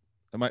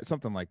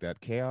something like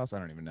that. Chaos. I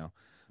don't even know.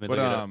 But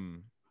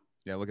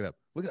yeah, look it up.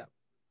 Look it up.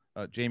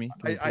 Jamie,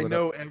 I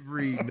know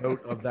every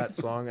note of that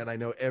song and I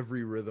know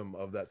every rhythm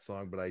of that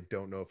song, but I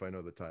don't know if I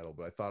know the title.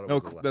 But I thought it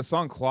was the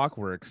song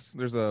Clockworks.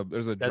 There's a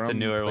that's a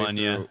newer one.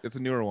 Yeah, it's a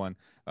newer one.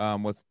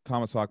 With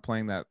Thomas Hawk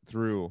playing that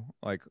through.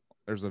 Like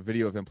there's a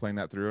video of him playing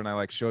that through, and I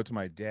like show it to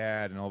my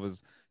dad and all of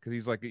his, because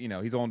he's like, you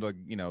know, he's on to,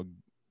 you know,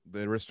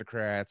 the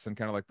Aristocrats and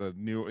kind of like the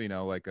new, you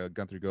know, like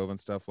Gunther Gove and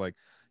stuff. Like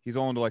he's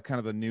all into like kind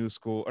of the new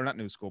school, or not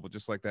new school, but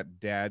just like that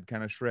dad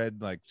kind of shred,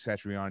 like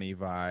Satriani,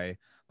 Vi.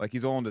 Like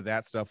he's all into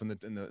that stuff, and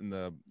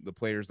the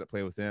players that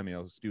play with him, you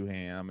know, Stu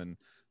Ham and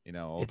you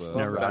know all it's the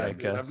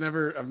Neurotica. I've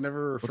never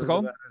referred What's it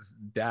called? to that as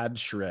dad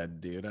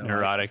shred, dude.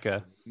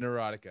 Neurotica.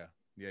 Neurotica.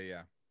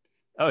 Yeah.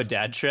 Oh,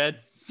 dad shred.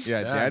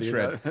 Yeah, dad dude,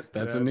 shred.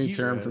 That's a new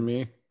term for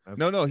me.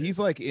 No, he's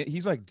like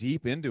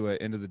deep into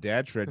the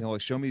dad shred. And he'll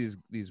like show me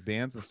these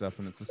bands and stuff,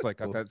 and it's just like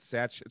got that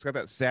Satch. It's got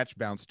that Satch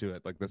bounce to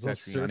it, like the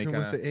Satriani kind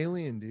of. With the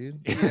alien, dude.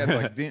 Yeah, it's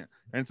like, and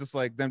it's just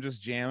like them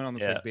just jamming on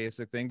this like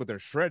basic thing, but they're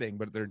shredding,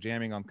 but they're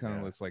jamming on kind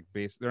of this like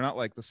bass. They're not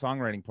like the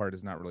songwriting part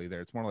is not really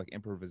there. It's more like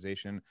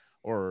improvisation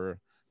or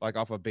like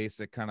off a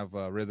basic kind of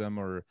rhythm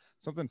or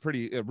something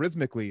pretty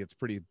rhythmically. It's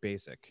pretty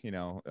basic, you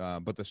know.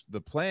 But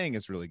the playing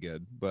is really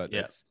good. But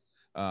it's.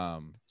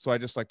 So I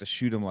just like to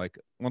shoot him. Like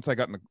once I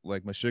got in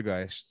like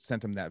Meshuggah, I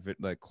sent him that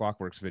like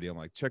Clockworks video. I'm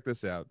like, check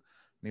this out,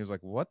 and he was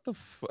like, what the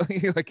fuck?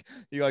 he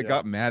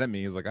got mad at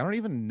me. He's like, I don't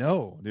even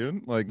know,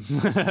 dude. Like,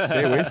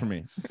 stay away from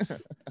me.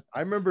 I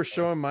remember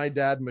showing my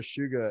dad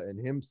Meshuggah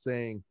and him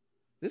saying,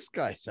 this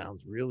guy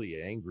sounds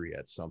really angry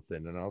at something,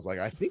 and I was like,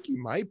 I think he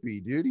might be,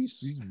 dude.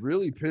 He's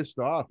really pissed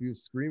off. He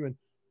was screaming.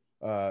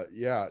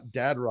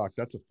 Dad rock,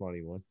 that's a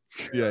funny one.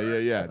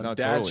 Yeah. No,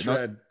 dad totally.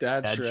 shred.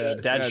 Dad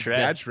shred.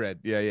 Dad shred.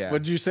 Yeah.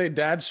 Would you say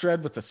dad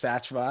shred with the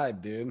Satch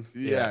vibe, dude?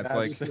 Yeah, it's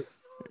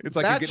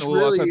like you're getting a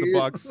little outside the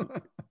box.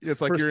 It's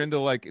like you're into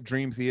like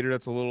Dream Theater.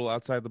 That's a little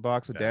outside the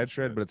box of dad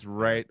shred, but it's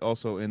right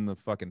also in the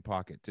fucking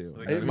pocket too.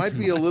 It might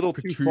be a little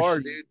too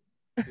far, dude.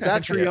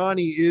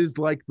 Satriani is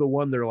like the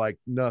one they're like,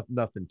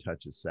 nothing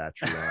touches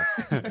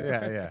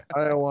Satriani. yeah.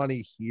 I don't want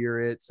to hear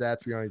it.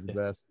 Satriani's the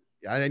best.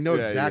 I know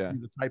exactly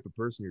the type of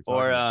person you're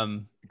talking about.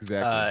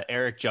 Exactly.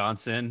 Eric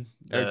Johnson.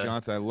 Eric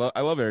Johnson.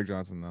 I love Eric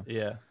Johnson though.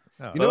 Yeah.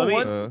 You know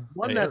what?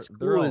 One that's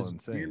they're cool all is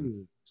insane.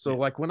 Jimmy. So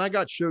like when I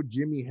got showed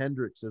Jimi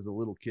Hendrix as a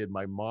little kid,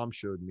 my mom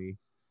showed me,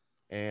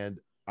 and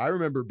I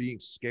remember being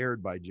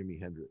scared by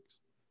Jimi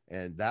Hendrix.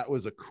 And that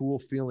was a cool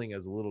feeling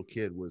as a little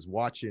kid, was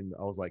watching.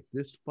 I was like,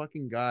 this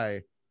fucking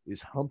guy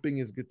is humping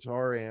his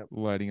guitar amp,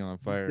 lighting on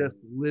fire, just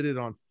lit it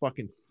on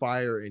fucking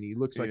fire, and he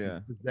looks like he's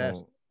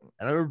possessed.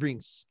 And I remember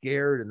being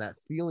scared, and that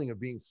feeling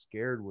of being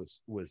scared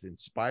was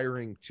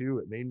inspiring too.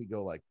 It made me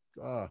go like,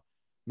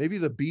 maybe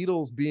the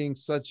Beatles being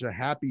such a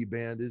happy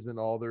band isn't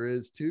all there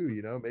is too,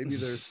 you know, maybe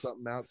there's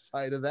something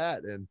outside of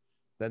that. And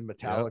then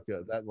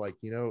Metallica, that, like,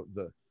 you know,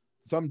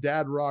 some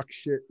dad rock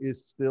shit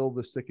is still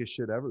the sickest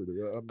shit ever.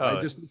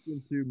 I just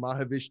listened to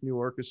Mahavishnu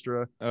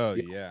Orchestra.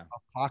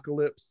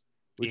 Apocalypse,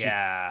 which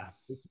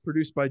it's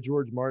produced by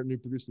George Martin, who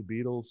produced the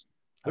Beatles.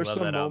 There's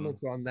some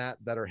moments on that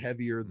are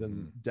heavier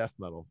than death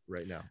metal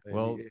right now.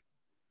 Well,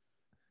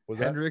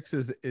 Hendrix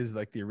is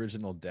like the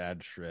original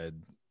dad shred,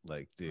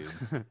 like, dude,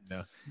 you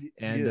know.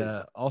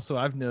 And also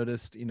I've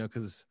noticed, you know,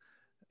 because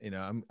you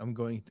know I'm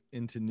going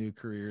into new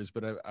careers,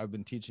 but I've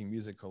been teaching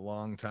music a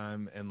long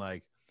time, and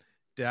like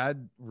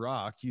dad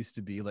rock used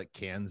to be like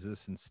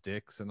Kansas and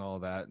Styx and all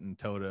that, and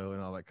Toto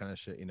and all that kind of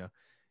shit, you know.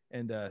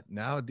 And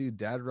now, dude,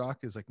 dad rock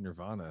is like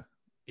Nirvana.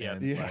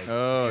 Like,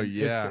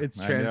 it's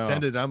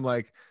transcended. I'm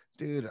like,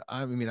 dude,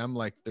 I'm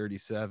like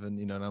 37,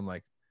 you know, and I'm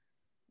like,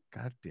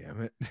 God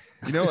damn it.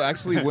 You know,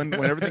 actually, when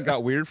everything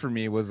got weird for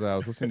me was I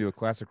was listening to a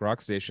classic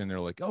rock station. They're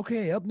like,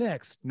 okay, up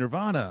next,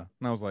 Nirvana.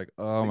 And I was like,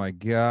 oh my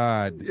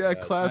God. Yeah,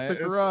 classic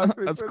rock.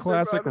 That's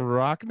classic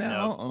rock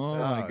now. No, oh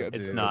my God.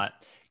 It's dude. not.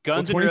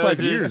 Guns N'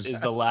 Roses is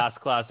the last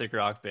classic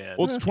rock band.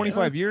 Well, it's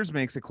 25 years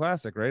makes it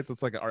classic, right? So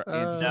it's like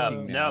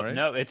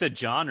no, it's a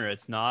genre.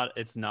 It's not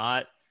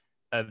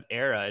an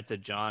era. It's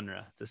a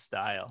genre. It's a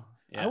style.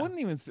 Yeah. I wouldn't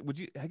even. Would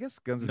you? I guess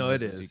Guns N' Roses. No,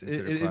 it is.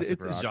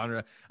 It's a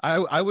genre.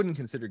 I wouldn't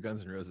consider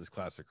Guns N' Roses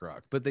classic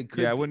rock, but they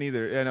could. Yeah, I wouldn't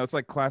either. Yeah, no, it's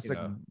like classic,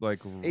 you know, like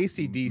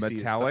AC/DC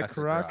metallic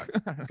rock.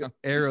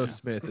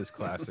 Aerosmith is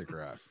classic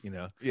rock. You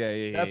know.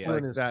 Yeah.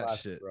 Like is that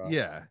shit. Rock.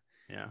 Yeah.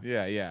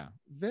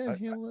 Van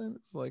Halen.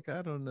 It's like,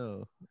 I don't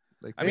know.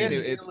 Like, I mean,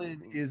 Van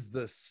Halen is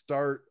the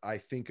start, I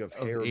think, of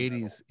hair 80s.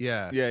 Metal.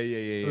 Yeah.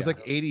 It was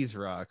like 80s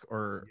rock,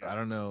 or I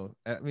don't know.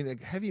 I mean,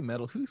 like heavy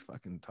metal. Who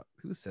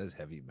says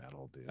heavy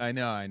metal, dude? I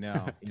know.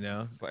 You know,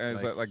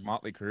 is that like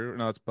Motley Crue?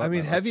 No, it's. I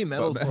mean, heavy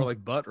metal is more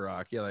like butt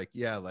rock.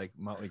 Yeah, like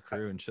Motley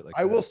Crue and shit like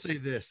that. I will say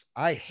this: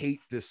 I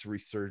hate this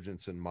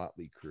resurgence in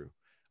Motley Crue.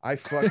 I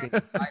fucking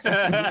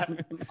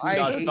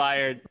shots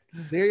fired.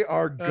 They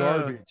are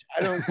garbage.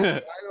 I don't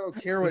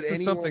care what. This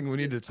is something we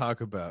need to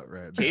talk about,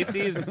 right?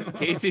 Casey's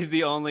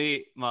the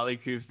only Motley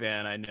Crue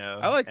fan I know.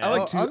 I like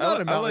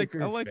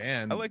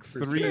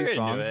three sure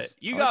songs.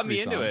 You got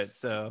me into it,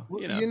 so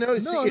you know.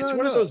 It's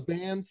one of those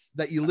bands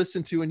that you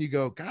listen to and you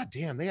go, God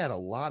damn, they had a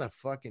lot of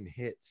fucking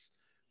hits.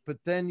 But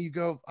then you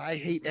go, I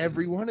hate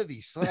every one of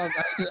these songs.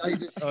 I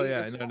just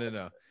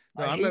no.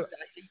 I hate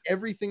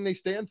everything they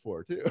stand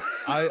for too.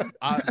 I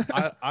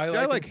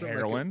like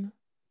heroin.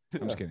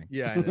 I'm just kidding.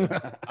 Yeah, I know.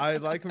 I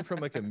like him from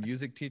like a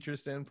music teacher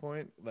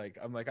standpoint. Like,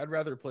 I'm like, I'd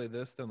rather play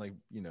this than like,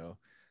 you know,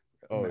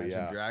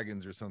 Imagine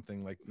Dragons or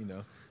something, like, you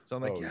know. So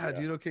I'm like,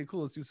 dude, okay,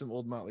 cool. Let's do some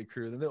old Motley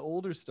Crue. And the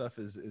older stuff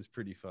is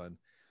pretty fun.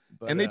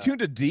 But, and they tuned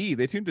to D.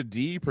 They tuned to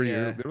D pretty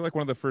early. They were like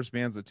one of the first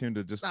bands that tuned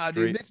to just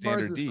straight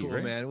standard D, cool,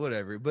 right? Man,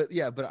 whatever. But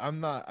I'm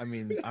not.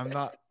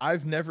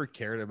 I've never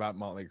cared about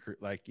Motley Crue.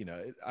 Like, you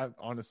know,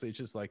 honestly, it's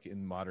just like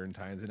in modern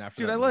times. And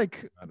after, dude, I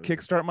like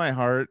Kickstart My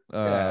Heart.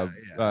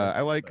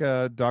 I like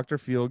Dr.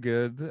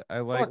 Feelgood. I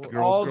like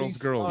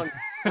Girls.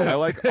 I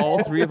like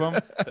all three of them.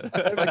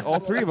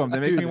 They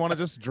make me want to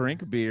just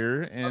drink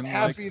beer. And I'm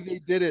happy they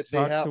did it. They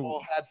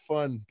all had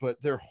fun, but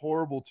they're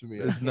horrible to me.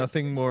 There's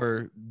nothing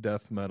more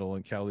death metal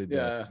and Cali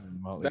Death.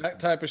 That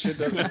type of shit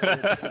doesn't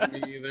work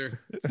me either.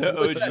 The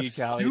OG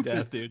Cali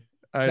Death, dude.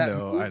 I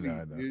know.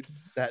 Dude,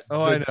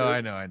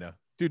 I know.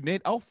 Dude,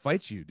 Nate, I'll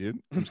fight you, dude.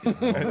 Over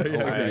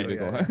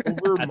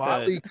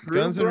Motley Crue.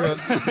 Guns N'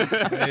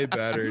 Roses way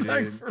better, dude.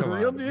 Like, for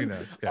real, dude. You know,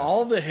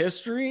 all the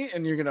history,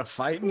 and you're gonna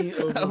fight me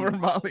over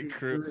Motley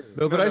Crue.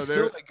 No, but I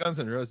still like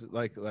Guns N' Roses.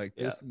 Like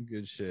there's some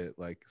good shit.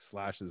 Like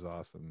Slash is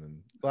awesome, and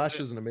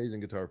Slash is an amazing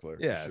guitar player.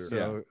 Yeah.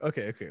 So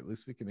okay. At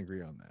least we can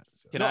agree on that.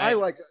 So. I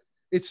like.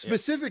 It's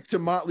specific to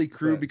Motley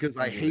Crue because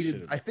I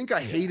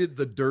hated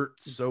The Dirt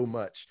so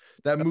much.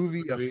 That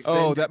movie.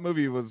 That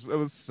movie was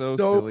so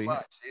silly.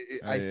 Much.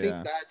 I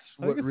think that's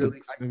what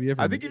really.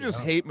 I think you just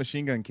hate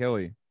Machine Gun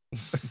Kelly.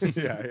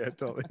 yeah,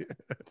 totally.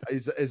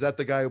 Is that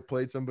the guy who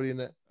played somebody in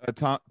that?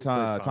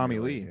 Tommy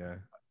Lee. Yeah.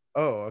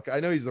 Oh, okay. I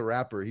know he's the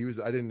rapper. I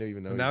didn't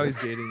even know. Now he's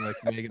dating like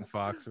Megan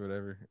Fox or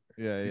whatever.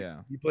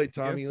 Yeah. He played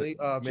Tommy Lee.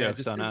 Oh man,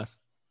 jokes on us.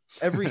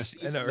 Every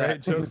scene. I know, right?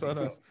 Jokes on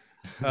us.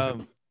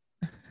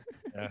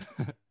 Yeah.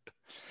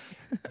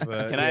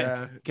 But,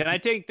 can I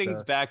take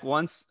things back a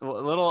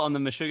little on the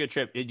Meshuggah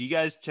trip? Did you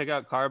guys check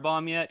out Car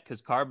Bomb yet? Because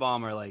Car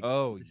Bomb are like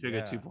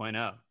Meshuggah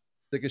 2.0.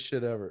 Sickest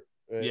shit ever.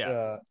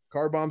 Yeah.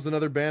 Car Bomb's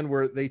another band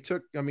where they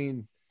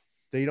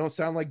don't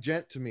sound like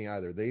Gent to me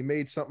either. They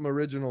made something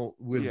original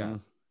with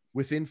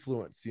with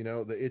influence. You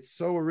know, it's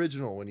so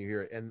original when you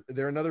hear it. And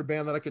they're another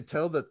band that I could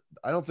tell that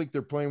I don't think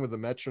they're playing with a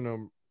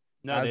metronome.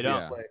 No, they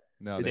don't. Play.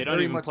 No, they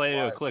don't even play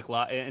to a click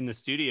in the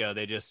studio.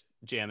 They just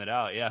jam it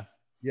out. Yeah.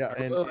 Yeah.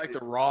 I really like the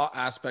raw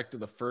aspect of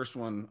the first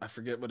one. I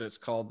forget what it's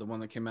called, the one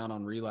that came out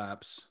on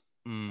Relapse.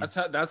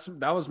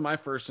 That was my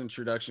first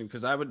introduction,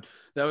 because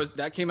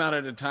that came out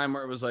at a time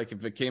where it was like,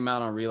 if it came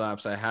out on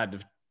Relapse, I had to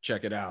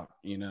check it out,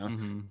 you know.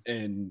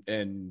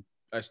 And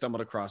I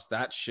stumbled across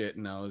that shit,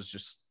 and I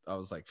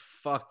was like,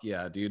 fuck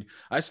yeah, dude.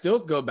 I still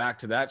go back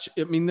to that.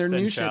 I mean, their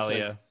new shit's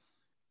like,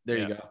 there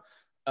you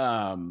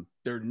go.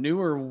 Their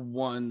newer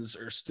ones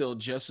are still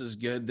just as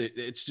good.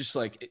 It's just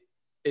like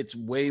it's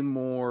way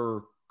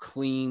more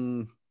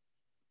clean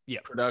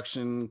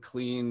production,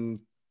 clean,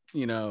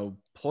 you know,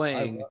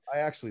 playing. I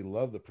actually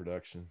love the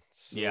production.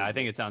 I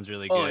think it sounds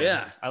really good. Oh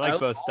yeah, I like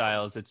both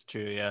styles. It's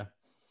true. Yeah.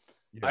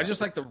 I just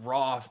like the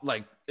raw,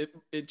 like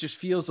it just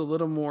feels a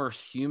little more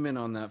human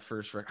on that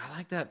first record. I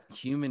like that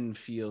human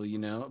feel, you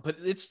know, but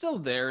it's still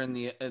there in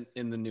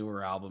the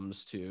newer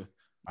albums too.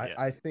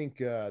 I think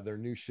their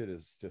new shit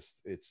is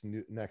just, it's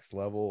next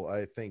level.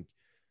 I think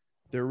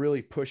they're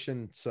really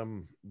pushing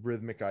some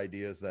rhythmic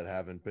ideas that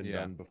haven't been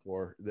done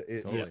before.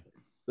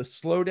 The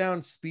slow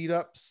down, speed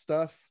up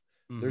stuff.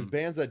 There's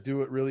bands that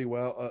do it really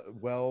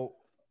well.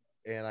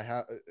 And I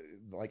have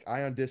like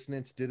Ion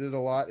Dissonance did it a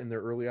lot in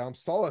their early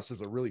albums. Solace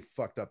is a really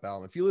fucked up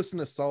album. If you listen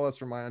to Solace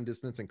from Ion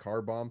Dissonance and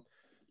Car Bomb,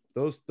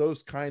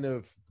 those kind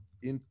of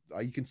you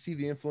can see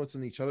the influence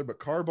in each other, but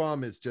Car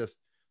Bomb is just,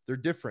 they're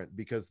different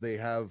because they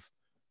have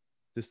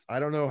this,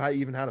 I don't know how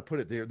to put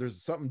it.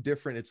 There's something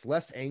different. It's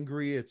less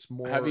angry. It's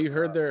more. Have you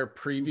heard their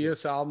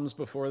previous albums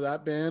before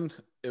that band?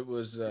 It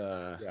was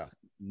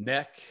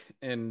Neck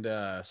and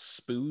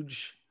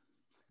Spooge.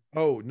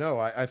 Oh no,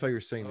 I thought you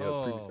were saying the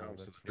other previous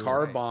albums.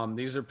 Car Bomb.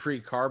 These are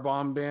pre-Car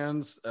Bomb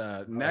bands.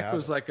 Neck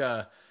was like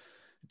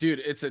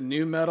it's a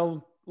new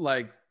metal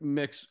like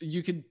mix.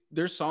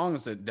 There's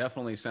songs that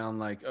definitely sound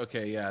like,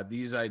 okay, yeah,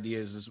 these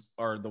ideas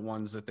are the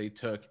ones that they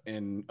took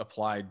and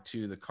applied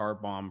to the Car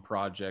Bomb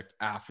project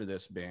after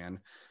this band.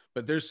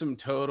 But there's some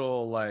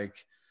total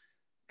like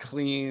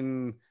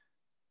clean,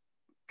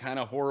 kind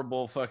of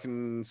horrible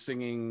fucking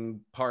singing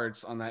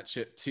parts on that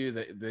shit too,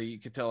 that you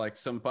could tell like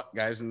some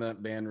guys in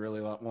that band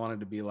really wanted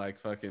to be like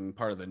fucking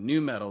part of the new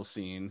metal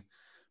scene.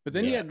 But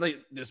then you had like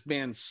this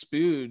band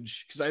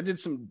Spooge, because I did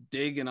some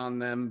digging on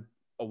them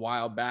a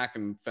while back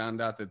and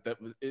found out that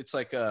it's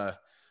like a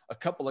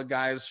couple of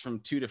guys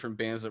from two different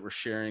bands that were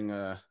sharing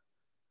a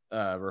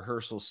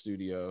rehearsal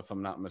studio, if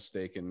I'm not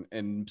mistaken.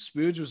 And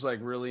Spooge was like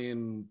really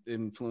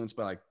influenced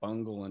by like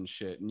Bungle and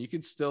shit, and you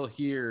could still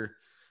hear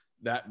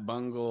that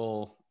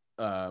Bungle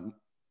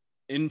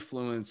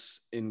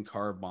influence in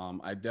Car Bomb.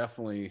 I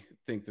definitely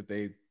think that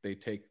they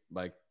take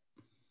like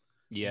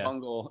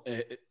Bungle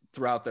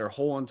throughout their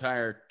whole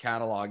entire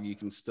catalog. You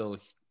can still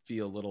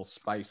feel a little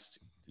spice.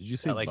 Did you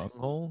say like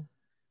bunghole?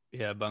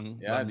 Yeah,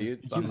 Yeah, dude.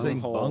 You keep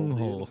saying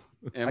bunghole.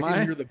 I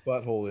can hear the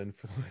butthole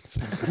influence.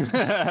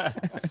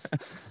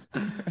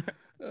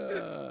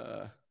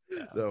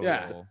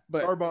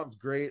 But Car Bomb's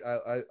great.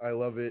 I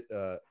love it.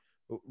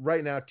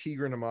 Right now,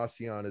 Tigran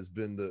Amassian has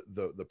been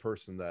the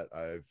person that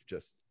I've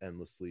just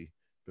endlessly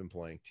been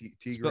playing.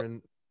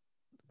 Tigran.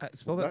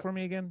 Spell that for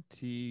me again.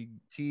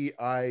 Tigr.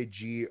 I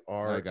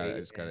got it. I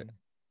just got it.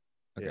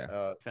 Okay,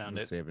 found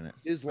it. Saving it.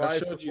 His I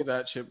showed you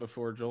that shit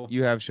before, Joel.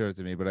 You have showed it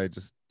to me, but I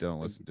just don't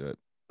listen to it.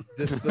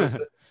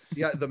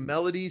 The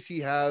melodies he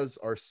has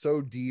are so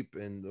deep,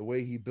 and the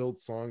way he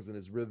builds songs and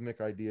his rhythmic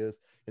ideas,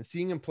 and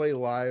seeing him play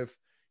live,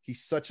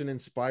 he's such an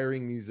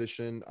inspiring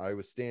musician. I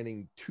was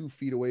standing 2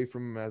 feet away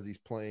from him as he's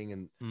playing,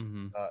 and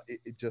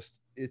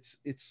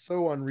it's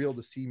so unreal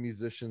to see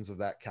musicians of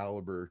that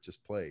caliber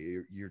just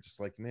play. You're just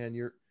like,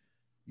 man,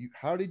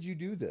 how did you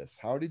do this?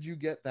 How did you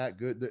get that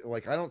good?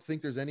 Like, I don't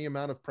think there's any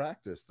amount of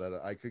practice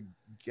that I could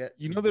get.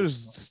 You know, there's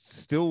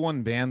still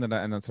one band that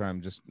I'm sorry,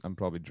 I'm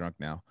probably drunk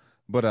now,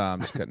 but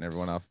I'm just cutting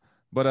everyone off.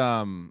 But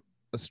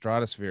the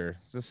Stratosphere,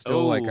 just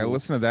still like, I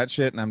listen to that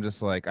shit and I'm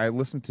just like, I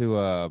listened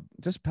to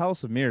just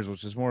Palace of Mirrors,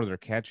 which is more of their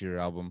catchier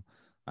album.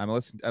 I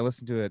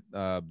listened to it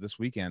this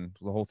weekend,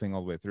 the whole thing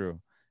all the way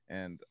through,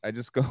 and I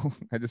just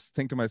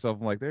think to myself,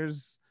 I'm like,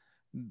 there's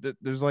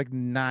like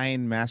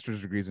 9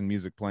 master's degrees in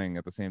music playing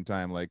at the same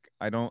time. Like,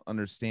 I don't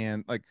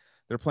understand. Like,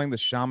 they're playing the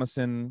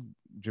shamisen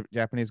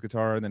Japanese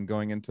guitar and then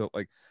going into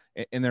like,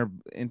 and they're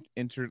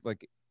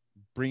like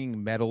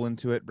bringing metal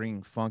into it,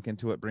 bringing funk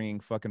into it,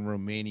 bringing fucking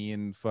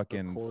Romanian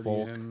fucking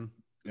accordion.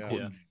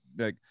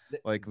 Folk,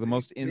 like the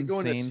most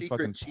insane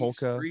fucking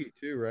polka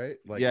too, right?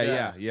 Like,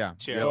 yeah.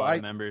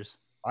 Members.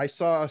 I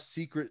saw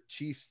Secret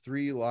Chiefs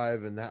 3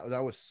 live, and that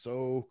was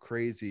so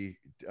crazy.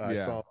 I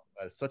saw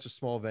such a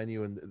small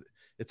venue, and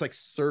it's like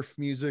surf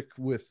music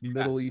with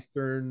Middle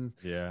Eastern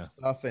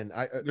stuff. And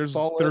there's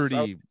Thalles, 30.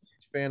 I'm a huge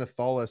fan of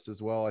Thalles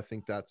as well. I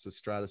think that's the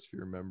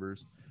Stratosphere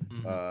members.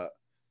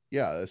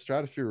 The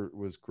Stratosphere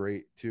was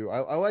great too.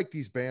 I like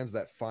these bands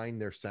that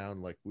find their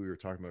sound, like we were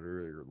talking about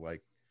earlier,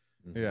 like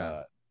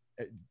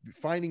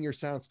finding your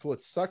sound's cool.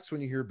 It sucks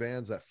when you hear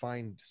bands that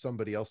find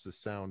somebody else's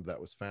sound that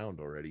was found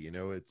already. You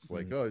know, it's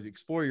like, oh,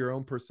 explore your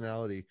own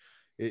personality.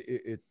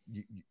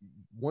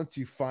 Once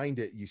you find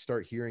it, you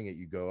start hearing it,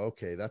 you go,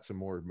 okay, that's a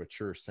more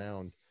mature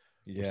sound.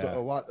 Yeah. So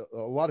a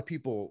lot of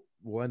people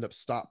will end up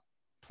stop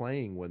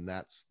playing when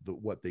that's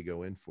what they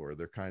go in for.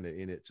 They're kind of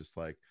in it just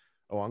like,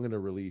 oh, I'm going to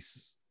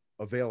release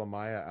a Veil of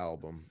Maya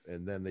album,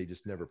 and then they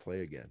just never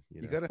play again.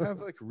 You got to have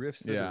like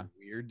riffs that Yeah. are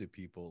weird to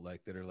people,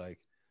 like that are like,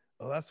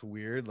 oh, that's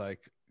weird,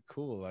 like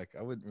cool, like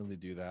I wouldn't really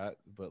do that,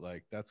 but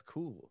like that's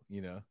cool,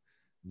 you know.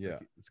 Yeah,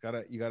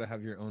 like, you gotta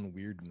have your own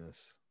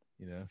weirdness,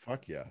 you know.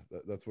 Fuck yeah,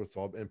 that's what it's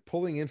all. And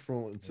pulling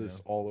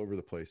influences all over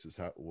the place is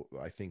how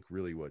I think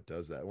really what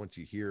does that. Once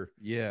you hear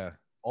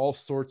all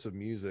sorts of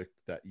music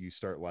that you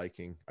start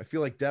liking, I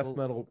feel like death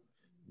metal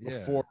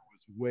before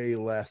was way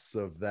less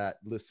of that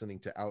listening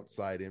to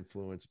outside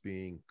influence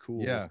being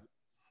cool.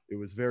 It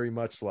was very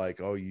much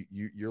like, oh,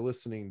 you're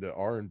listening to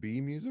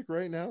R&B music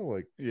right now,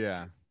 like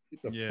get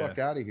the fuck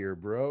out of here,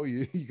 bro.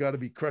 You got to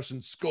be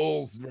crushing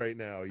skulls right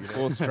now, you know.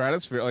 Well,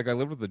 Stratosphere, like I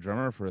lived with the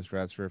drummer for a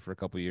Stratosphere for a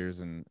couple of years,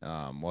 and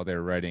while they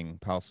were writing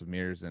Palace of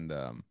Mirrors, and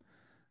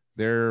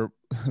their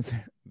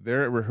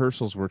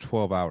rehearsals were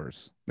 12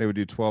 hours. They would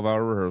do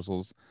 12-hour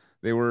rehearsals.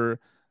 They were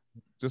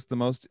just the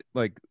most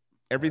like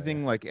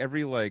everything, like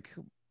every like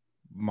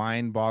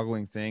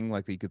mind-boggling thing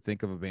like that you could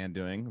think of a band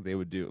doing, they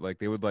would do. Like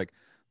they would like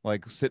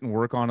sit and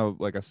work on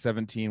a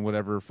 17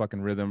 whatever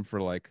fucking rhythm for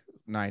like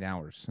 9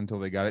 hours until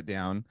they got it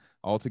down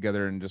all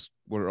together and just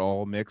were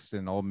all mixed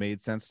and all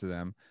made sense to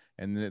them.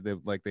 And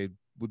they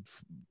would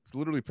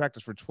literally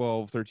practice for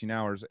 12-13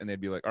 hours, and they'd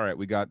be like, all right,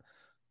 we got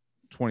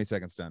 20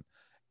 seconds done.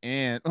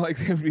 And like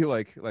they would be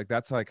like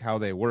that's like how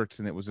they worked.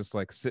 And it was just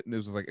like sitting, it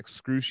was like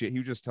excruciating. He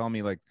would just tell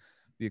me like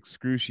the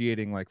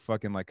excruciating like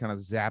fucking like kind of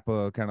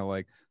Zappa kind of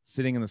like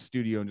sitting in the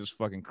studio and just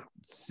fucking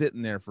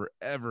sitting there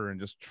forever and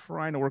just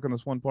trying to work on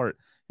this one part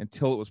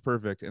until it was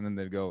perfect, and then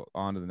they'd go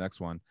on to the next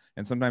one.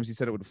 And sometimes he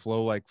said it would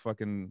flow like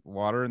fucking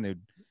water and they'd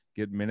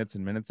get minutes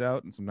and minutes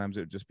out, and sometimes it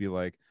would just be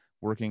like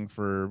working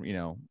for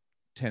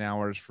 10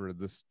 hours for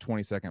this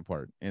 20-second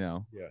part,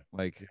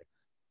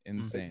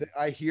 insane.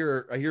 I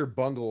hear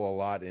bungle a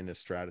lot in a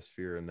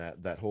Stratosphere, and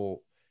that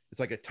whole, it's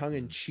like a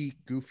tongue-in-cheek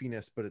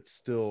goofiness, but it's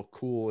still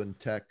cool and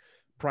tech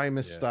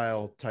Primus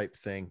style type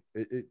thing.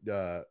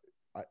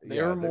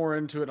 They were more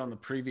into it on the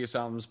previous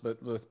albums,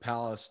 but with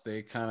Palace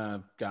they kind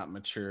of got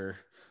mature.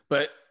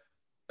 But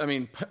I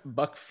mean,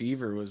 Buck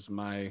Fever was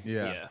my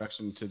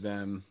introduction to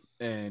them,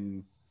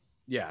 and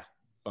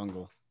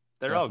Bungle.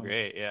 They're all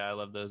great. Yeah, I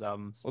love those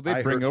albums. Well,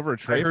 they bring over a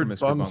tray from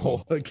Mr.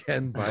 Bungle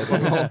again, by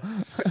the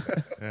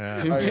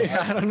way.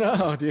 I don't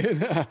know,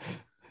 dude.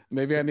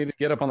 Maybe I need to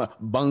get up on the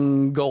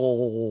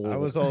Bungle. I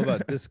was all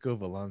about Disco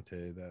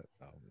Volante. That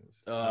album is.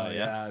 Oh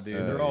yeah,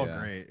 dude. They're all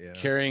great. Yeah.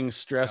 Carrying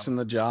Stress in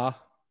the Jaw.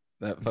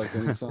 That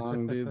fucking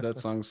song, dude. That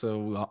song's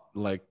so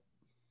like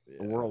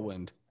a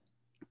whirlwind.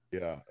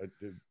 Yeah.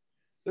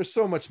 There's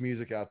so much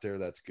music out there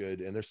that's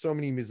good, and there's so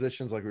many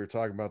musicians like we were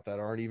talking about that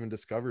aren't even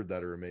discovered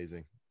that are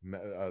amazing.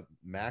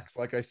 Max,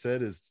 like I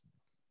said, is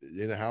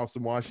in a house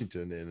in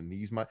Washington, and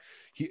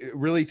he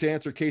really, to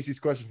answer Casey's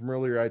question from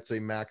earlier, I'd say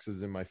Max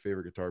is in my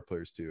favorite guitar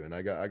players too, and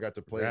I got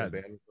to play in a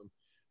band with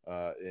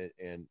him,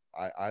 and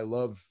I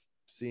love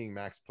seeing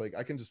Max play.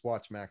 I can just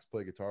watch Max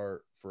play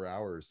guitar for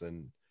hours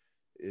and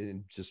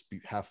just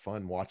have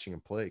fun watching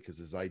him play, because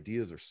his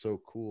ideas are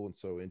so cool and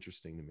so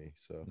interesting to me.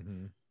 So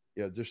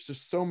yeah, there's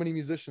just so many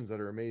musicians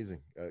that are amazing.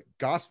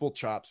 Gospel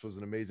Chops was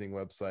an amazing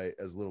website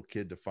as a little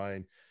kid to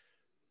find.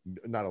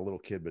 Not a little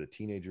kid, but a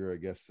teenager, I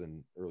guess,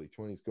 in early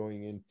 20s,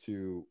 going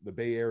into the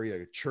Bay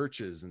Area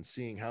churches and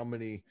seeing how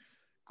many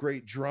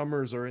great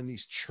drummers are in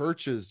these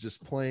churches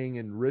just playing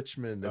in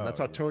Richmond. And that's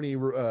how Tony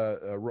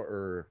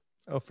for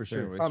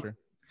sure,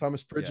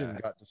 Thomas Pridgeon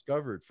got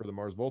discovered for the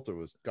Mars Volta,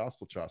 was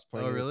Gospel Chops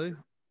playing. Oh, really?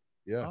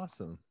 Yeah.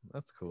 Awesome.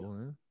 That's cool,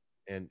 man.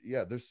 And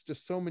there's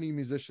just so many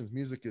musicians.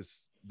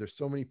 There's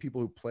so many people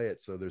who play it.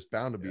 So there's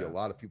bound to be a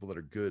lot of people that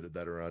are good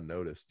that are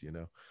unnoticed,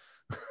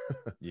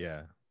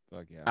 Yeah.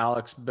 Fuck yeah.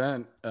 Alex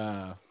Bent,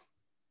 now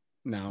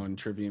in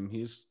Trivium,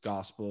 he's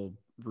gospel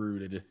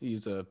rooted.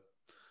 I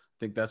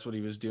think that's what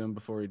he was doing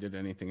before he did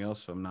anything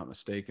else, if I'm not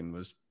mistaken,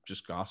 was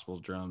just gospel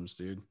drums,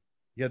 dude.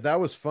 Yeah, that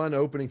was fun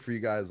opening for you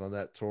guys on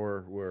that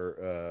tour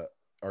where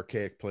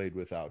Archaic played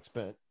with Alex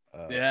Bent.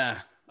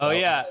 I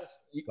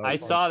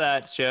saw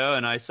that show,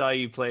 and I saw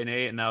you play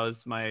Nate, and that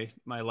was my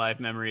live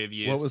memory of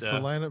you. What was the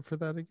lineup for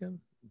that again?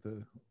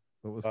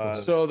 What was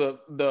so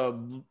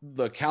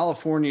the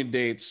California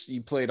dates,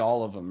 you played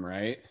all of them,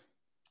 right?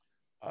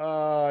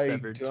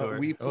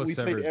 We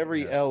played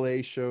every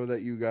LA show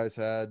that you guys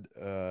had,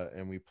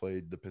 and we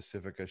played the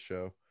Pacifica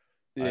show.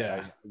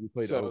 We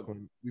played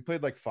Oakland. We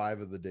played like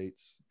 5 of the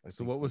dates.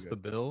 So what was the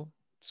bill?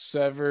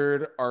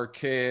 Severed,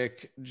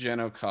 Archaic,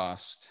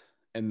 Genocost,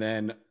 and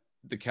then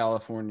the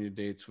California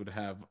dates would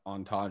have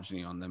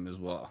Ontogeny on them as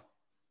well.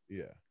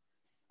 Yeah.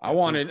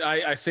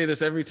 I say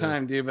this every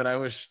time, dude, but I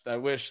wish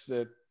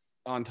that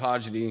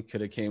Ontogeny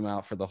could have came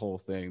out for the whole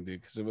thing, dude,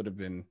 because it would have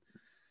been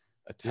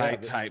a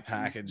tight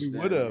package. We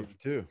would have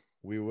too.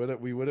 We would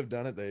have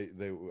done it.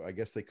 They I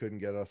guess they couldn't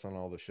get us on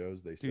all the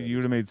shows. They said, dude, you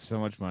would have made so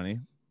much money.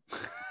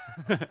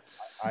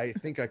 I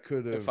think I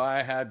could have. If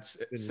I had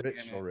been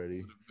rich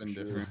already, been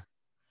different.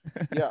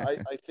 Yeah,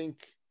 I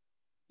think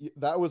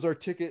that was our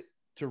ticket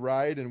to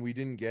ride, and we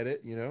didn't get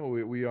it. You know,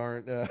 we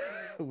aren't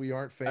we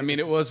aren't famous. I mean,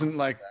 it wasn't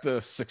like the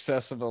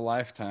success of a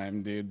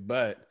lifetime, dude,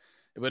 but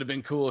it would have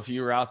been cool if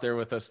you were out there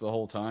with us the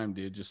whole time,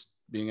 dude. Just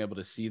being able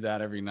to see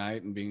that every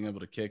night and being able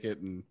to kick it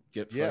and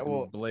get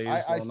blazed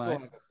I all still night.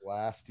 have a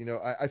blast. You know,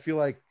 I feel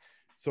like,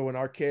 so when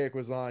Archaic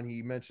was on,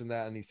 he mentioned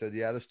that and he said,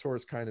 yeah, this tour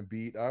is kind of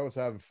beat. I was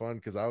having fun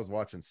because I was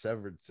watching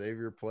Severed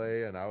Savior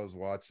play and I was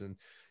watching,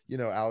 you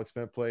know, Alex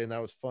Bent play, and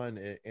that was fun.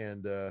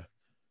 And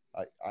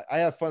I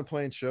have fun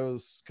playing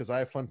shows because I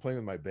have fun playing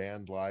with my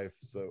band live.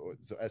 So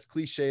as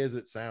cliche as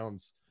it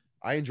sounds,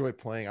 I enjoy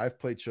playing. I've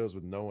played shows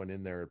with no one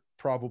in there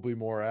probably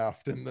more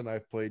often than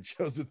I've played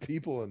shows with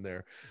people in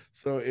there.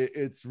 So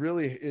it's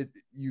really,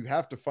 you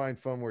have to find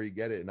fun where you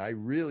get it. And I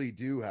really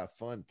do have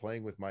fun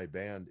playing with my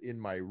band in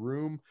my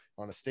room,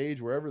 on a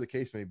stage, wherever the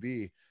case may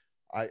be.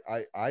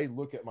 I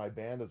look at my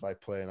band as I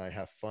play and I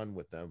have fun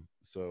with them.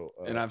 So,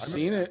 and I've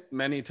seen it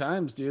many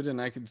times, dude. And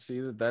I can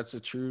see that that's a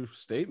true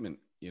statement,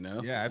 you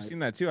know? Yeah, I've seen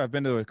that too. I've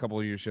been to a couple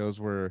of your shows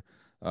where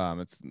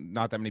it's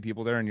not that many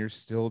people there and you're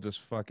still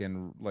just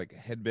fucking like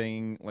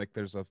headbanging like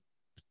there's a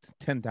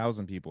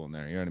 10,000 people in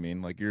there, you know what I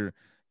mean? Like you're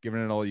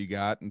giving it all you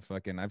got, and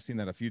fucking I've seen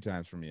that a few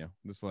times from you.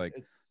 Just like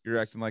you're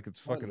acting like it's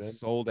fucking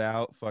sold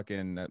out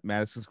fucking at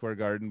Madison Square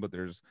Garden, but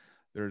there's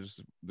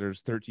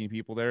 13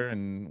 people there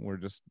and we're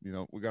just, you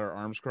know, we got our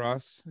arms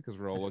crossed because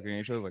we're all looking at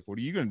each other like, what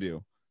are you gonna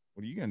do?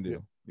 What are you gonna do?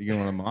 Are you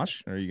gonna want to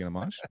mosh? Or are you gonna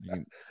mosh? Yeah.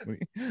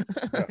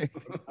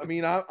 I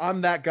mean, I'm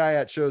that guy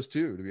at shows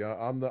too. To be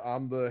honest,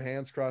 I'm the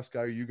hands crossed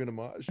guy. Are you gonna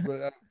mosh?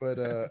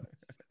 But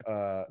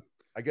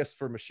I guess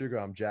for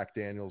Meshuggah, I'm Jack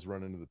Daniels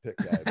running to the pit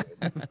guy.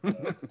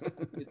 But,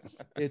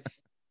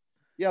 it's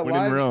yeah,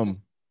 live.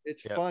 Rome.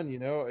 It's fun, you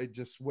know. It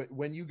just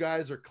when you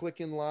guys are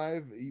clicking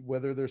live,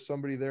 whether there's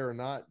somebody there or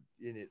not,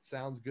 and it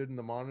sounds good in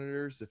the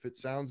monitors. If it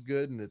sounds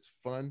good and it's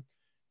fun,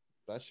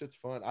 that shit's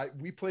fun.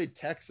 We played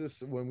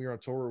Texas when we were on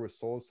tour with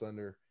Soulless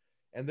Thunder,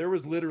 and there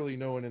was literally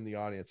no one in the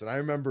audience. And I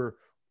remember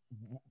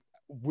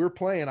we're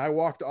playing. I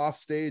walked off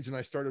stage and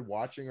I started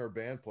watching our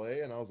band play,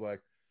 and I was like,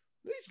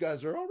 these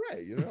guys are all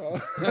right, you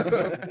know.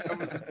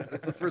 That's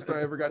the first time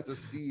I ever got to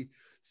see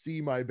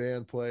my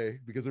band play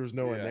because there was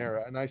no one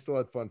there, and I still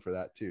had fun for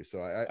that too. So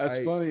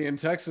that's funny. In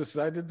Texas,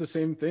 I did the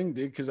same thing,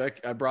 dude, because I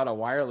brought a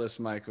wireless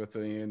mic with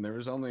me, and there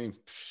was only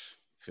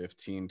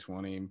 15,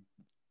 20,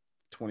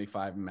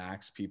 25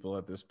 max people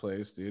at this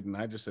place, dude. And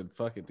I just said,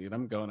 fuck it, dude.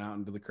 I'm going out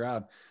into the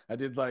crowd. I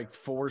did like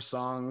 4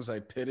 songs.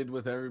 I pitted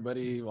with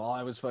everybody while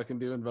I was fucking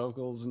doing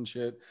vocals and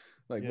shit.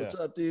 Like, what's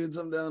up, dudes?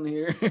 I'm down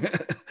here.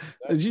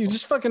 You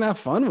just fucking have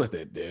fun with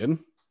it, dude.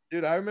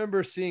 Dude, I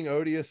remember seeing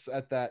Odious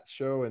at that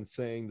show and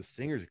saying the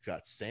singer's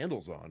got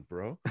sandals on,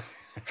 bro.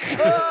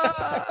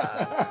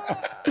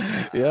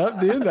 Yep,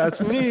 dude.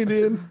 That's me,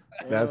 dude.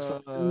 That's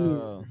like,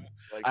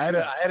 I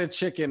had a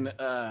chicken.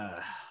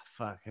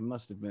 Fuck, it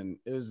must have been.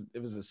 It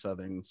was a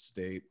southern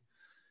state.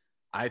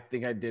 I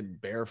think I did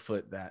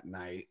barefoot that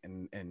night,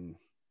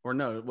 or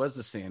no, it was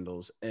the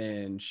sandals.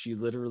 And she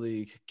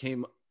literally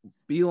came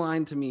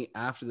beeline to me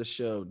after the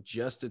show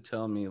just to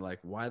tell me, like,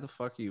 why the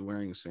fuck are you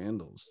wearing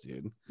sandals,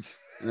 dude?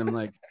 And I'm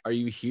like, are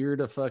you here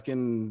to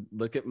fucking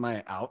look at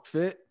my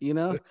outfit, you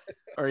know?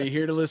 Or are you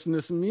here to listen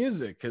to some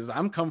music? Because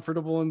I'm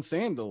comfortable in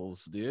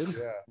sandals, dude.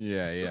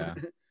 Yeah.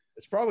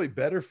 It's probably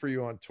better for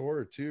you on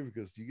tour too,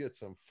 because you get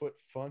some foot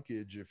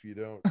funkage if you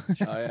don't.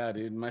 Oh yeah,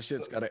 dude, my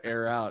shit's got to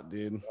air out,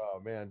 dude. Oh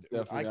man,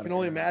 I can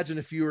only imagine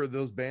if you were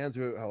those bands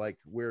who like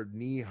wear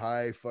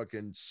knee-high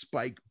fucking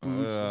spike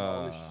boots and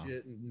all this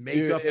shit and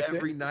makeup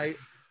every night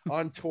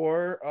on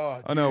tour.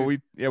 Oh no, we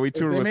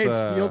toured with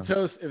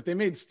if they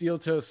made steel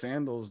toe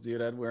sandals,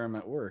 dude, I'd wear them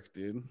at work,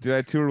 dude. Dude,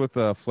 I toured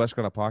with Flesh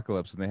God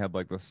Apocalypse, and they had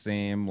like the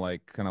same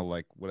like kind of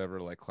like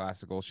whatever like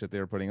classical shit they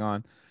were putting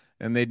on.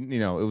 And they, you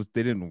know,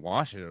 they didn't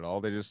wash it at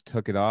all. They just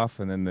took it off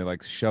and then they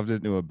like shoved it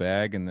into a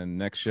bag. And then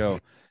next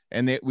show,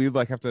 and we would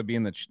like have to be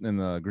in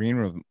the green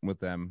room with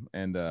them,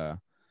 and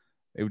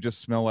it would just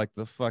smell like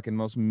the fucking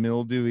most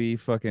mildewy,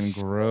 fucking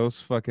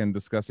gross, fucking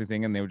disgusting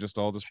thing. And they would just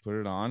all just put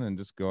it on and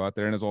just go out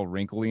there, and it's all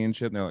wrinkly and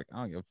shit. And they're like,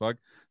 "Oh, you fuck."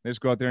 They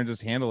just go out there and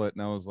just handle it.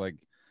 And I was like,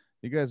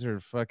 "You guys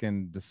are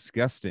fucking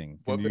disgusting."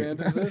 What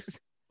band is this?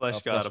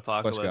 Flesh God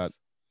Apocalypse. Flesh God.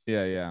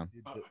 Yeah.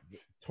 The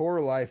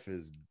tour life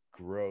is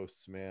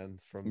gross, man.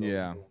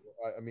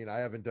 I mean, I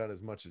haven't done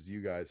as much as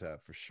you guys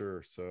have for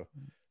sure, so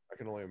I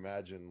can only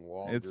imagine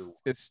longer.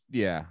 It's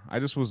I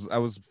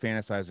was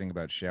fantasizing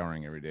about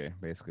showering every day.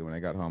 Basically, when I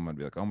got home, I'd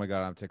be like, oh my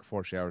god, I'm taking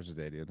 4 showers a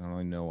day, dude. I don't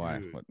really know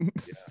why. But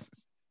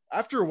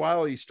after a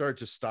while you start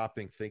just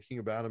stopping thinking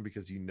about them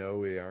because you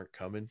know they aren't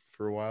coming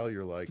for a while.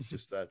 You're like,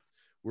 just that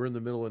we're in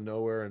the middle of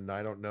nowhere and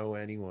I don't know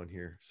anyone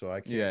here, so I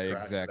can't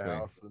crash the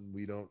house, and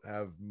we don't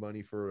have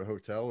money for a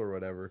hotel or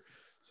whatever.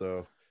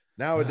 So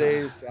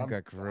nowadays,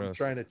 I'm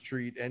trying to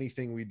treat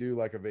anything we do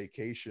like a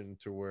vacation,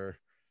 to where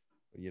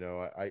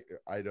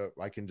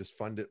I can just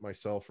fund it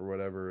myself or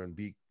whatever and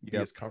be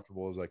as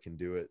comfortable as I can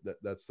do it.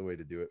 That's the way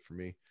to do it for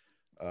me.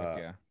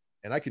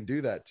 And I can do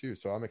that too.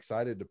 So I'm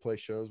excited to play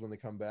shows when they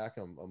come back.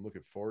 I'm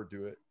looking forward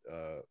to it.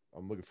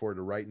 I'm looking forward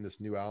to writing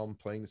this new album,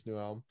 playing this new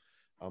album.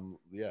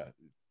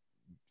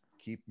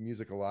 Keep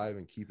music alive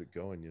and keep it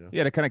going,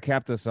 Yeah, to kind of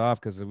cap this off,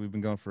 because we've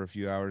been going for a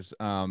few hours.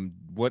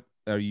 What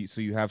are you?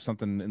 So you have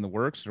something in the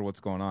works, or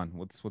what's going on?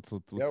 What's the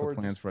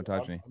plans for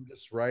Ontogeny? I'm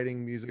just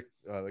writing music.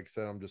 Like I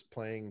said, I'm just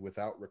playing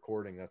without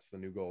recording. That's the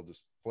new goal.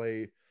 Just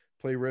play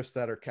riffs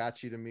that are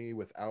catchy to me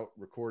without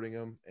recording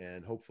them,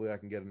 and hopefully I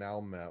can get an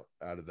album out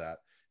of that.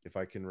 If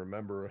I can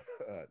remember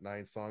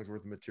 9 songs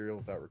worth of material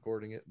without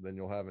recording it, then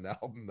you'll have an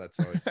album. That's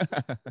always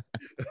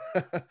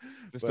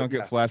just don't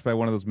get flashed by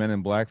one of those Men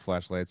in Black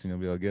flashlights, and you'll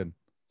be all good.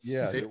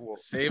 Yeah,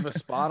 save a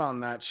spot on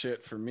that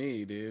shit for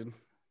me, dude.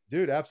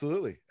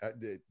 Absolutely.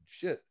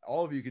 Shit,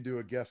 all of you could do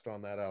a guest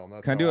on that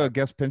album. Can I do a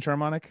guest pinch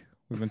harmonic?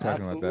 We've been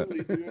talking about that.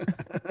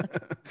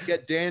 Dude.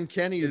 Get Dan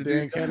Kenny to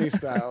Dan Kenny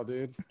style,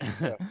 dude.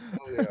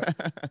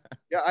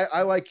 Yeah,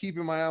 I like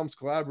keeping my albums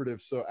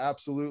collaborative. So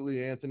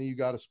absolutely, Anthony, you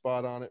got a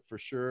spot on it for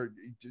sure.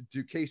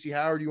 Do Casey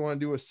Howard, you want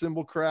to do a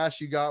cymbal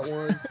crash? You got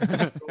one. You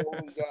got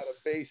a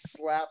bass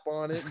slap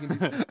on it.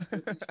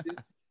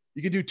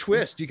 You can do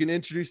twist. You can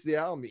introduce the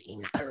album.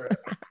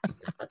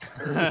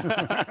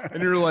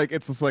 And you're like,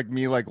 it's just like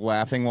me like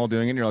laughing while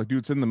doing it. And you're like, dude,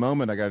 it's in the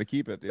moment. I got to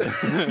keep it, dude.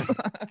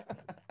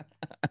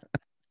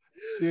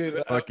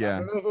 Dude, fuck yeah. I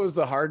don't know if it was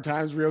the Hard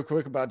Times real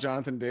quick about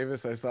Jonathan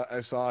Davis.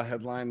 I saw a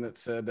headline that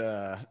said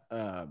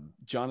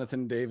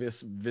Jonathan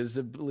Davis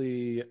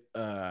visibly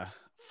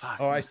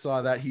I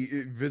saw that he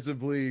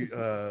visibly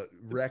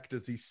wrecked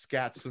as he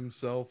scats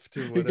himself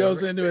to whatever. He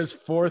goes into his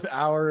 4th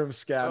hour of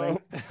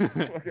scatting.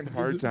 Fucking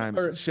Hard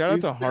Times. Shout out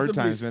to Hard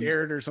Times, man.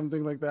 Scared or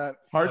something like that.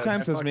 Hard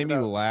Times has made me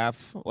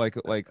laugh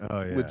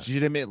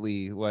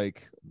legitimately,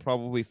 like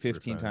probably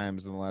 15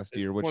 times in the last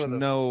year, which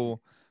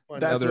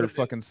other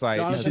fucking site.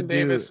 Jonathan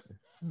Davis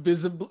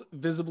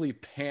visibly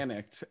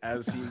panicked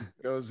as he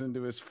goes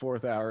into his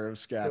 4th hour of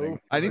scatting.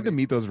 I need to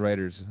meet those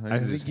writers. I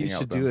think you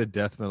should do a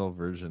death metal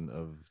version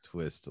of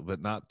Twist,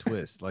 but not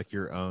Twist, like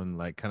your own,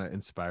 like kind of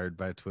inspired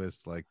by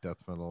Twist, like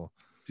death metal.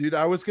 Dude,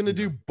 I was gonna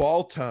do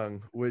Ball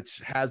Tongue,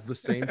 which has the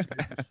same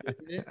shit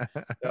in it.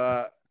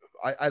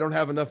 I don't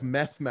have enough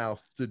meth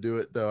mouth to do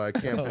it though. I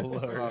can't.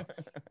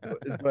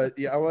 But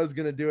yeah, I was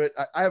gonna do it.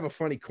 I have a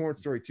funny Korn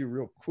story too,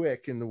 real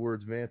quick, in the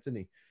words of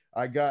Anthony.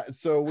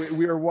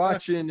 We were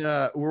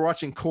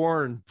watching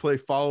Korn play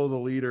Follow the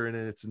Leader in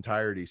its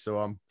entirety. So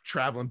I'm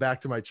traveling back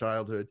to my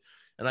childhood,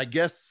 and I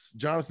guess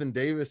Jonathan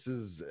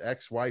Davis's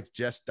ex-wife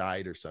just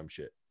died or some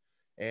shit.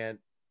 And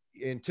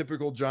in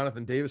typical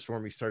Jonathan Davis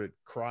form, he started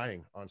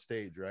crying on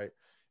stage, right?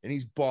 And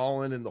he's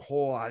bawling, and the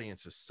whole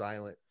audience is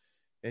silent.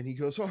 And he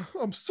goes, "Oh,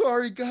 I'm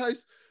sorry,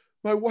 guys.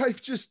 My wife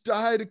just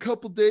died a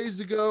couple days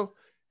ago."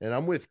 And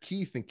I'm with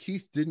Keith, and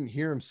Keith didn't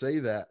hear him say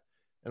that.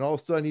 And all of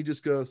a sudden, he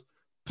just goes,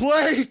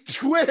 "Play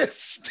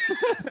Twist."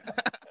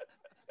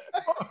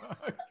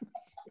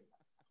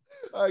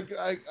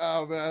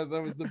 Oh man,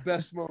 that was the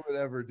best moment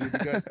ever, dude. You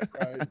guys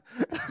cried.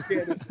 You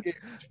can't escape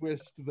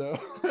Twist though.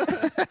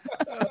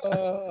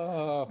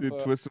 Dude,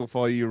 Twist will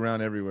follow you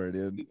around everywhere,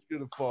 dude. It's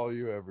gonna follow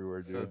you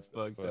everywhere, dude. That's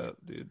fucked up,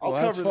 dude.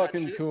 That's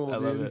fucking cool, I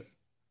dude. love it.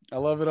 I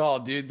love it all,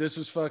 dude. This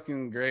was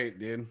fucking great,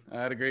 dude. I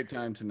had a great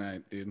time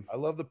tonight, dude. I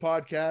love the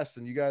podcast,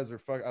 and you guys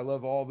are I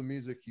love all the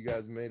music you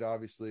guys made,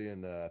 obviously,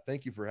 and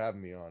thank you for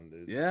having me on.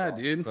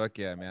 Dude. Fuck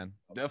yeah, man.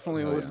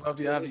 Definitely would love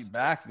to have you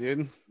back,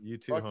 dude. You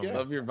too, homie. Yeah.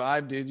 Love your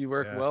vibe, dude. You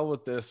work well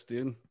with this,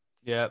 dude.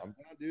 Yeah, I'm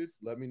down, dude.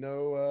 Let me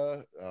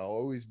know. I'll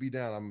always be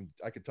down.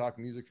 I could talk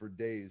music for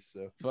days.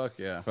 So fuck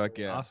yeah.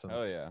 Awesome.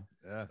 Hell yeah.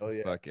 Hell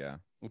yeah. Fuck yeah.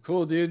 Well,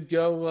 cool, dude.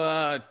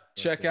 Go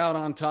check out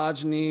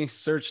Ontogeny,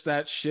 search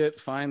that shit,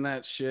 find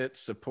that shit,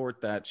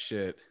 support that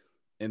shit,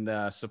 and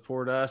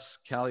support us,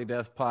 Cali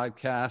Death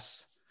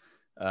Podcasts.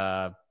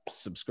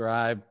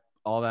 Subscribe,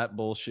 all that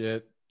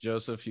bullshit.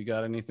 Joseph, you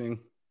got anything?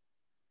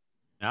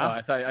 No.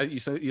 I thought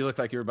you looked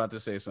like you were about to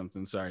say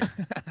something. Sorry.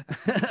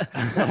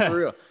 No, for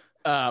real.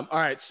 All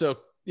right. So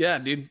yeah,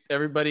 dude,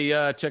 everybody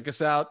check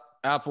us out.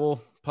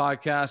 Apple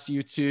Podcasts,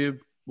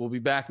 YouTube. We'll be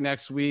back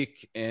next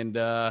week, and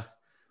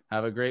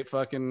have a great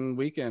fucking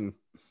weekend.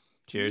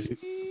 Cheers.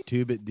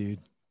 Tube it, dude.